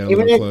what? Gotta get a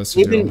little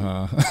closer to him,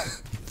 huh?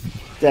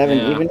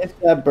 Devin, even if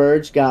that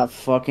Burge got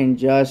fucking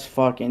just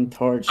fucking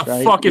torched, right?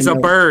 The fuck is a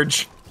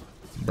Burge?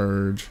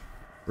 Burge.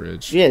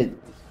 Bridge. Yeah,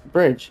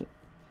 bridge.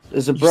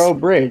 It's a bro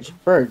bridge.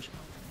 Burge.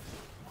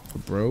 A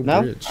bro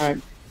no? bridge. All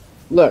right.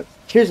 Look,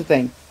 here's the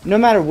thing. No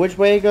matter which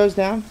way it goes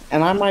down,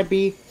 and I might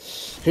be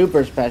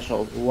super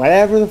special,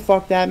 whatever the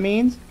fuck that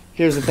means.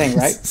 Here's the thing,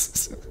 right?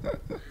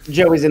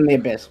 Joey's in the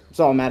abyss. That's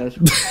all that matters.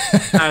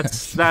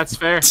 That's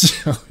fair.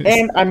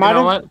 And I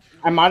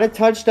might have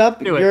touched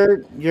up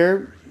your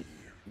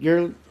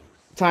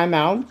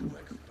timeout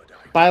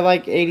by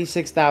like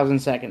 86,000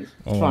 seconds.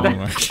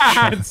 It's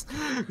fine.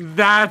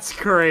 That's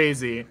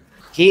crazy.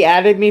 He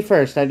added me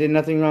first. I did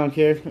nothing wrong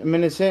here. I'm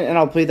innocent, and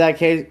I'll plead that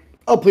case.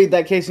 I'll plead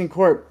that case in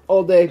court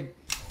all day.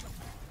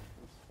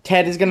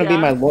 Ted is gonna be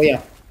my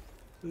lawyer.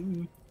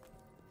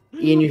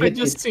 Ian, you I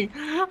just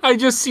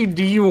see.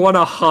 Do you want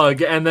a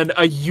hug? And then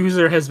a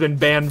user has been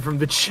banned from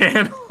the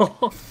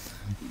channel.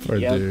 Poor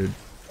dude.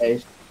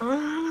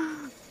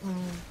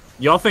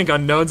 Y'all think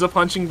Unknown's a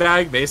punching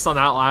bag based on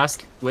that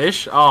last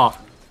wish? Oh.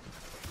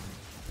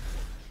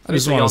 I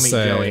just want to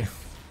say,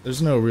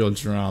 there's no real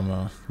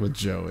drama with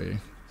Joey.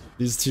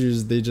 These two,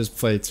 they just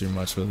play too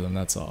much with him.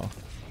 That's all.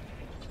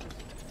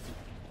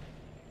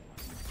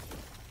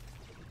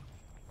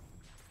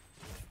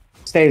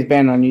 Stays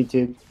banned on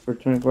YouTube for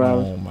 24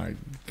 hours. Oh my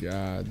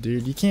god,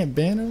 dude, you can't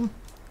ban him?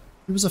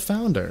 He was a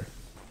founder.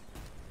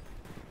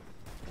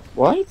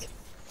 What?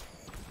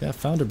 Yeah,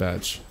 founder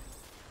badge.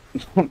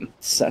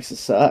 Sucks to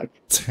suck.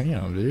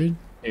 Damn, dude.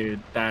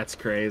 Dude, that's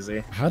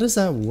crazy. How does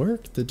that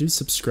work? The dude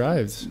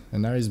subscribed,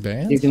 and now he's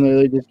banned? You can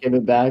literally just give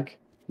it back.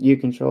 You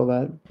control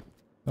that.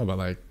 Oh, but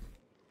like,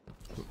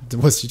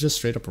 was he just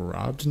straight up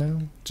robbed now?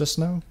 Just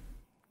now?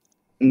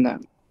 No.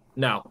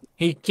 No,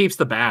 he keeps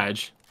the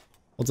badge.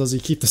 Well, does he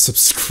keep the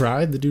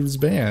subscribe? The dude's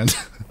banned.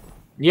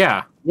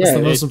 Yeah. That's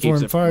the most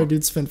important part.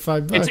 Dude spent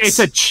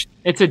 $5.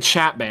 It's a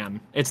chat ban.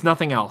 It's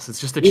nothing else.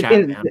 It's just a chat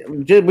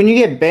ban. When you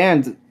get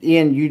banned,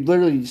 Ian, you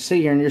literally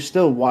sit here and you're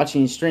still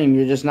watching stream.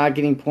 You're just not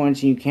getting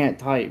points and you can't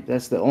type.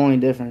 That's the only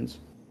difference.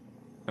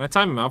 Can I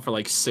time him out for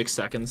like 6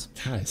 seconds?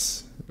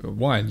 Guys,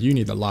 one, you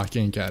need to lock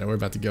in, cat. We're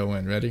about to go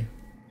in. Ready?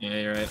 Yeah,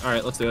 you're right. All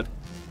right, let's do it.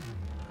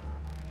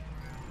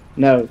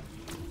 No.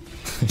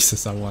 He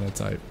says, I want to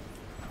type.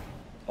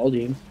 Told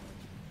you.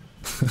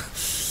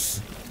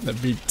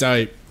 Let me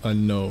type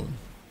unknown.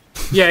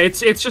 Yeah, it's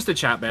just a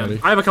chat ban. Ready?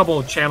 I have a couple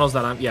of channels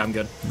that I'm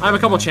good. I have a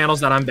couple of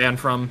channels that I'm banned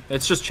from.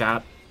 It's just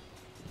chat.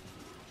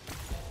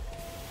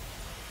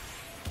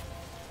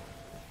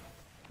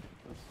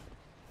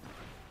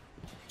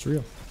 It's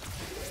real.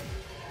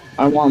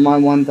 I want my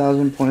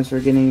 1,000 points for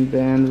getting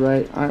banned,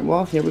 right? Alright,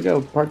 well, here we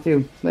go. Part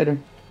 2. Later.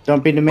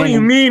 Don't be demanding. What do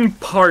you mean,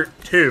 part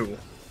 2?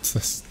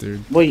 This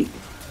dude. Wait.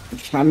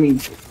 I mean,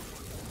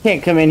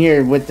 can't come in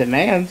here with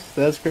demands.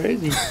 That's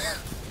crazy.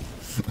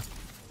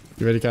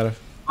 You ready, Kata?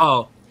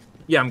 Oh.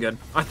 Yeah, I'm good.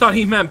 I thought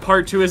he meant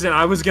part 2 isn't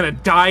I was gonna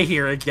die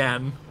here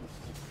again.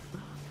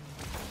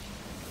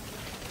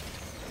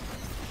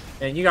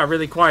 And you got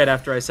really quiet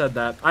after I said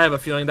that. I have a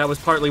feeling that was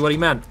partly what he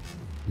meant.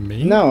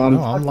 Me? No,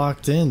 I'm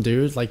locked in,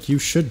 dude. Like you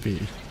should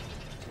be.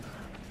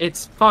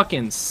 It's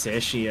fucking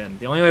Sishian.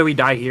 The only way we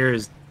die here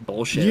is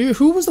bullshit.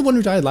 Who was the one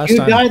who died last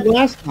time? You died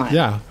last time.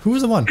 Yeah, who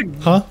was the one?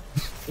 Huh?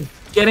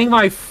 Getting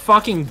my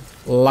fucking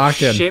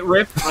Lock in. shit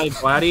ripped by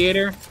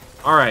Gladiator?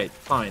 Alright,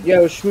 fine.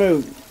 Yo,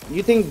 Shmoo,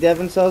 you think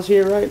Devin sells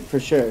here, right? For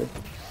sure.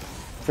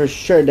 For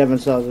sure Devin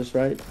sells this,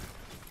 right?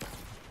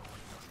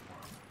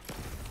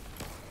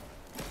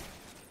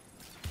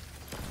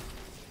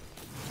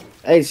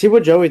 Hey, see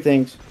what Joey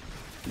thinks.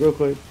 Real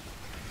quick.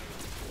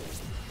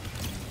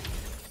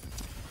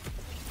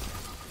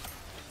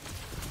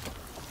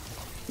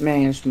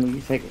 Man, Smooth,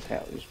 you fake as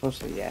hell. You're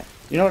supposed to, yeah.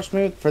 You know what,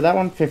 Smooth? For that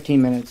one,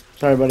 15 minutes.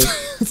 Sorry, buddy.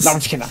 No, I'm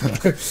just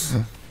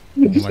kidding.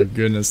 Oh my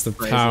goodness, the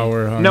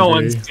power hungry. No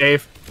one's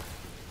safe.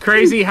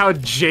 Crazy how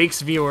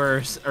Jake's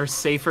viewers are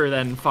safer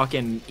than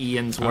fucking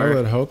Ian's were. I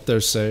would hope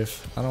they're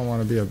safe. I don't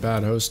want to be a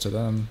bad host to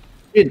them.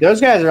 Dude,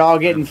 those guys are all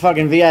getting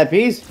fucking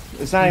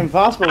VIPs. It's not even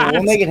possible.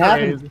 We'll make it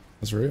happen.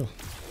 That's real.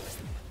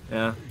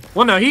 Yeah.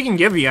 Well, no, he can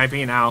give VIP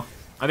now.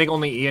 I think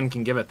only Ian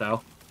can give it,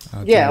 though.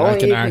 Yeah, dude, I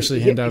can actually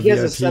hand out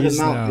VIPs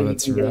now.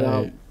 That's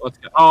right. Let's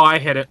go. Oh, I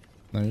hit it.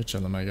 No, you're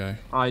chilling, my guy.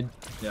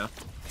 Yeah.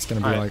 It's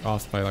gonna be like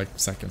off by like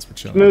seconds. We're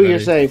chilling. Smooth, you're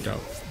safe. Go.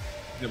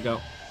 Good go.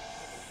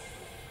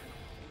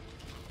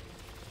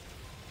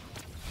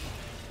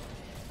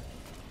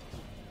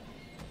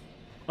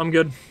 I'm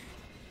good.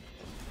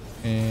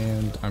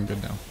 And I'm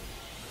good now.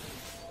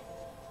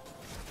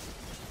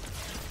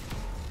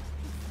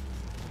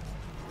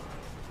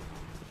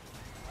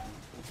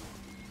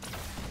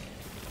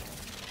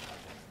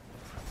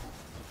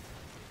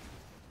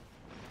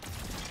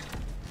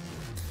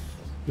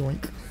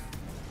 Yoink.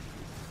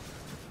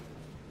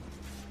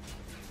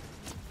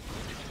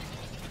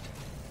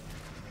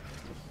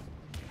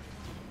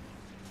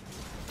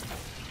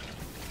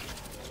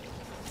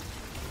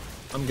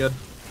 I'm good.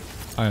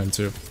 I am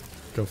too.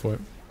 Go for it.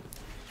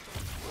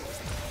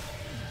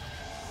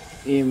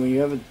 Ian, when you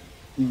have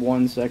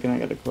 1 second, I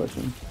got a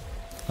question.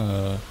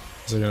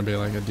 Is it gonna be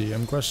like a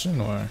DM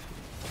question or?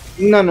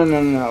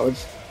 No.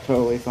 It's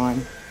totally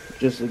fine.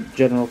 Just a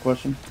general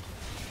question.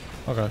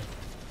 Okay.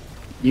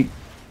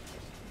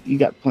 You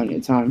got plenty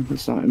of time.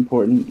 It's not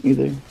important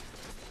either.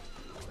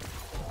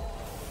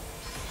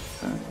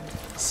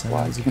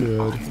 Sounds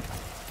good.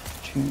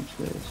 Change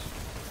this.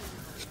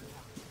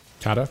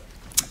 Kata?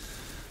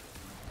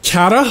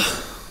 Kata?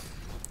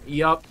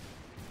 Yup.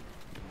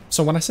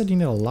 So when I said you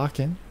need to lock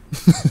in?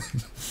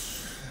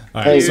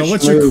 Alright, Hey, so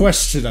what's your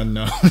question,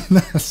 Unknown?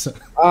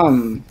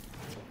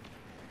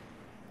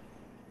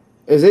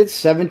 Is it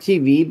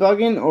 7TV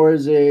bugging or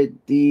is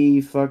it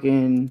the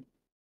fucking?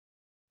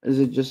 Is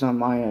it just on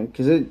my end?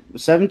 Because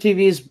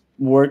 7TV is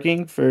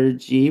working for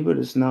G, but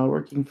it's not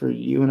working for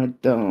you, and I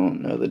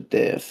don't know the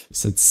diff. You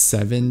said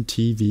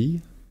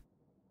 7TV?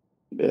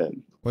 Yeah.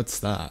 What's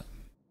that?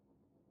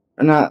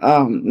 Or not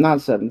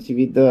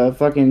 7TV. The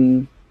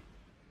fucking.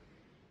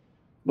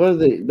 What are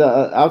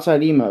the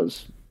outside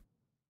emotes?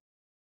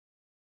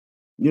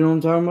 You know what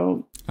I'm talking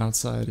about?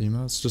 Outside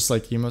emotes? Just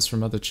like emotes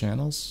from other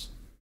channels?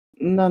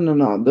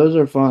 No. Those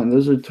are fine.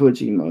 Those are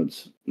Twitch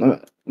emotes.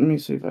 Let me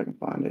see if I can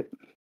find it.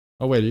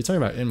 Oh wait, are you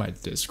talking about in my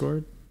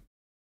Discord?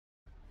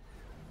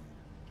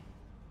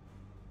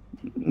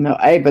 No,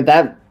 hey, but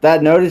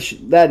that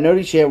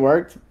notice shit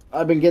worked.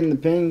 I've been getting the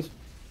pings.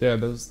 Yeah,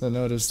 the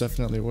notice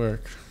definitely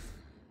work.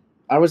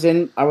 I was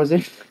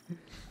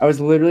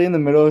literally in the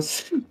middle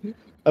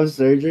of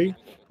surgery,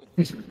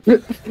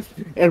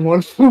 and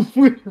one phone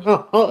went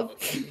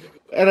off,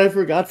 and I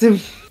forgot to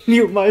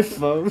mute my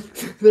phone.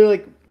 They're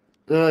like,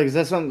 is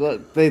that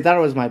something? They thought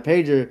it was my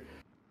pager.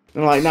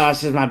 I'm like, no,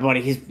 it's just my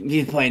buddy.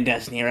 He's playing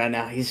Destiny right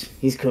now. He's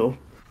cool.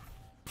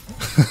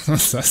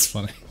 That's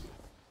funny.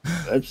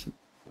 That's,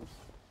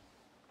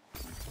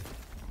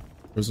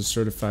 There's a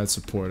certified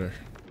supporter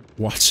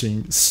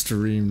watching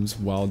streams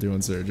while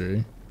doing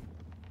surgery.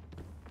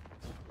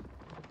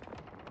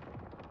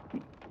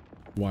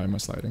 Why am I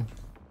sliding?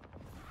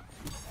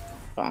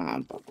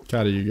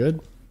 Cat, are you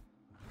good?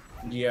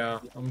 Yeah,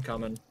 I'm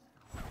coming.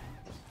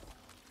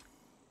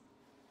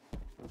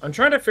 I'm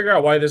trying to figure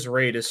out why this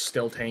raid is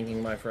still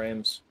tanking my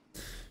frames.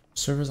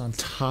 Server's on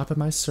top of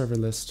my server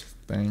list.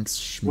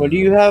 Thanks. what do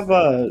you have?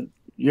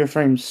 Your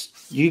frames?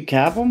 Do you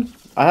cap them?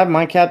 I have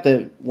mine capped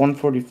at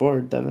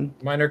 144, Devin.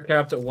 Mine are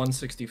capped at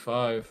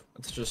 165.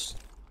 It's just...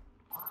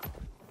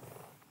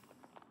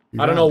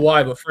 I don't know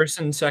why, but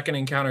first and second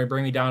encounter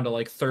bring me down to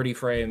like 30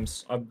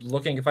 frames. I'm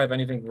looking if I have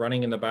anything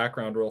running in the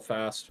background real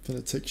fast. For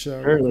the tick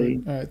shower.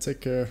 Early. Alright, take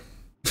care.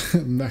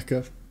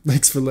 Mecca.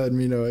 Thanks for letting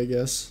me know, I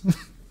guess.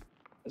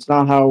 It's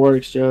not how it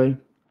works, Joey.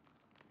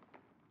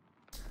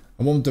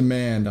 I won't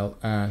demand, I'll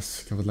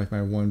ask. I would like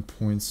my 1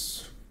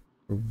 points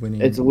for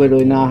winning. It's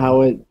literally not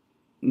how it.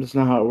 That's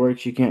not how it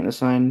works. You can't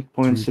assign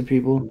points to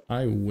people.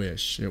 I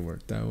wish it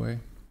worked that way.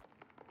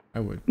 I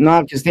would.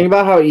 No, because think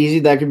about how easy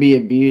that could be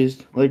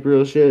abused. Like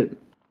real shit.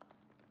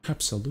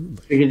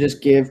 Absolutely. You could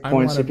just give points to I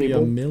want to be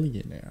people. a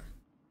millionaire.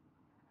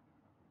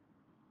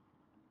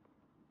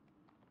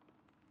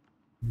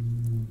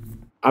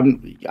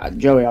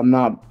 Joey. I'm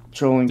not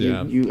trolling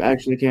Yeah. you. You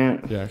actually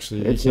can't. Yeah,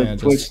 actually, It's you a can't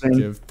Twitch just thing.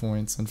 give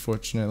points,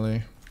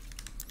 unfortunately.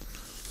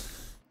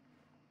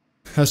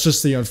 That's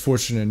just the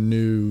unfortunate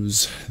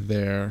news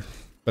there.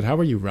 But how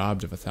were you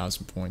robbed of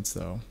 1,000 points,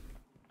 though?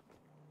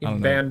 I don't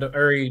know. Banned,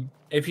 or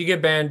if you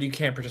get banned, you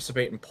can't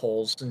participate in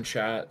polls in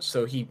chat.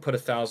 So he put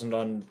 1,000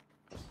 on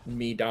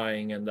me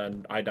dying, and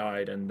then I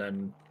died, and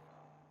then...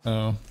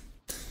 Oh.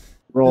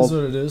 Roll. Is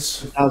what it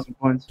is. 1,000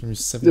 points. Give me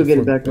You'll get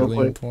 74 it back real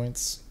billion quick.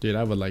 points. Dude,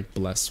 I would like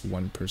bless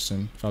one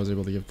person if I was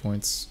able to give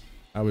points.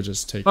 I would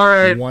just take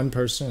Alright. one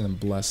person and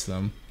bless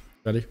them.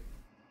 Ready?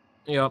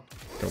 Yep.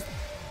 Go.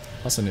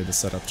 Also need to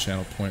set up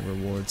channel point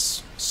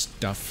rewards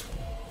stuff.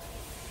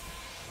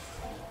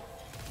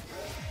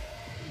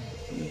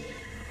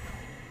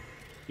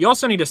 You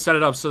also need to set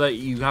it up so that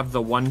you have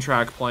the one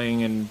track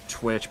playing in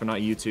Twitch, but not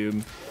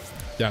YouTube.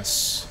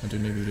 Yes, I do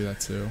need to do that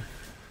too.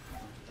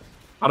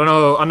 I don't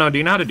know, do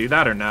you know how to do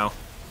that or no?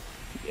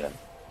 Yeah.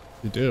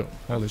 You do?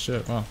 Holy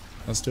shit, wow.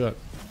 Let's do it.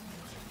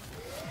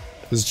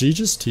 Does G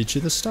just teach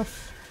you this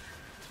stuff?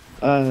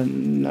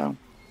 No.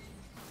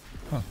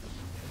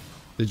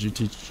 Did you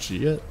teach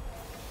G it?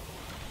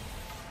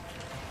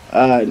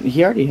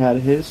 He already had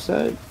his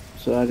set,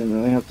 so I didn't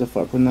really have to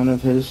fuck with none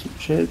of his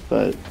shit,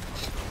 but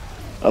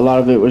a lot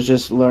of it was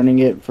just learning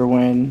it for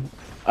when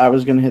I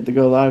was gonna hit the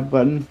go live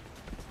button.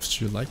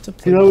 Would you like to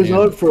play? I was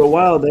Gambit? on for a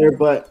while there,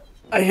 but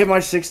I hit my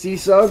 60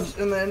 subs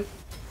and then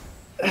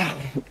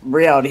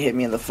reality hit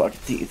me in the fucking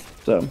teeth.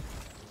 So,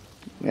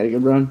 had a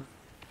good run.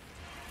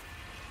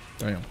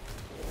 Damn.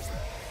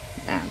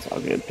 Nah, it's all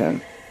good,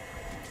 Pen.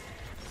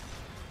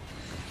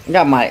 I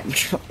got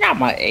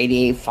my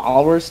 88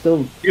 followers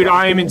still. Dude,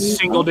 I am in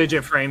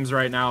single-digit frames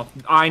right now.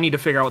 I need to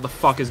figure out what the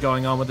fuck is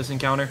going on with this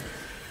encounter.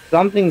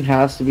 Something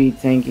has to be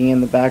tanking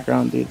in the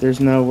background, dude. There's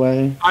no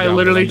way. I Yeah,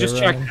 literally Blender just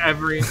checked running.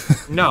 every...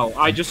 No,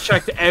 I just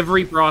checked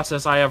every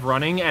process I have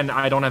running, and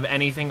I don't have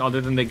anything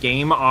other than the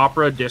game,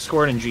 Opera,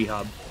 Discord, and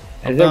G-Hub.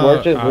 Has it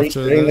worked at After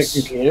restarting the this-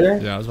 computer?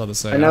 Yeah, I was about to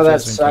say. I know after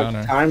that this sucked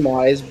encounter.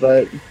 time-wise,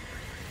 but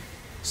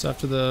So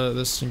after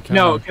this encounter.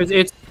 No, because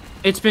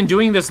it's been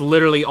doing this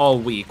literally all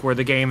week, where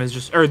the game is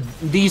just... Or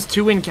these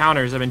two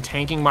encounters have been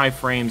tanking my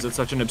frames at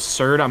such an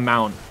absurd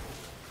amount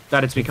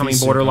that it's becoming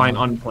these borderline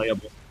encounter-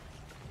 unplayable.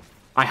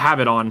 I have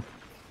it on.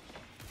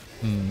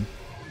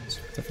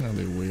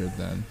 Definitely weird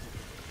then.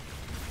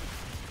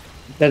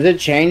 Does it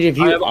change if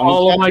you? I have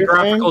all of my uncap your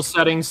graphical frame?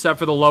 settings set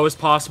for the lowest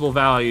possible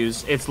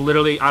values. It's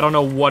literally, I don't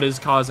know what is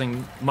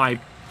causing my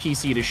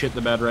PC to shit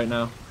the bed right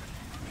now.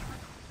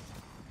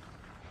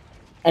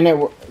 And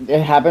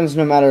it happens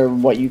no matter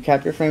what you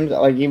cap your frames.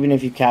 Like even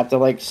if you capped at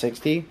like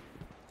 60.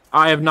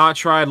 I have not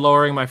tried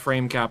lowering my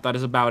frame cap. That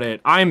is about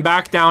it. I'm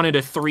back down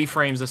into 3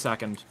 frames a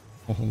second.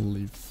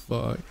 Holy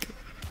fuck.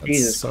 That's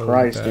Jesus so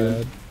Christ, bad.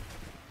 dude.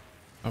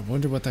 I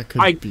wonder what that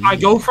could be. I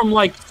go from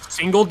like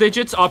single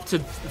digits up to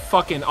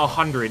fucking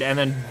 100 and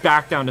then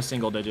back down to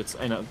single digits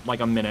in like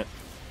a minute.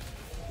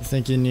 You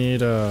think you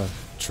need a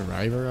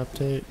driver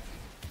update?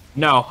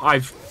 No, I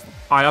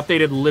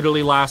updated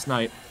literally last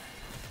night.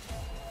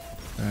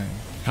 Dang.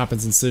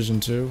 Happens in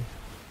Cision 2?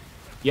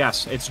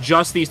 Yes, it's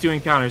just these 2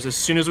 encounters. As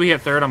soon as we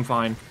hit 3rd, I'm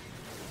fine.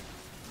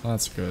 Well,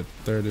 that's good.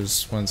 3rd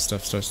is when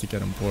stuff starts to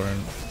get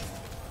important.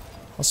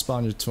 I'll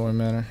spawn your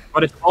Tormentor.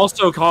 But it's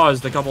also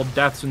caused a couple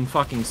deaths in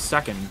fucking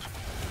 2nd.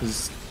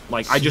 Because,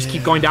 like, I just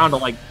keep going down to,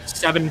 like,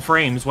 7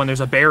 frames when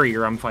there's a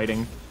barrier I'm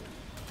fighting.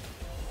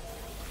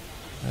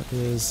 That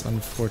is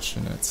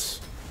unfortunate.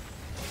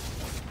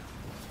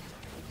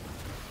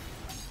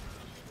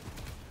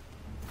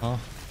 Oh.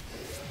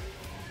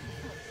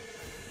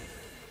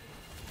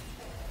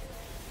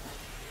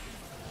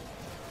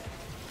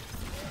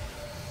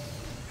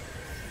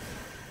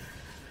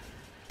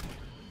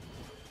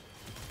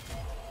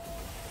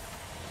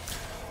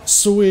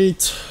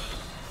 Sweet.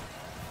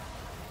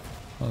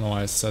 I don't know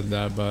why I said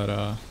that,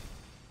 but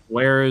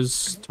Where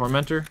is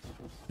Tormentor?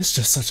 it's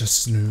just such a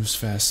snooze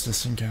fest,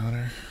 this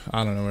encounter.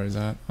 I don't know where he's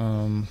at.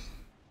 I'm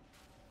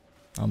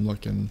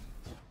looking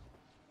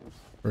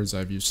bird's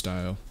eye view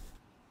style.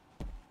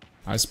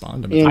 I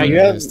spawned him.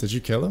 Yeah, Did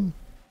you kill him?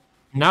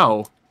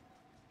 No.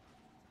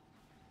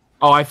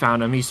 Oh, I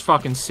found him. He's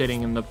fucking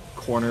sitting in the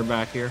corner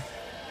back here.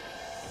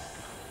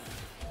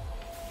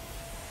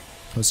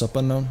 What's up,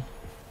 unknown?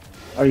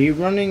 Are you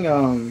running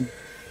Are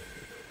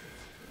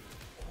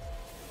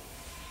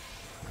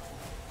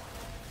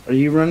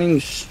you running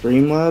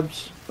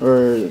Streamlabs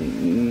or?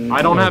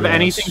 I don't have OBS.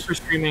 anything for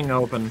streaming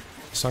open.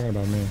 He's talking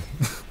about me.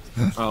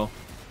 Oh.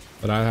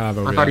 But I have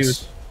OBS. I thought he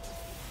was-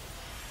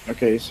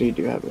 Okay, so you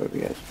do have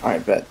OBS.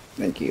 Alright, bet.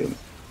 Thank you.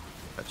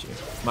 Got you.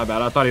 My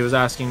bad. I thought he was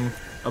asking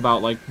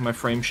about, like, my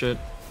frame shit.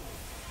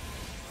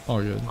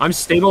 Oh, good. I'm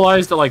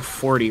stabilized at, like,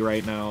 40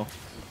 right now.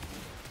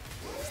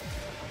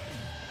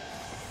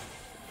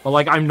 But,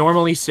 like, I'm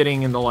normally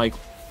sitting in the, like,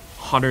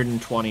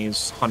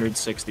 120s,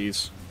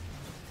 160s.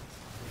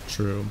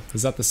 True.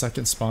 Is that the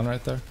second spawn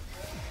right there?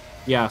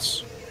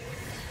 Yes.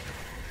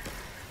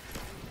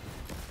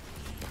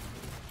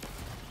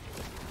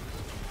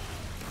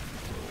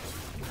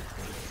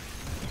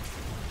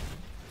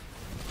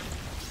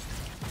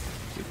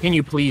 Can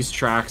you please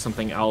track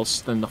something else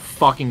than the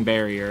fucking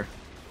barrier?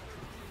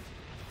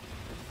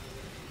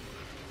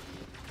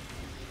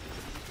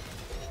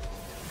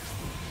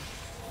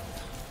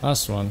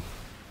 Last one.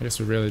 I guess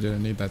we really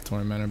didn't need that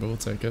Tormentor, but we'll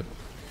take it.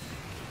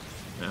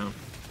 No.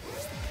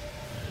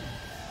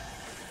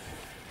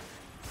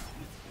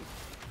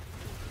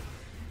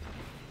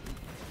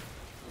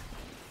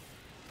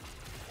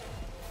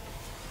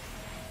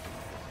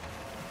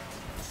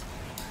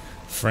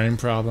 Frame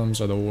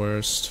problems are the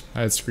worst.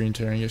 I had screen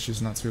tearing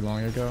issues not too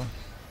long ago.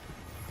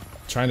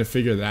 Trying to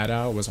figure that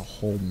out was a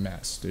whole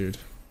mess, dude. It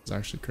was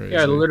actually crazy.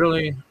 Yeah,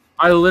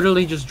 I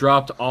literally just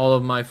dropped all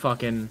of my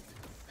fucking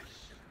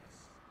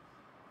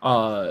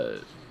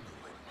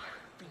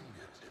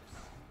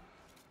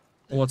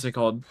what's it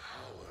called?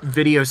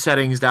 Video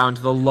settings down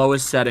to the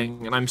lowest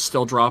setting, and I'm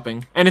still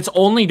dropping. And it's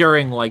only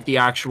during, like, the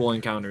actual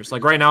encounters.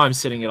 Like, right now I'm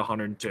sitting at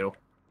 102.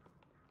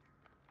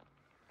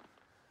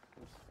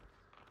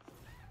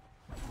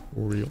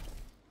 Real.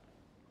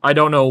 I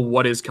don't know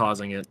what is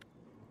causing it.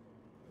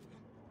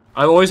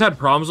 I've always had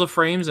problems with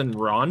frames and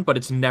Ron, but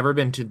it's never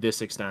been to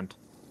this extent.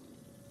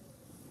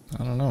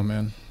 I don't know,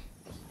 man.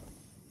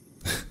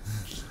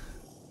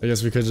 I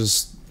guess we could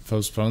just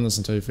postpone this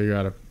until you figure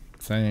out a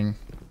thing.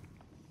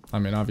 I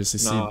mean, obviously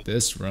see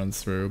this run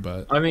through,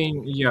 but... I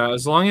mean, yeah,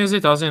 as long as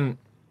it doesn't...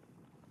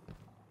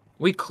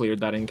 We cleared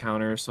that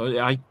encounter, so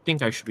I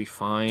think I should be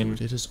fine.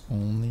 Dude, it is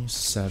only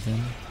 7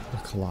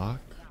 o'clock?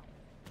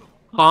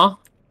 Huh?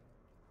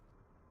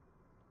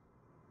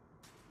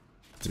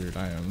 Dude,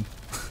 I am...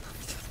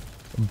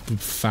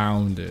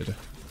 founded.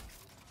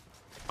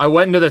 I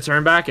went into the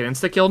turn back and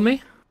insta-killed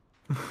me?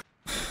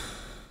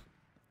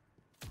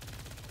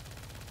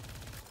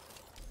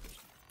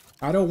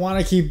 I don't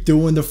want to keep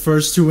doing the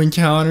first 2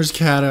 encounters,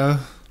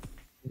 Kata.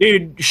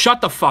 Dude, shut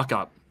the fuck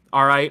up,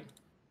 alright?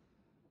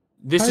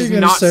 This How are is you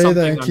gonna not say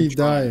something that and I'm keep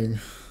trying. dying?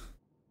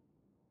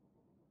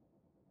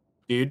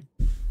 Dude,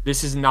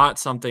 this is not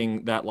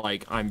something that,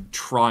 like, I'm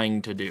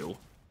trying to do,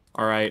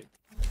 alright?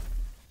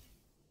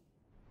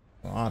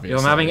 Well, If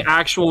obviously. I'm having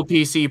actual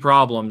PC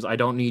problems, I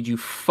don't need you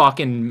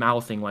fucking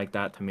mouthing like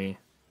that to me.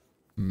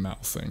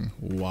 Mouthing.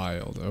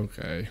 Wild.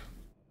 Okay.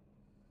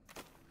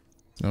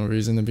 No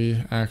reason to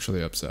be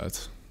actually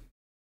upset.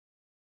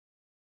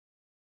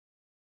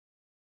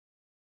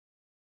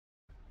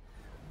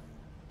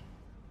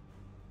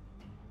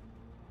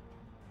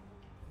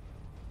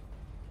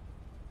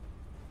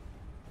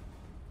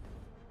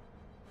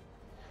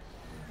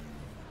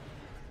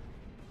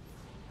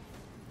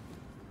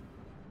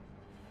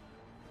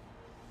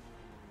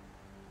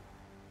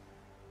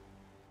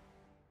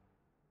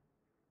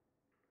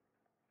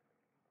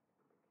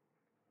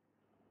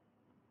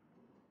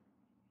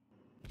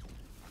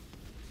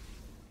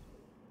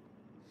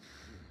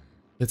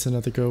 It's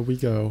another go, we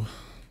go.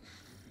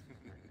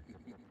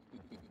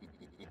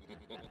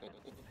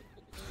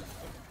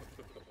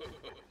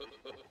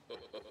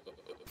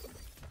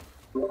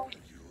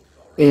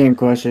 Ian,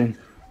 question.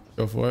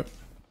 Go for it.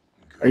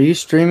 Are you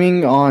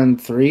streaming on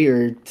 3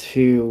 or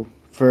 2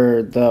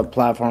 for the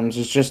platforms?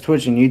 It's just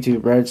Twitch and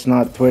YouTube, right? It's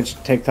not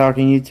Twitch, TikTok,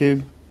 and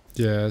YouTube?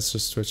 Yeah, it's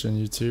just Twitch and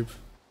YouTube.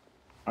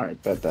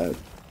 Alright, bet that.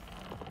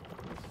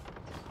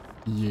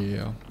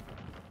 Yeah.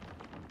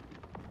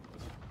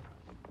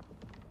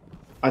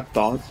 I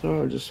thought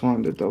so. I just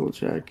wanted to double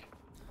check.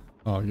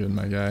 All good,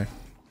 my guy.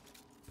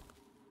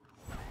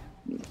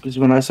 Because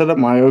when I set up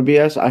my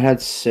OBS, I had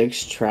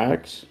 6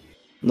 tracks,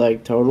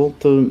 like, total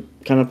to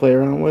kind of play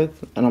around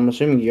with. And I'm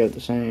assuming you got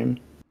the same.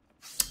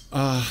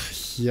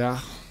 Yeah.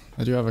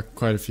 I do have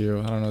quite a few.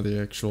 I don't know the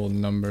actual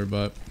number,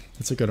 but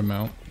it's a good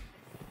amount.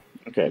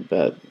 Okay,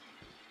 bet.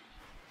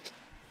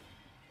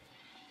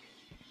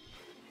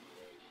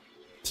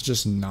 To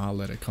just not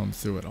let it come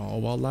through at all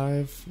while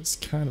live is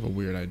kind of a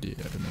weird idea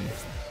to me.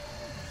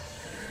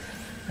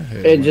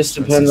 It just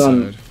depends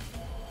on...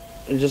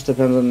 It just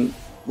depends on...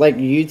 Like,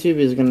 YouTube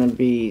is gonna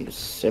be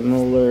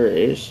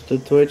similar-ish to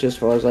Twitch as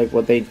far as, like,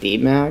 what they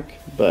DMAC,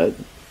 but...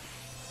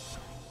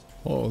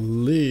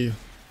 Holy.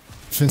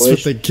 Vince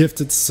with the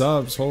gifted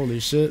subs,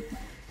 holy shit.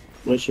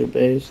 What's your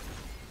base?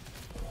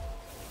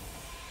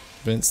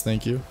 Vince,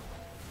 thank you.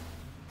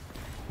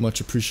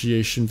 Much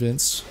appreciation,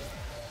 Vince.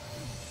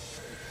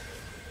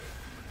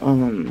 Oh,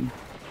 did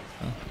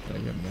I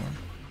get more?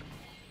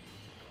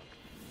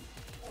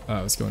 Oh,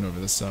 I was going over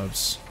the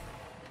subs.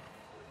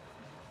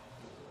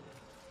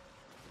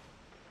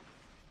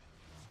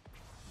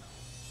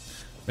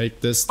 Make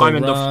this the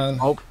run.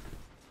 Oh.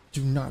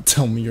 Do not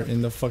tell me you're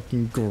in the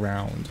fucking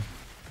ground.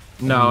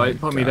 No, Oh it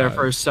put me there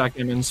for a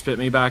second and spit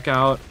me back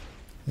out.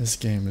 This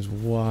game is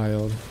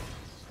wild.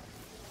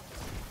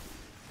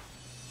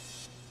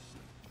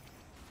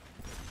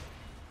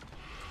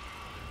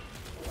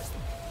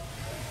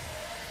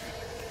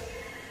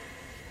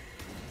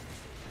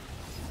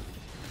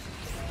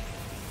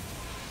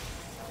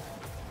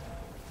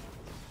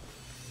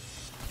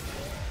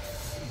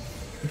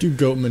 Do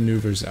goat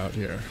maneuvers out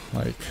here,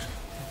 like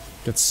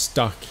get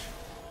stuck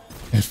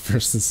in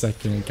first and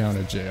second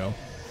encounter jail.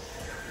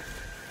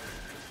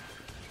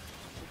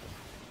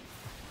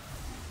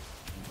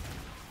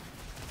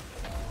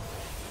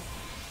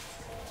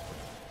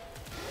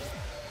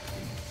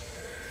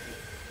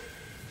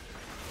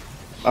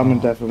 I'm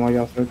gonna definitely while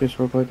y'all focus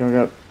real quick. I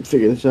gotta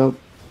figure this out.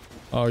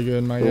 All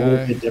good, my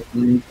A guy.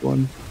 different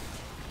one.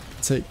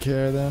 Take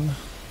care then.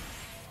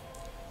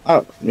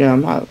 Oh yeah,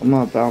 I'm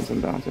not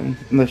bouncing.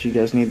 Unless you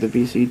guys need the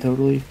BC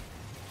totally.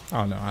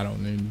 Oh no, I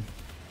don't need.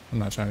 I'm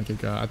not trying to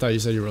kick out. I thought you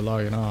said you were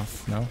logging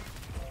off. No.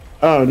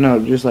 Oh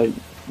no, just like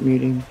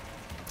muting.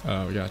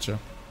 Oh, gotcha.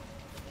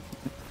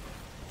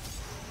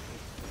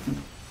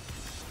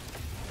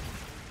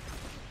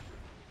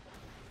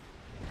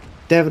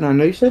 Devin, I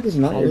know you said it's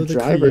not Follow your the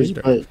drivers,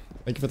 creator.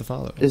 but Thank you for the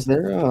follow. is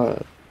there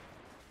a?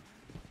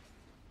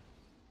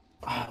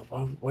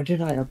 What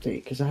did I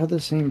update? Because I had the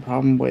same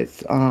problem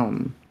with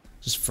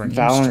Just frames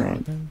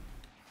Valorant. dropping?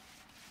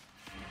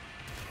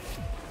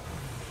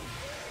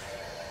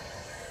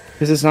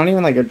 Because it's not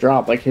even like a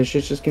drop. Like his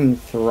shit's just getting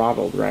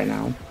throttled right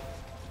now.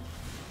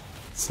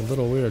 It's a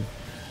little weird.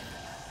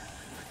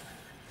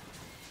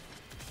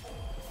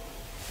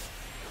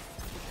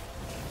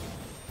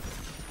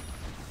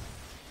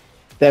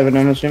 Devin,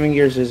 I'm assuming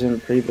yours isn't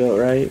pre-built,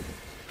 right?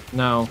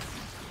 No.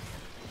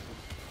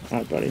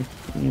 Alright, buddy.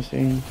 Let me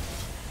see.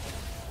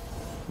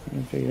 Let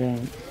me figure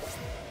out.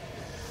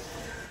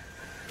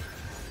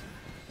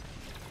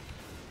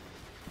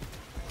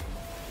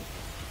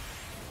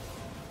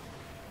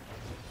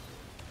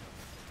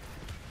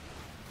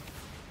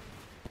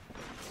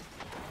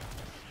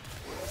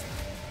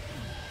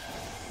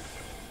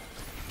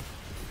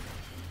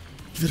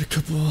 Give it a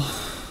couple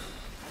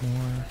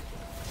more.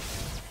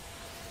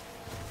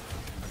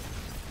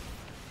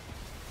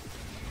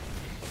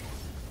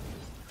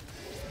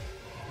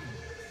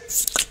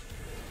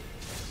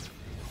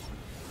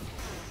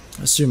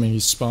 Assuming he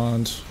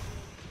spawned.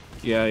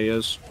 Yeah, he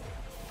is.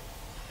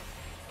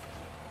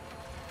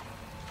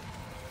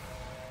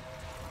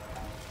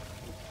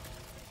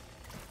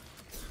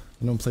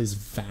 No one plays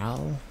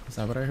Val? Is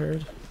that what I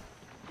heard?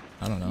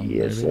 I don't know.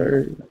 Yes, maybe.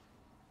 sir.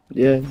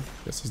 Yeah.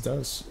 Yes, he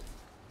does.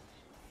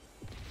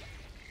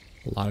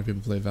 A lot of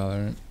people play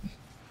Valorant.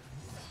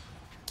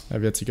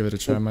 I've yet to give it a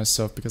try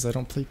myself because I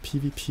don't play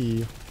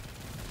PvP.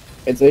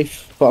 It's a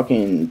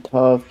fucking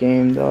tough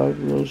game, dog.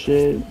 Real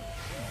shit.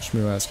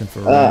 Shmoo asking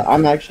for rank.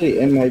 I'm actually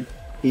in my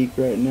peak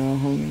right now,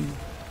 homie.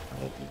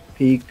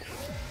 Peak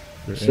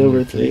You're in silver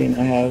your 3, peak. and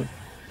I have.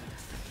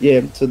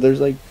 Yeah, so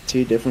there's like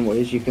 2 different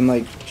ways you can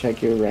like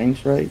check your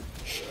ranks, right?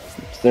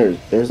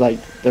 There's like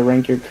the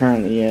rank you're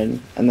currently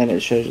in, and then it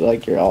shows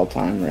like your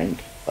all-time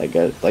rank, like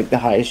the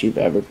highest you've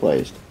ever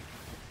placed.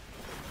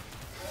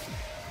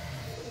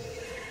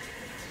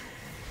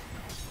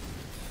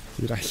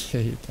 Dude, I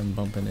hate them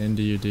bumping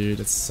into you, dude.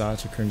 It's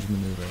such a cringe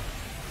maneuver.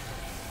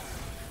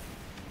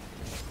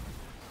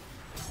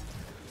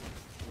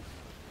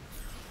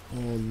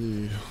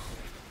 Holy.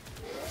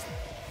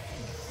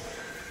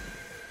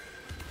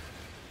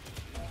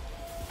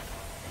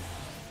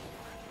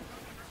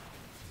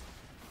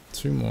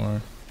 Two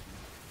more.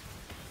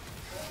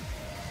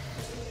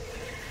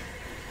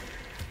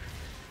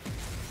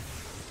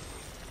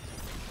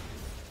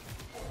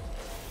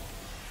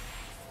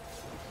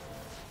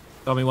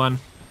 Tell me one.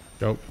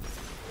 Go.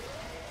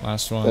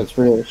 Last one. That's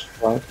really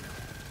strong.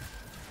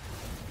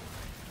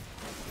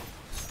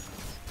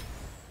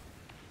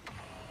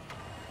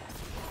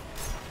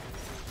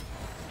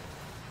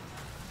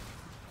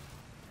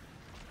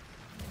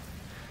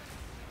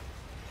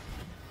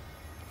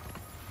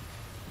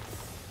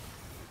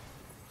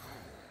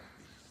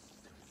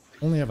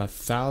 Only have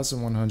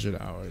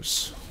 1,100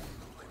 hours.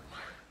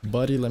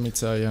 Buddy, let me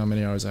tell you how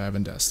many hours I have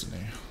in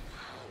Destiny.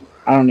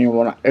 I don't even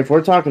want to. If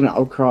we're talking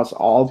across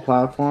all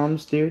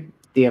platforms, dude,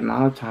 the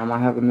amount of time I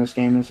have in this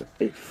game is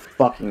a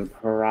fucking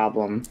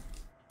problem.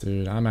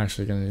 Dude, I'm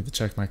actually gonna need to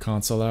check my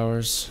console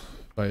hours.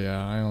 But yeah,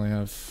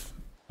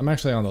 I'm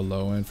actually on the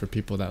low end for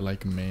people that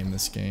like main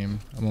this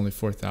game. I'm only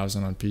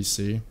 4,000 on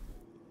PC.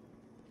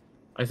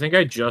 I think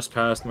I just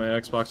passed my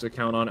Xbox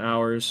account on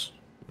hours.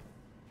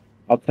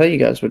 I'll tell you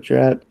guys what you're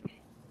at.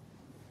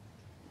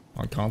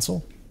 On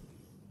console?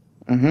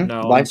 Mm-hmm.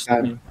 No,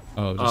 Lifetime.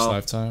 Oh, just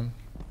lifetime?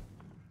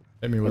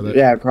 Hit me with it.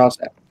 Yeah,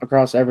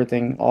 across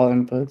everything, all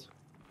inputs.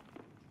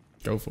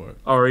 Go for it.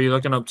 Oh, are you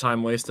looking up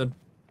time wasted?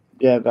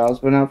 Yeah, Val's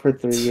been out for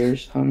 3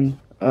 years, homie.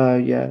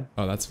 Yeah.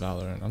 Oh, that's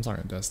Valorant. I'm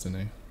talking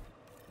Destiny.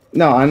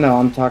 No, I know.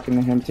 I'm talking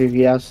to him too.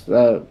 He asked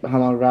how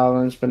long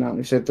Valorant's been out. And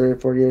he said 3 or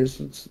 4 years.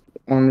 It's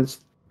on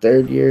its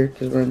 3rd year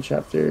because we're in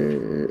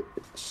chapter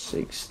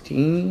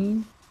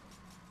 16.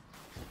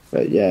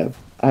 But yeah,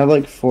 I have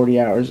like 40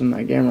 hours in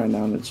that game right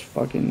now, and it's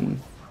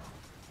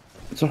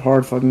a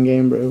hard fucking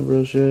game, bro.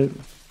 Real shit.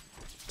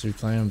 Dude,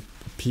 playing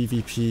a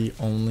PvP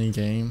only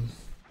game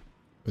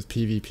with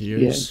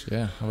PvPers?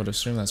 Yeah, I would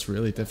assume that's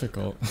really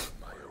difficult.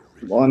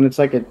 Well, and it's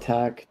like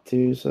attack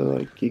too, so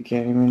like you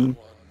can't even.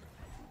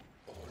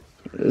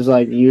 It's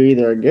like you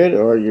either are good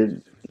or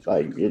you're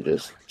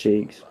just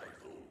cheeks.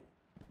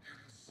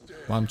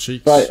 Well, I'm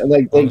cheeks. But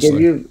like they honestly. give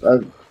you a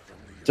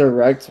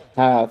direct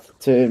path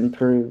to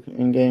improve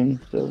in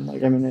game, so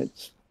like I mean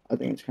I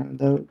think it's kind of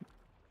dope.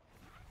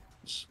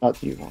 It's up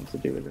to you want to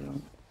do it or not.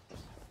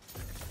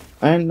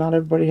 And not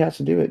everybody has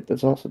to do it.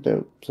 That's also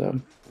dope. So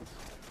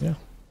yeah,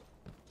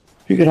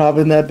 you could hop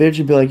in that bitch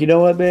and be like, you know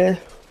what, man,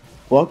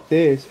 fuck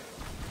this,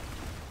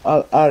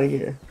 out of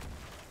here.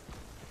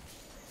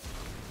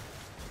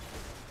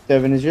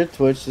 Devin, is your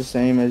Twitch the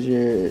same as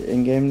your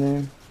in-game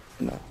name?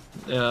 No.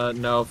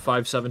 No,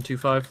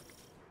 5725.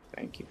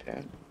 Thank you,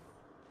 Pat.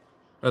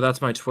 Oh, that's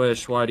my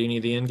Twitch. Why do you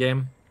need the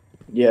in-game?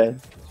 Yeah.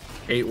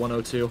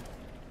 8102.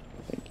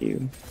 Thank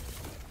you.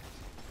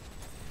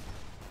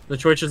 The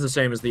Twitch is the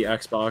same as the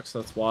Xbox,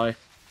 that's why.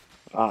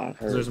 Ah, I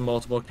heard. There's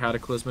multiple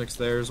Cataclysmics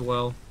there as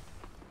well.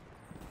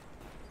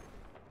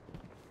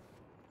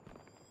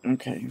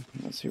 Okay,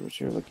 let's see what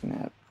you're looking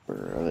at,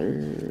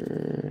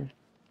 brother.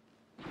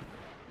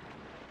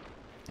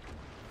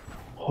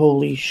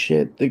 Holy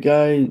shit, the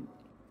guy...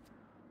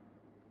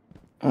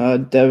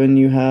 Devin,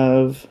 you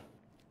have...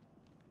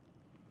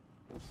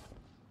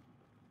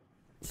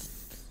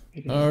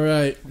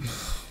 Alright.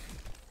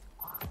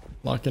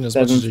 Lock in as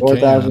much as you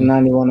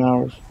 4,091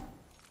 hours.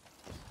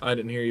 I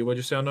didn't hear you. What'd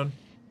you sound on?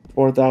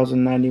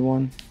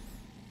 4,091.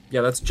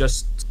 Yeah,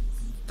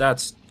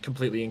 that's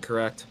completely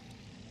incorrect.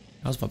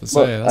 I was about to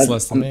say, that's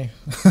less than me.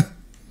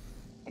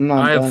 I'm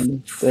not I have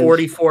done.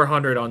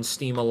 4,400 on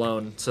Steam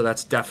alone, so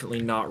that's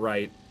definitely not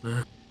right.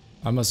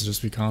 I must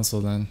just be console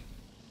then.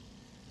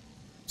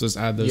 Just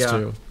add those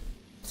two.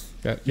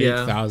 Got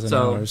 8,000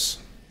 hours.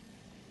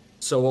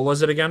 So what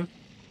was it again?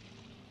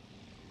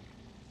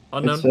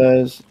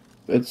 Unknown?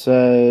 It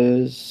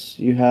says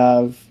you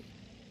have...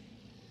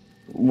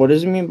 What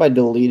does it mean by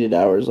deleted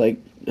hours? Like,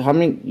 how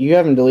many... You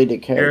haven't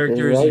deleted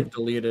characters, right? You've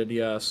deleted,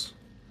 yes.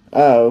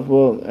 Oh,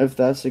 well, if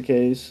that's the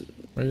case...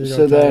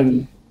 So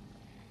then...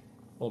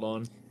 Hold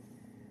on.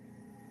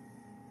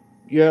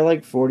 You're at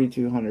like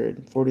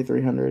 4,200,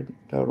 4,300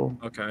 total.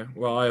 Okay,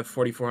 well, I have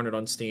 4,400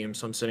 on Steam,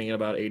 so I'm sitting at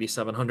about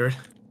 8,700.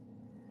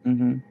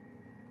 Mm-hmm.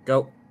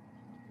 Go.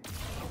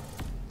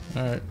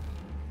 Alright.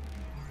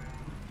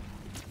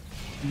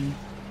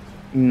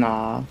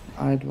 Nah,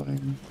 I'd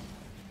win.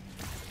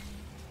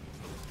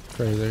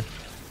 Crazy.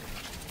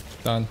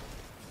 Done.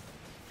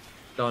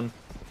 Done.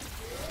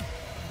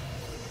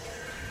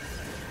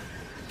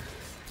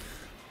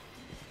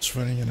 Just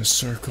running in a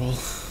circle.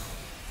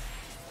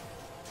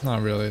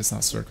 Not really, it's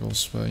not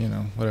circles, but you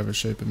know, whatever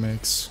shape it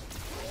makes.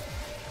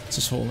 It's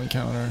just hold and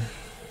counter.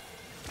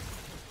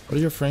 What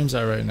are your frames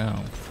at right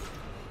now?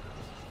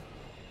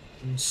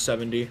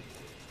 70.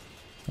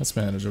 That's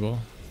manageable.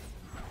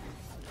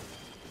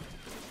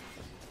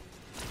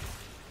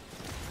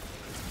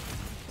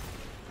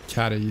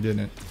 Kata, you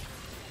didn't.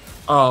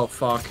 Oh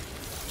fuck.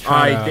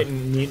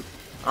 Kata.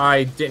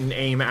 I didn't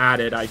aim at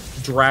it. I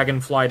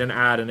dragonflied an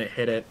ad and it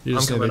hit it. You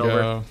just I'm need coming to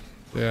over.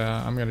 go.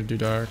 Yeah, I'm gonna do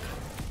dark.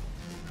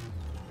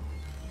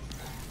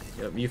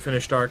 Yep, you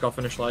finish dark, I'll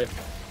finish light.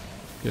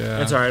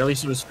 Yeah. It's alright, at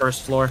least it was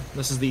first floor.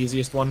 This is the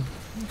easiest one.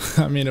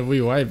 I mean, if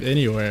we wipe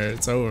anywhere,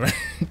 it's over.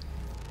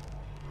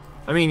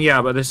 I mean,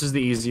 yeah, but this is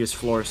the easiest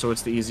floor, so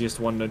it's the easiest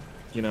one to,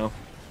 you know.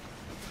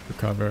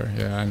 Recover.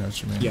 Yeah, I know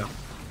what you mean. Yeah.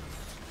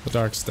 The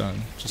dark's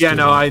done. Just Yeah, do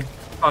no, that. I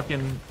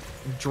fucking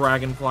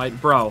dragonflight.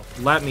 Bro,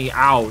 let me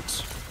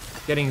out.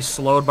 Getting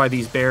slowed by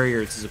these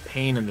barriers is a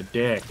pain in the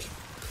dick.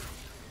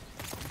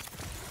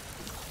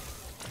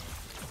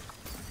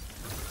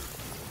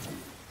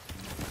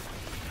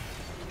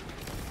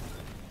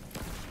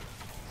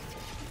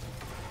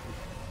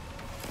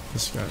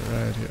 This guy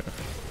right here.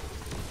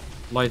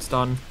 Light's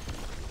done.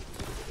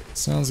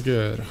 Sounds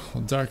good.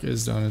 Well, dark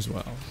is done as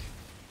well.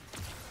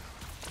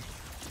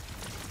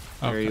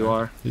 There you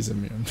are. He's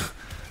immune.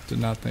 Did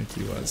not think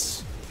he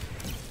was.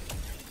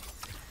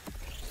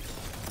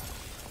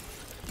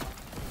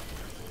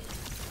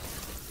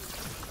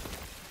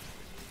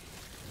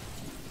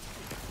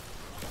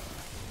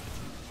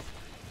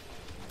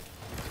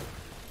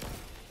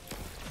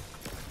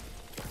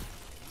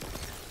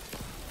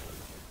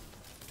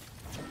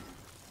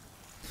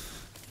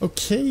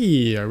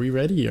 Okay, are we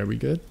ready? Are we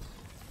good?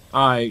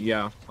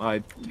 Yeah,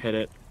 I hit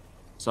it.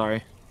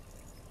 Sorry.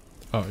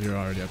 Oh, you're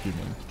already up, you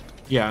mean.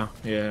 Yeah,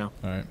 yeah.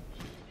 Alright.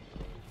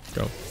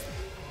 Go.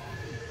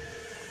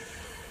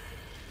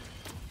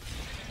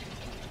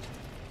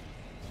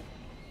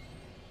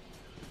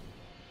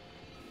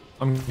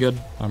 I'm good.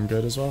 I'm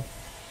good as well.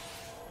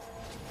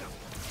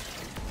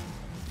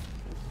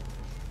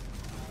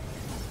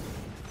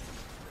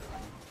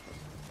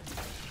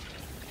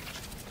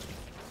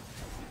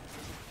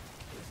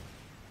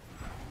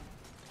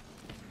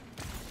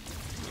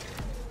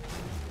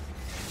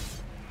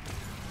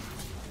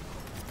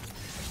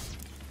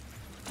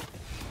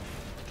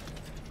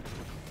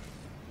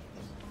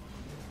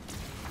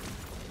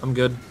 I'm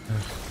good.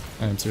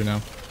 I am too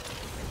now.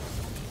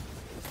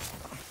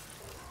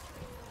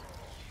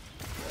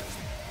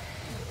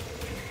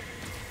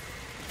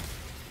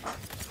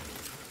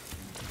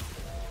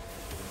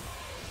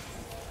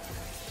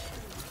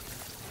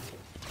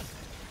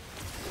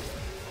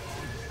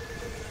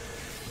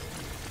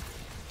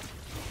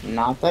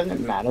 Not that it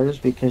matters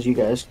because you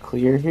guys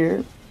clear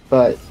here,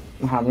 but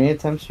how many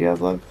attempts do you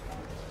have left?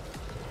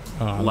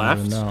 Oh, I don't Left?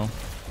 even know.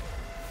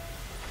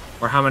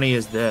 Or how many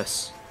is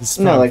this? He's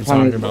No, like how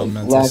talking many about like,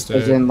 mental left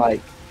state. as in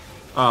like,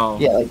 Oh.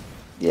 yeah, like,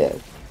 yeah.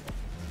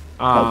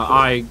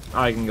 I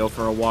can go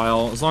for a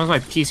while. As long as my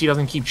PC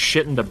doesn't keep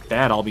shitting to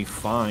bed, I'll be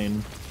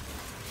fine.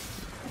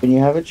 When you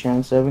have a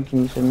chance, Evan,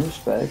 can you send me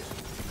specs?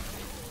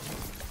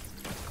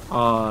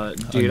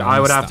 Dude, I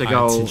would have to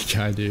go. IT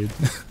guy, dude.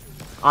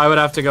 I would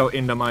have to go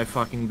into my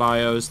fucking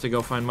bios to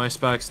go find my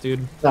specs,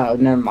 dude. No,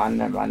 never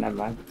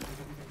mind.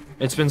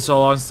 It's been so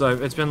long since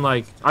it's been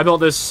like I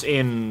built this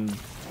in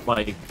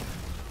like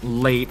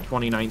late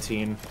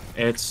 2019.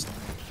 It's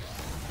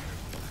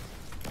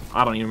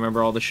I don't even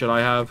remember all the shit I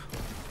have.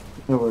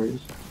 No worries.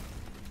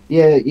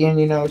 Yeah, and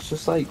you know, it's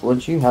just like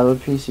once you have a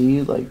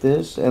PC like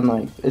this, and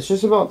like it's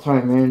just about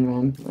time in,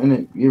 man,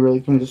 and you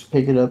really can just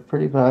pick it up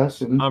pretty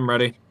fast. And I'm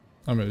ready.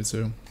 I'm ready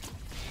too.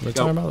 We're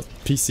Go. talking about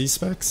PC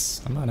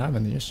specs? I'm not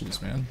having the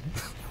issues, man.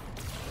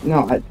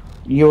 no,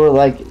 you were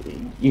like,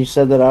 you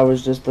said that I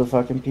was just the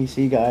fucking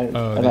PC guy.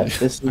 Oh, and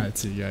this is,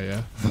 IT,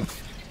 yeah.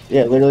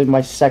 yeah, literally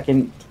my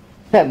second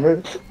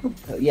ever.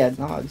 Yeah,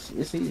 no, it's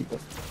easy.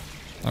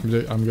 I'm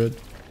good.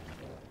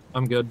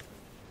 I'm good.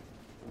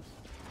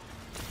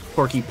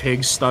 Porky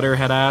Pig stutter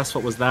head ass.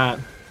 What was that?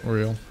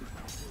 Real.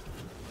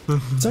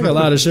 It's like a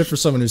lot of shit for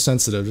someone who's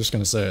sensitive, just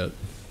gonna say it.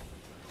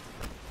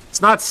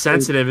 It's not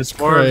sensitive. It's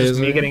more of just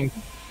me Crazy. getting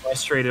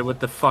frustrated with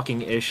the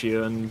fucking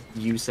issue, and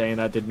you saying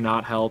that did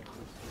not help.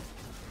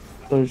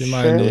 So You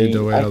might surely need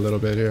to wait a little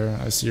bit here.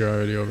 I see you're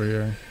already over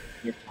here.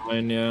 You're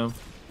fine, yeah.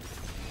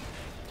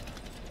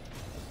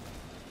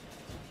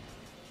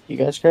 You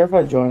guys care if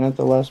I join at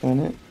the last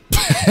minute?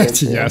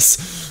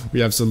 Yes,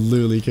 we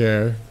absolutely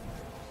care.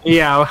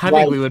 Yeah, I think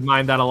Like- we would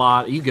mind that a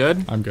lot. You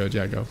good? I'm good,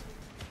 yeah, go.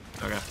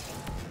 Okay.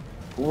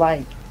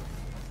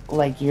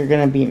 Like you're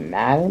gonna be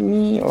mad at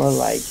me, or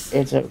like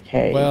it's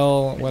okay?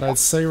 Well, what I'd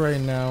say right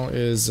now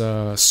is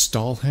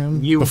stall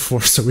him You-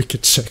 before so we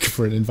could check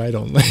for an invite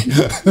only.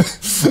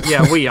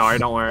 Yeah, we are.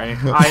 Don't worry.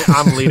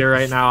 I'm leader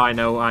right now. I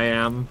know I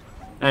am.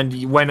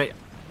 And when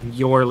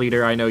you're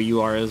leader, I know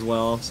you are as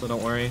well. So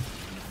don't worry.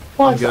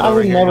 What? good I over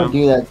would here never now.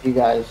 do that to you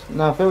guys.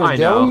 No, if it was I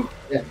Joey, know.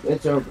 yeah,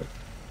 it's over.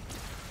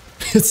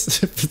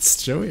 If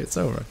it's Joey, it's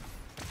over.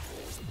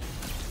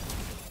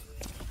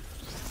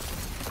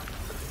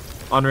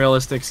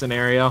 Unrealistic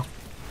scenario.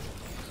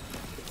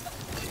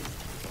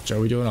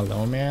 Joey doing a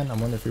lone man? I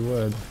wonder if he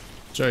would.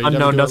 Joey, you never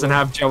Unknown do doesn't it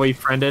have Joey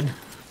friended.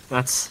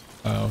 That's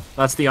alone?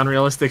 the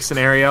unrealistic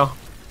scenario. Oh,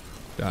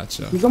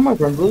 gotcha. He's on my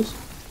friend list.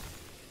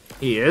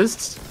 He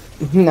is.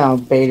 No,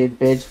 baited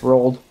bitch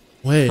rolled.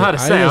 Wait, How to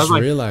say, I I was just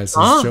like, realized,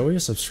 huh? is Joey a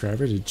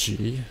subscriber to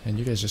G, and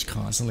you guys just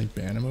constantly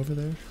ban him over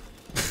there?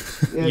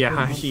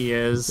 Yeah, he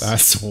is.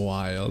 That's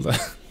wild.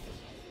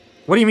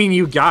 What do you mean,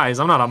 you guys?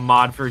 I'm not a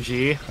mod for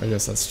G. I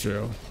guess that's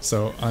true.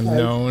 So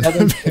unknown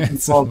Devin-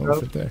 Bansum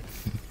over there.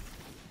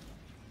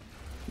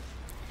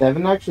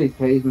 Devin actually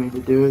pays me to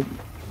do it.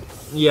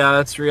 Yeah,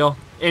 that's real.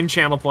 In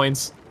channel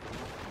points.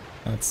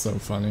 That's so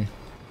funny.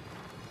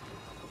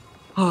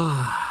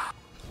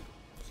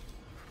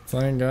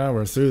 Thank God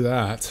we're through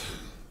that.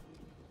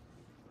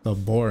 The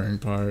boring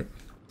part.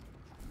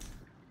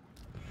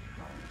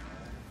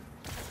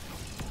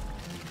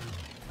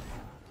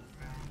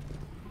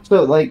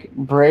 So, like,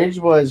 Bridge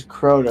was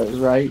Crota's,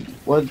 right?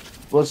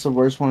 What's the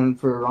worst one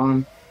for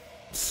Ron?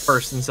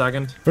 First and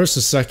second. First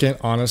and second,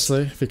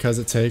 honestly, because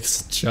it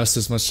takes just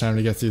as much time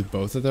to get through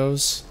both of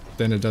those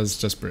than it does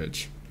just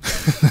Bridge.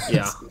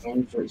 Yeah.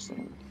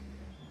 Interesting.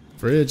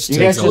 Bridge You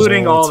takes guys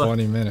including all all the-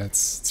 20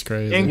 minutes. It's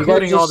crazy.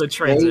 Including all the just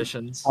straight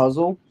transitions.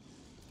 Puzzle?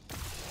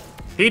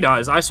 He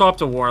does. I swap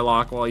to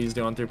Warlock while he's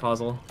doing through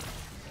puzzle.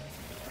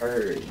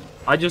 Or...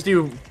 I just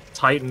do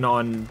Titan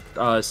on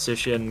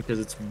Sishin because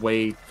it's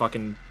way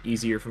fucking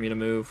easier for me to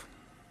move.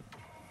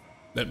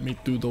 Let me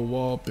through the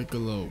wall,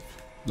 Piccolo.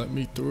 Let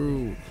me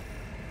through.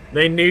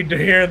 They need to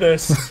hear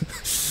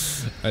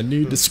this. I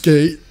need to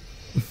skate.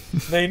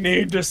 They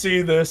need to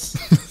see this.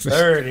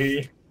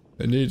 30.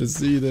 I need to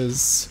see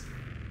this.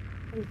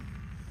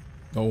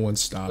 No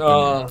one's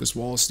stopping me. This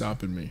wall's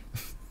stopping me.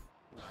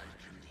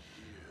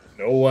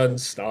 No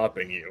one's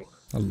stopping you.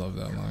 I love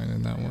that line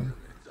in that one.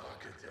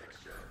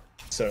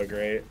 So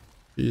great.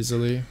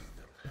 Easily.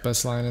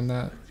 Best line in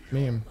that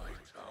meme.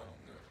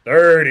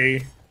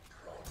 30.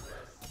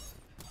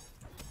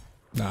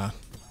 Nah.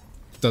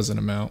 Doesn't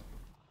amount.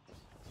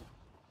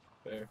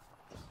 Fair.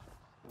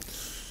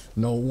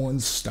 No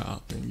one's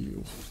stopping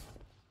you.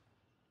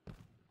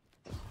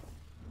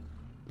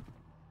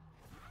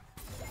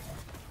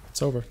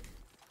 It's over.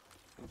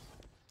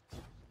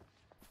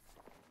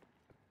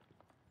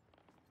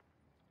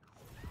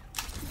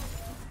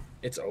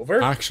 It's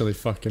over? Actually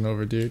fucking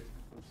over, dude.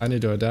 I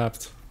need to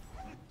adapt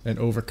and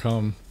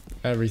overcome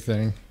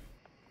everything.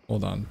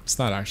 Hold on. It's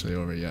not actually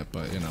over yet,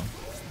 but you know.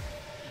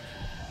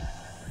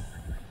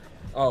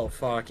 Oh,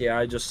 fuck. Yeah,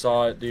 I just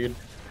saw it, dude.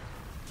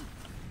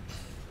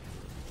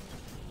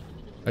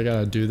 I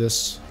gotta do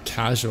this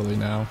casually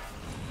now.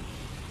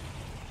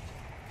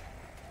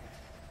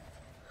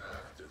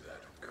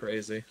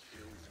 Crazy.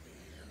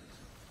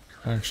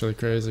 Actually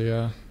crazy,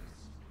 yeah.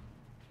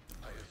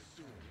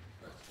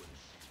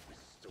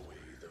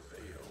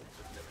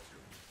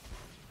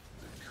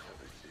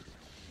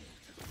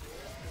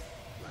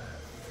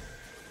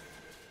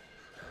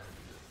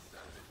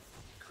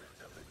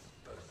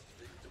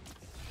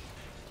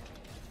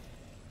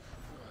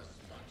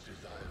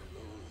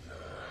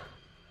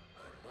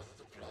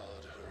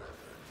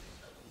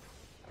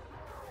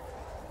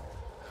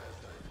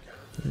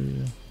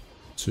 Three,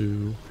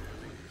 two.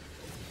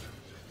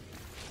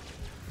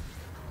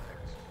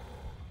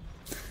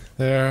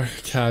 There,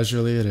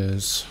 casually it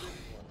is.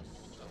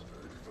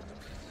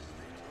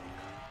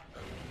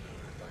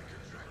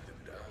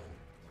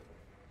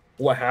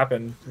 What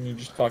happened? You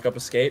just fuck up a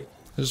skate?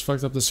 I just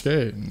fucked up the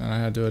skate, and I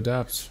had to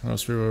adapt, or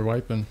else we were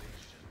wiping.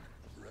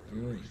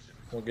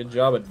 Well, good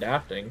job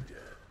adapting.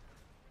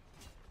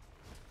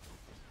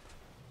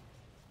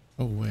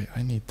 Oh wait,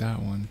 I need that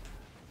one.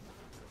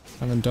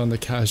 I haven't done the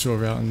casual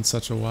route in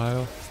such a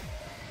while.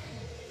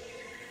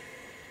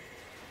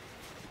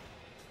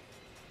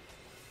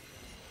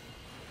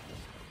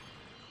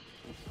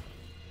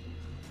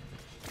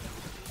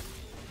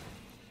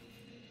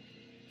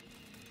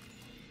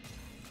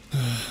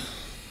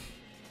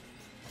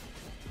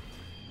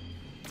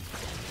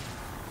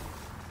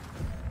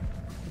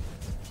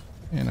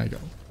 And I go.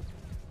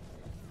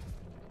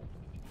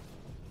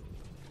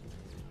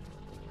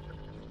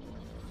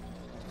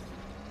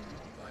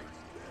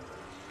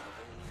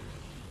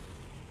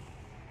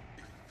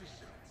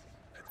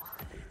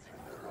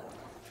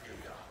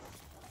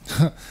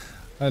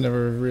 I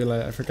never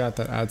realized, I forgot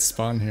that ads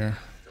spawn here.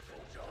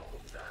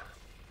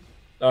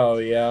 Oh,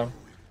 yeah.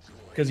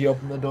 Because you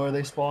open the door,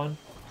 they spawn.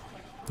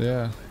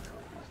 Yeah.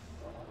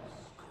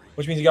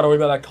 Which means you gotta worry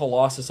about that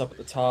Colossus up at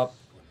the top.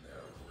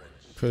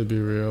 Could be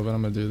real, but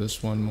I'm gonna do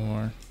this one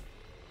more.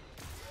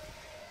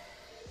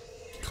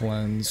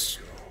 Cleanse.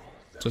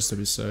 Just to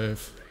be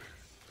safe.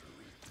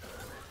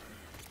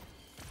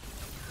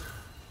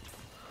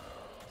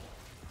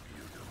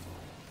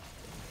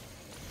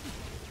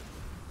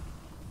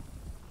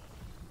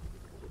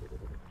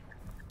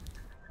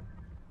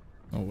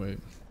 Oh wait,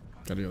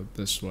 gotta go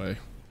this way.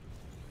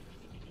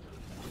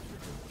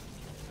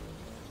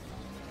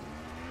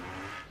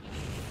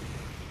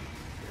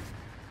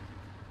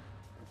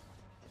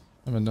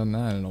 Haven't done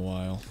that in a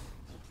while.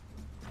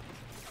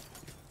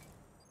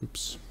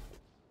 Oops.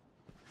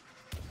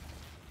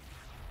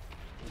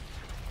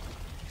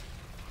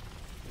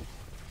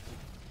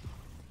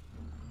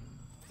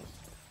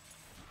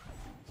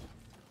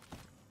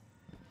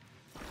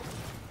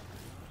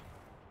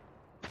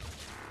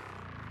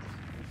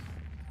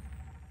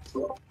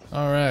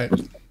 Alright.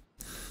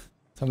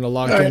 Time to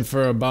lock in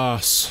for a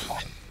boss.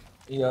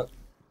 Yep.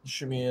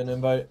 Shoot me an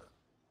invite.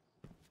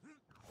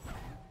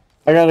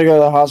 I gotta go to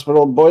the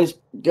hospital, boys.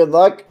 Good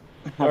luck.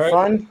 Have All right.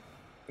 fun.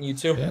 You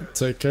too. Yeah,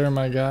 take care,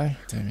 my guy.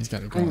 Damn, he's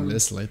got to go on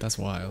this late. That's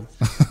wild.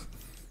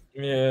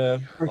 Yeah.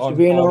 For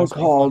being on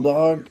call,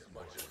 dog.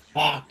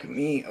 Fuck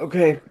me.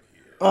 Okay.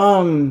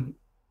 Don't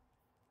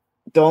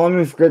let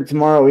me forget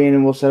tomorrow, Ian,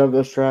 and we'll set up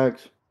those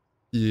tracks.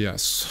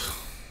 Yes,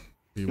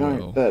 we All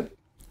will. right, bet.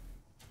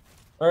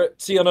 All right.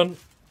 See you then.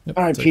 Yep,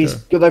 All right, take peace.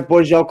 care. Good luck,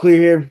 boys. Y'all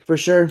clear here for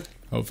sure.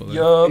 Hopefully.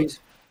 Yup. Peace.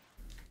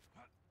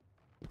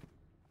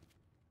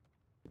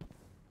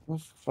 Where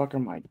the fuck are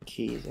my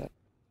keys at?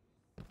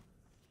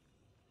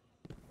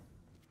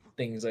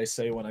 Things I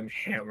say when I'm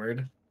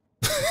hammered.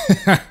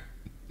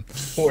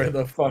 Where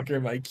the fuck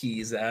are my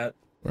keys at?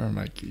 Where are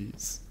my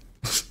keys?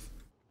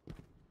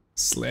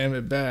 Slam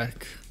it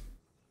back.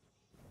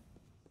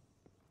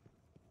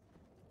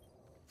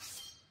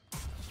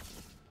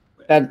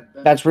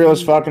 That's real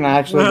as fuck, and I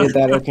actually did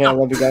that. Okay, I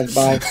love you guys.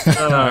 Bye.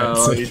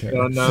 Oh, it's okay.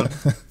 no.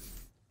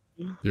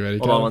 You ready?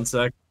 Hold on one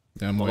sec.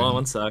 Yeah, I'm Hold waiting. on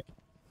one sec.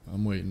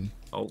 I'm waiting.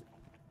 Oh,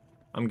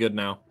 I'm good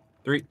now.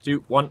 3,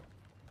 2, 1.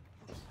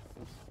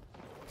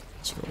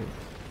 Let's go.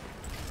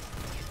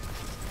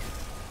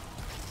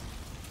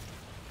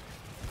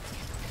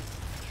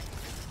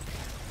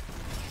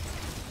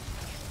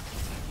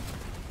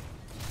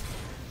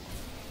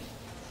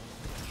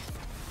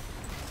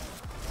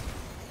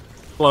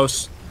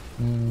 Close.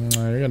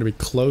 You're gonna be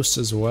close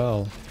as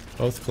well.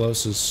 Both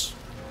closest.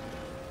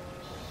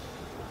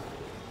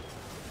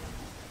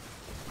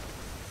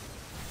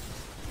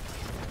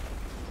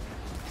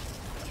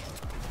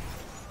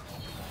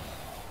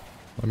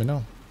 Let me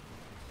know.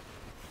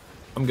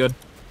 I'm good.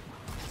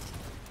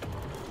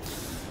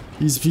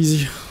 Easy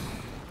peasy.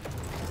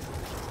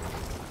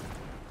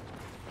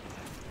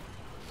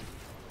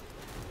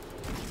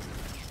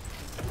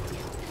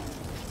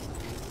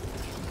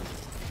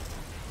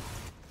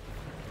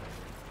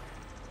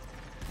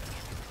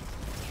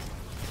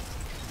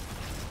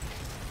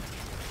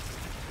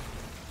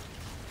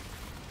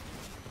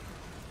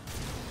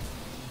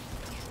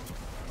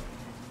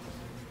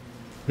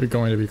 You're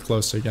going to be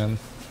close again.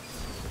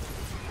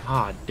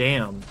 Ah,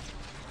 damn.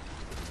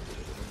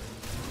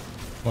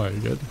 Why, you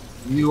good?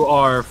 You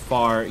are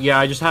far. Yeah,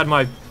 I just had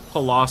my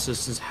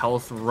Colossus's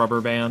health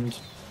rubber band.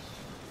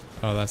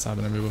 Oh, that's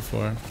happened to me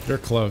before. You're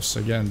close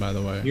again, by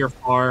the way. You're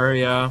far,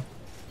 yeah.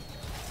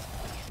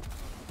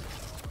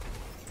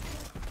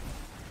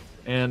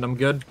 And I'm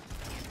good.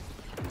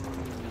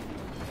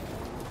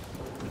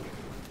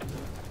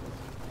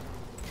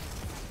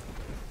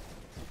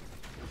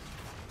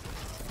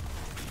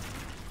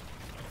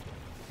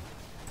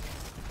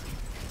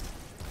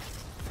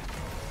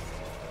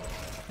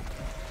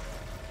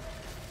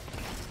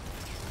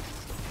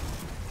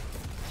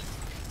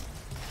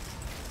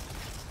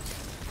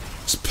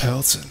 Just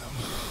pelting them.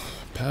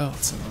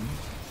 Pelting them.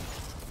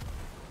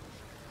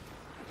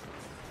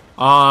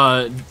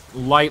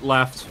 Light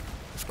left.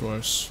 Of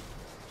course.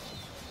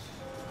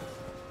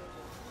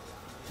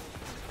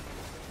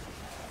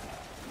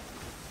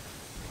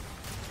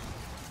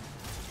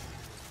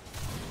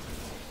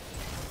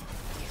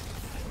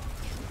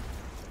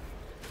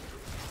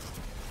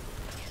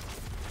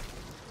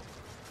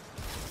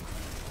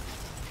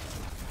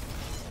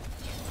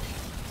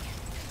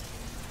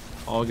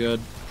 All good.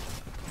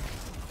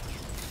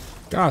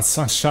 God,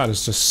 Sun's shot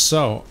is just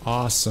so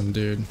awesome,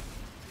 dude.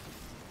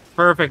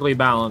 Perfectly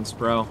balanced,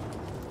 bro.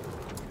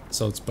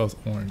 So it's both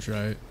orange,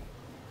 right?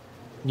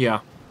 Yeah.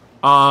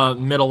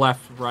 Middle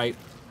left, right.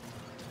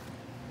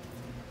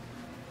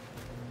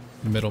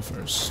 Middle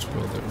first,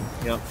 will do.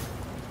 Yep.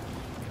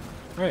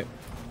 Right.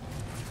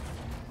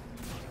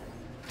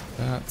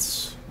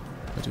 That.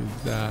 I do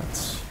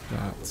that,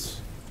 that,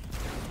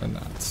 and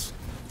that.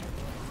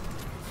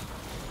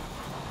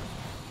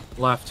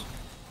 Left.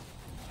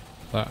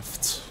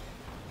 Left.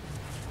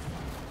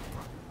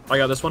 I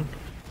got this one.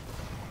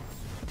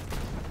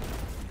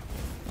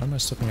 Why am I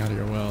stepping out of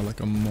your well like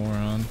a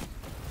moron?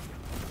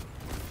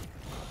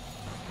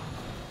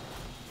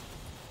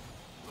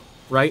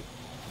 Right.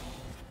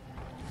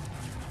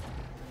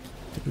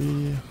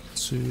 3,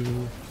 2,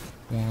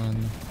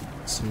 1,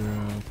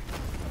 0.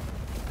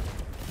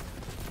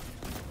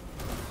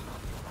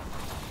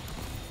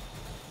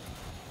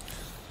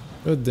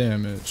 Good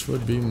damage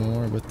would be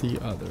more with the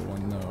other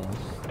one though.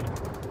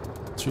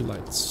 2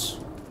 lights.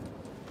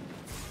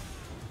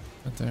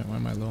 God damn, why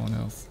am I low on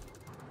health?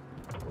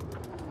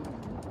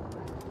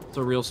 It's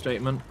a real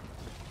statement.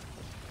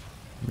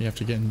 Me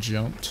after getting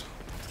jumped.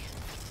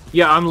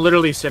 Yeah, I'm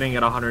literally sitting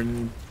at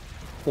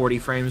 140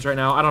 frames right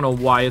now. I don't know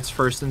why it's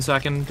first and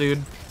second,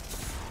 dude.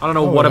 I don't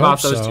know what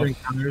about those two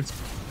encounters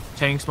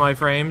tanks my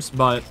frames,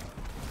 but...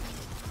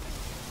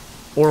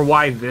 Or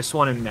why this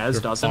one in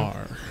Mez doesn't.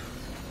 Far.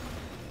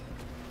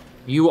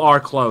 You are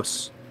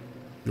close.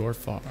 You're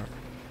far.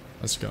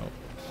 Let's go.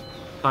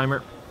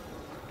 Timer.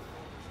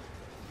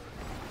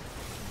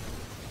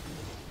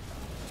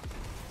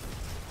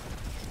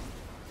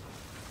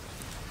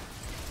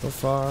 So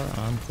far,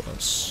 I'm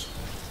close.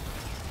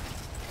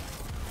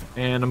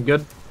 And I'm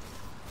good.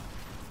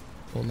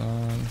 Hold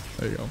on.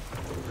 There you go.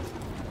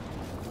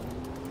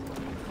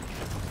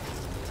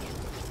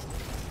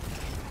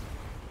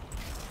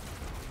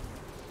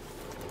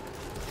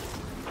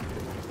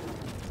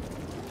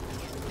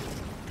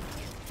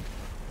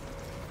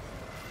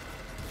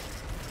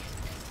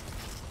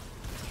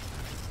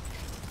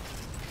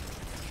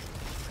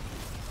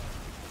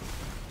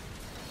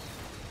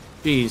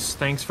 Jeez,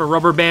 thanks for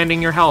rubber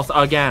banding your health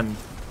again.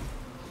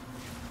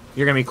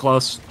 You're gonna be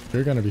close.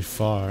 You're gonna be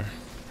far.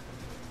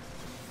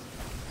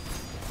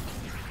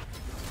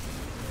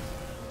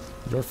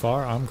 You're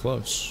far, I'm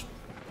close.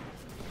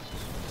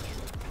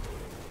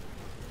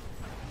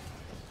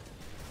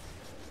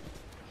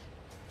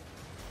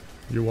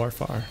 You are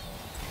far.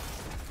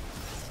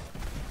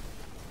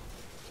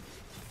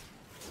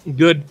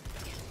 Good.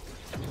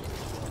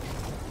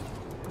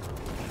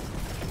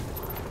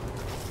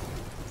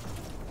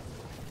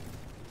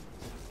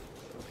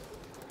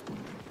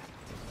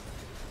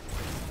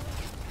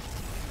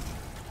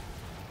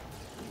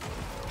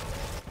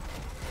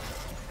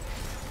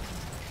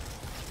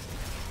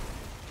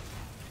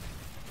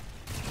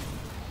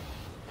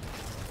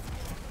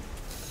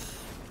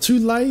 Two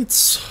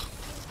lights.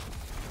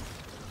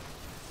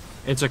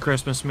 It's a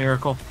Christmas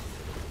miracle.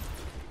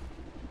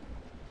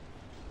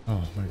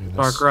 Oh my goodness.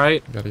 Dark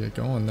right. Gotta get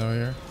going though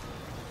here.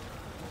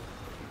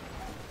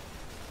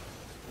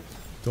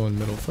 Going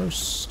middle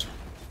first.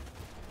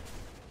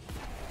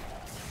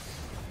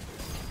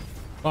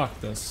 Fuck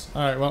this.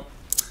 Alright, well.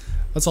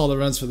 That's all the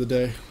runs for the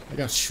day. I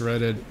got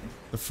shredded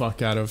the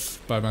fuck out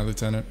of by my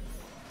lieutenant.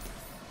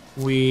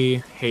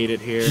 We hate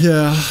it here.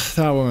 Yeah,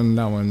 that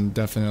one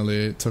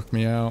definitely took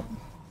me out.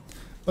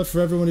 But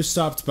for everyone who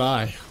stopped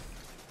by,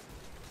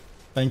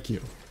 thank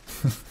you.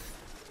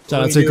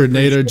 Shout out to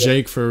Grenader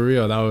Jake for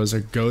real. That was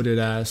a goated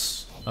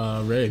ass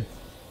raid.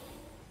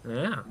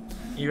 Yeah.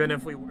 Even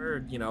if we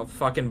were, you know,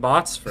 fucking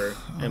bots for,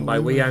 and by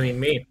we I mean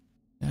me.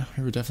 Yeah,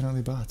 we were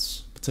definitely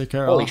bots. But take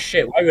care. Holy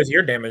shit! Why was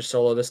your damage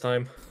solo this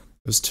time?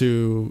 It was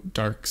 2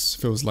 darks.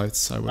 If it was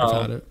lights, I would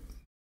have had it.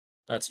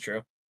 That's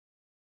true.